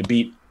the team to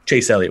beat.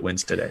 Chase Elliott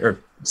wins today or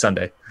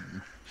Sunday.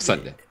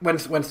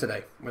 When's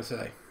today?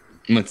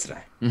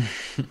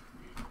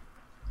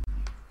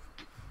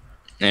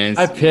 And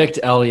I picked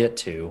Elliott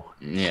too.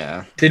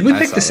 Yeah. Did we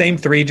pick the same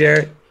 3,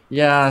 Jarrett?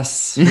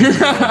 Yes.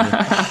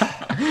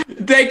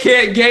 They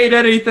can't gain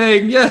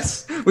anything.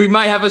 Yes, we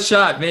might have a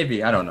shot.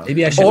 Maybe, I don't know.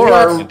 Maybe I should.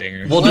 Or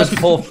we'll just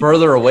pull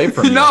further away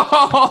from you.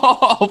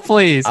 No,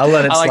 please. I'll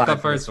let it slide. I like the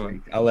first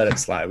one. I'll let it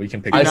slide. We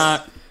can pick.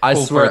 I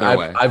swear,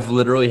 I've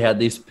literally had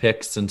these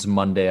picks since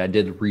Monday. I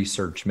did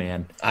research,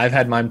 man. I've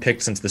had mine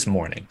picked since this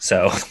morning.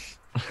 So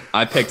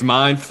I picked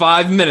mine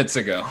 5 minutes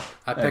ago.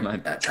 I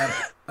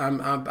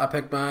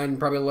picked mine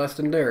probably less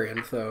than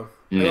Darian. So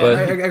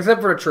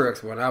except for the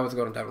Truex one, I was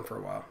going down for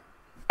a while.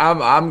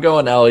 I'm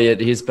going Elliott.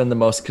 He's been the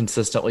most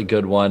consistently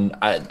good one.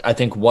 I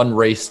think one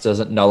race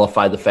doesn't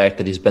nullify the fact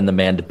that he's been the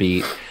man to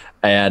beat.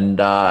 And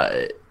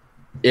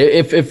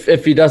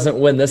if he doesn't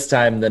win this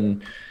time,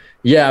 then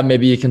yeah,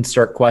 maybe you can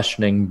start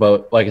questioning.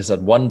 But like I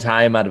said, one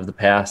time out of the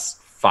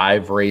past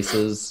 5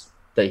 races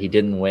that he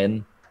didn't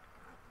win,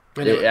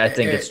 I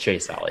think it's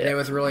Chase Elliott. It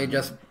was really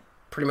just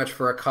pretty much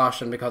for a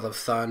caution because of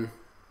sun.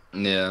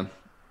 Yeah.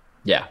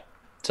 Yeah.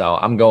 So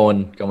I'm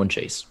going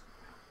Chase.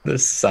 The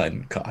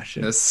sun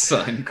caution.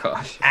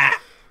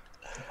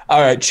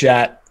 All right,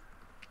 chat.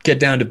 Get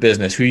down to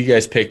business. Who you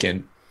guys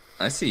picking?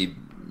 I see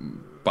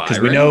Byron. Because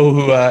we know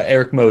who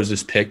Eric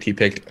Moses picked. He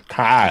picked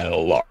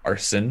Kyle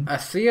Larson. I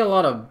see a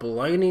lot of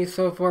Blaney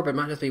so far, but it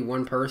might just be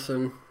one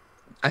person.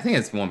 I think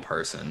it's one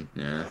person.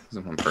 Yeah, it's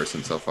one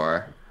person so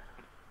far.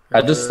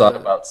 I just thought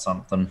about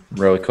something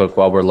really quick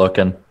while we're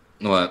looking.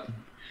 What?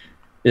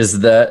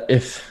 Is that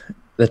if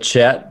the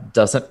chat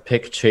doesn't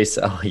pick Chase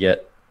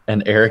Elliott,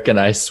 and Eric and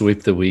I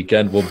sweep the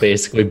weekend, we'll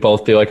basically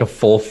both be like a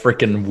full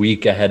freaking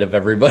week ahead of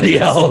everybody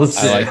else.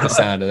 I like the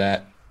sound of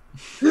that.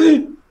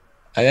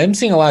 I am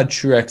seeing a lot of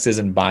Truexes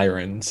and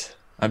Byrons.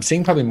 I'm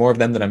seeing probably more of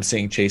them than I'm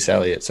seeing Chase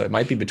Elliott, so it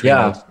might be between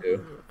those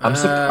two. I'm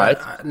surprised.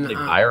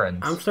 Byrons.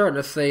 I'm starting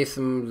to see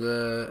some of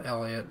the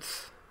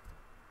Elliots.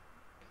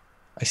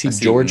 I see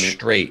George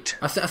Strait.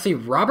 I see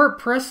Robert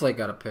Presley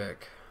got a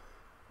pick.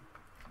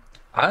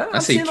 I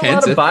see a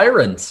lot of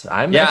Byrons.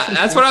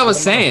 That's what I was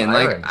saying.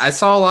 Like I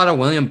saw a lot of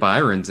William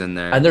Byrons in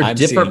there, and they're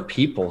different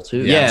people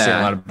too. Yeah, I'm seeing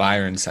a lot of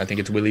Byrons. I think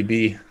it's Willie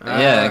B.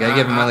 I gotta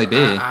give him Willie B.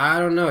 I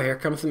don't know. Here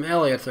comes some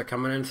Elliots. They're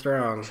coming in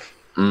strong.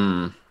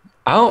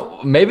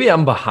 Maybe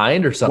I'm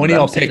behind or something. When do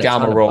y'all pick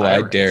Almirola?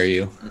 I dare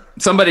you.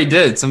 Somebody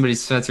did. Somebody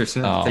Spencer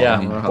Smith. Oh,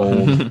 yeah,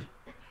 bold.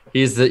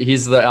 He's the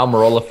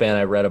Almirola fan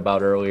I read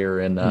about earlier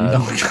in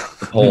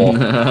the poll.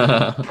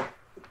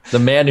 The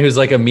man who's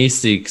like a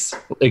Meeseeks,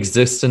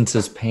 existence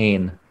is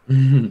pain.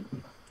 I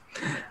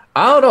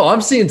don't know.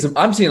 I'm seeing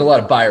a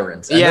lot of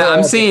Byrons.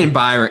 I'm seeing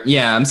Byron.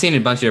 Yeah, I'm seeing a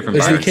bunch of different.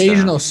 There's an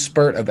occasional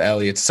spurt of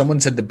Elliots. Someone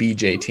said the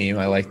BJ team.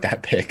 I like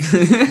that pick.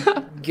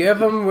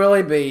 Give him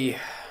Willie B.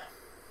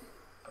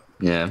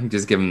 Yeah,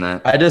 just give him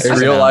that. I just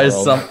realized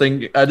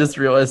something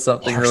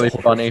really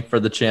funny for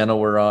the channel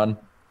we're on.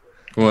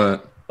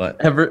 What?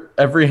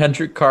 Every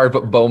Hendrick car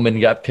but Bowman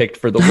got picked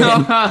for the win.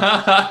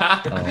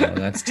 Oh,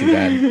 that's too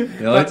bad.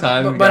 The only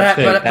time but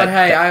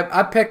hey,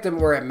 I picked him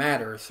where it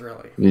matters,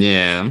 really.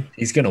 Yeah.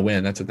 He's going to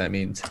win. That's what that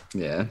means.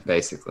 Yeah,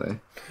 basically.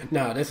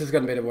 No, this is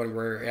going to be the one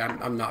where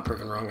I'm not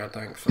proven wrong, I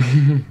think. So.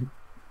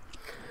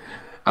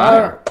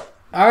 All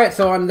right,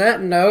 so on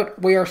that note,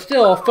 we are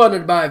still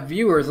funded by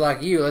viewers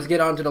like you. Let's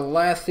get on to the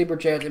last Super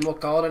Chat and we'll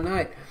call it a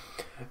night.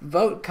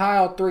 Vote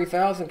Kyle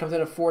 3000 comes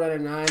in at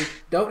 $4.99.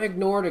 Don't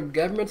ignore the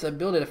government's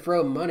ability to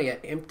throw money at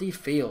empty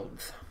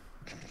fields.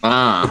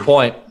 Good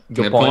point.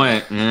 Good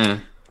point. Yeah.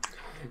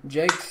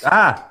 Jake's.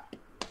 What?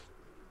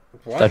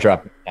 I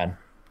dropped it again.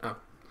 Oh.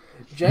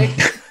 Jake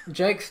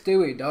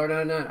Stewie,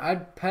 $1.99.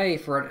 I'd pay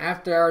for an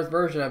after-hours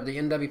version of the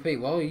NWP.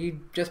 Well,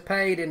 you just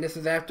paid, and this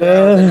is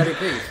after-hours NWP.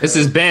 So. This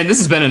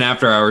has been an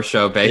after-hours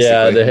show,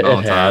 basically. Yeah,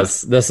 it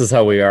has. This is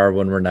how we are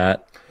when we're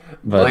not.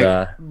 But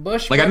I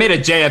made a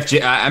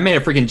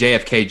freaking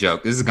JFK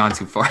joke. This has gone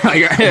too far.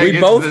 We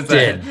both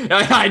did.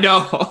 I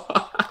know.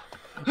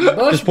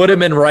 Just put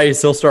him in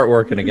rice. He'll start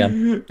working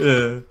again.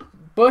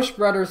 Bush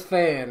Brothers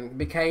fan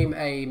became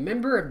a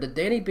member of the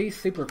Danny B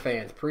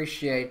Superfans.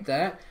 Appreciate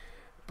that.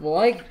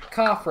 Blake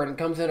Coffrin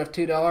comes in at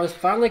 $2.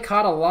 Finally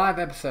caught a live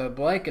episode.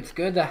 Blake, it's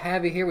good to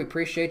have you here. We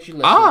appreciate you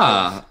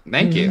listening.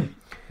 Thank you.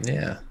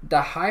 Yeah.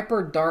 The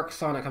Hyper Dark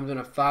Sonic comes in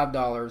at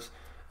 $5.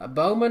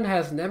 Bowman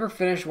has never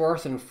finished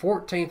worse than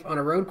 14th on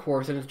a road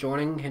course since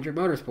joining Hendrick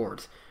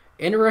Motorsports.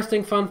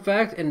 Interesting fun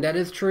fact, and that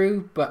is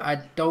true, but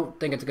I don't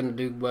think it's going to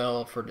do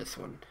well for this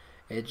one.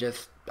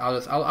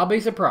 I'll be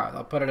surprised.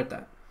 I'll put it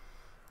at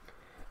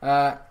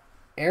that.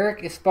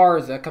 Eric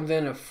Esparza comes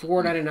in at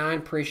 $4.99.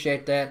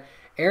 Appreciate that.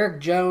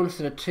 Eric Jones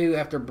to the 2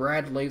 after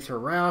Brad leaves for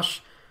Roush.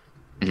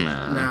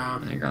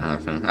 No. Ain't gonna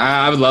happen.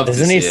 I would love to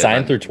see Isn't he it,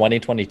 signed through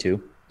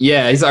 2022?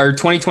 Yeah, he's our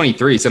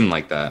 2023, something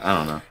like that. I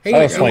don't know.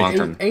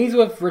 He's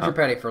with Richard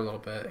Petty for a little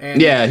bit.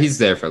 And yeah, he's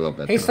there for a little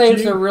bit. He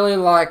seems to really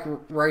like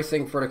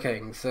racing for the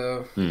King.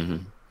 So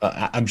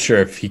I'm sure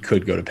if he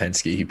could go to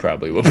Penske, he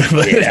probably would. He's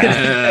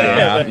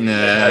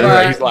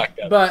locked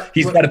up. But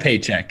he's got a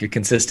paycheck, a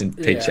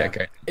consistent paycheck.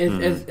 Right?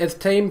 Is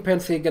Team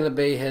Penske going to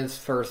be his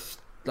first?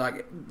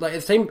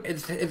 Is he going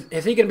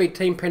to be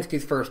Team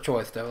Penske's first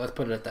choice though? Let's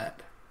put it at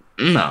that.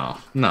 No.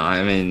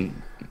 I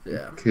mean,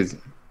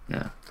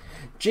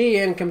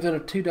 GN comes in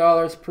at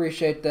 $2.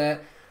 Appreciate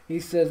that. He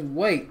says,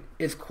 "Wait,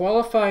 is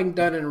qualifying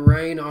done in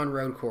rain on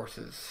road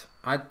courses?"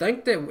 I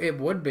think that it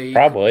would be.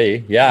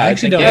 Probably, yeah. I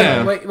think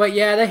Wait,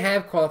 yeah, they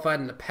have qualified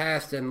in the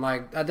past, and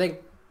I think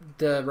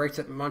the race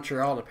at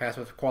Montreal in the past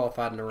was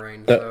qualified in the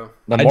rain.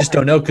 I just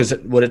don't know because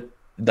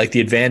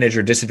the advantage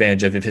or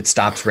disadvantage of if it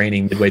stops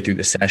raining midway through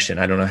the session.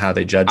 I don't know how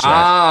they judge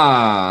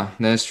that.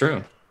 That's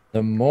true.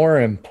 The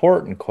more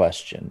important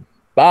question,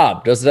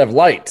 Bob, does it have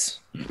lights?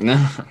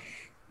 No.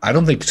 I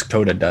don't think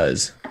Dakota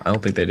does. I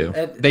don't think they do.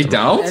 They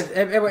don't?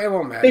 It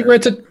won't matter. I think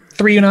it's a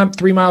 3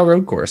 mile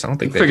road course. I don't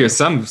think I figure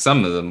some of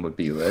them would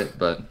be lit,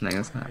 but I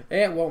guess not.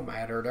 It won't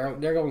matter.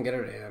 They're going to get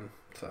it in.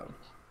 So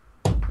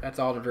that's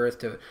all there is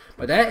to it.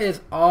 But that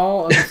is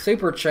all of the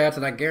super chats,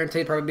 and I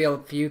guarantee probably be a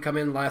few come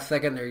in last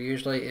second. There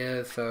usually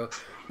is. So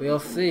we'll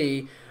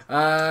see.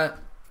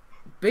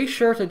 Be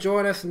sure to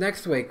join us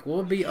next week.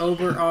 We'll be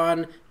over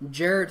on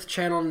Jarrett's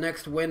channel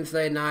next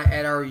Wednesday night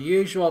at our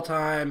usual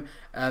time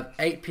of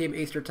 8 p.m.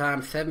 Eastern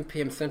Time, 7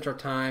 p.m. Central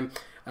Time.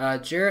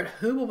 Jarrett,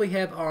 who will we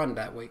have on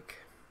that week?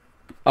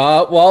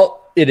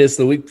 Well, it is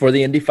the week for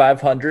the Indy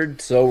 500,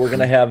 so we're going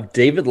to have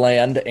David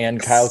Land and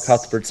Kyle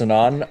Cuthbertson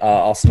on,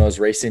 also known as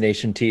Racing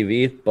Nation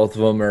TV. Both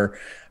of them are,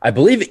 I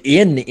believe,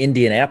 in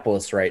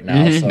Indianapolis right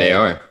now. So they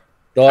are.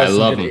 I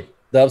love them.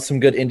 They'll have some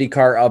good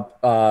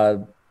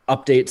IndyCar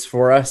updates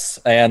for us,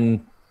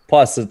 and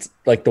plus it's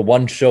like the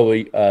one show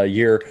a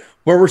year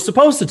where we're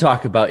supposed to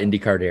talk about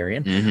IndyCar,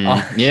 Darian.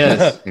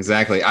 Yes,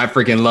 exactly. I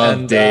freaking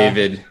love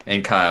David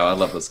and Kyle. I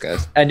love those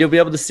guys. And you'll be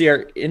able to see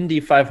our Indy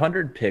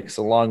 500 picks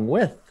along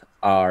with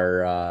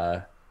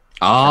our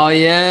oh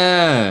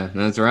yeah,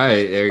 that's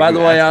right. By the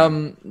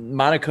way,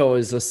 Monaco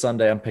is this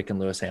Sunday. I'm picking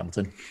Lewis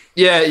Hamilton.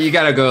 Yeah, you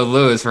gotta go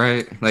Lewis,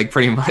 right? Like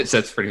pretty much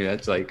that's pretty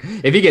much like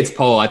if he gets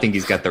pole, I think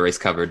he's got the race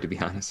covered, to be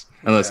honest.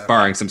 Unless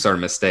barring some sort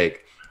of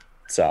mistake.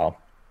 So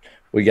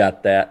we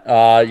got that.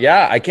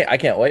 I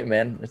can't wait,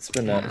 man. It's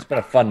been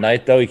a fun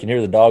night though. You can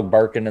hear the dog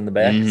barking in the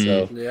back.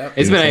 So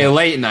it's been a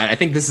late night. I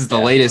think this is the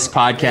latest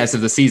podcast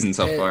of the season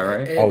so far,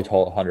 right?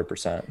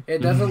 100%. It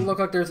doesn't look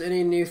like there's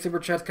any new super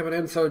chats coming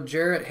in. So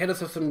Jarrett, hit us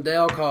with some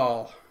Dale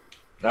call.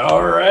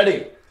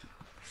 Alrighty.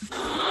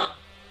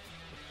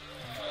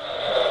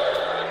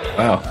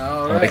 Wow.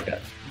 All I right. like that.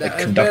 That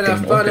has been a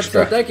fun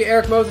episode. Thank you,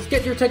 Eric Moses.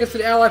 Get your tickets to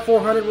the Ally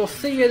 400. We'll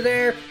see you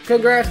there.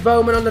 Congrats,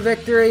 Bowman, on the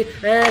victory.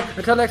 And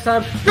until next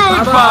time,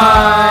 goodbye.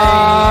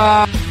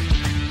 Bye-bye.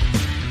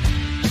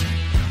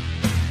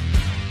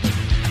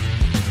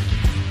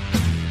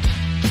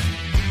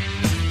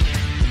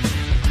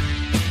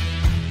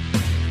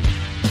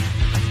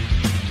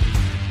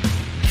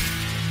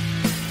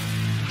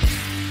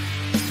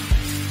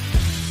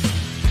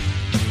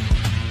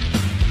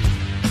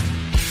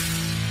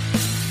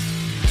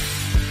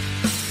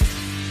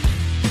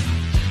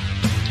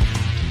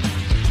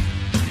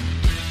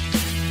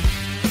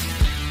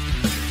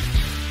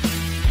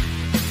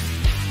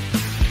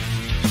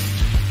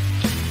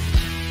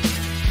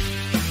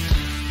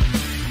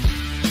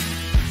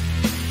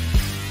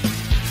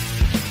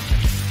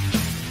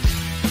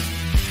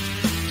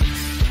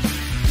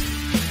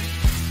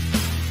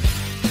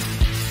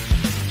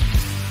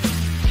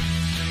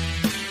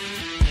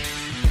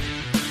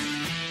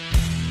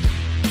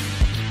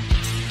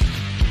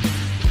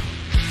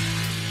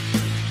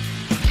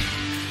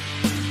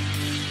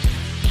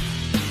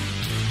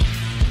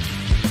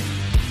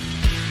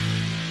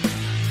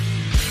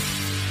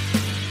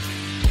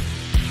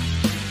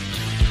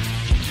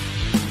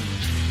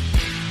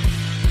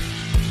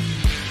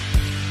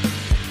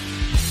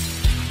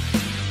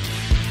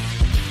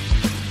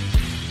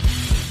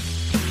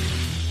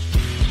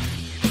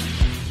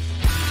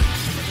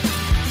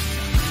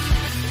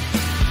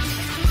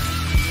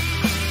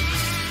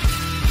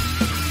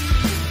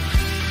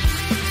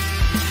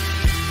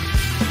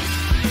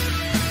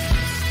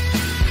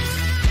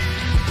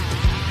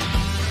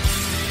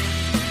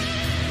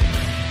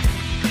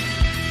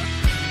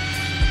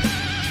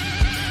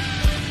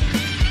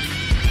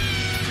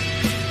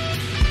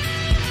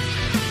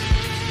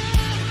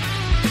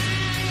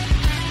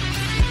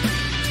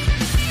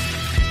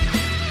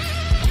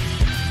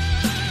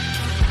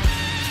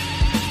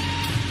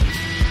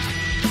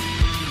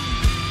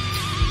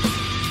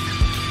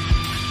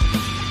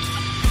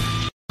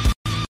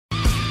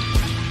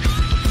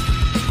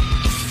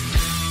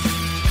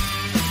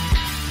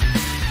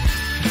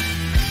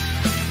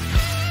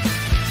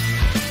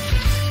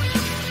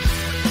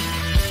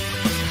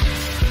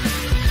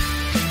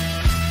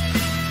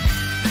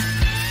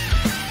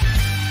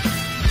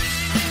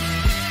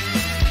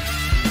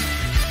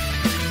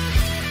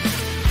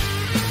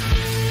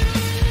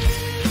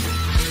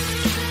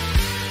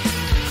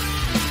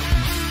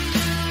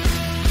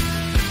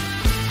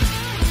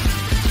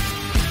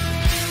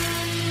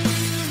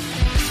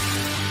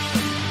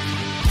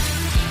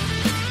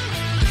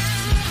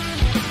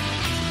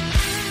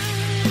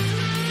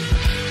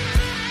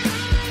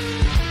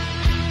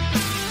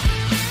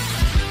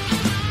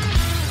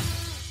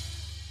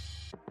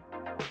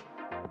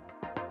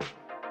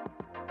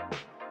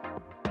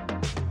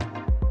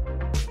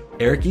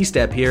 Eric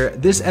Estep here.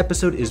 This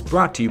episode is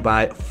brought to you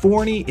by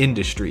Forney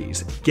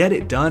Industries. Get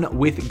it done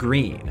with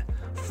green.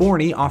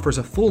 Forney offers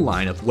a full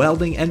line of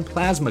welding and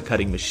plasma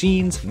cutting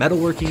machines,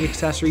 metalworking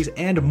accessories,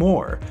 and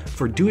more.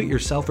 For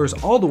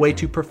do-it-yourselfers all the way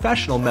to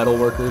professional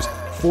metalworkers,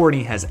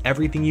 Forney has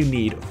everything you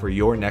need for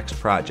your next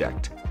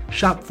project.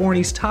 Shop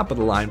Forney's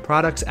top-of-the-line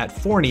products at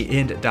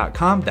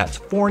forneyInd.com. That's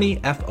Forney,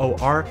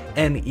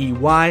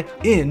 F-O-R-N-E-Y,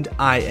 Ind,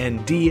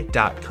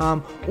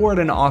 I-N-D.com, or at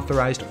an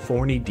authorized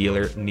Forney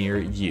dealer near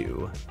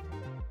you.